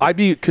not... I'd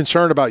be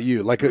concerned about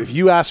you. Like, if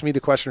you ask me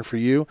the question for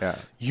you,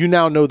 you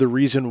now know the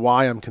reason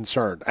why I'm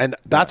concerned. And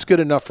that's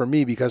good enough for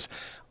me because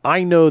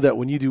I know that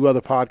when you do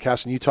other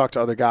podcasts and you talk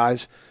to other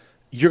guys,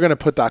 you're going to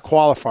put that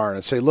qualifier in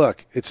and say,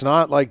 look, it's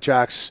not like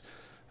Jack's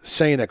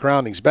saying that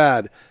grounding's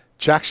bad.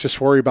 Jack's just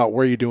worried about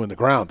where you're doing the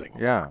grounding.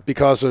 Yeah.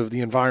 Because of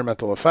the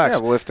environmental effects.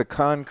 Yeah, well, if the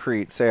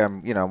concrete, say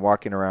I'm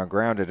walking around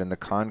grounded and the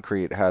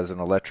concrete has an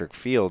electric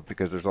field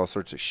because there's all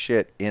sorts of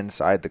shit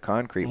inside the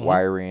concrete,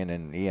 wiring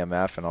and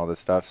EMF and all this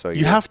stuff. So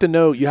you have to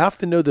know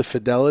the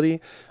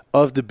fidelity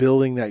of the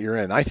building that you're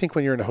in. I think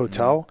when you're in a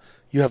hotel,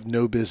 you have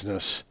no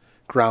business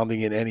grounding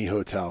in any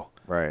hotel.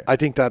 Right. I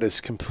think that is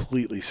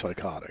completely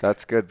psychotic.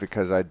 That's good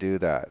because I do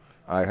that.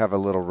 I have a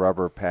little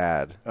rubber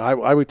pad. I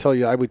would tell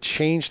you, I would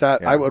change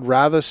that. Yeah. I would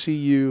rather see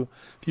you,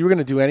 if you were going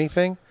to do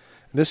anything,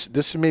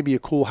 this may be a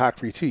cool hack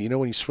for you too. You know,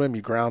 when you swim,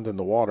 you ground in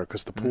the water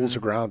because the pools are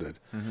grounded.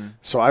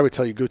 So I would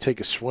tell you, go take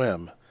a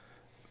swim.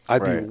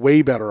 I'd be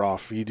way better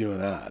off for you doing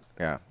that.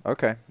 Yeah.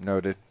 Okay.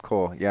 Noted.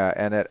 Cool. Yeah.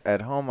 And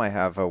at home, I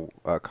have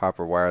a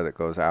copper wire that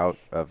goes out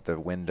of the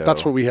window.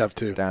 That's what we have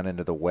too. Down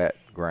into the wet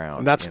ground.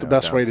 And that's the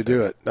best way to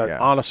do it.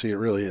 Honestly, it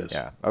really is.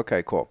 Yeah.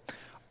 Okay. Cool.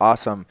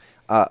 Awesome.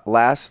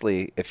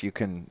 Lastly, if you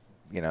can,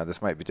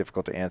 this might be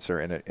difficult to answer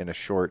in a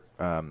short,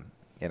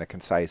 in a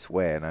concise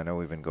way, and I know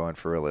we've been going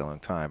for a really long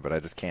time, but I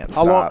just can't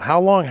stop. How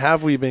long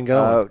have we been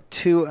going?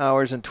 2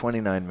 hours and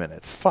 29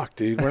 minutes. Fuck,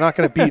 dude. We're not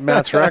going to beat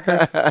Matt's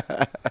record?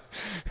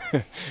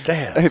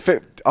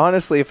 Damn.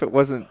 Honestly, if it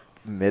wasn't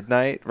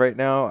midnight right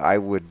now, I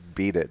would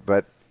beat it.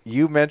 But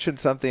you mentioned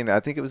something,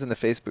 I think it was in the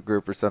Facebook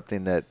group or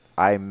something, that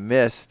I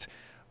missed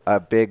a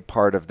big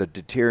part of the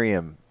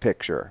deuterium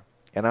picture.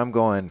 And I'm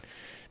going,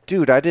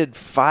 dude, I did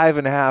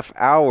 5.5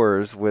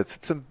 hours with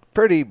some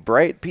pretty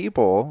bright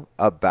people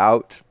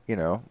about,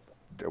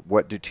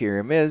 what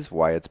deuterium is,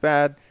 why it's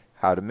bad,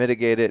 how to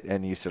mitigate it.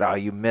 And you said,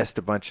 you missed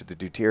a bunch of the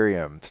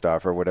deuterium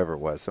stuff or whatever it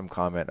was, some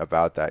comment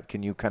about that.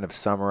 Can you kind of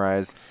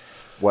summarize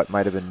what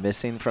might have been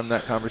missing from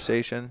that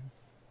conversation?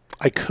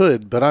 I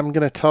could, but I'm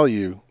going to tell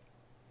you,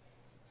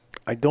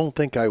 I don't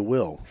think I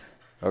will.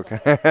 Okay.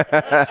 and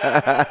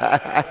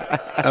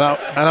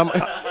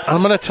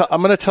I'm going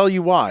to tell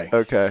you why.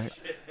 Okay.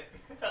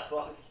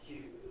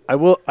 I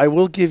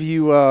will give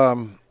you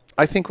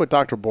I think what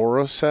Dr.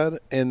 Boros said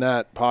in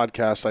that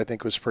podcast I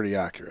think was pretty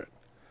accurate.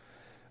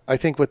 I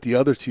think what the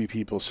other two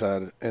people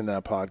said in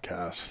that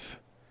podcast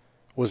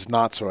was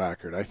not so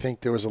accurate. I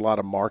think there was a lot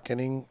of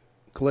marketing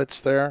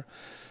glitz there.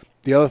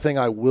 The other thing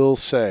I will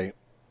say,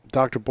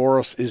 Dr.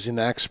 Boros is an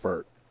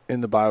expert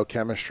in the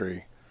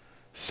biochemistry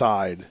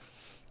side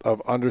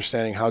of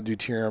understanding how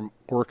deuterium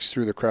works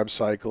through the Krebs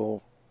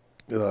cycle,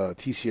 the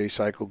TCA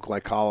cycle,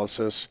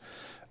 glycolysis,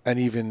 and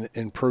even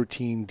in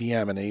protein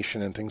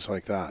deamination and things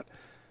like that.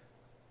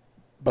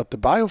 But the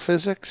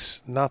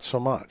biophysics, not so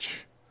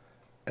much.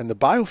 And the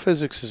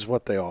biophysics is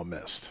what they all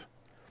missed.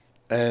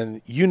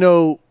 And you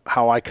know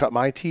how I cut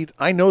my teeth.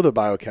 I know the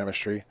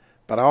biochemistry,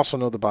 but I also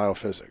know the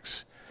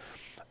biophysics.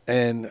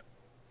 And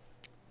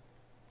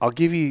I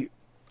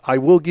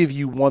will give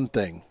you one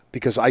thing,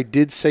 because I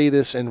did say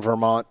this in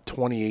Vermont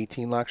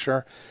 2018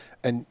 lecture,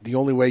 and the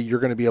only way you're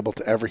going to be able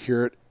to ever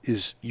hear it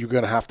is you're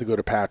going to have to go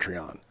to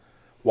Patreon.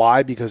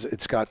 Why? Because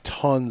it's got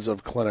tons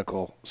of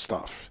clinical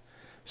stuff.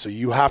 So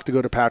you have to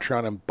go to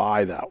Patreon and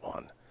buy that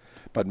one.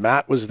 But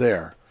Matt was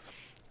there.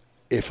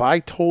 If I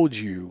told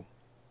you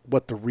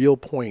what the real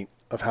point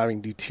of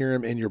having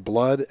deuterium in your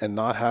blood and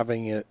not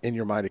having it in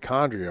your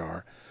mitochondria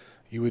are,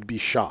 you would be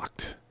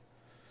shocked.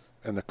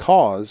 And the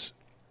cause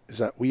is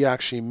that we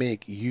actually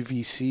make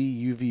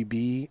UVC,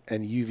 UVB,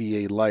 and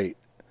UVA light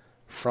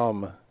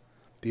from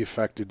the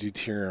effect of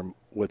deuterium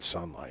with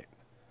sunlight.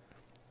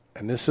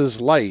 And this is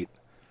light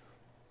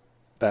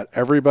that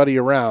everybody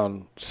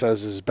around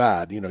says is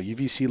bad.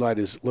 UVC light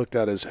is looked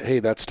at as, hey,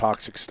 that's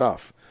toxic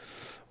stuff.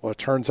 Well, it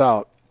turns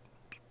out,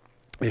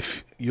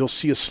 if you'll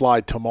see a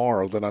slide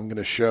tomorrow that I'm going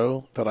to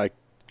show that I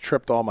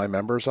tripped all my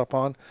members up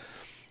on,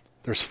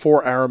 there's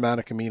 4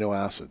 aromatic amino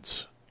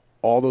acids.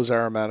 All those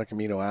aromatic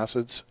amino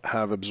acids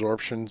have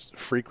absorption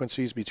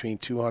frequencies between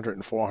 200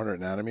 and 400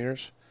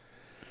 nanometers.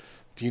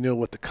 Do you know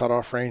what the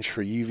cutoff range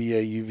for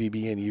UVA,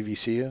 UVB, and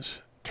UVC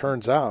is?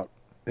 Turns out,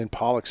 in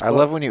Pollock's book, I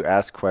love when you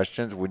ask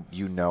questions when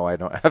I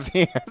don't have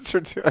the answer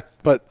to it.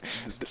 But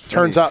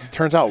turns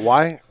out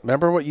why?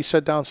 Remember what you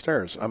said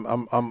downstairs.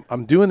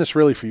 I'm doing this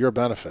really for your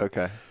benefit.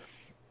 Okay.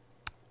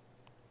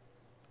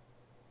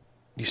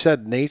 You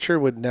said nature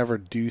would never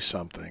do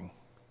something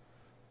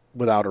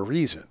without a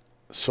reason.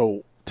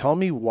 So tell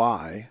me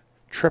why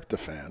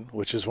tryptophan,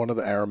 which is one of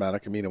the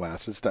aromatic amino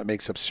acids that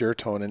makes up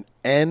serotonin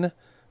and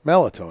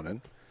melatonin,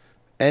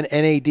 and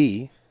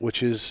NAD,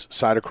 which is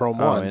cytochrome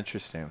 1. Oh,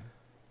 interesting.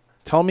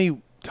 Tell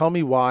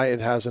me why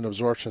it has an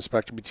absorption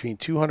spectrum between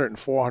 200 and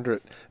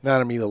 400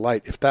 nanometer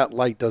light if that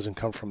light doesn't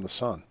come from the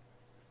sun.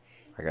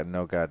 I got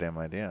no goddamn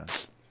idea.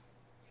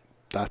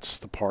 That's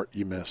the part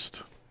you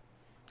missed.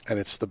 And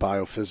it's the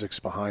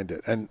biophysics behind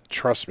it. And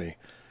trust me,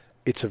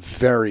 it's a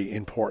very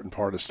important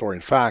part of the story.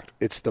 In fact,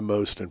 it's the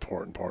most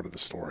important part of the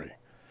story.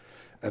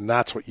 And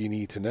that's what you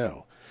need to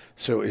know.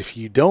 So if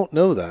you don't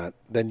know that,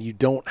 then you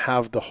don't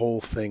have the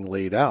whole thing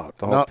laid out.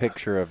 The whole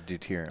picture of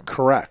deuterium.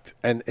 Correct.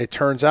 And it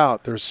turns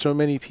out there's so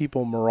many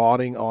people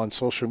marauding on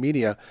social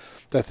media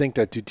that think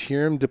that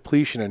deuterium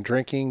depletion and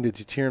drinking the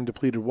deuterium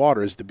depleted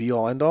water is the be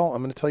all end all.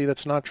 I'm going to tell you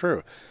that's not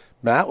true.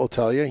 Matt will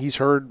tell you, he's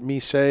heard me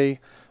say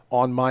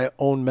on my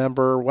own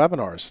member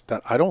webinars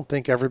that I don't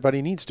think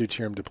everybody needs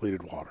deuterium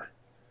depleted water.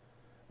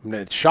 I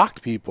mean, it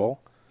shocked people.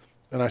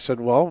 And I said,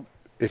 well,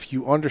 if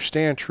you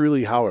understand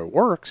truly how it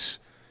works,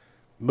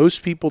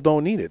 most people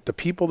don't need it. The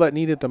people that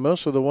need it the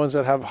most are the ones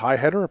that have high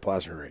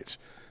heteroplasmy rates.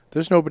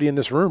 There's nobody in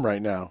this room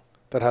right now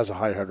that has a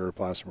high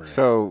heteroplasmy rate.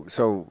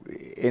 So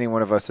any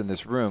one of us in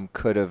this room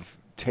could have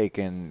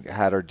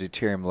had our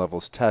deuterium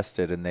levels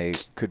tested, and they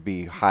could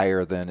be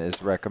higher than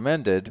is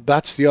recommended.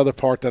 That's the other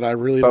part that I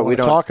really don't want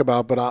to talk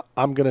about, but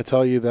I'm going to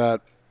tell you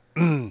that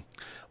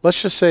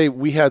let's just say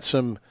we had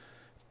some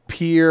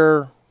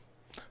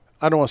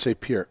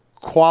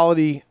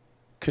quality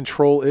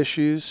control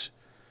issues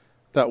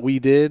that we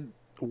did.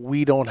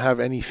 We don't have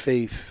any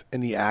faith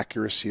in the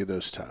accuracy of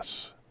those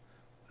tests.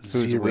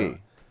 Zero. Who's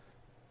we?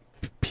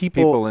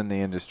 People in the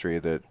industry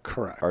that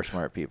are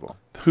smart people.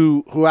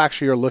 Who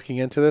actually are looking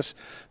into this.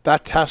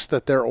 That test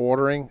that they're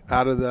ordering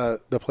out of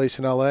the place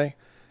in L.A.,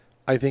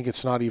 I think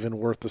it's not even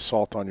worth the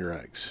salt on your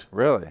eggs.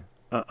 Really?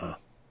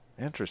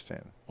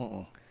 Interesting.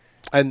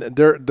 And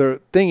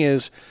the thing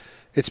is,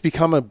 it's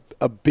become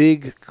a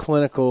big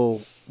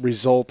clinical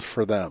result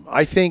for them.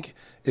 I think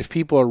if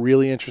people are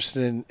really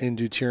interested in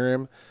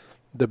deuterium,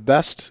 the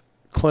best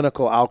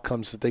clinical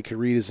outcomes that they could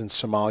read is in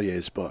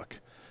Somalier's book.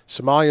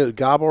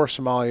 Gabor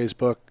Somalier's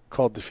book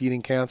called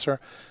Defeating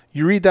Cancer.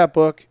 You read that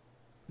book,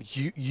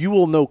 you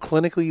will know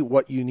clinically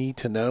what you need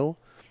to know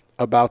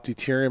about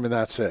deuterium, and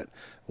that's it.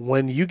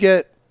 When you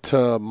get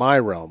to my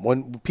realm,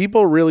 when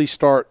people really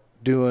start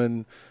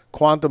doing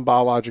quantum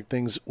biologic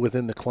things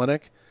within the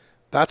clinic,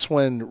 that's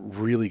when it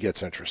really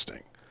gets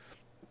interesting.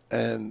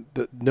 And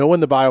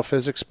knowing the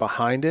biophysics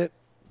behind it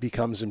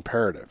becomes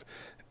imperative.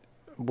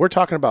 We're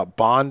talking about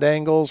bond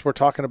angles. We're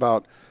talking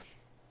about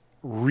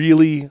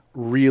really,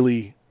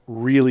 really,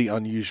 really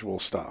unusual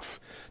stuff.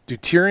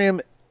 Deuterium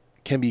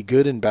can be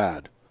good and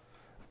bad.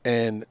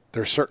 And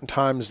there's certain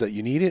times that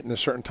you need it, and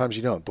there's certain times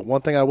you don't. The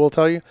one thing I will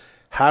tell you,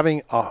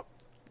 having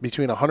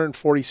between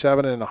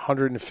 147 and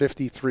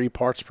 153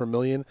 parts per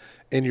million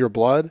in your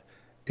blood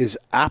is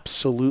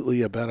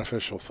absolutely a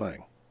beneficial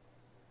thing.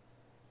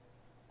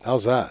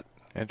 How's that?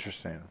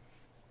 Interesting.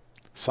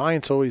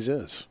 Science always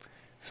is.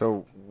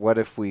 So what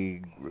if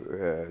we,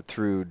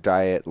 through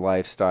diet,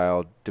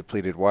 lifestyle,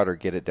 depleted water,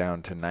 get it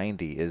down to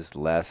 90? Is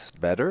less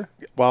better?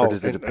 Well, or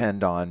does it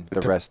depend on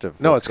the rest of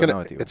no, what's going on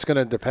with you? It's going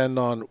to depend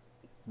on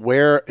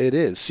where it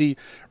is. See,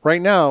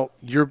 right now,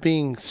 you're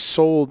being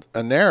sold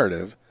a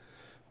narrative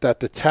that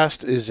the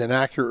test is an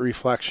accurate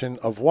reflection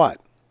of what?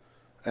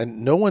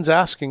 And no one's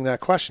asking that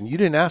question. You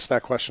didn't ask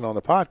that question on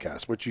the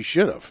podcast, which you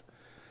should have.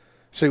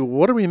 Say, well,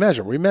 what are we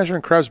measuring? Are we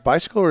measuring Krebs'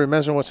 bicycle, or are we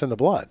measuring what's in the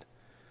blood?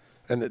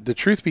 And the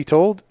truth be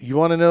told, you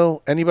want to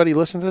know, anybody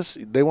listen to this,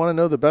 they want to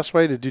know the best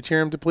way to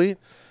deuterium deplete?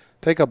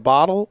 Take a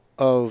bottle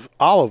of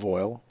olive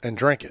oil and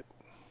drink it.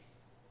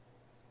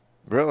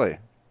 Really?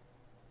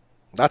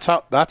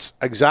 That's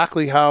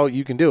exactly how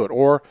you can do it.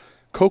 Or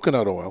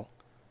coconut oil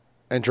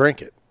and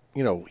drink it.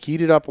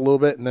 Heat it up a little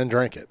bit and then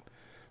drink it.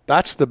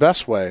 That's the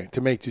best way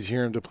to make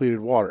deuterium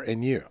depleted water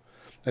in you.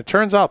 It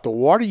turns out the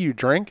water you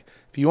drink,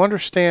 if you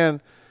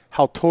understand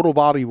how total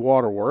body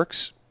water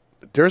works,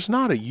 there's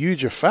not a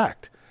huge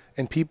effect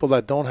in people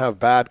that don't have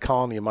bad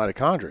colony of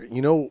mitochondria.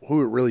 You know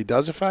who it really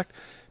does affect?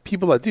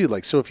 People that do.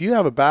 So if you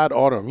have a bad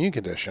autoimmune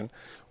condition,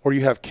 or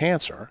you have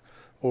cancer,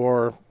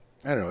 or,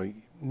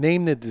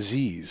 name the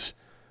disease,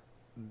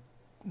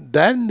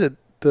 then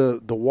the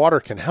water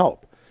can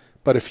help.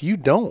 But if you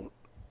don't,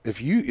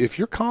 if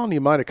your colony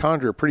of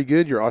mitochondria are pretty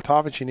good, your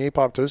autophagy and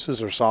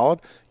apoptosis are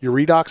solid, your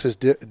redox is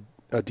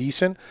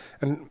decent,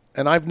 and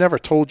I've never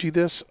told you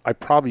this, I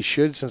probably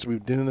should since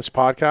we've been doing this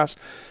podcast.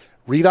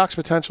 Redox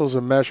potential is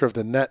a measure of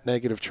the net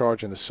negative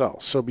charge in the cell.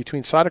 So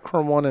between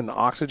cytochrome 1 and the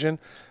oxygen,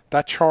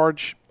 that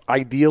charge,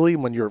 ideally,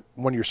 when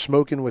you're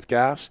smoking with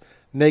gas,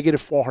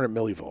 negative 400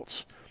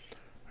 millivolts.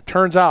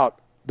 Turns out,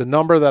 the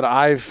number that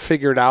I've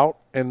figured out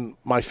in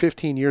my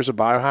 15 years of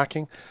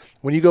biohacking,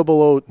 when you go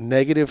below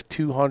negative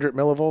 200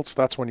 millivolts,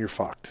 that's when you're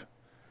fucked.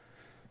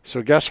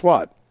 So guess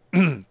what?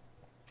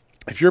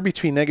 If you're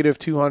between negative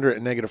 200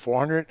 and negative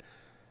 400,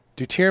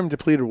 deuterium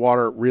depleted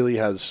water really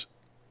has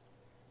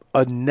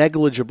a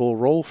negligible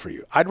role for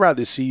you. I'd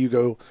rather see you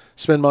go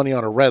spend money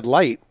on a red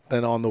light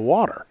than on the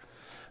water.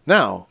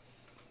 Now,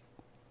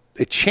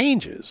 it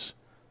changes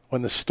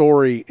when the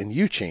story and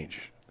you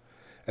change.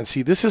 And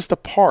see, this is the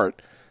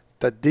part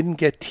that didn't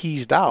get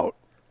teased out.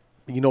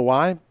 You know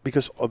why?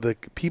 Because of the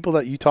people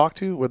that you talk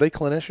to, were they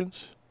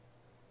clinicians?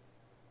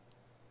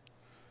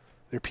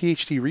 They're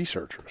PhD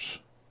researchers.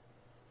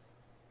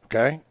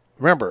 Okay?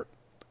 Remember,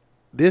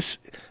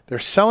 they're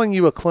selling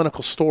you a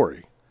clinical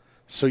story.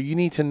 So you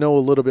need to know a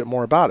little bit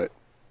more about it.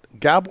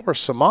 Gabor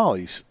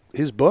Somalier's,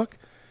 his book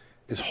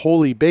is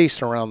wholly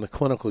based around the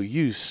clinical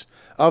use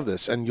of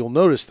this. And you'll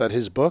notice that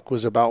his book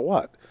was about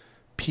what?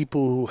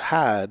 People who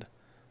had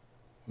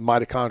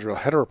mitochondrial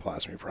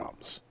heteroplasmy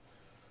problems.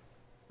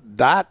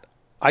 That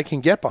I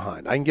can get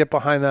behind. I can get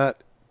behind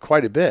that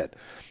quite a bit.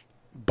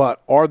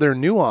 But are there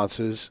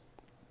nuances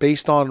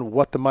based on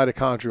what the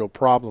mitochondrial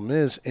problem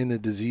is in the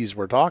disease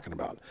we're talking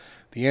about?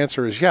 The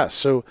answer is yes.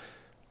 So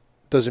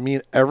does it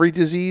mean every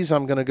disease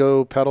I'm going to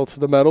go pedal to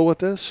the metal with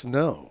this?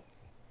 No.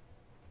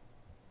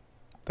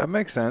 That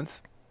makes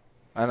sense.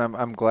 And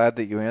I'm glad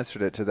that you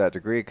answered it to that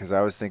degree, because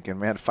I was thinking,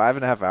 man,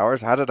 5.5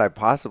 hours? How did I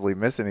possibly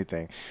miss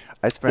anything?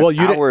 I spent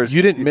hours.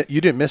 You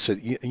didn't miss it.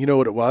 You know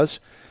what it was?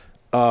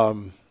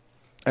 And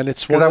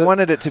it's because I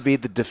wanted it to be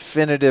the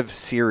definitive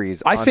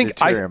series. I think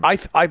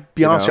deuterium, I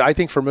be honest with you, I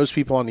think for most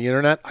people on the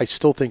internet, I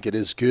still think it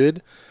is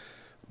good.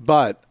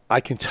 But I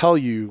can tell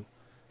you,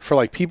 for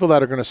like people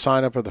that are going to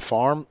sign up at the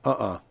farm,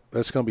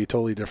 that's going to be a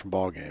totally different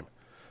ballgame.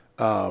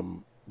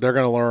 They're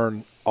going to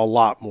learn a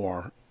lot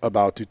more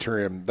about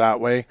deuterium that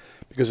way,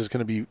 because it's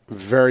going to be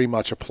very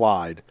much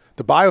applied.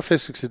 The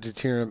biophysics of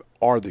deuterium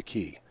are the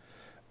key,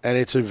 and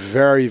it's a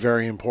very,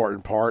 very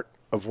important part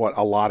of what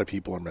a lot of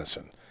people are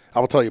missing. I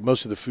will tell you,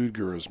 most of the food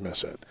gurus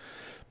miss it.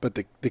 But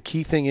the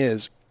key thing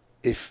is,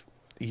 if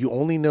you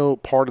only know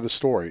part of the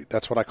story,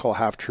 that's what I call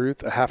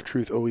half-truth. A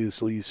half-truth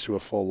always leads to a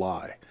full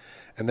lie.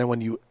 And then when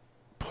you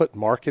put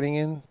marketing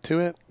into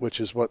it, which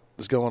is what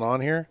is going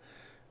on here,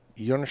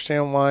 you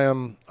understand why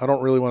I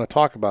don't really want to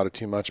talk about it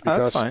too much,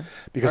 because that's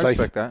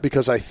fine.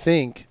 Because I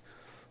think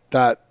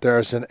that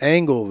there's an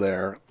angle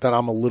there that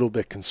I'm a little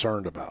bit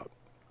concerned about,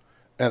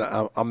 and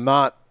I'm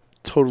not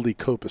totally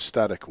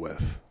copacetic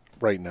with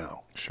right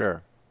now.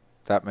 Sure,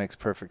 that makes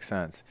perfect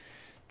sense.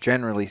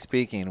 Generally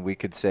speaking, we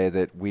could say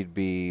that we'd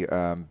be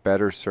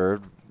better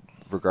served,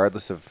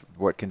 regardless of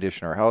what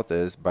condition our health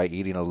is, by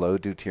eating a low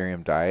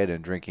deuterium diet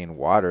and drinking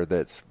water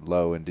that's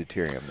low in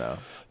deuterium, though.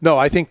 No,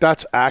 I think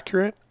that's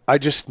accurate.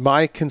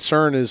 My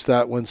concern is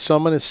that when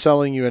someone is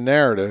selling you a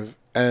narrative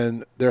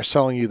and they're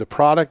selling you the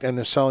product and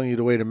they're selling you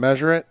the way to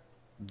measure it,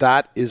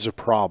 that is a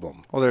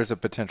problem. Well, there's a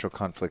potential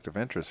conflict of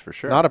interest for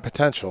sure. Not a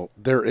potential.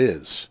 There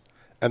is.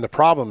 And the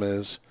problem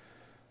is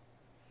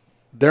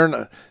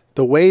the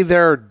way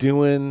they're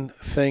doing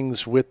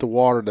things with the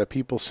water that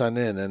people send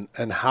in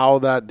and how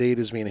that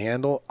data is being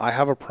handled, I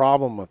have a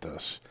problem with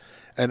this.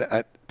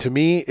 And to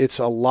me, it's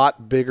a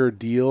lot bigger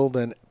deal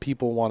than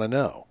people want to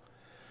know.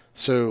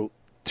 So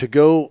to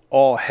go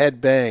all head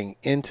bang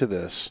into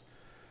this,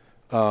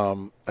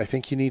 I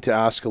think you need to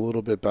ask a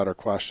little bit better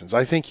questions.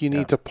 I think you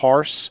need to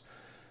parse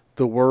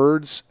the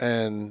words,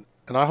 and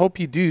I hope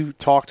you do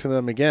talk to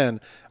them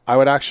again. I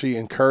would actually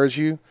encourage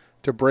you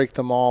to break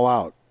them all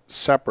out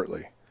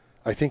separately.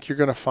 I think you're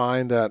going to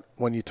find that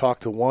when you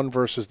talk to one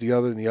versus the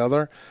other and the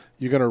other,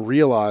 you're going to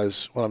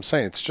realize what I'm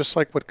saying. It's just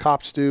like what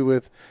cops do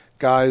with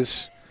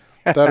guys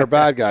that are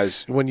bad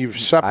guys. When you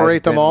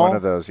separate them all, one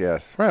of those,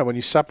 yes. Right. When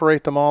you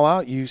separate them all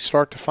out, you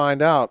start to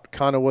find out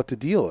kind of what the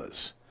deal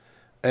is.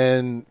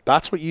 And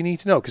that's what you need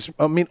to know. Because,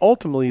 I mean,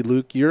 ultimately,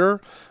 Luke,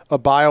 you're a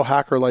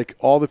biohacker like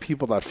all the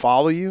people that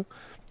follow you.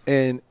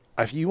 And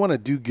if you want to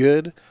do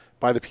good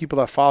by the people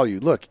that follow you,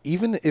 look,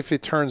 even if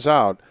it turns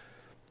out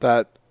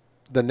that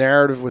the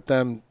narrative with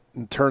them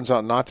turns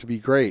out not to be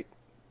great,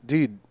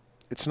 dude,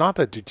 it's not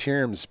that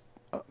deuterium's,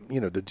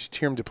 the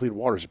deuterium depleted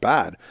water is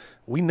bad.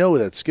 We know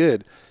that's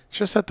good. It's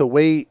just that the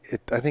way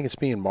I think it's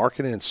being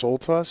marketed and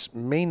sold to us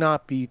may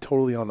not be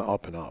totally on the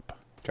up and up.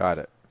 Got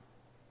it.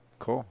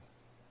 Cool.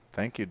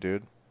 Thank you,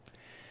 dude.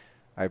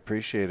 I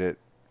appreciate it.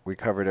 We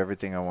covered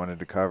everything I wanted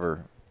to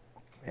cover.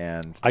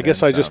 And I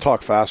guess I just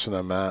talk faster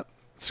than Matt.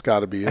 It's got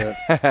to be it.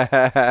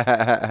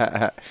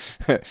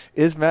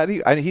 Is Matt?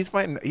 He's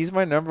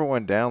my number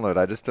one download.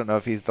 I just don't know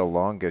if he's the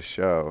longest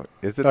show.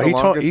 Is it no, the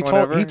longest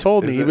one ever? He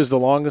told me he was the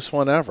longest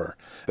one ever.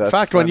 In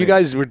fact, when you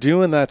guys were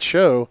doing that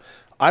show,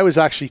 I was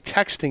actually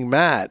texting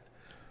Matt,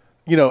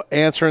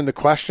 answering the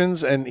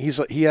questions, and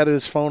he had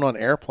his phone on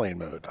airplane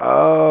mode.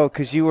 Oh,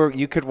 because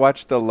you could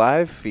watch the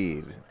live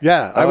feed.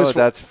 Yeah,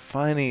 that's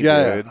funny, dude.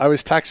 Yeah, I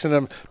was texting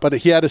him, but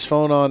he had his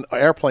phone on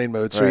airplane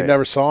mode, so he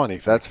never saw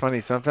anything. That's funny.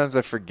 Sometimes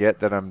I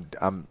forget that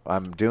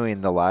I'm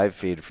doing the live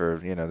feed for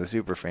the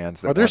super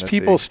fans. Are there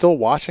people still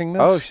watching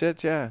this? Oh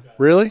shit, yeah.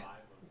 Really?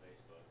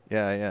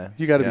 Yeah.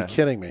 You got to be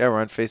kidding me. Yeah,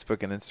 we're on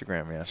Facebook and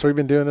Instagram, yeah. So we've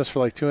been doing this for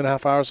like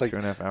 2.5 hours? Like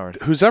 2.5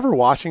 hours. Who's ever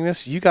watching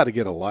this, you got to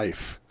get a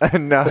life.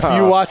 No. If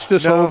you watch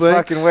this whole thing. No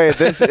fucking way.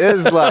 This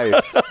is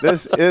life.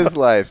 This is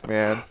life,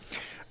 man.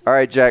 All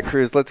right, Jack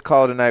Kruse, let's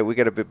call it a night. We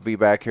got to be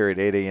back here at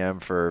 8 a.m.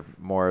 for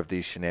more of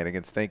these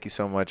shenanigans. Thank you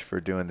so much for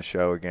doing the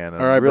show again.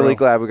 I'm really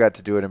glad we got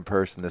to do it in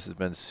person. This has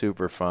been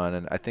super fun,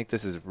 and I think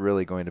this is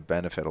really going to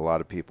benefit a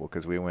lot of people,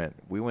 because we went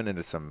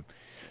into some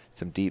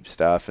deep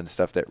stuff and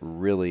stuff that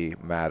really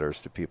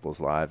matters to people's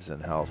lives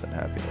and health and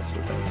happiness.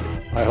 So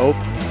thank you. I hope.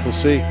 We'll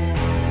see.